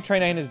beat every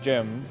trainer in his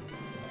gym,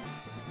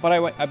 but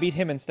I beat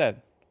him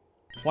instead.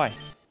 Why?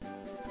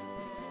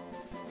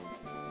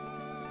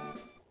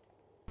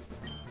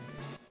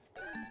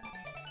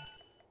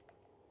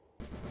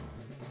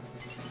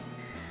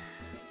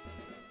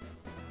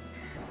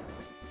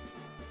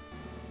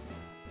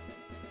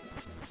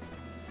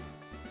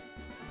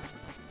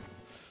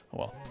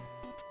 Well.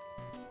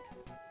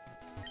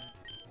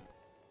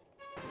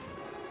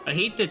 I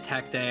hate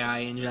Detect AI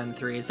in Gen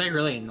 3. It's like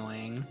really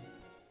annoying.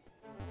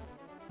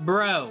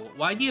 Bro,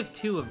 why do you have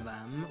 2 of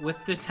them with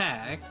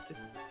Detect?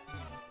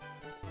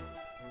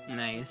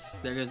 Nice.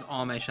 There goes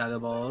all my Shadow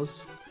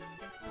Balls.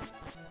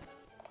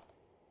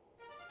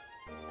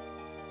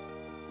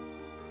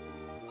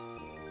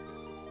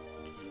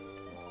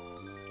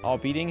 Oh,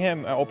 beating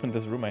him opened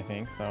this room, I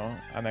think, so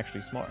I'm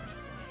actually smart.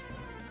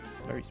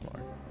 Very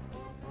smart.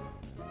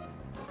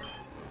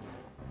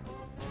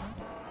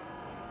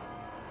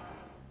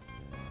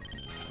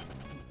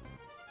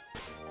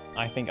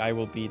 I think I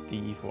will beat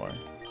the E4.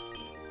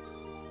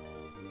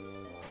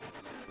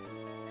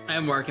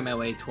 I'm working my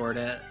way toward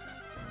it.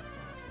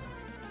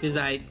 Because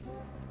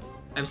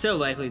I'm so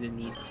likely to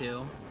need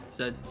to.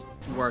 So it's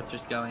worth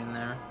just going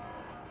there.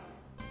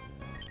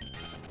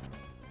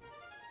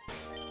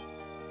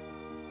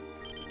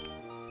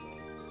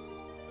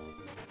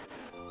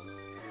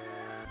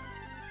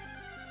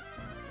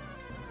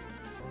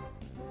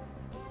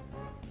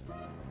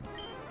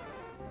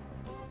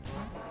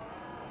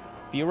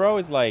 Firo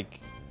is like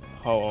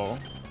Ho-Oh,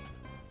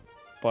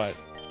 but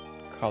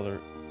color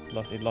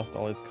it lost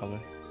all its color.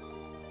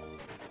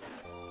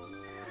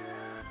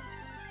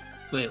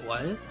 Wait,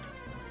 what?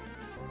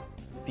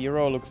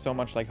 Firo looks so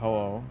much like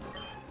Ho-Oh,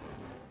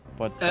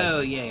 but it's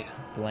like yeah.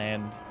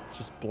 bland. It's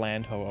just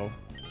bland Ho-Oh.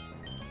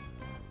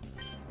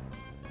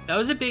 That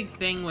was a big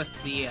thing with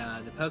the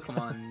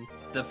Pokemon.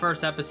 The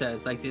first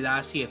episodes, like, did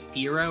I see a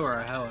Firo or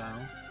a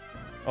Ho-Oh?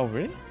 Oh,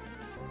 really?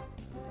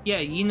 Yeah,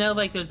 you know,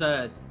 like there's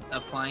a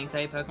flying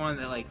type Pokemon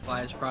that like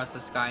flies across the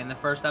sky in the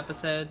first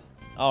episode.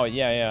 Oh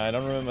yeah. I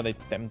don't remember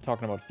them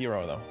talking about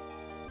Firo though.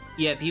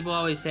 Yeah, people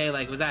always say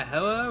like, was that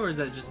Ho-Oh or is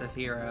that just a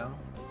Firo?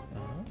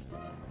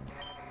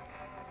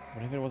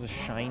 What if it was a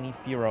shiny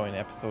Firo in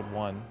episode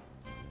 1?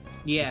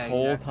 Yeah, This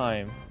whole exactly.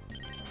 time.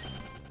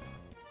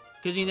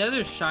 Because you know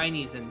there's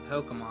shinies in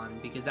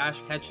Pokemon because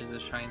Ash catches a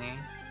shiny.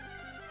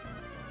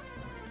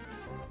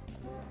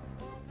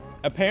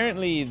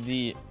 Apparently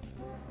the...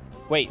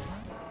 Wait.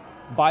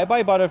 Bye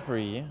Bye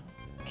Butterfree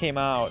came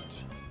out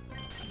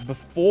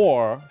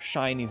before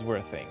shinies were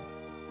a thing.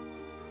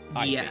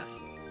 I think.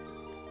 Yes.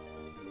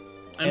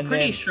 I'm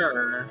pretty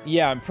sure.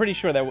 Yeah, I'm pretty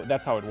sure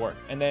that's how it worked.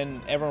 And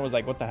then everyone was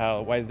like, what the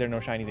hell? Why is there no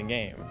shinies in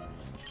game?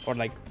 Or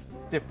like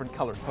different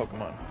colored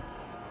Pokemon.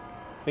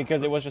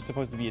 Because it was just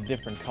supposed to be a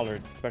different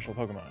colored special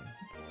Pokemon.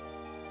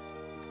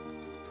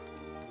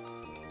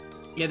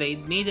 Yeah, they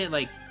made it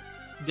like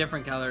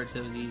different colored so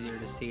it was easier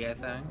to see, I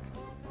think.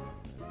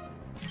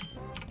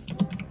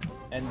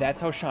 And that's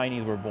how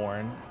shinies were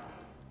born.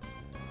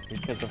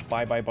 Because of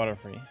Bye Bye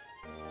Butterfree.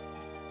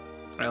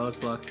 Alright,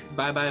 let's look.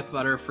 Bye Bye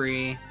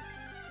Butterfree.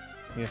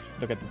 We have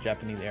to look at the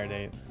Japanese air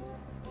date.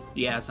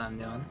 Yeah, that's what I'm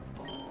doing.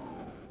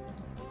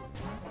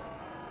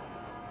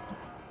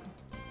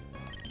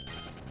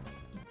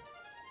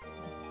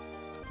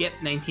 Yep,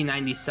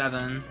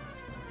 1997.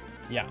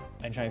 Yeah,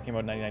 and shinies came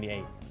out in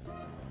 1998.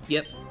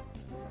 Yep.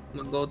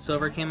 When Gold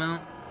Silver came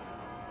out.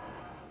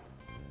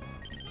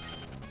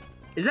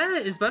 Is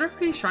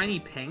Butterfree shiny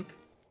pink?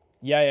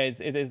 Yeah,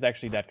 it is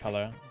actually that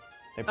color.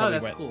 They probably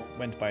that's cool.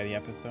 went by the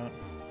episode.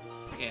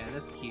 Yeah,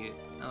 that's cute.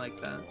 I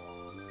like that.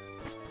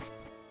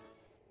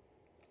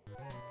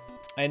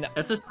 And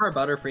That's a smart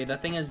Butterfree.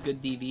 That thing has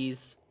good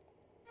DVs.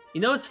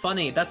 You know what's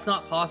funny? That's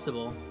not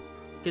possible.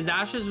 Because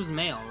Ash's was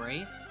male,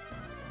 right?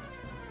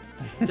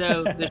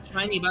 So the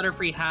shiny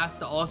Butterfree has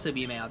to also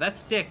be male. That's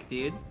sick,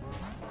 dude.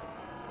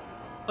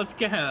 Let's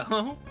go.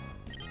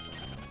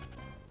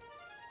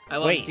 I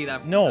love to see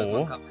that.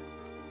 No.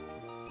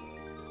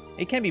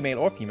 It can be male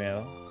or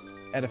female.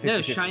 At a 50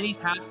 No, shinies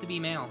have to be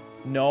male.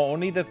 No,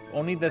 only the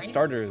Right?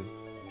 starters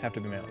have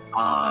to be male.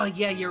 Oh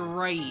yeah, you're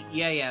right.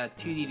 Yeah,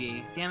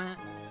 2DD. Damn it.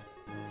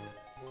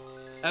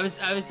 I was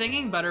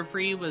thinking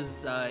Butterfree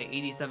was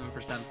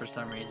 87% for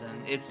some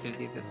reason. It's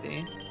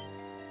 50-50.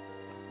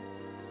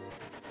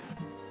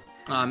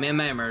 Aw, man,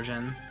 my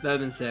immersion. That would've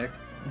been sick.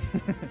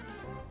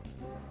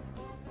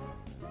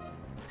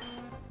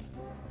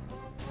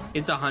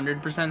 It's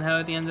 100% Ho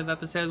at the end of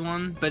episode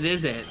 1, but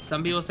is it?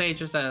 Some people say it's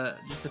just a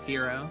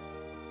Firo.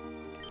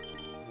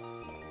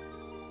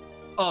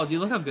 Oh, dude,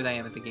 look how good I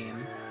am at the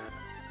game.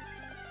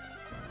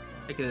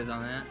 I could have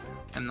done it.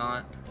 I'm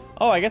not.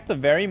 Oh, I guess the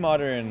very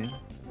modern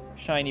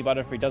shiny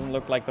Butterfree doesn't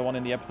look like the one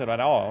in the episode at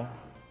all.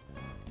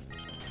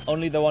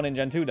 Only the one in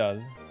Gen 2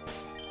 does.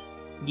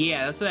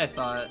 Yeah, that's what I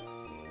thought.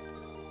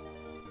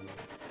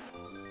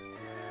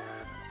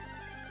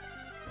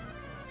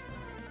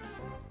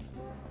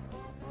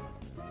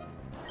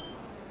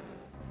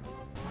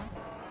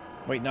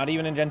 Wait, not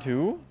even in Gen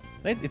 2?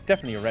 It's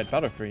definitely a red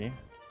Butterfree.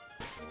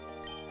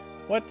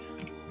 What?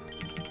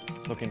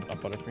 Looking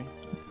up Butterfree.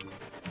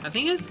 I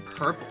think it's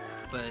purple,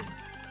 but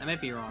I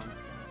might be wrong.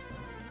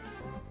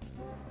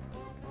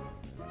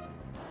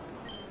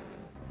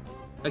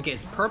 Okay,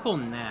 it's purple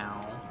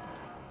now.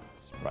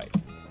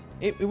 Sprites.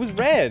 It was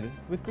red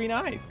with green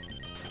eyes.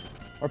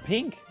 Or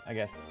pink, I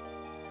guess.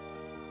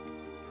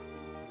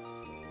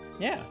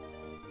 Yeah.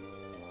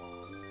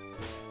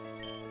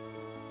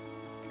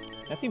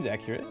 That seems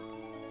accurate.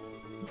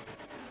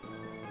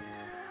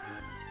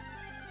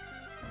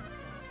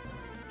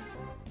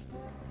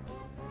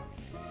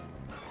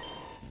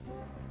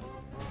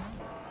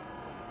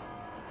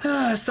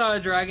 I saw a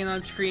dragon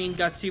on screen,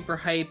 got super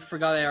hype,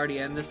 forgot I already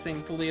had this thing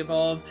fully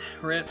evolved.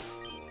 Rip.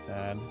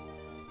 Sad.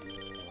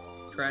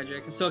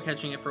 Tragic. I'm still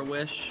catching it for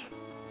Wish.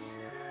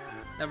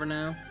 Never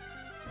know.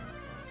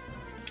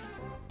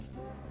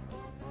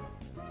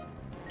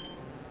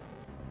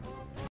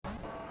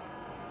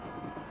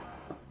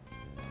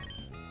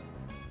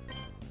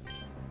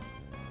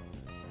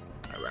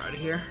 Alright, we're out of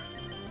here.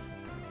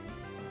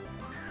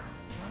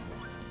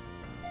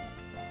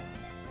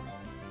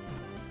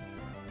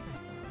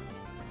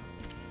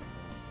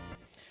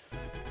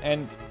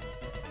 And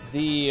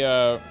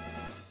the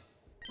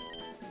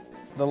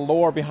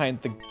lore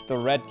behind the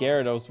red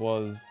Gyarados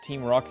was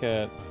Team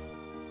Rocket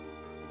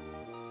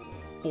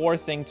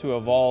forcing to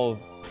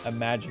evolve a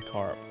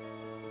Magikarp,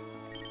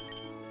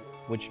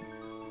 which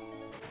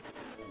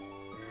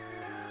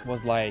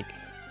was like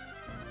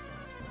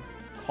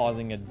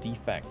causing a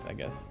defect, I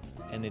guess,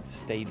 and it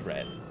stayed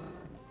red.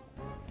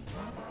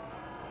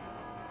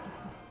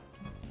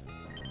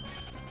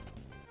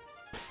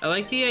 I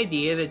like the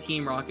idea that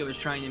Team Rocket was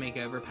trying to make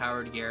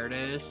overpowered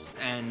Gyarados,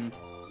 and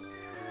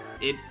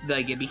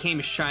it became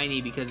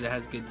shiny because it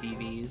has good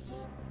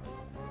DVs.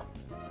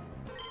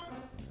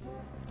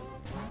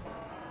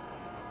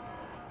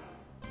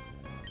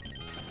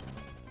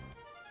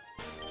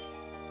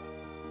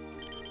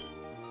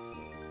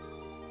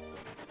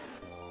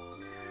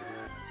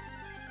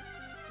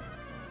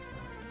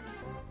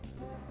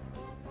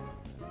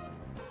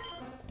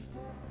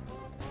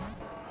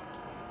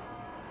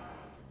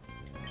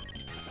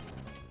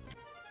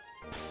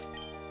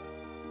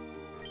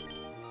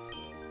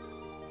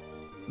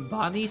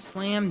 Body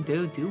Slam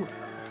Doduo.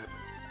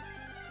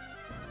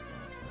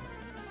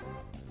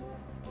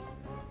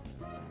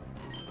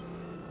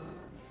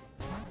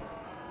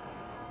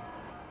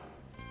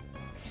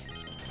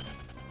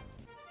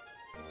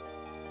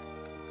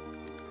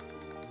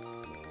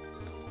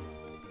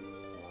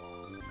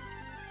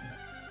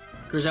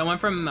 Because I went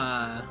from,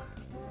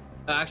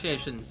 actually I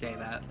shouldn't say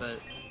that, but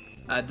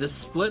the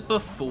split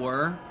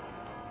before,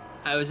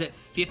 I was at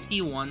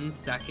 51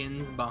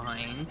 seconds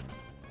behind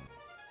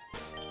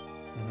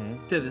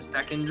to the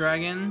second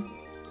dragon.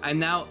 I'm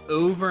now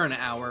over an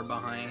hour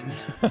behind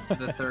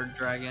the third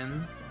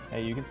dragon.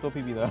 Hey, you can still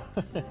PB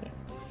though.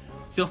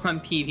 Still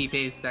on PB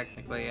pace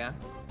technically, yeah.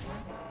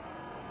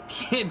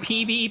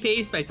 PB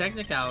pace by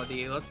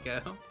technicality, let's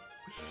go.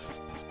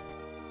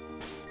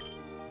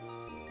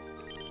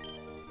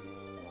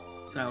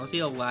 So we'll see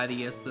a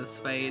Latias this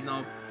fight, and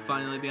I'll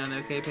finally be on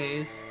okay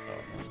pace.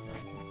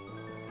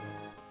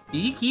 Do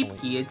you keep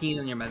Guillotine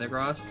on your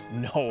Metagross?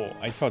 No,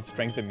 I taught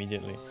Strength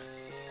immediately.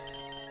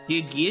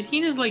 Dude,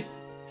 Guillotine is like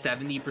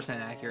 70%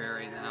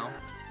 accurate right now.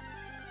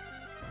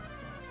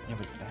 Yeah,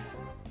 but it's bad.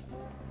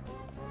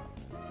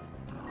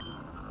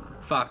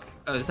 Fuck.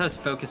 Oh, this has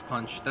Focus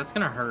Punch. That's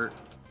gonna hurt.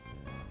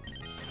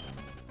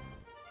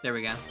 There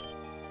we go.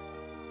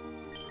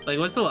 Like,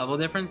 what's the level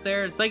difference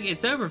there? It's like,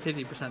 it's over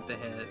 50% to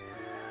hit.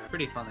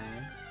 Pretty funny.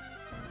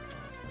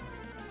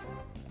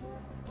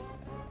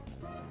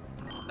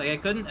 Like, I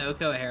couldn't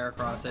Oko a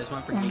Heracross, I just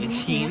went for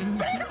Guillotine.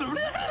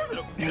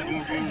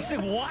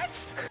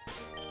 What?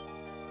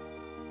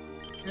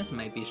 This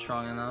might be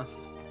strong enough.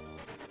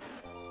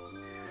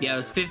 Yeah, it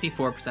was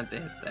 54% to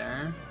hit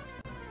there.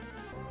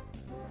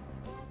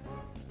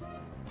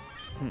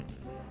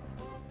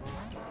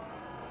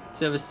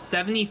 So it was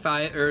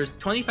 75, or it was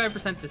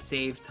 25% to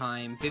save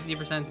time,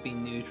 50% to be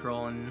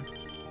neutral, and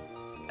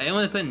I didn't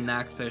want to put in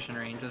max potion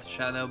range with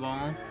Shadow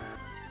Ball.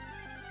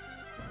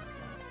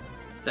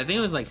 So I think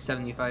it was like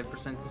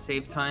 75% to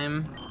save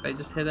time if I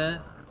just hit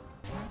it.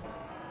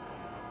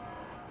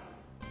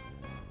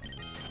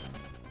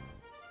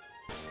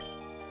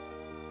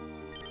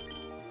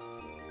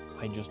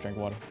 I just drank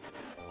water.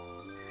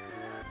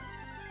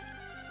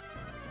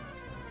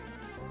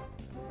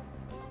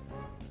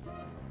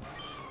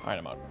 Alright,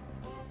 I'm out.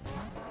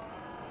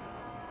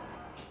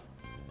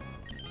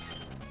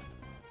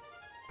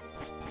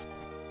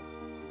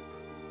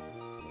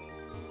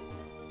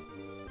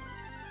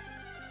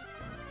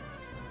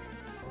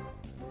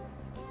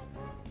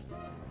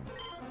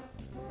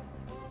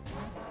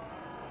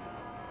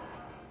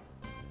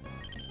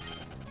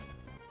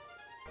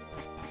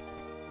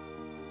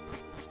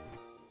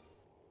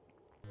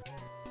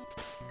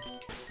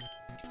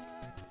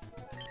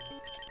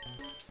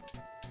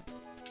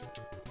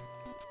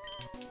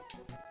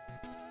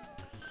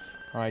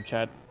 Alright,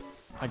 Chad.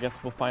 I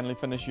guess we'll finally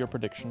finish your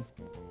prediction.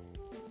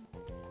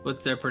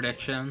 What's their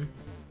prediction?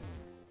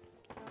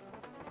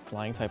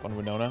 Flying type on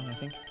Winona, I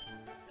think.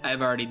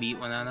 I've already beat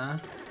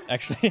Winona.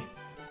 Actually?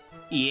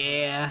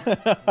 Yeah.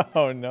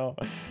 Oh no.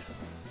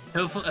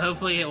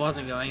 Hopefully it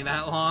wasn't going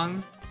that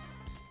long.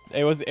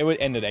 It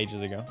ended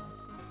ages ago.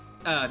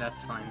 Oh,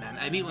 that's fine then.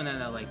 I beat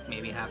Winona like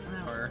maybe half an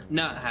hour.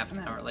 Not half an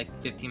hour, like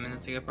 15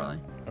 minutes ago probably.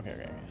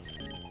 Okay.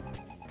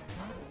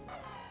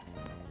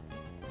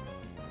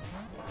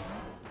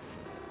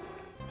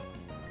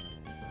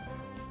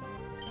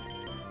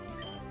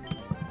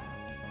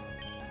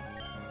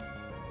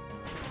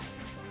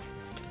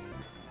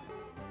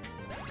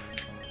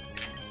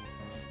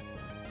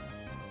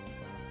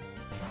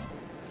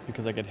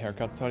 Because I get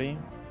haircuts, Toddy,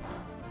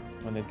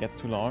 when this gets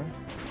too long.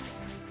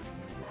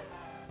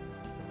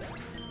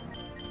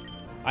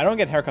 I don't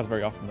get haircuts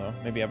very often though.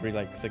 Maybe every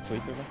like 6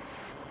 weeks or so.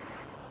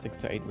 6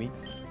 to 8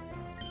 weeks.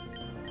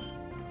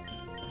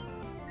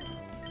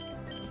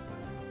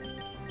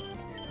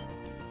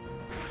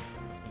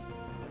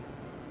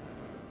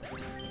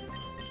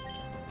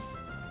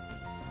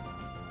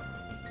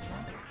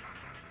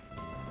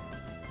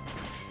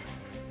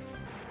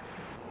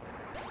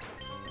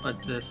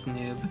 What's this,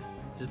 noob?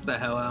 Just the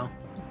Ho-Oh.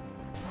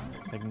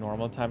 Like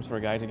normal times for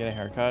a guy to get a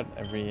haircut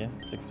every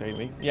 6 to 8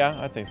 weeks? Yeah,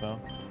 I'd say so.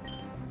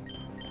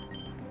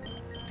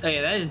 Oh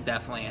yeah, that is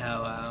definitely a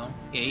Ho-Oh.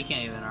 Yeah, you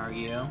can't even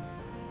argue.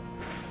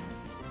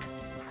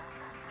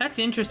 That's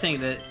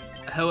interesting that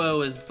Ho-Oh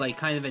was like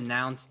kind of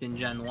announced in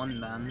Gen 1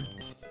 then.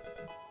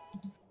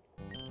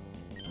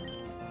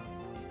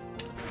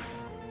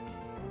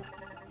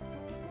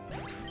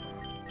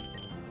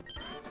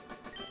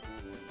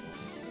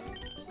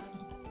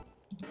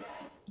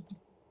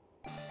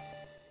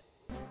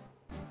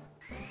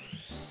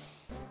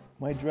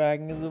 My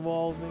dragon is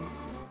evolving.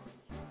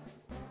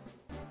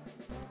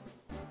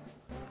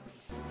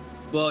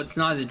 Well, it's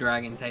not a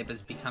dragon type,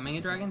 it's becoming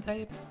a dragon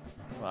type.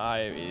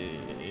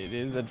 It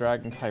is a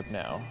dragon type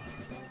now.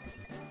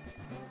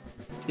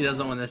 He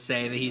doesn't want to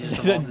say that he just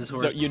evolved his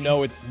horse. So you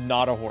know it's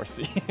not a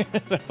horsey.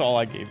 That's all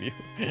I gave you.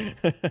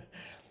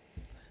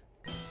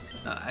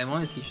 I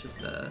want to teach this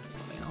to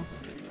something else.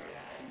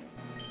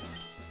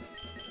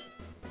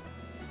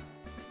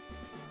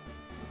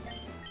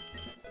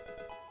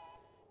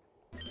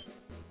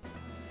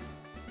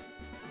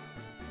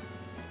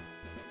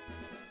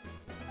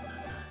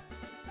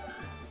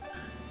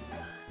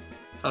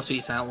 Also,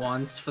 you sent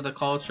once for the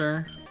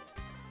culture.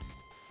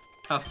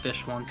 I'll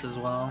fish once as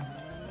well.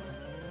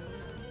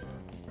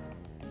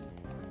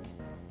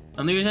 The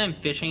only reason I'm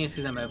fishing is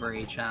because I'm over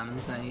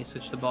HMs and I need to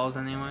switch the balls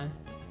anyway.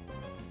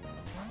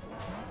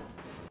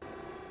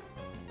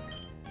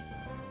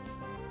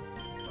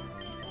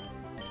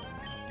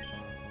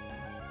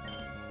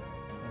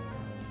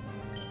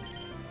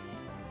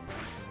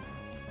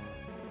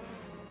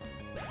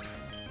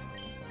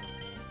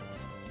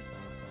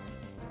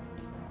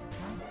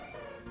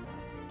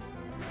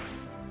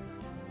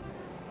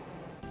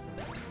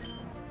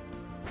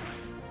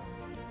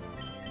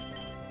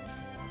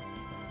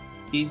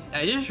 Dude,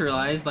 I just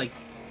realized, like,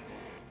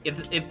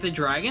 if the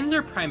dragons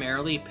are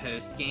primarily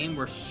post-game,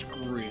 we're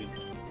screwed.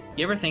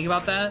 You ever think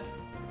about that?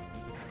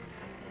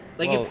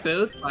 Like, well, if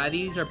both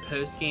Latias are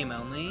post-game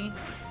only,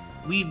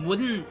 we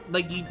wouldn't,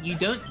 like, you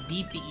don't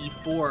beat the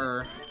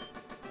E4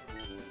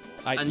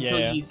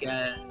 until you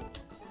get,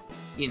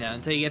 you know,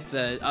 until you get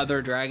the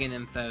other dragon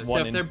info. So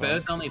if they're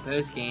both only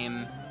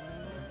post-game,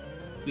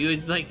 we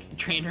would, like,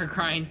 trainer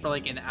grind for,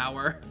 like, an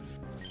hour.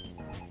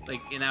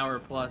 Like, an hour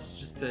plus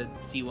just to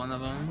see one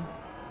of them.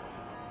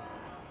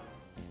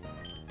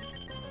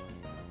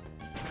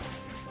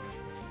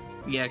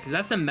 Yeah, because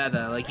that's a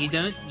meta. Like, you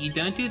don't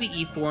do the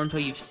E4 until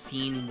you've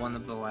seen one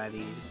of the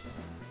Latias.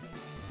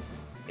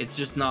 It's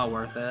just not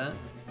worth it.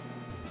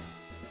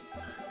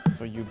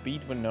 So you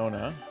beat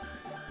Winona.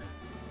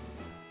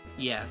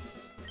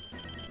 Yes.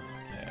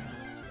 Okay.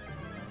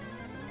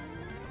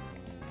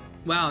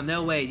 Wow,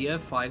 no way. Do you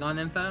have Flygon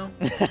info?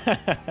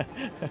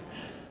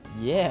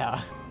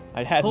 Yeah.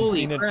 I hadn't Holy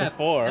seen crap, it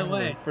before. no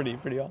way.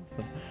 Pretty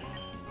awesome.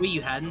 Wait,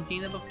 you hadn't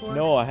seen it before?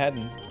 No, I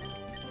hadn't.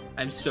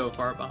 I'm so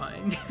far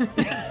behind.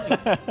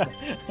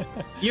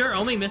 You're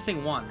only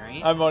missing one,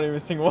 right? I'm only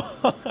missing one.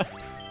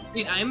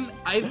 Dude,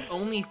 I've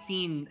only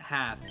seen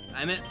half.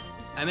 I'm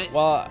at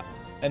well,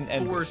 and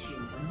 4.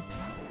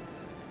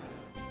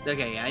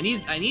 Okay, yeah,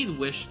 I need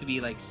Wish to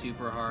be like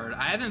super hard.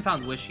 I haven't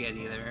found Wish yet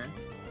either.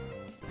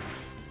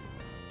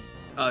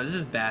 Oh, this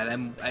is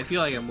bad. I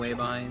feel like I'm way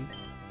behind.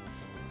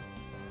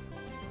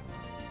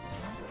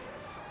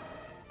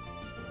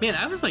 Man,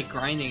 I was like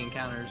grinding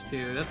encounters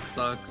too. That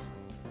sucks.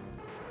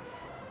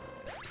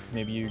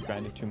 Maybe you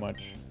grinded too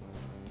much.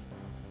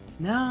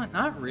 No,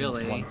 not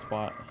really. In one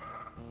spot.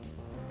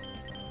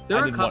 There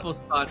were a couple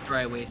spots where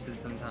I wasted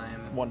some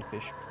time. One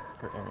fish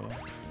per area.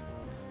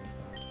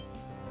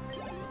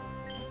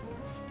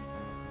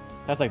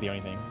 That's like the only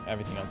thing.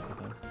 Everything else is the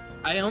same.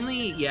 I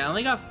only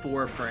got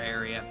 4 per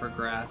area for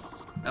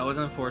grass. I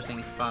wasn't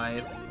forcing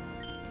 5.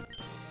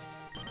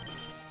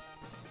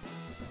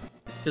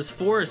 Because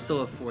 4 is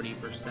still a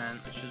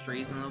 40%, which is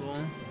reasonable.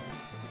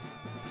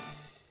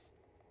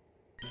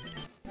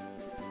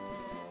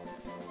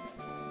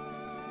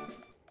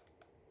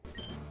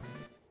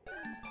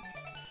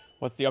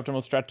 What's the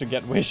optimal strat to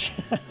get Wish?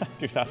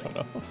 Dude, I don't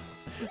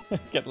know.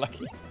 Get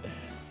lucky.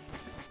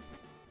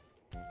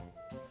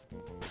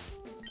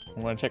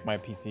 I'm gonna check my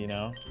PC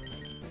now.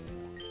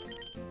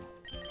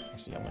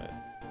 Actually, I'm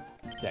gonna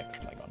Dex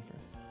Flygon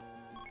first.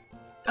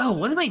 Oh,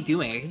 what am I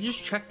doing? I can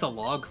just check the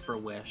log for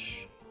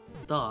Wish.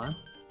 Duh.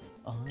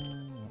 Oh.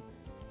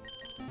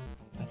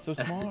 That's so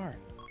smart.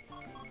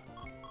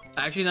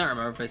 I actually don't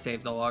remember if I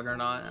saved the log or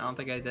not. I don't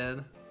think I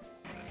did.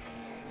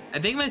 I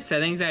think my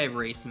settings I have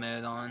race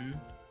mode on,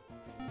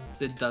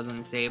 so it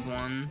doesn't save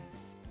one.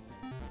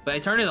 But I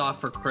turned it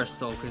off for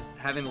Crystal because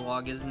having the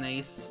log is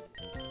nice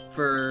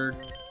for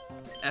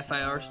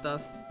FIR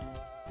stuff.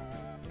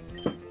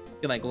 You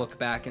can like look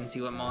back and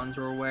see what mons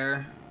were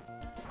where.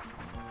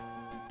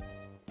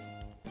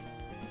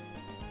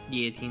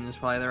 Guillotine was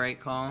probably the right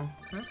call.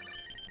 Okay,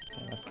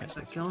 let's catch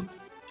that this going? first.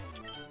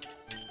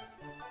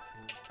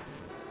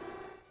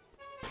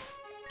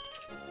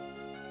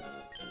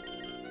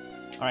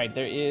 Alright,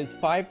 there is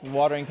 5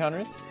 water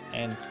encounters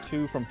and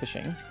 2 from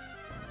fishing.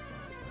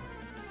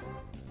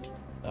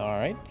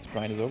 Alright, this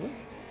grind is over.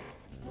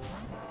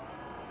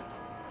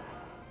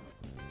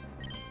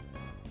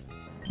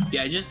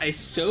 Yeah, I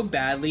so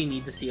badly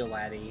need to see a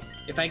Lati.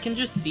 If I can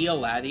just see a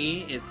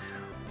Lati, it's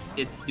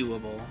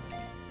doable.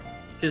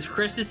 Because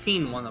Chris has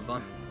seen one of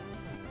them.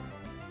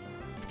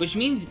 Which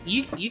means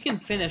you can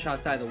finish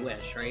outside the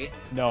Wish, right?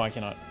 No, I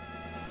cannot.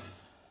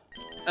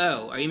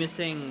 Oh, are you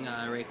missing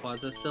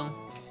Rayquaza still?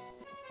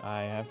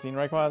 I have seen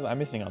Rayquaza. I'm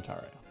missing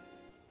Altaria.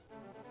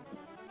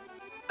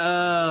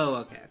 Oh,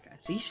 okay.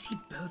 So you see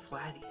both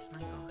Latias, my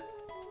god.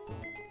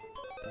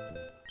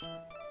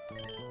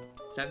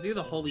 So I have to do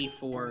the whole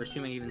E4,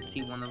 assuming I even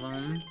see one of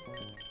them.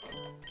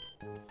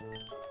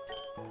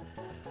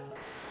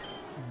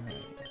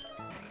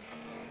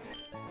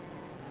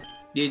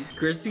 Dude,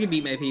 Chris can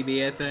beat my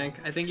PB, I think.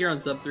 I think you're on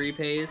sub 3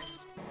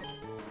 pace.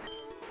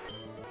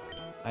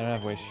 I don't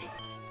have Wish.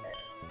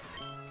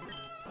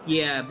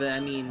 Yeah, but I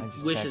mean,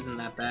 Wish checked. isn't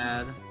that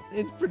bad.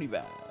 It's pretty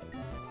bad.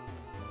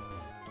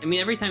 I mean,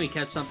 every time you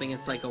catch something,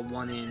 it's like a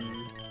 1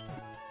 in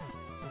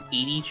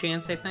 80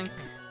 chance, I think.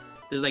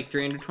 There's like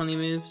 320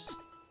 moves.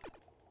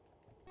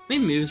 How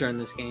many moves are in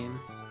this game?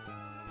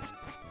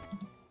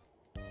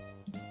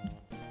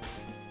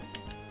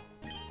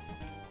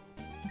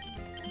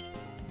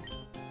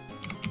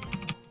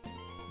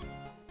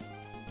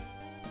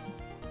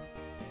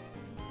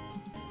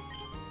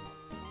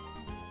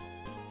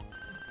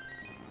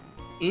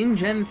 in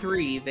Gen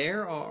 3,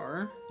 there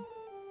are...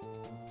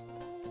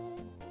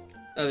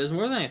 Oh, there's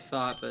more than I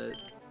thought, but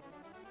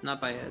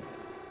not by a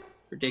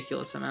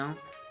ridiculous amount.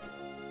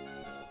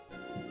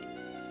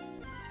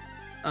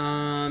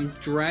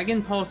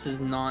 Dragon Pulse is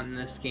not in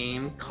this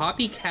game.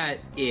 Copycat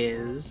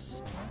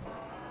is...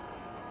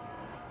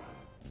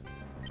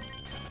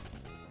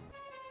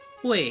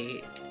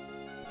 Wait,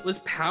 was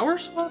Power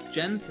Swap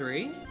Gen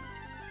 3?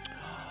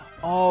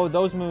 Oh,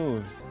 those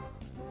moves.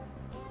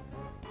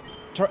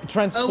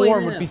 Transform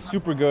yeah. would be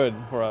super good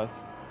for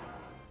us.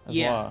 As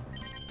well.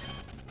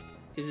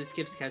 Because it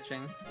skips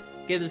catching.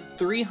 Okay, there's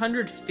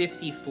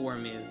 354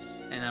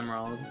 moves in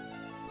Emerald.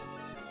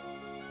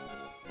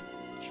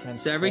 Transform.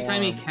 So every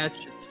time you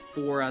catch, it's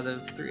 4 out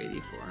of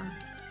 384.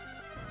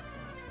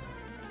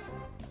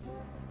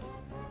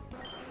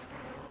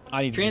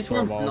 I need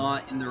Transform's to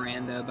not in the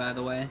rando, by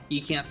the way.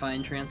 You can't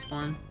find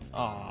Transform.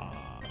 Aww.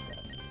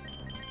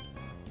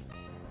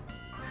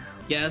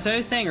 Yeah, that's what I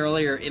was saying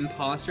earlier.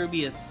 Imposter would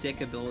be a sick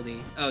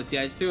ability. Oh, dude,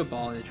 I just threw a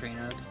ball at the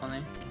trainer. That's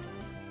funny.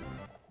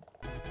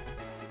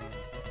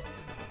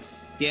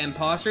 Yeah,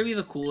 Imposter would be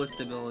the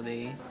coolest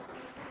ability.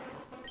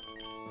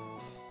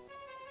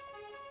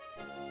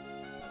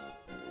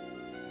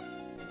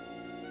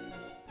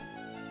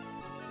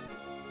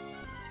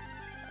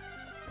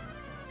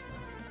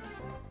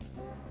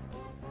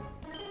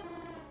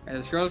 Alright,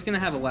 this girl's gonna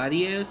have a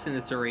Latios, and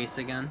it's a race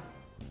again.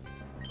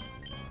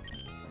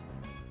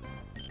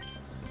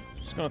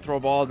 Just gonna throw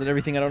balls at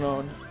everything I don't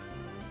own.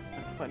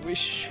 Find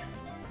Wish.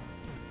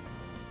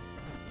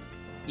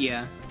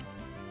 Yeah.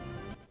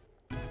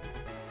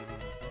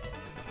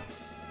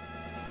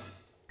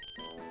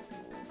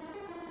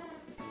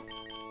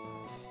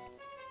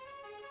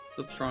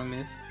 Oops, wrong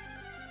move.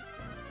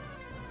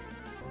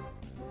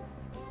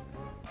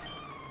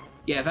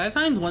 Yeah, if I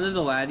find one of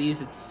the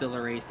Latias, it's still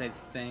a race, I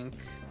think.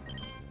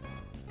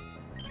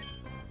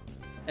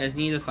 I just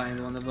need to find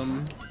one of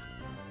them.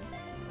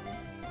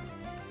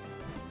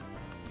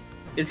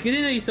 It's good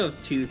to know you still have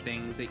 2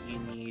 things that you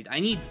need. I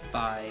need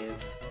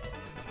 5.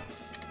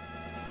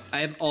 I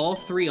have all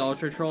 3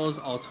 Ultra Trolls,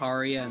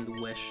 Altaria,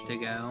 and Wish to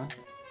go.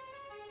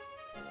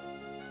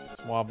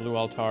 Swablu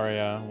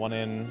Altaria, 1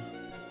 in,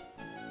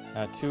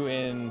 2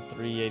 in,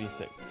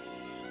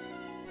 386.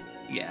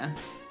 Yeah.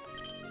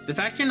 The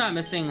fact you're not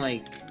missing,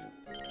 like,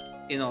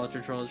 an Ultra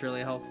Troll is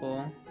really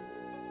helpful.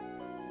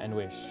 And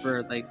Wish.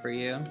 For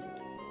you.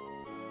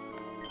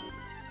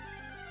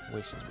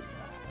 Wish is really bad.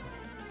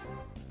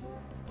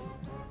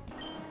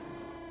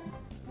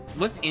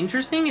 What's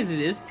interesting is it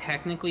is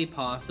technically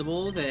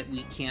possible that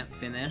we can't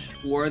finish,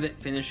 or that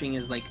finishing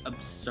is, like,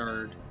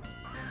 absurd.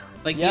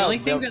 Like, the only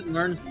thing that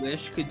learns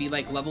Wish could be,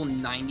 like, level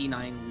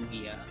 99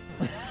 Lugia.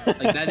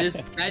 Like,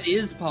 that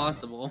is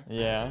possible.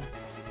 Yeah.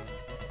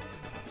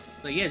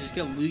 Like, yeah, just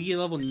get Lugia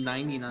level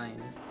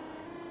 99.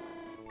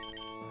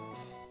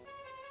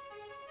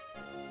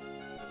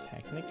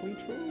 Technically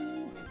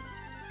true.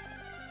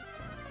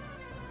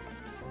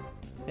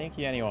 Thank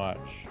you,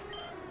 Anywatch.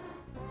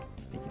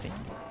 Thank you.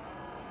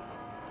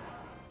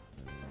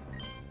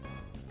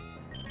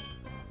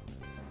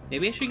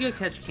 Maybe I should go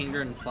catch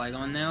Kingdra and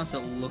Flygon now, so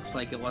it looks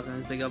like it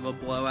wasn't as big of a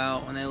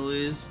blowout when I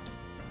lose.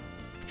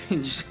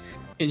 and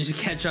just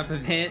catch up a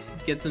bit,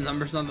 get some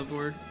numbers on the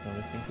board. Still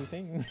missing 2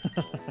 things.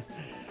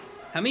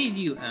 How many do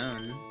you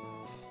own?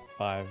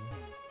 5.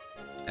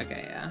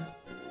 Okay, yeah.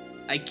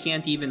 I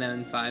can't even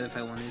own 5 if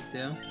I wanted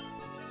to.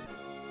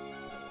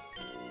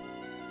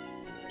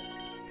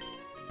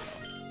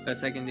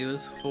 Best I can do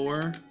is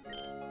 4.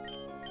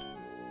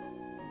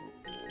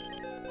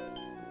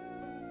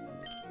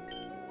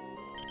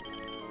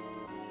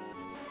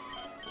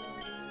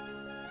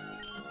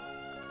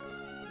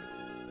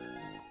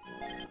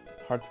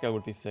 Heart scale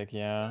would be sick,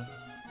 yeah.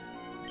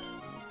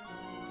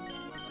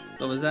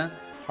 What was that?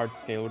 Heart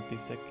scale would be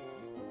sick.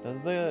 Is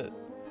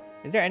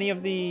there any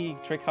of the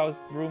trick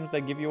house rooms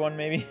that give you one,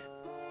 maybe?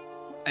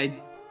 I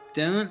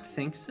don't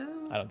think so.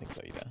 I don't think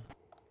so either.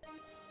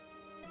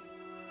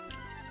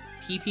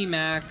 PP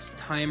Max,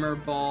 Timer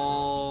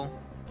Ball.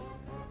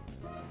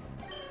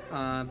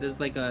 There's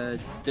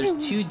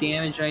 2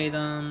 damage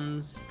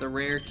items, the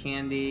rare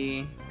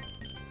candy.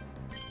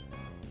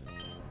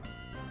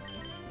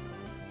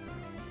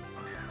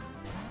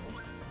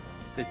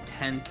 The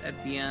tent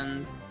at the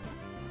end.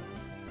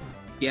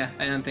 Yeah,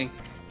 I don't think...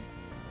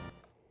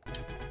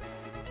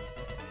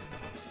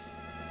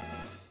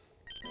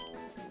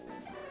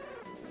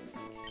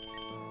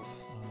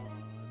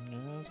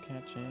 Nose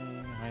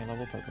catching, high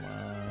level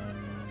Pokemon.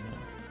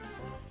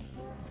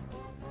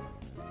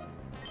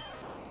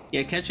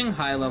 Yeah, catching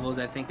high levels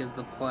I think is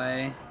the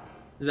play.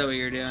 Is that what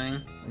you're doing?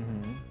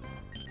 Mm-hmm.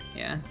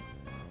 Yeah.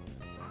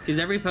 Because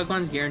every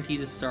Pokemon's guaranteed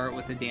to start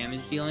with a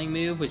damage dealing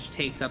move, which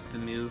takes up the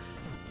move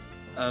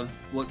of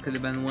what could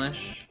have been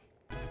Wish.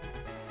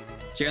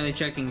 So you're only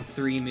checking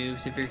 3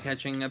 moves if you're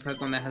catching a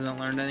Pokemon that hasn't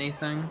learned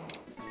anything.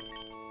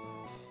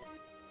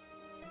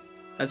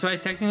 That's why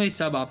it's technically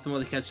suboptimal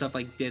to catch stuff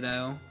like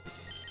Ditto.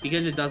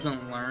 Because it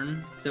doesn't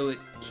learn, so it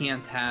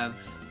can't have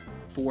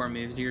 4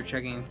 moves, you're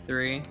checking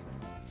 3.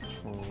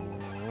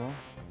 True.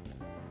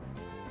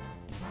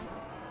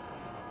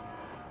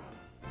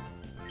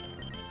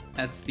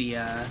 That's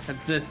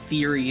the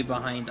theory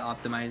behind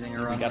optimizing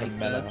a run like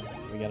this.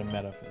 We got a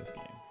meta for this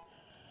game.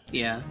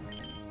 Yeah.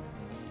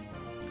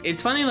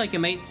 It's funny, like, it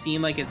might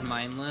seem like it's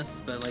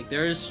mindless, but, like,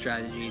 there is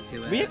strategy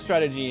to it. We have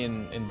strategy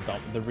in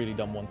the really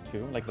dumb ones,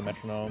 too, like the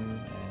metronome.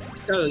 And...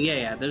 Oh,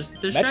 yeah. There's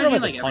metronome strategy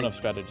has like a ton of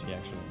strategy,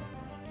 actually.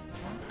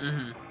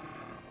 Mm-hmm.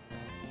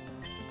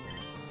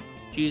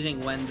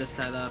 Choosing when to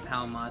set up,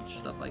 how much,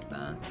 stuff like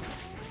that.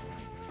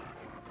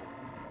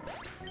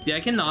 Yeah, I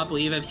cannot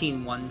believe I've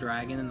seen one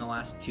dragon in the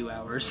last 2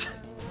 hours.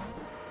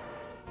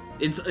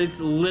 It's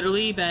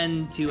literally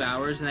been 2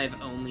 hours, and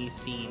I've only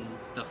seen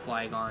the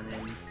Flygon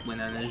in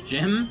Winana's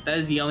gym. That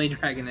is the only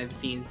dragon I've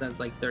seen since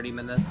like 30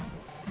 minutes.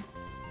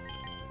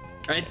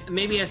 Right?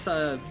 Maybe I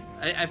saw.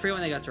 I forget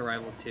when I got to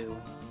Rival 2.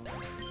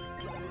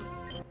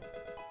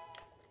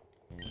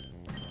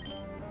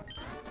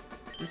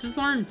 This has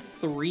learned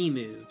 3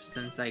 moves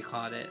since I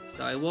caught it,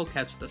 so I will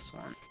catch this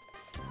one.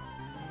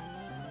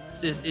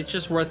 It's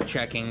just worth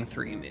checking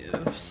 3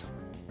 moves.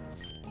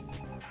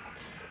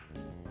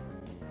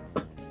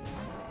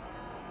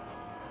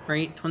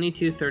 Right,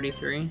 22,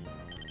 33,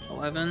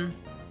 11.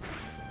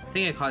 I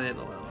think I caught it at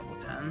level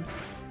 10.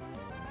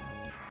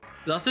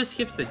 It also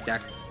skips the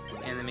Dex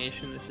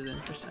animation, which is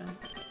interesting.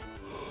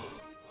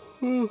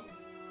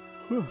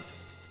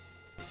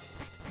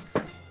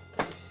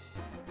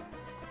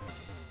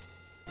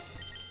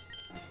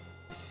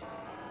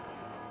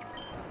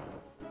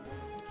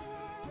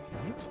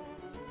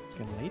 It's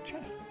getting late,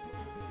 chat.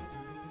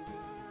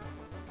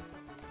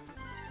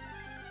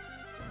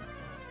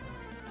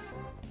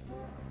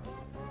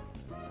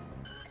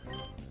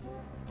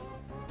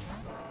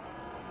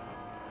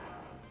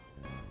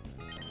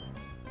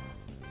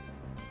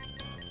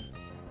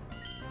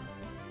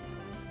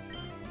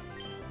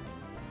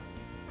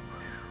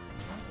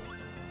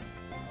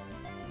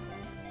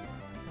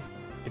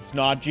 It's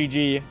not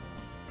GG.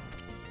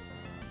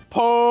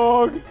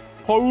 Pog!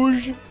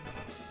 Poge!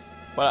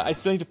 But I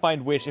still need to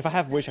find Wish. If I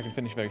have Wish, I can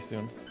finish very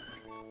soon.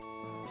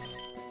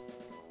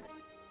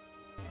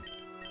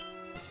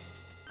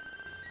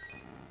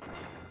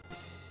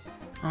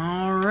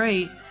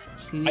 Alright.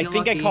 I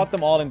think I caught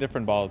them all in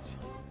different balls.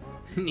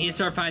 Need to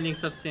start finding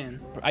stuff soon.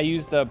 I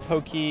used the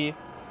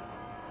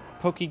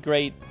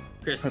Great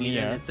Chris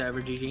Premier. It's over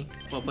GG.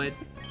 Well played.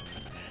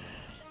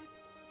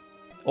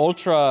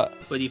 Ultra.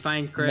 What do you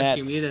find, Chris? Net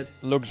You're muted.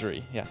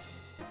 Luxury. Yes.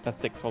 That's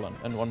 6. Hold on.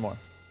 And one more.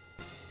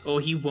 Oh,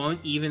 he won't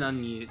even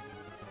unmute.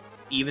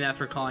 Even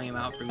after calling him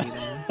out for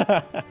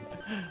muting.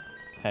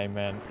 Hey,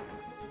 man.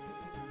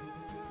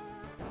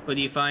 What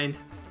do you find?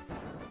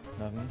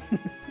 Nothing.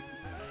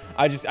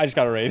 I just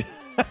got a raid.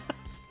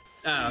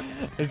 Oh,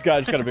 okay. I just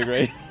got a big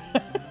raid.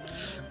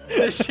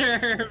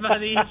 Sure,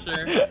 buddy,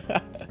 sure.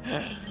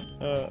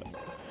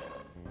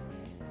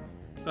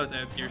 Let's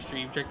open your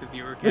stream, check the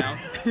viewer count.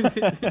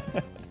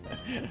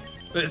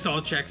 This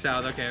all checks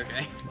out,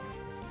 okay.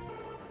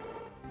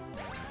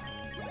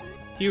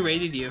 Who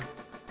raided you?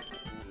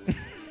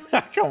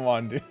 Come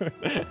on, dude.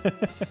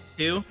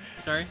 Who?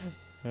 Sorry?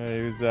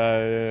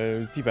 It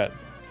was T-Pat.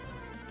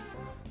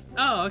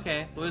 Oh,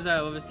 okay. What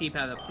was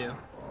T-Pat up to?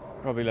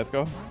 Probably Let's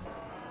Go.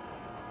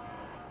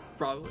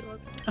 Probably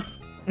Let's Go.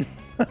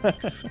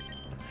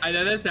 I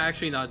know that's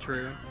actually not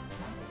true.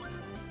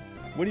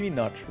 What do you mean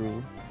not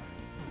true?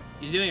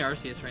 He's doing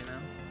Arceus right now.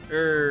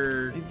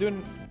 He's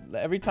doing...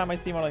 Every time I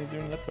see him on, he's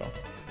doing Let's Go.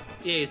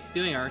 Yeah, he's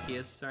doing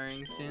Arceus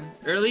starting soon.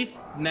 Or at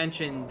least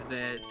mentioned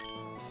that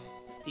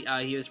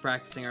he was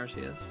practicing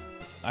Arceus.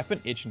 I've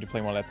been itching to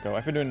play more Let's Go.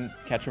 I've been doing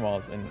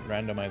catch-em-alls and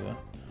randomizer.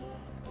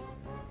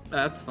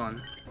 That's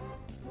fun.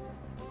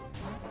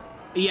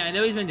 Yeah, I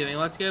know he's been doing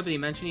Let's Go, but he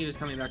mentioned he was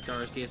coming back to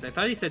Arceus. I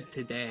thought he said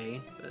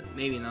today, but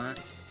maybe not.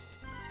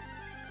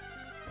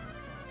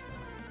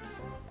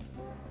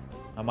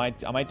 I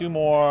might do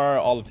more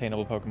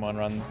all-obtainable Pokemon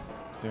runs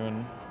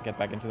soon. Get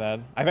back into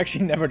that. I've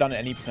actually never done an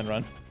any percent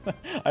run.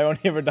 I've only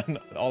ever done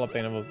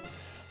all-obtainable.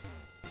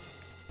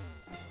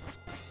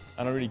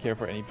 I don't really care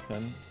for any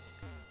percent.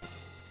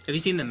 Have you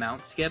seen the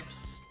mount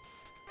skips?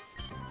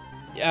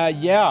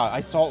 Yeah, I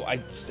saw.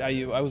 I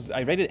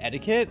rated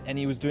Etiquette, and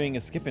he was doing a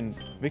skip in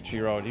Victory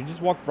Road. He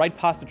just walked right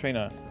past the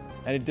trainer,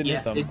 and it didn't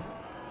hit them.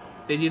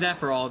 They do that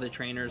for all the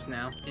trainers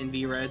now in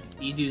V-Red.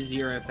 You do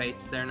 0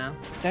 fights there now.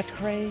 That's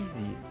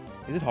crazy.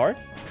 Is it hard?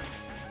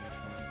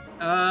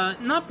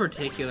 Not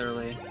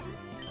particularly.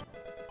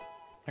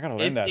 I gotta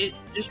learn that. It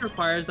just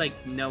requires like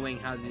knowing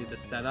how to do the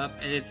setup,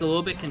 and it's a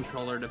little bit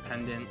controller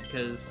dependent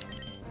because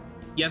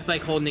you have to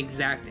like hold an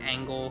exact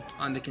angle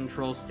on the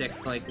control stick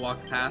to like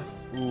walk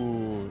past.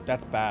 Ooh,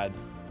 that's bad.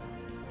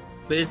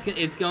 But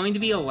it's going to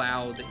be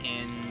allowed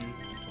in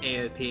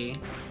AOP.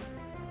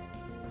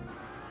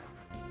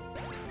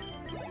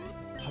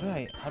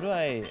 How do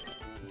I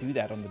do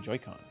that on the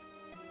Joy-Con?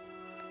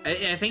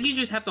 I think you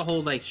just have to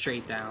hold like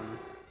straight down,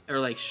 or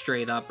like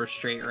straight up, or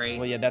straight right.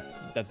 Well, yeah, that's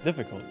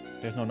difficult.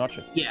 There's no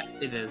notches. Yeah,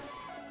 it is.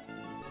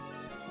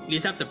 You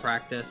just have to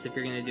practice if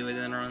you're gonna do it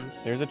in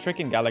runs. There's a trick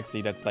in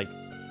Galaxy that's like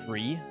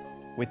free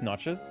with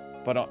notches,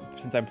 but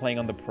since I'm playing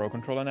on the Pro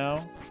controller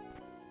now,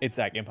 it's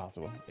like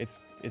impossible.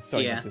 It's so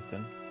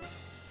inconsistent.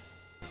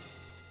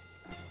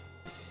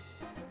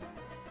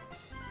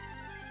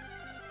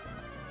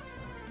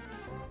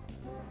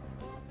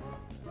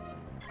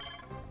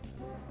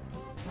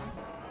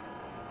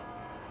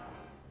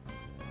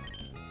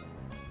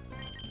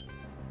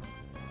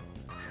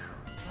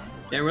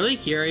 I'm really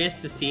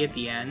curious to see at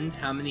the end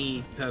how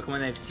many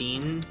Pokemon I've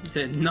seen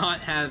to not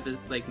have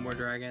like more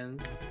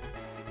dragons.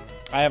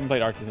 I haven't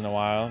played Arceus in a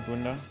while,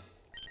 Gunda.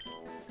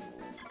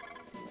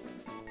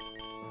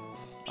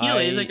 PLA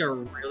is like a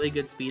really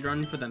good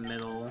speedrun for the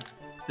middle.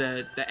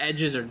 The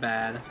edges are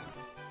bad.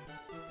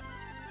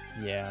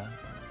 Yeah.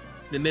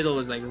 The middle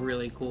is like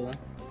really cool.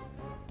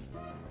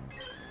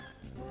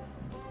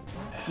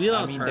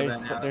 I mean,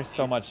 there's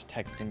so much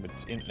text and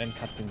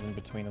cutscenes in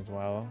between as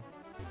well.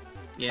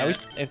 Yeah. I wish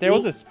if there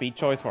was a speed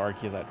choice for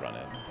Arceus, I'd run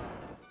it.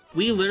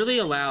 We literally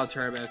allow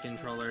turbo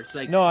controllers.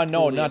 Like no,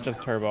 not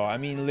just turbo. I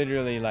mean,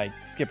 literally like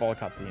skip all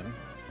cutscenes.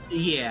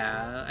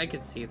 Yeah, I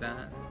could see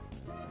that.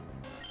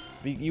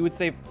 You would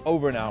save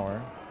over an hour.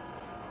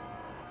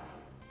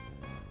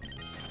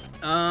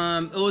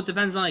 Oh, it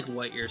depends on like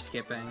what you're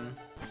skipping.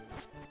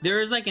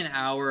 There is like an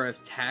hour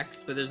of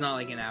text, but there's not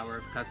like an hour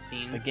of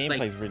cutscenes. The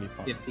gameplay's really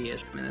fun.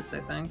 50-ish minutes, I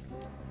think.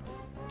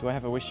 Do I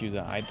have a wish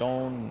user? I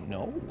don't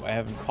know. I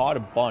haven't caught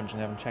a bunch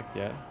and haven't checked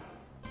yet.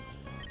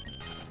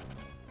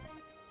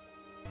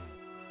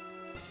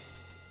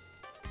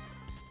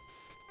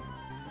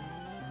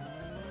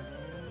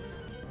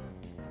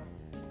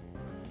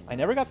 I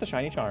never got the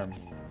shiny charm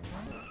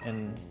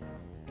in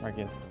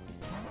Arceus.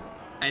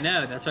 I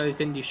know, that's why we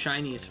couldn't do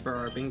shinies for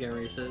our bingo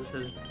races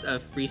as a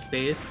free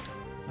space.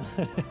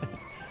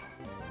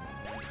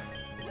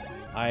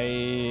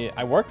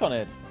 I worked on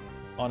it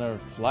on a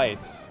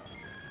flight.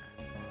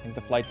 I think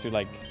the flight to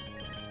like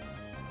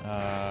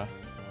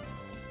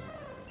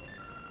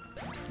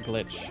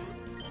glitch.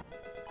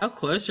 How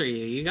close are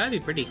you? You gotta be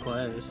pretty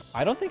close.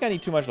 I don't think I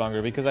need too much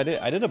longer because I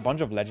did a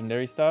bunch of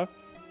legendary stuff.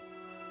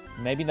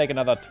 Maybe like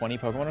another 20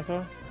 Pokemon or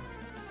so.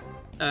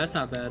 Oh, that's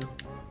not bad.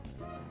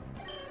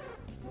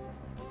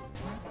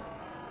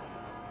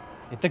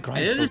 The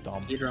grind is so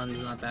dumb.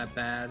 Speedrun's not that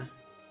bad.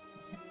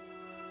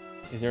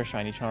 Is there a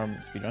shiny charm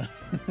speedrun?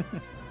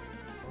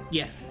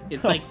 Yeah,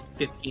 it's like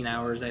 15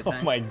 hours, I think.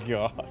 Oh my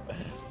god.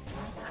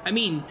 I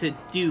mean, to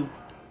do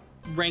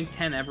rank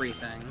 10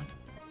 everything.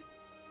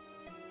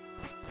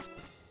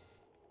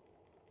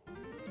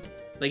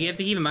 Like, you have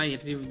to keep in mind, you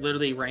have to do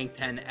literally rank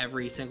 10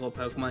 every single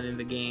Pokemon in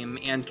the game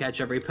and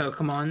catch every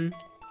Pokemon.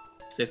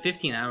 So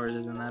 15 hours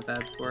isn't that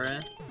bad for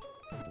it.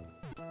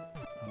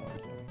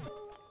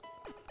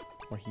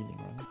 Or healing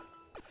run.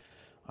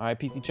 Alright,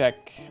 PC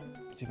check.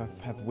 See if I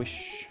have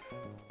wish.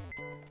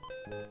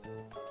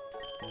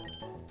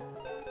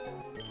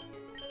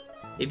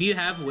 If you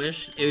have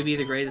wish, it would be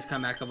the greatest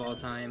comeback of all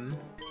time.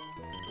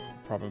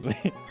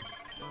 Probably.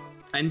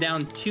 I'm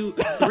down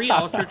 3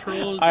 Ultra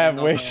Trolls. I have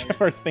wish.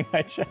 First thing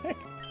I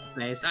checked.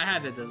 Nice. I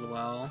have it as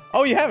well.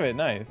 Oh, you have it.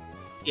 Nice.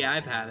 Yeah,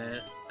 I've had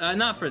it.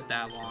 Not for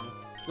that long.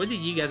 What did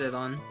you get it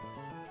on?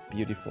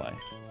 Beautifly.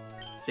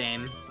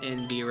 Same.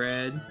 In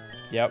V-Road.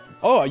 Yep.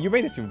 Oh, you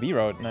made it to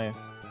V-Road.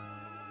 Nice.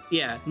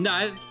 Yeah. No,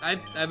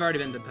 I've already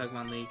been to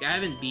Pokemon League. I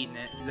haven't beaten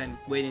it because I'm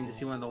waiting to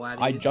see one of the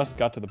Latias. I just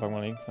got to the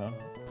Pokemon League, so.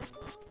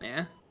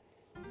 Yeah.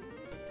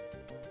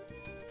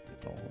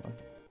 Oh, hold on.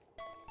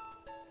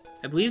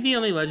 I believe the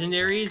only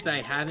legendaries that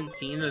I haven't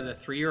seen are the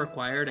 3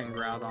 required and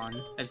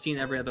Groudon. I've seen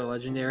every other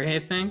legendary, I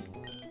think.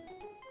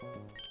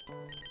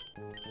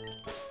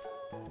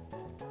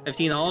 I've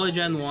seen all of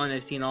Gen 1,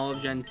 I've seen all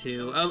of Gen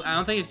 2. Oh, I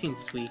don't think I've seen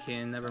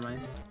Suicune, never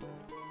mind.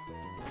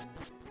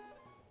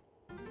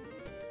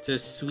 So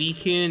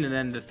Suicune and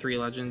then the 3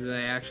 legends that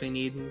I actually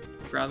need in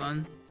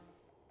Groudon.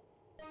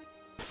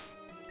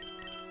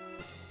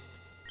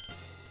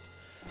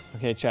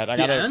 Okay, chat. I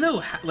don't know.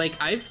 How, like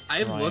I've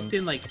looked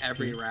in like XP.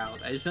 every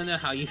route. I just don't know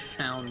how you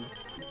found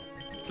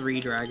 3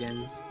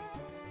 dragons.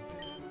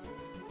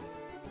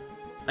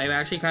 I'm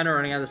actually kind of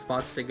running out of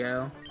spots to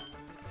go.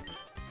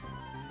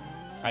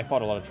 I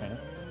fought a lot of trainers.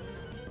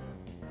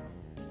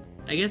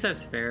 I guess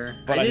that's fair.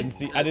 But I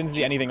didn't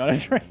see anything on a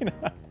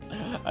trainer.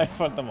 I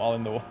fought them all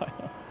in the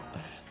wild.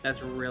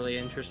 That's really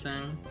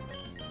interesting.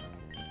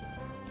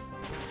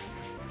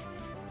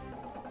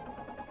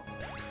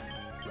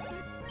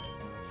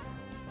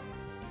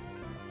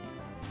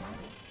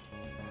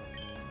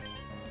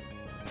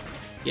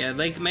 Yeah,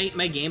 like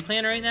my game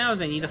plan right now is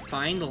I need to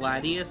find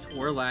Latias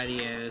or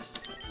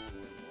Latios.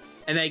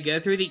 And I go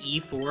through the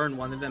E4 and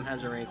one of them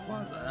has a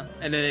Rayquaza.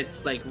 And then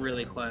it's like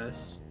really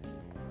close.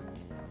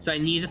 So I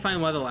need to find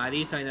one of the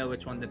Latias so I know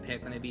which one to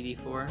pick when I beat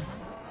E4.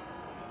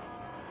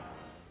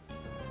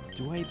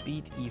 Do I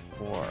beat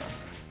E4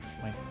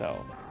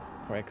 myself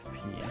for XP?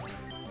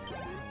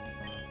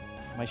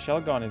 My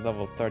Shelgon is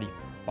level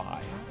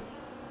 35.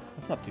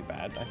 That's not too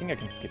bad. I think I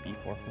can skip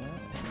E4 for that.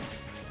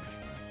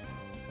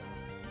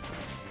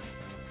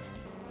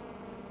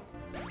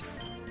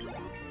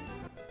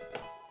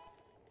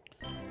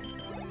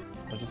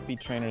 I'll just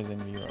beat trainers in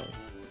V-Road.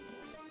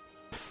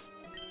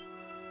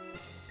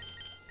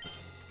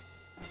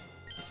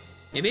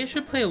 Maybe I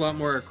should play a lot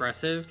more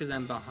aggressive because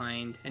I'm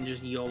behind and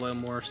just YOLO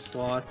more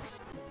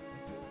slots.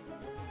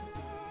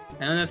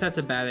 I don't know if that's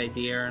a bad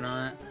idea or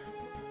not.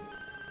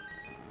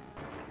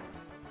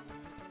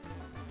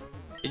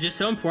 It's just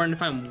so important to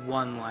find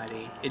one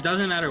Lati. It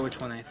doesn't matter which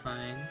one I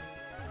find.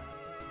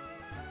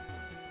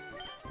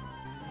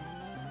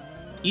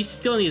 You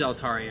still need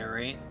Altaria,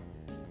 right?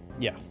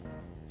 Yeah.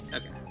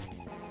 Okay.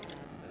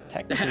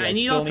 Technically, I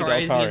need still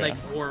Altaria need to be in like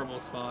horrible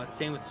spots.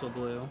 Same with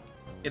Swablu.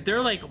 If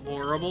they're like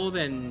horrible,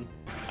 then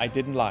I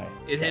didn't lie.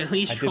 it at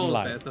least I didn't trolls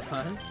lie. both of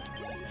us.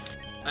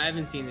 I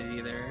haven't seen it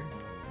either.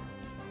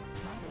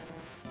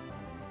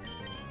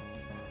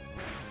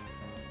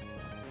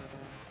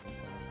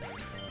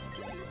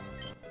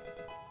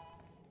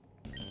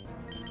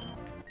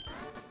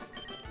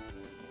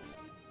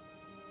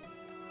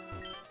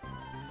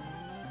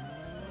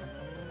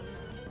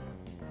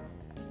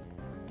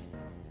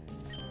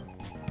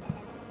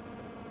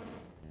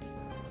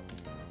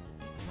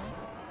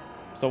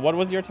 So what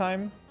was your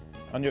time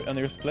on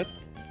your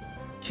splits?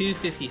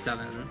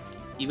 2:57.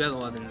 You got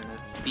 11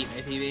 minutes to beat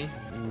my PB.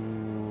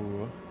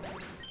 Ooh.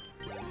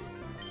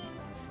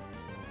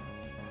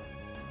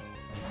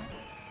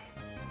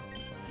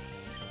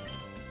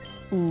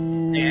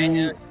 Ooh. Yeah, I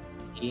know.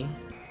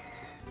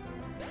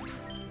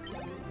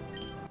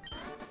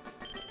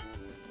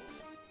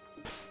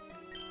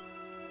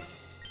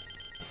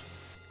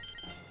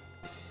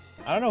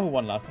 I don't know who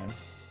won last time.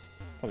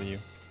 Probably you.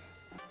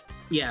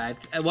 Yeah,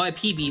 well, I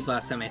PB'd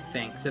last time, I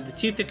think. So the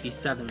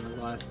 2:57 was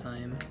last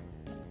time.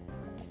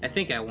 I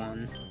think I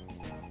won.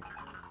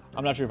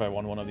 I'm not sure if I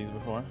won one of these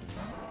before.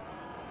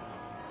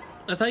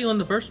 I thought you won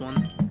the first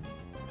one.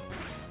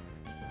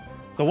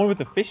 The one with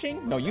the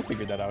fishing? No, you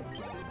figured that out.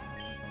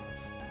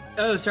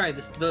 Oh, sorry.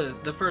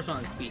 The first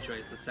one is Speed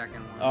Choice. The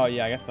second one. Oh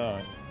yeah, I guess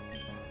so.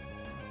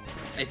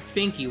 I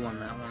think you won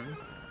that one.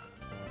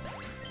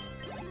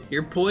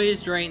 You're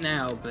poised right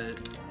now, but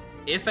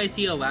if I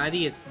see a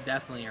Lati, it's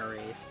definitely a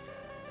race.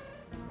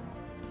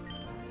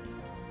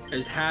 I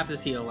just have to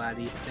see a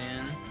Lati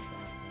soon.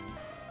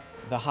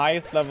 The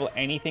highest level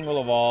anything will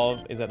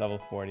evolve is at level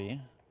 40.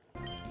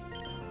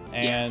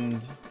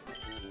 And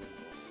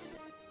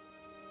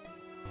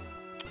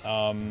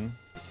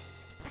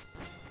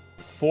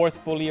Force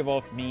fully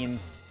evolved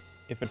means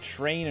if a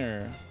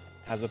trainer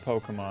has a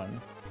Pokemon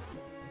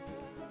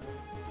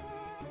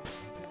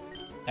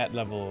at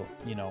level,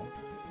 you know,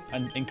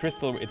 and in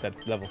Crystal it's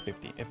at level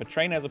 50. If a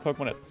trainer has a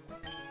Pokemon at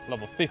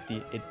level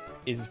 50, it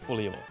is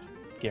fully evolved,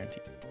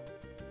 guaranteed.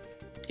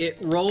 It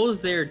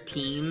rolls their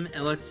team,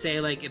 and let's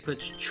say like it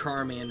puts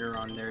Charmander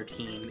on their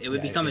team. It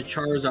would become a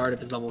Charizard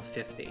if it's level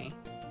 50.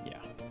 Yeah.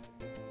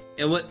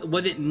 And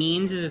what it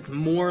means is it's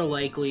more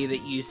likely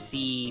that you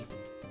see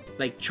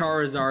like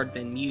Charizard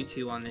than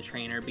Mewtwo on the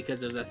trainer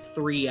because there's a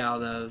 3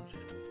 out of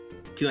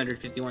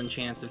 251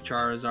 chance of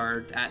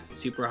Charizard at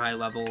super high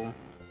level,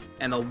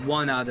 and a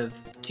 1 out of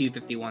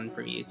 251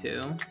 for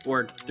Mewtwo,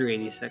 or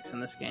 386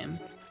 in this game.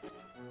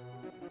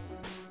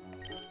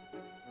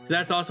 So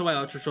that's also why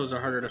Ultra Trolls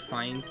are harder to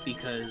find,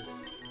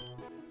 because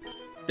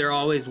they're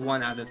always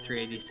 1 out of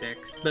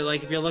 386. But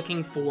like if you're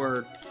looking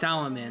for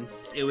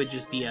Salamence, it would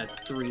just be a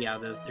 3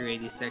 out of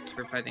 386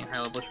 for fighting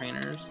high level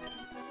trainers.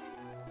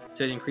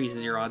 So it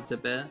increases your odds a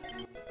bit.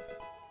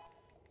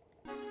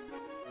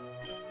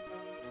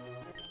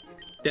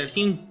 I've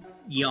seen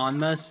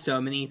Yanma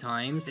so many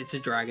times. It's a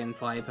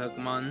Dragonfly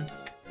Pokemon.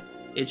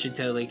 It should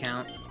totally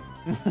count.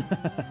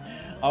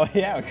 Oh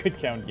yeah, I could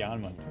count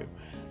Yanma too.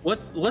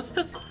 What's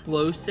the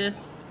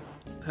closest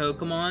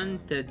Pokemon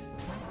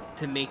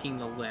to making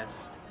the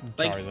list?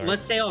 Like, Charizard.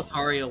 let's say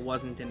Altaria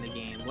wasn't in the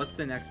game. What's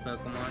the next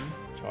Pokemon?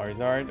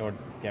 Charizard or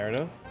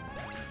Gyarados?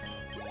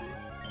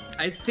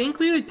 I think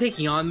we would pick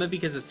Yanma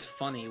because it's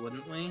funny,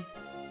 wouldn't we?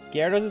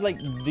 Gyarados is like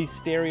the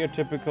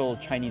stereotypical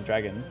Chinese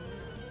dragon.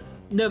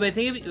 No, but I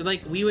think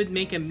like we would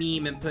make a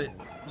meme and put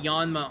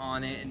Yanma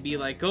on it and be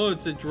like, "Oh,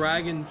 it's a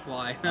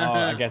dragonfly." Oh,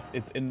 I guess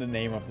it's in the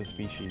name of the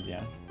species,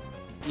 yeah.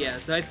 Yeah,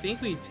 so I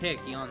think we'd pick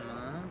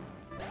Yanma.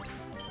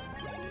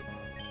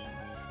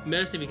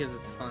 Mostly because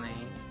it's funny.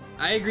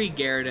 I agree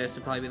Gyarados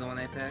would probably be the one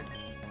I pick.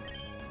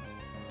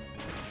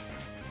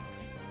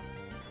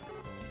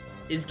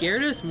 Is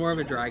Gyarados more of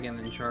a dragon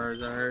than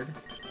Charizard?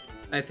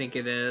 I think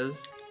it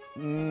is.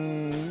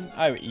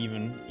 I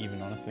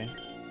even honestly.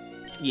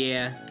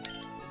 Yeah,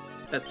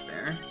 that's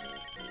fair.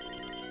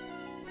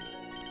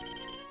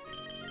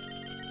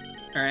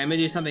 Alright, I'm gonna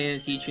do something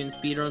to teach you in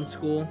speedrun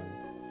school.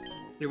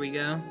 Here we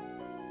go.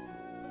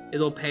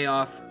 It'll pay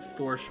off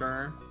for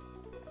sure.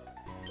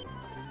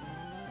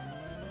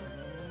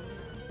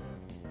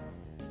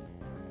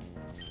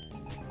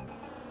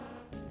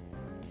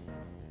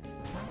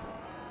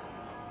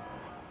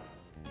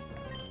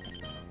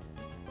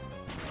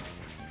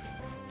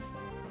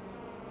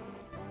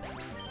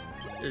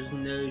 There's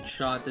no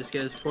shot this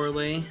goes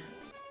poorly.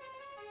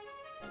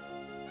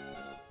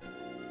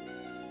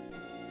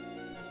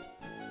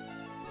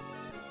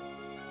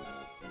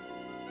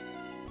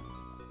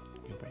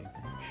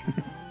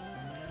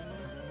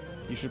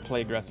 You should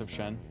play aggressive,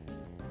 Shen.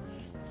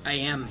 I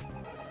am.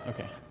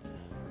 Okay.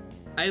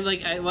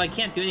 I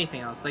can't do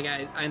anything else. Like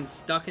I'm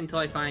stuck until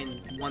I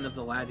find one of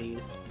the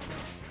Latias.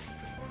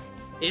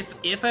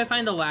 If I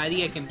find a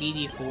Laddie, I can beat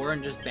E4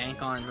 and just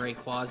bank on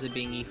Rayquaza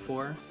being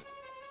E4.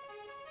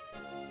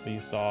 So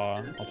you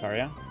saw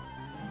Altaria?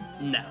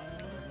 No.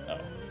 Oh.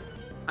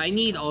 I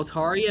need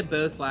Altaria,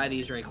 both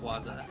Laddies,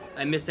 Rayquaza.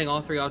 I'm missing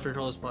all 3 Ultra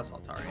Trolls plus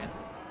Altaria.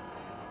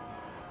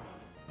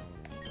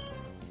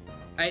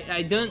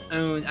 I don't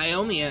own... I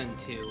only own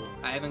 2.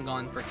 I haven't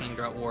gone for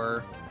Kingdra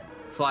or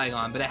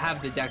Flygon, but I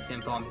have the Dex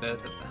info on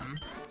both of them.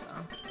 So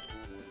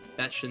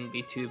that shouldn't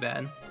be too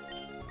bad.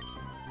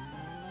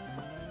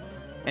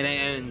 And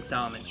I own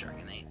Salamence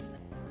Dragonite.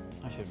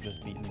 I should have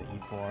just beaten the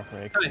E4 for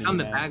XP. Oh, I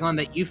found the Bagon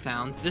that you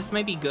found. This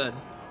might be good.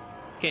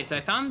 Okay, so I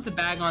found the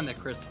Bagon that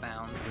Chris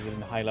found. Is it in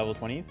the high level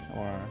 20s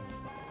or?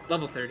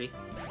 Level 30.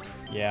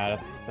 Yeah,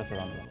 that's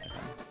around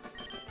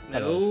the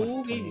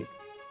No,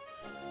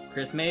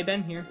 Chris may have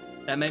been here.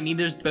 That might mean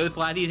there's both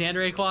Latias and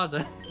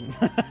Rayquaza.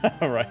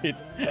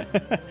 Right.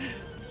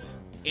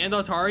 And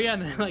Altaria,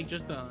 and then like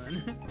just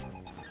done.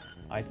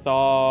 I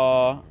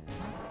saw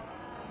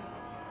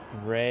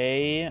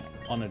Ray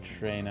on a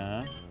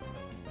trainer.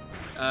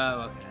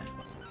 Oh, okay.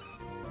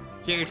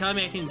 So you're telling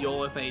me I can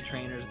YOLO fight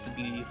trainers with the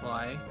Beauty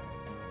Fly?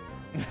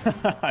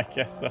 I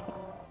guess so.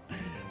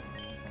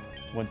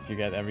 Once you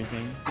get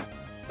everything.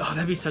 Oh,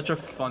 that'd be such a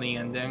funny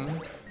ending.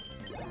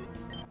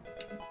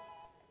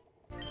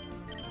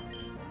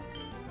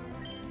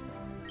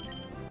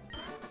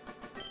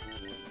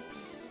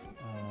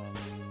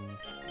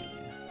 Let's see.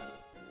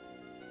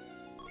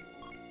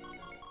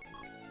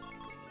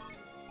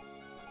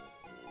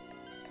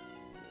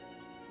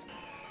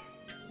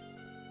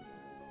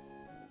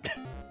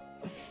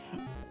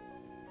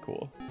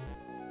 Cool.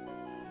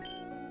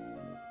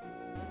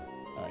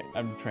 Alright,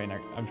 I'm trainer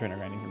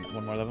grinding for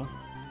 1 more level.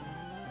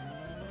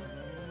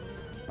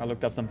 I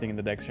looked up something in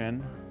the Dex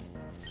Gen.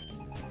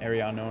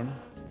 Area unknown.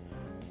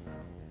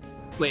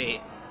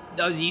 Wait,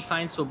 oh, did you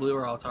find Swablu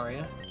or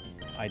Altaria?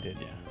 I did,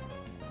 yeah.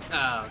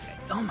 Oh, okay.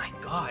 Oh my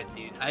god,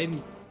 dude.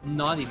 I'm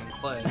not even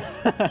close.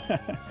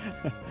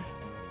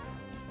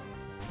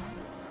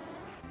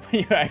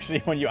 You actually,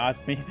 when you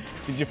asked me,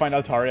 did you find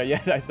Altaria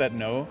yet? I said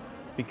no,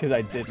 because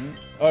I didn't.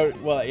 Oh,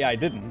 well, yeah, I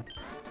didn't.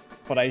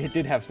 But I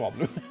did have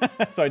Swablu,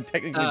 so I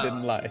technically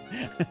didn't lie.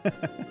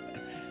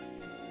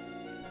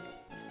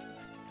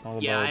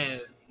 Yeah, I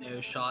have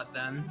no shot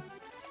then.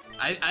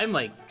 I'm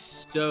like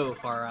so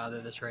far out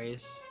of this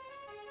race.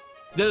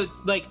 Though,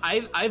 like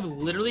I've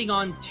literally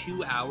gone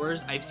 2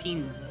 hours. I've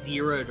seen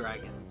 0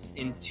 dragons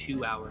in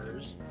 2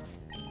 hours.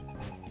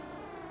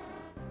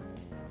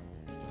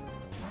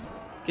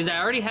 Because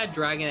I already had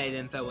Dragonite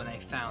info when I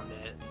found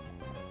it.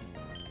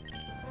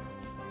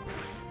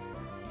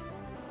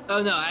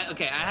 Oh no,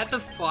 okay, I had the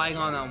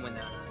Flygon on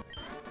Winona.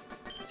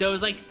 So it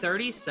was like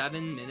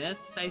 37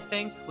 minutes, I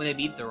think, when I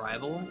beat the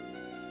rival.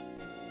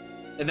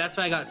 And that's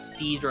when I got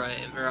Seedra,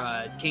 or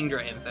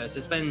Kingdra info. So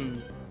it's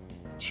been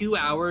 2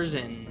 hours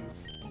and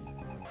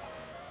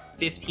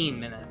 15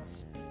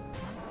 minutes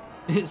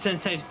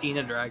since I've seen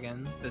a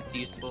dragon that's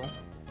useful.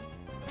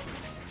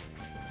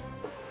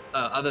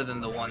 Other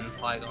than the one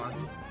Flygon.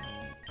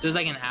 So it's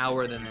like an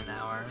hour then an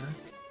hour.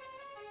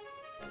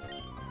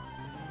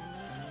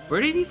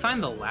 Where did he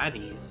find the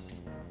Laddies?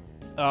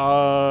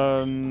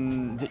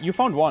 You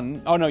found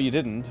one. Oh no, you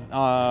didn't. No,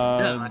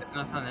 I've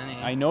not found any.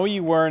 I know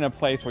you were in a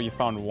place where you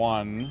found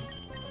one.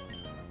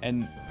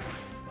 And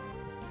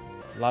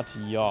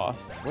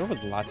Latios. Where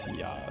was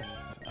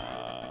Latias?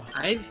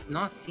 I've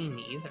not seen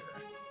either.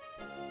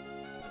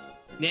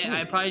 Yeah,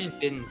 I probably just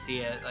didn't see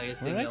it. Like,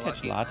 I where did I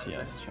catch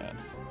Latias, Chad?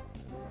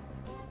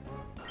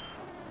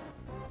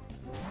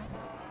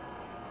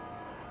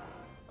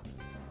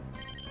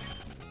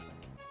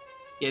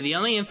 Yeah, the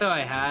only info I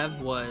have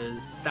was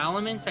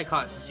Salamence I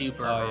caught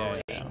super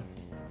early. Yeah.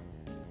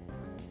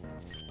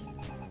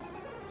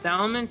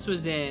 Salamence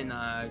was in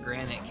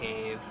Granite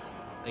Cave,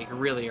 like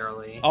really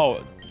early.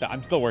 Oh,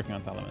 I'm still working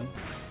on Salamence.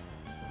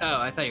 Oh,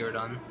 I thought you were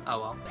done. Oh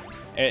well.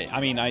 I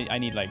mean, I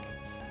need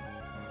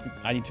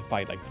to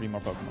fight like 3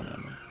 more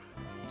Pokemon.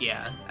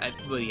 Yeah,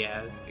 well,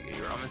 yeah, I figured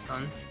you were almost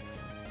done.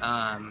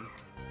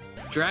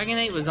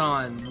 Dragonite was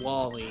on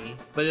Wally,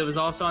 but it was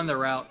also on the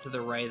route to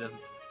the right of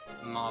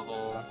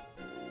Marvel.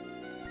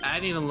 I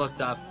haven't even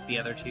looked up the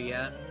other 2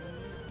 yet.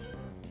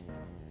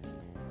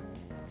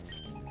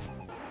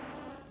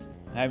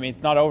 I mean,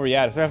 it's not over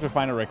yet. I still have to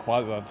find a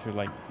Rayquaza to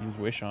like use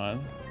Wish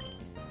on.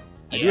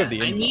 I do have the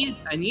info.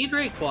 I need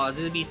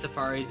Rayquaza to be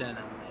Safari Zone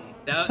only.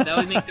 That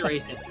would make the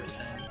race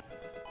interesting.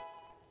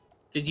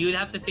 Because you would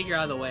have to figure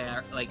out a way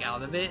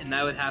out of it, and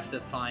I would have to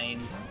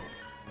find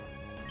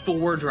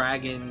 4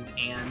 dragons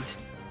and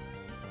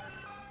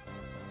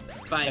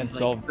find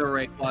solve the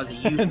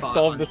Rayquaza you and fought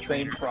solve on the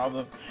trainer. same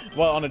problem.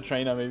 Well, on a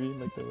trainer maybe,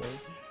 like the way.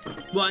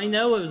 Well, I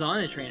know it was on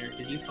a trainer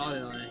because you fought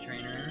it on a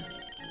trainer.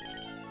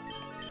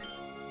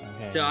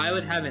 Okay. So I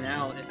would have an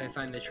out if I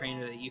find the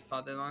trainer that you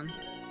fought it on.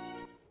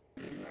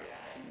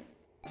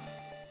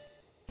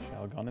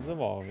 Shelgon is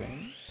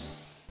evolving.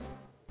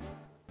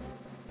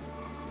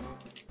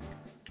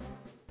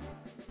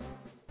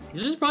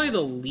 This is probably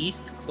the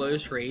least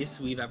close race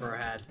we've ever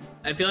had.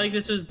 I feel like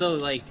this was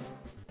the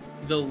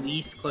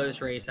least close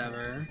race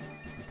ever.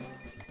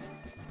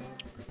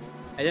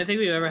 I don't think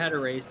we've ever had a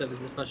race that was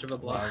this much of a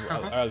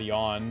blowout. Early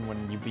on,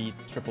 when you beat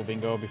Triple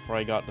Bingo before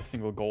I got a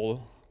single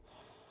goal.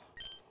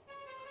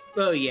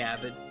 Oh yeah,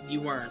 but you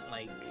weren't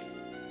like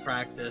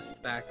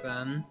practiced back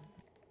then.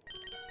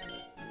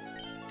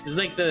 This is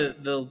like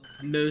the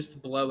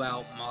most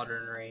blowout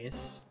modern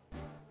race.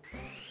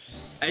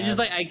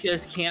 I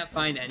just can't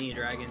find any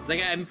dragons.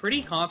 Like I'm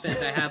pretty confident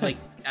I have like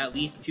at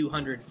least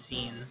 200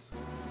 seen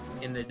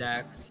in the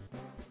decks.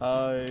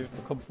 I've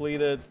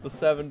completed the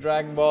 7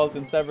 Dragon Balls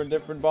in 7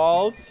 different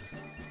balls.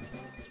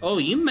 Oh,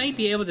 you might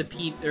be able to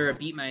beat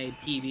my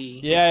PB.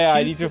 Yeah,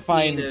 I need to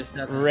find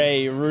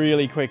Ray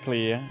really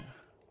quickly.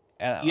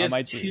 And you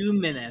have 2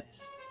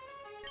 minutes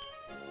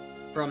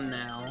from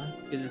now,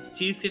 because it's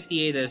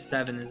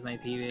 2:58:07 is my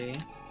PB,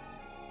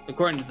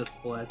 according to the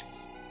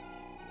splits.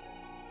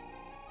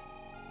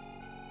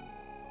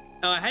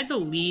 Oh, I had to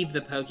leave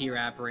the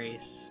Pokerap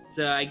race,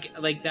 so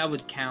that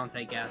would count,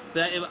 I guess.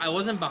 But I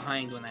wasn't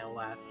behind when I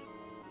left.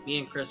 Me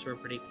and Chris were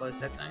pretty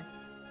close, I think.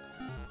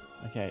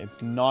 Okay,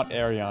 it's not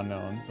area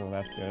unknown, so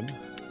that's good.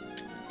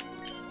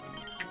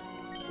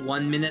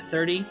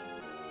 1:30.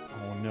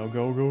 Oh no!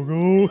 Go go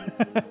go!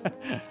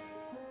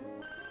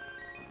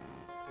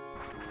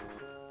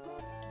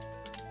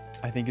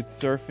 I think it's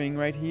surfing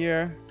right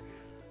here.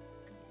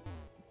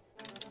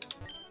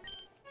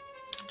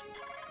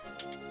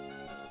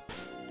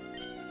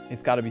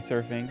 It's got to be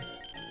surfing.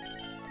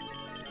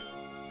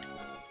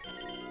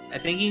 I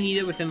think you need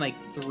it within like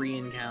 3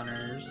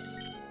 encounters.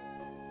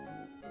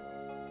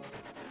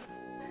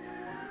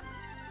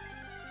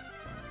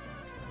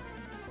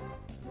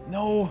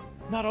 No,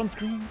 not on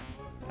screen.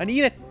 I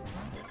need it.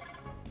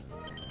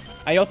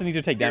 I also need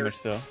to take damage,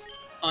 so.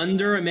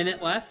 Under a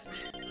minute left.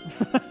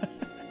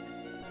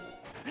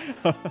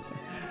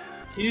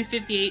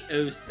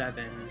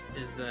 2:58:07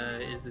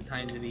 is the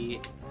time to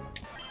beat.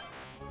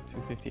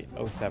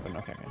 2:58:07.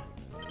 Okay.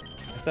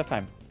 I still have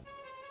time.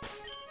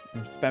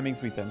 I'm spamming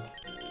Sweet Send.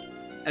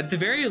 At the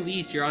very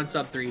least, you're on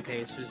sub 3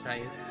 pace. Just how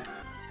you.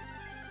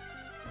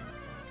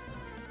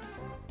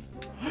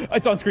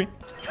 It's on screen.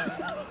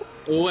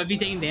 Oh, have you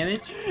taken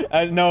damage?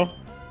 No.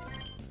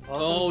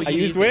 Oh, I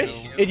used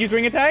Wish. It used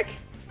Wing Attack.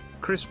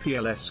 Chris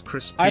PLS,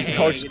 Chris I have to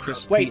potion.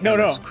 Chris Wait,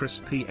 no. Chris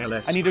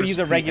PLS, I need to use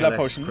a regular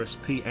potion. Chris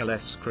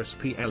PLS,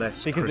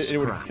 Because it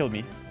would have killed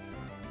me.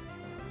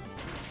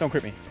 Don't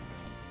crit me.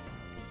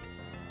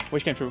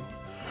 Wish came true.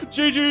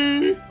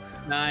 GG!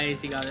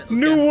 Nice, you got it.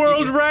 New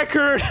world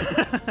record!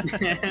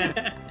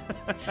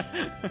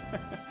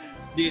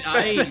 Dude,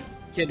 I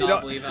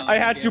cannot believe how I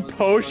had to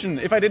potion.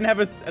 If I didn't have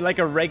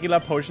a regular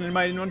potion in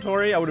my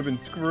inventory, I would have been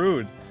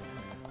screwed.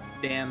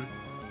 Damn.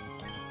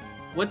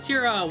 What's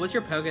your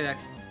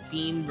Pokedex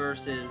scene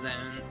versus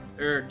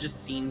or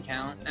just scene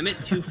count? I'm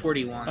at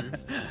 241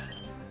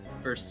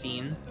 for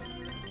scene.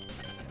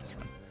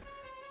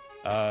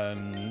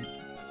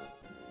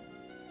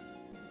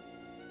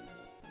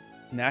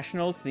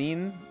 National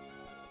scene.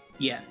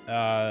 Yeah.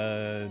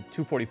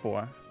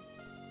 244.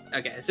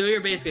 Okay, so you're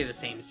basically the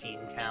same scene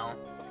count.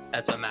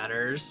 That's what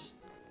matters.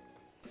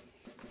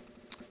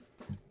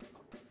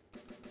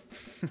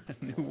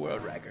 New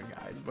world record,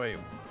 guys, by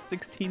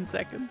 16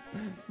 seconds.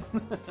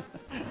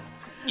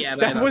 Yeah,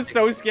 that was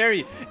so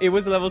scary. It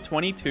was level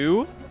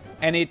 22,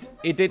 and it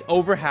did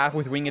over half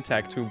with wing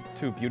attack to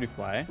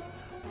Beautifly.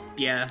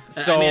 Yeah,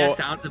 so I mean that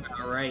sounds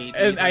about right.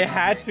 And I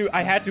had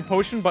to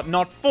potion, but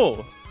not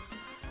full.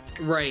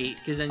 Right,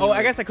 because then. Oh,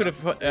 I guess I could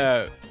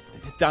have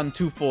done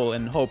 2 full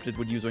and hoped it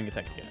would use wing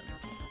attack again.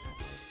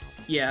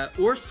 Yeah,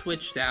 or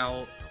switched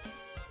out.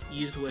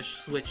 Use Wish,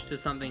 switch to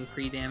something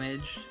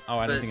pre-damaged. Oh,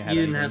 I don't think I had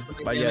anything.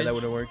 But yeah, that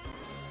would have worked.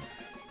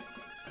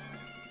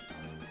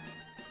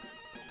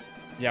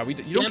 Yeah,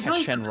 you don't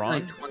catch Shenron.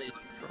 Like 20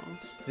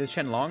 Is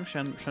Shenlong?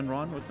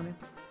 Shenron? What's the name?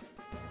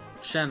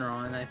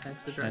 Shenron, I think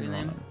is the dragon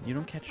name. You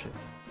don't catch it.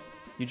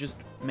 You just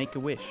make a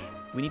wish.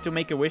 We need to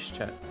make a wish,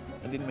 chat.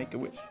 I didn't make a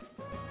wish.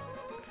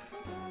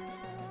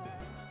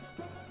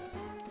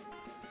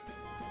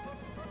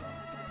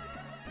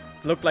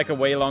 Looked like a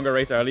way longer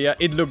race earlier.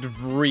 It looked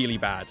really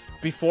bad.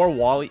 Before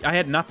Wally, I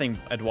had nothing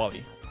at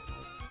Wally.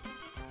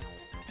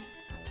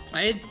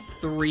 I had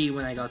 3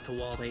 when I got to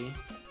Wally.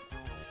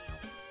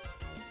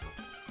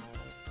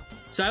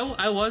 So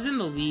I was in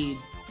the lead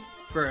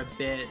for a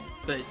bit,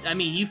 but I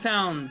mean, you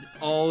found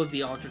all of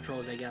the Ultra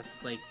Trolls, I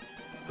guess, like,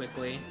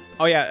 quickly.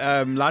 Oh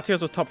yeah,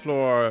 Latios was top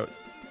floor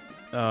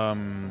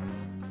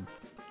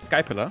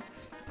Sky Pillar.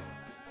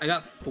 I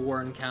got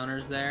 4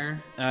 encounters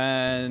there.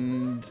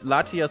 And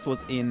Latias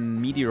was in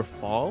Meteor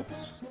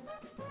Falls.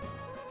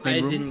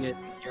 Didn't get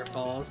Meteor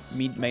Falls.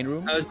 Main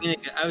room? I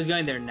was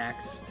going there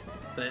next,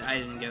 but I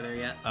didn't go there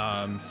yet.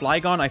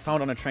 Flygon I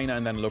found on a trainer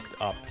and then looked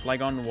up.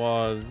 Flygon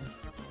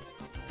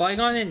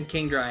and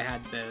Kingdra I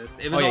had both.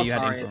 It was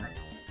Altaria.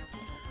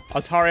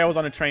 Altaria was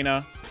on a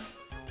trainer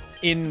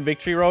in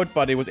Victory Road,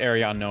 but it was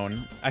area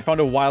unknown. I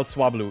found a wild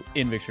Swablu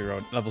in Victory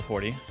Road, level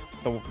 40.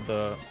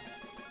 The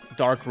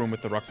dark room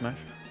with the rock smash.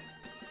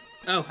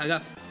 Oh, I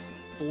got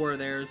 4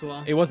 there as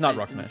well. It was not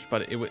Rock Smash,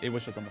 but it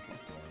was just on the floor.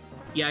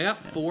 Yeah, I got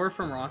 4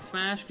 from Rock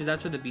Smash because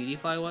that's where the Beauty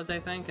Fly was, I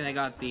think, and I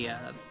got the.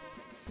 I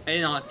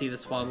did not see the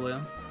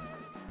Swablu.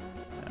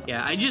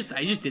 Yeah, I just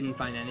didn't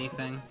find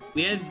anything.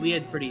 We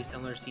had pretty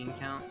similar scene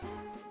count.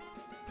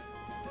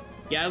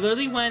 Yeah, I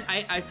literally went.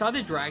 I saw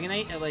the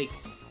Dragonite at like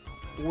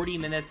 40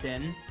 minutes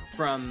in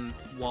from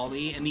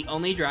Wally, and the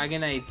only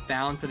dragon I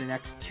found for the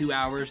next 2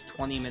 hours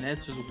 20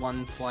 minutes was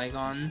one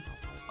Flygon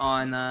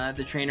on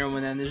the trainer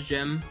within his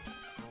gym.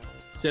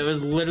 So it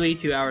was literally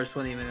 2 hours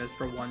 20 minutes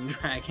for one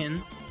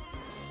dragon.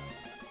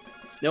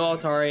 No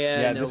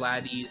Altaria, Yeah, no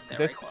Latias, no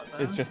this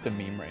Rayquaza. is just a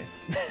meme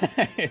race.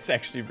 It's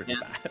actually pretty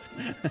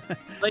bad.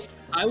 Like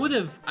I would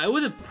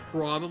have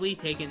probably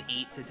taken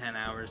 8 to 10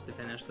 hours to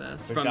finish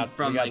this from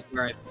like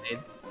where I played.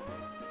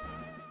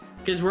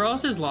 Because where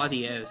else is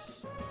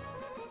Latios?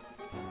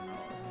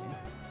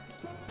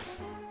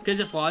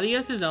 Because if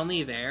Latios is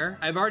only there,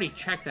 I've already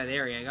checked that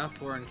area. I got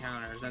 4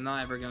 encounters. I'm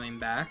not ever going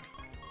back.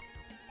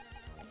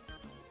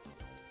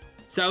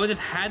 So I would have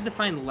had to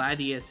find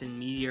Latias in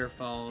Meteor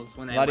Falls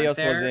when I went there.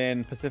 Latios was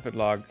in Pacific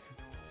Log.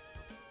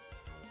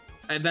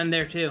 I've been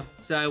there too,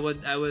 so I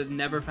would have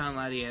never found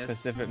Latias.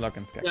 Pacific Log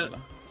and Scapula. So,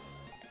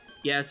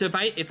 yeah, so if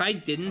I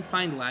didn't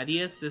find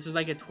Latias, this was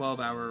like a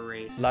 12-hour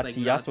race.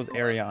 Latias like, was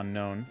area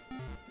unknown,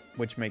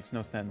 which makes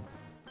no sense.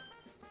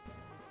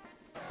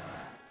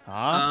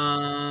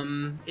 Huh?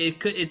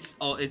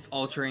 It's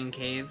altering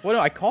cave. Well, no,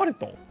 I caught it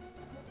though.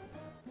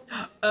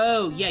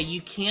 Oh yeah,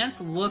 you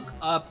can't look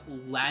up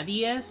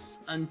Latias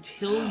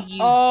until you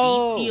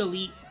beat the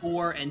Elite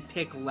Four and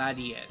pick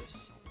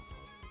Latios.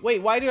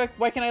 Wait, why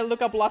can I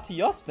look up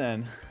Latios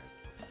then?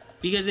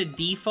 Because it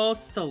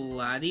defaults to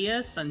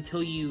Latias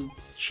until you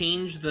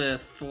change the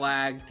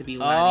flag to be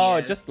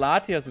Latias. Oh, just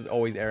Latias is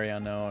always area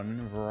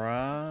unknown,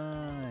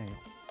 right?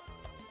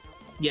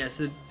 Yeah,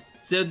 so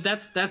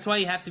that's why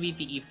you have to beat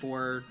the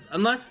E4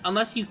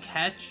 unless you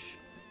catch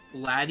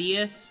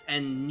Latias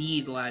and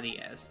need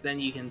Latias, then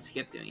you can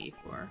skip doing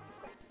E4.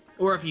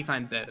 Or if you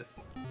find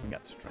both. We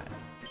got stranded.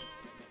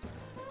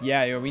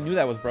 Yeah, we knew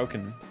that was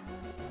broken.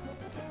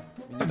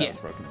 We knew that was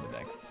broken in the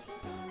decks.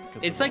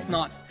 It's like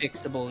not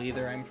fixable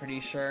either, I'm pretty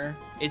sure.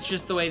 It's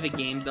just the way the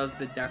game does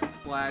the dex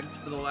flags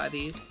for the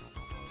Latias.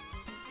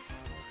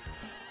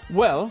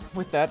 Well,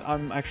 with that,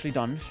 I'm actually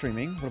done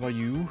streaming. What about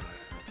you?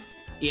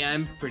 Yeah,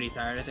 I'm pretty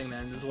tired. I think that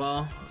ends as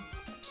well.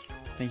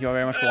 Thank you all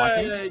very much for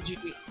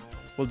watching.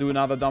 We'll do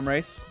another dumb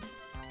race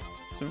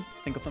soon.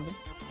 Think of something.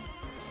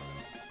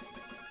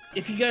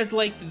 If you guys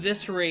liked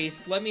this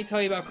race, let me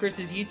tell you about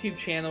Chris's YouTube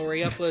channel where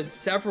he uploads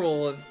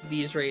several of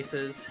these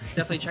races.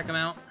 Definitely check them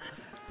out.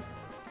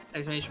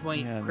 Exclamation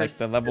point. Yeah, Chris,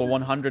 like the level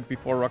 100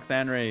 before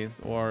Roxanne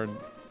race, or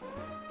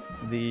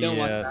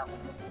the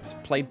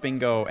Plate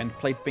Bingo and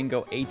Plate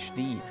Bingo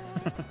HD.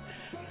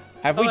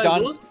 Have we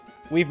done?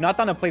 We've not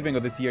done a Plate Bingo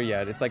this year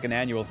yet. It's like an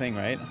annual thing,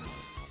 right?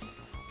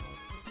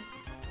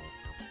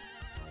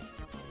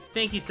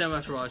 Thank you so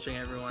much for watching,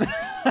 everyone.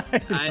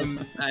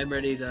 I'm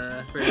ready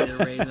to raid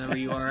whenever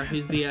you are.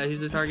 Who's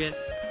the target?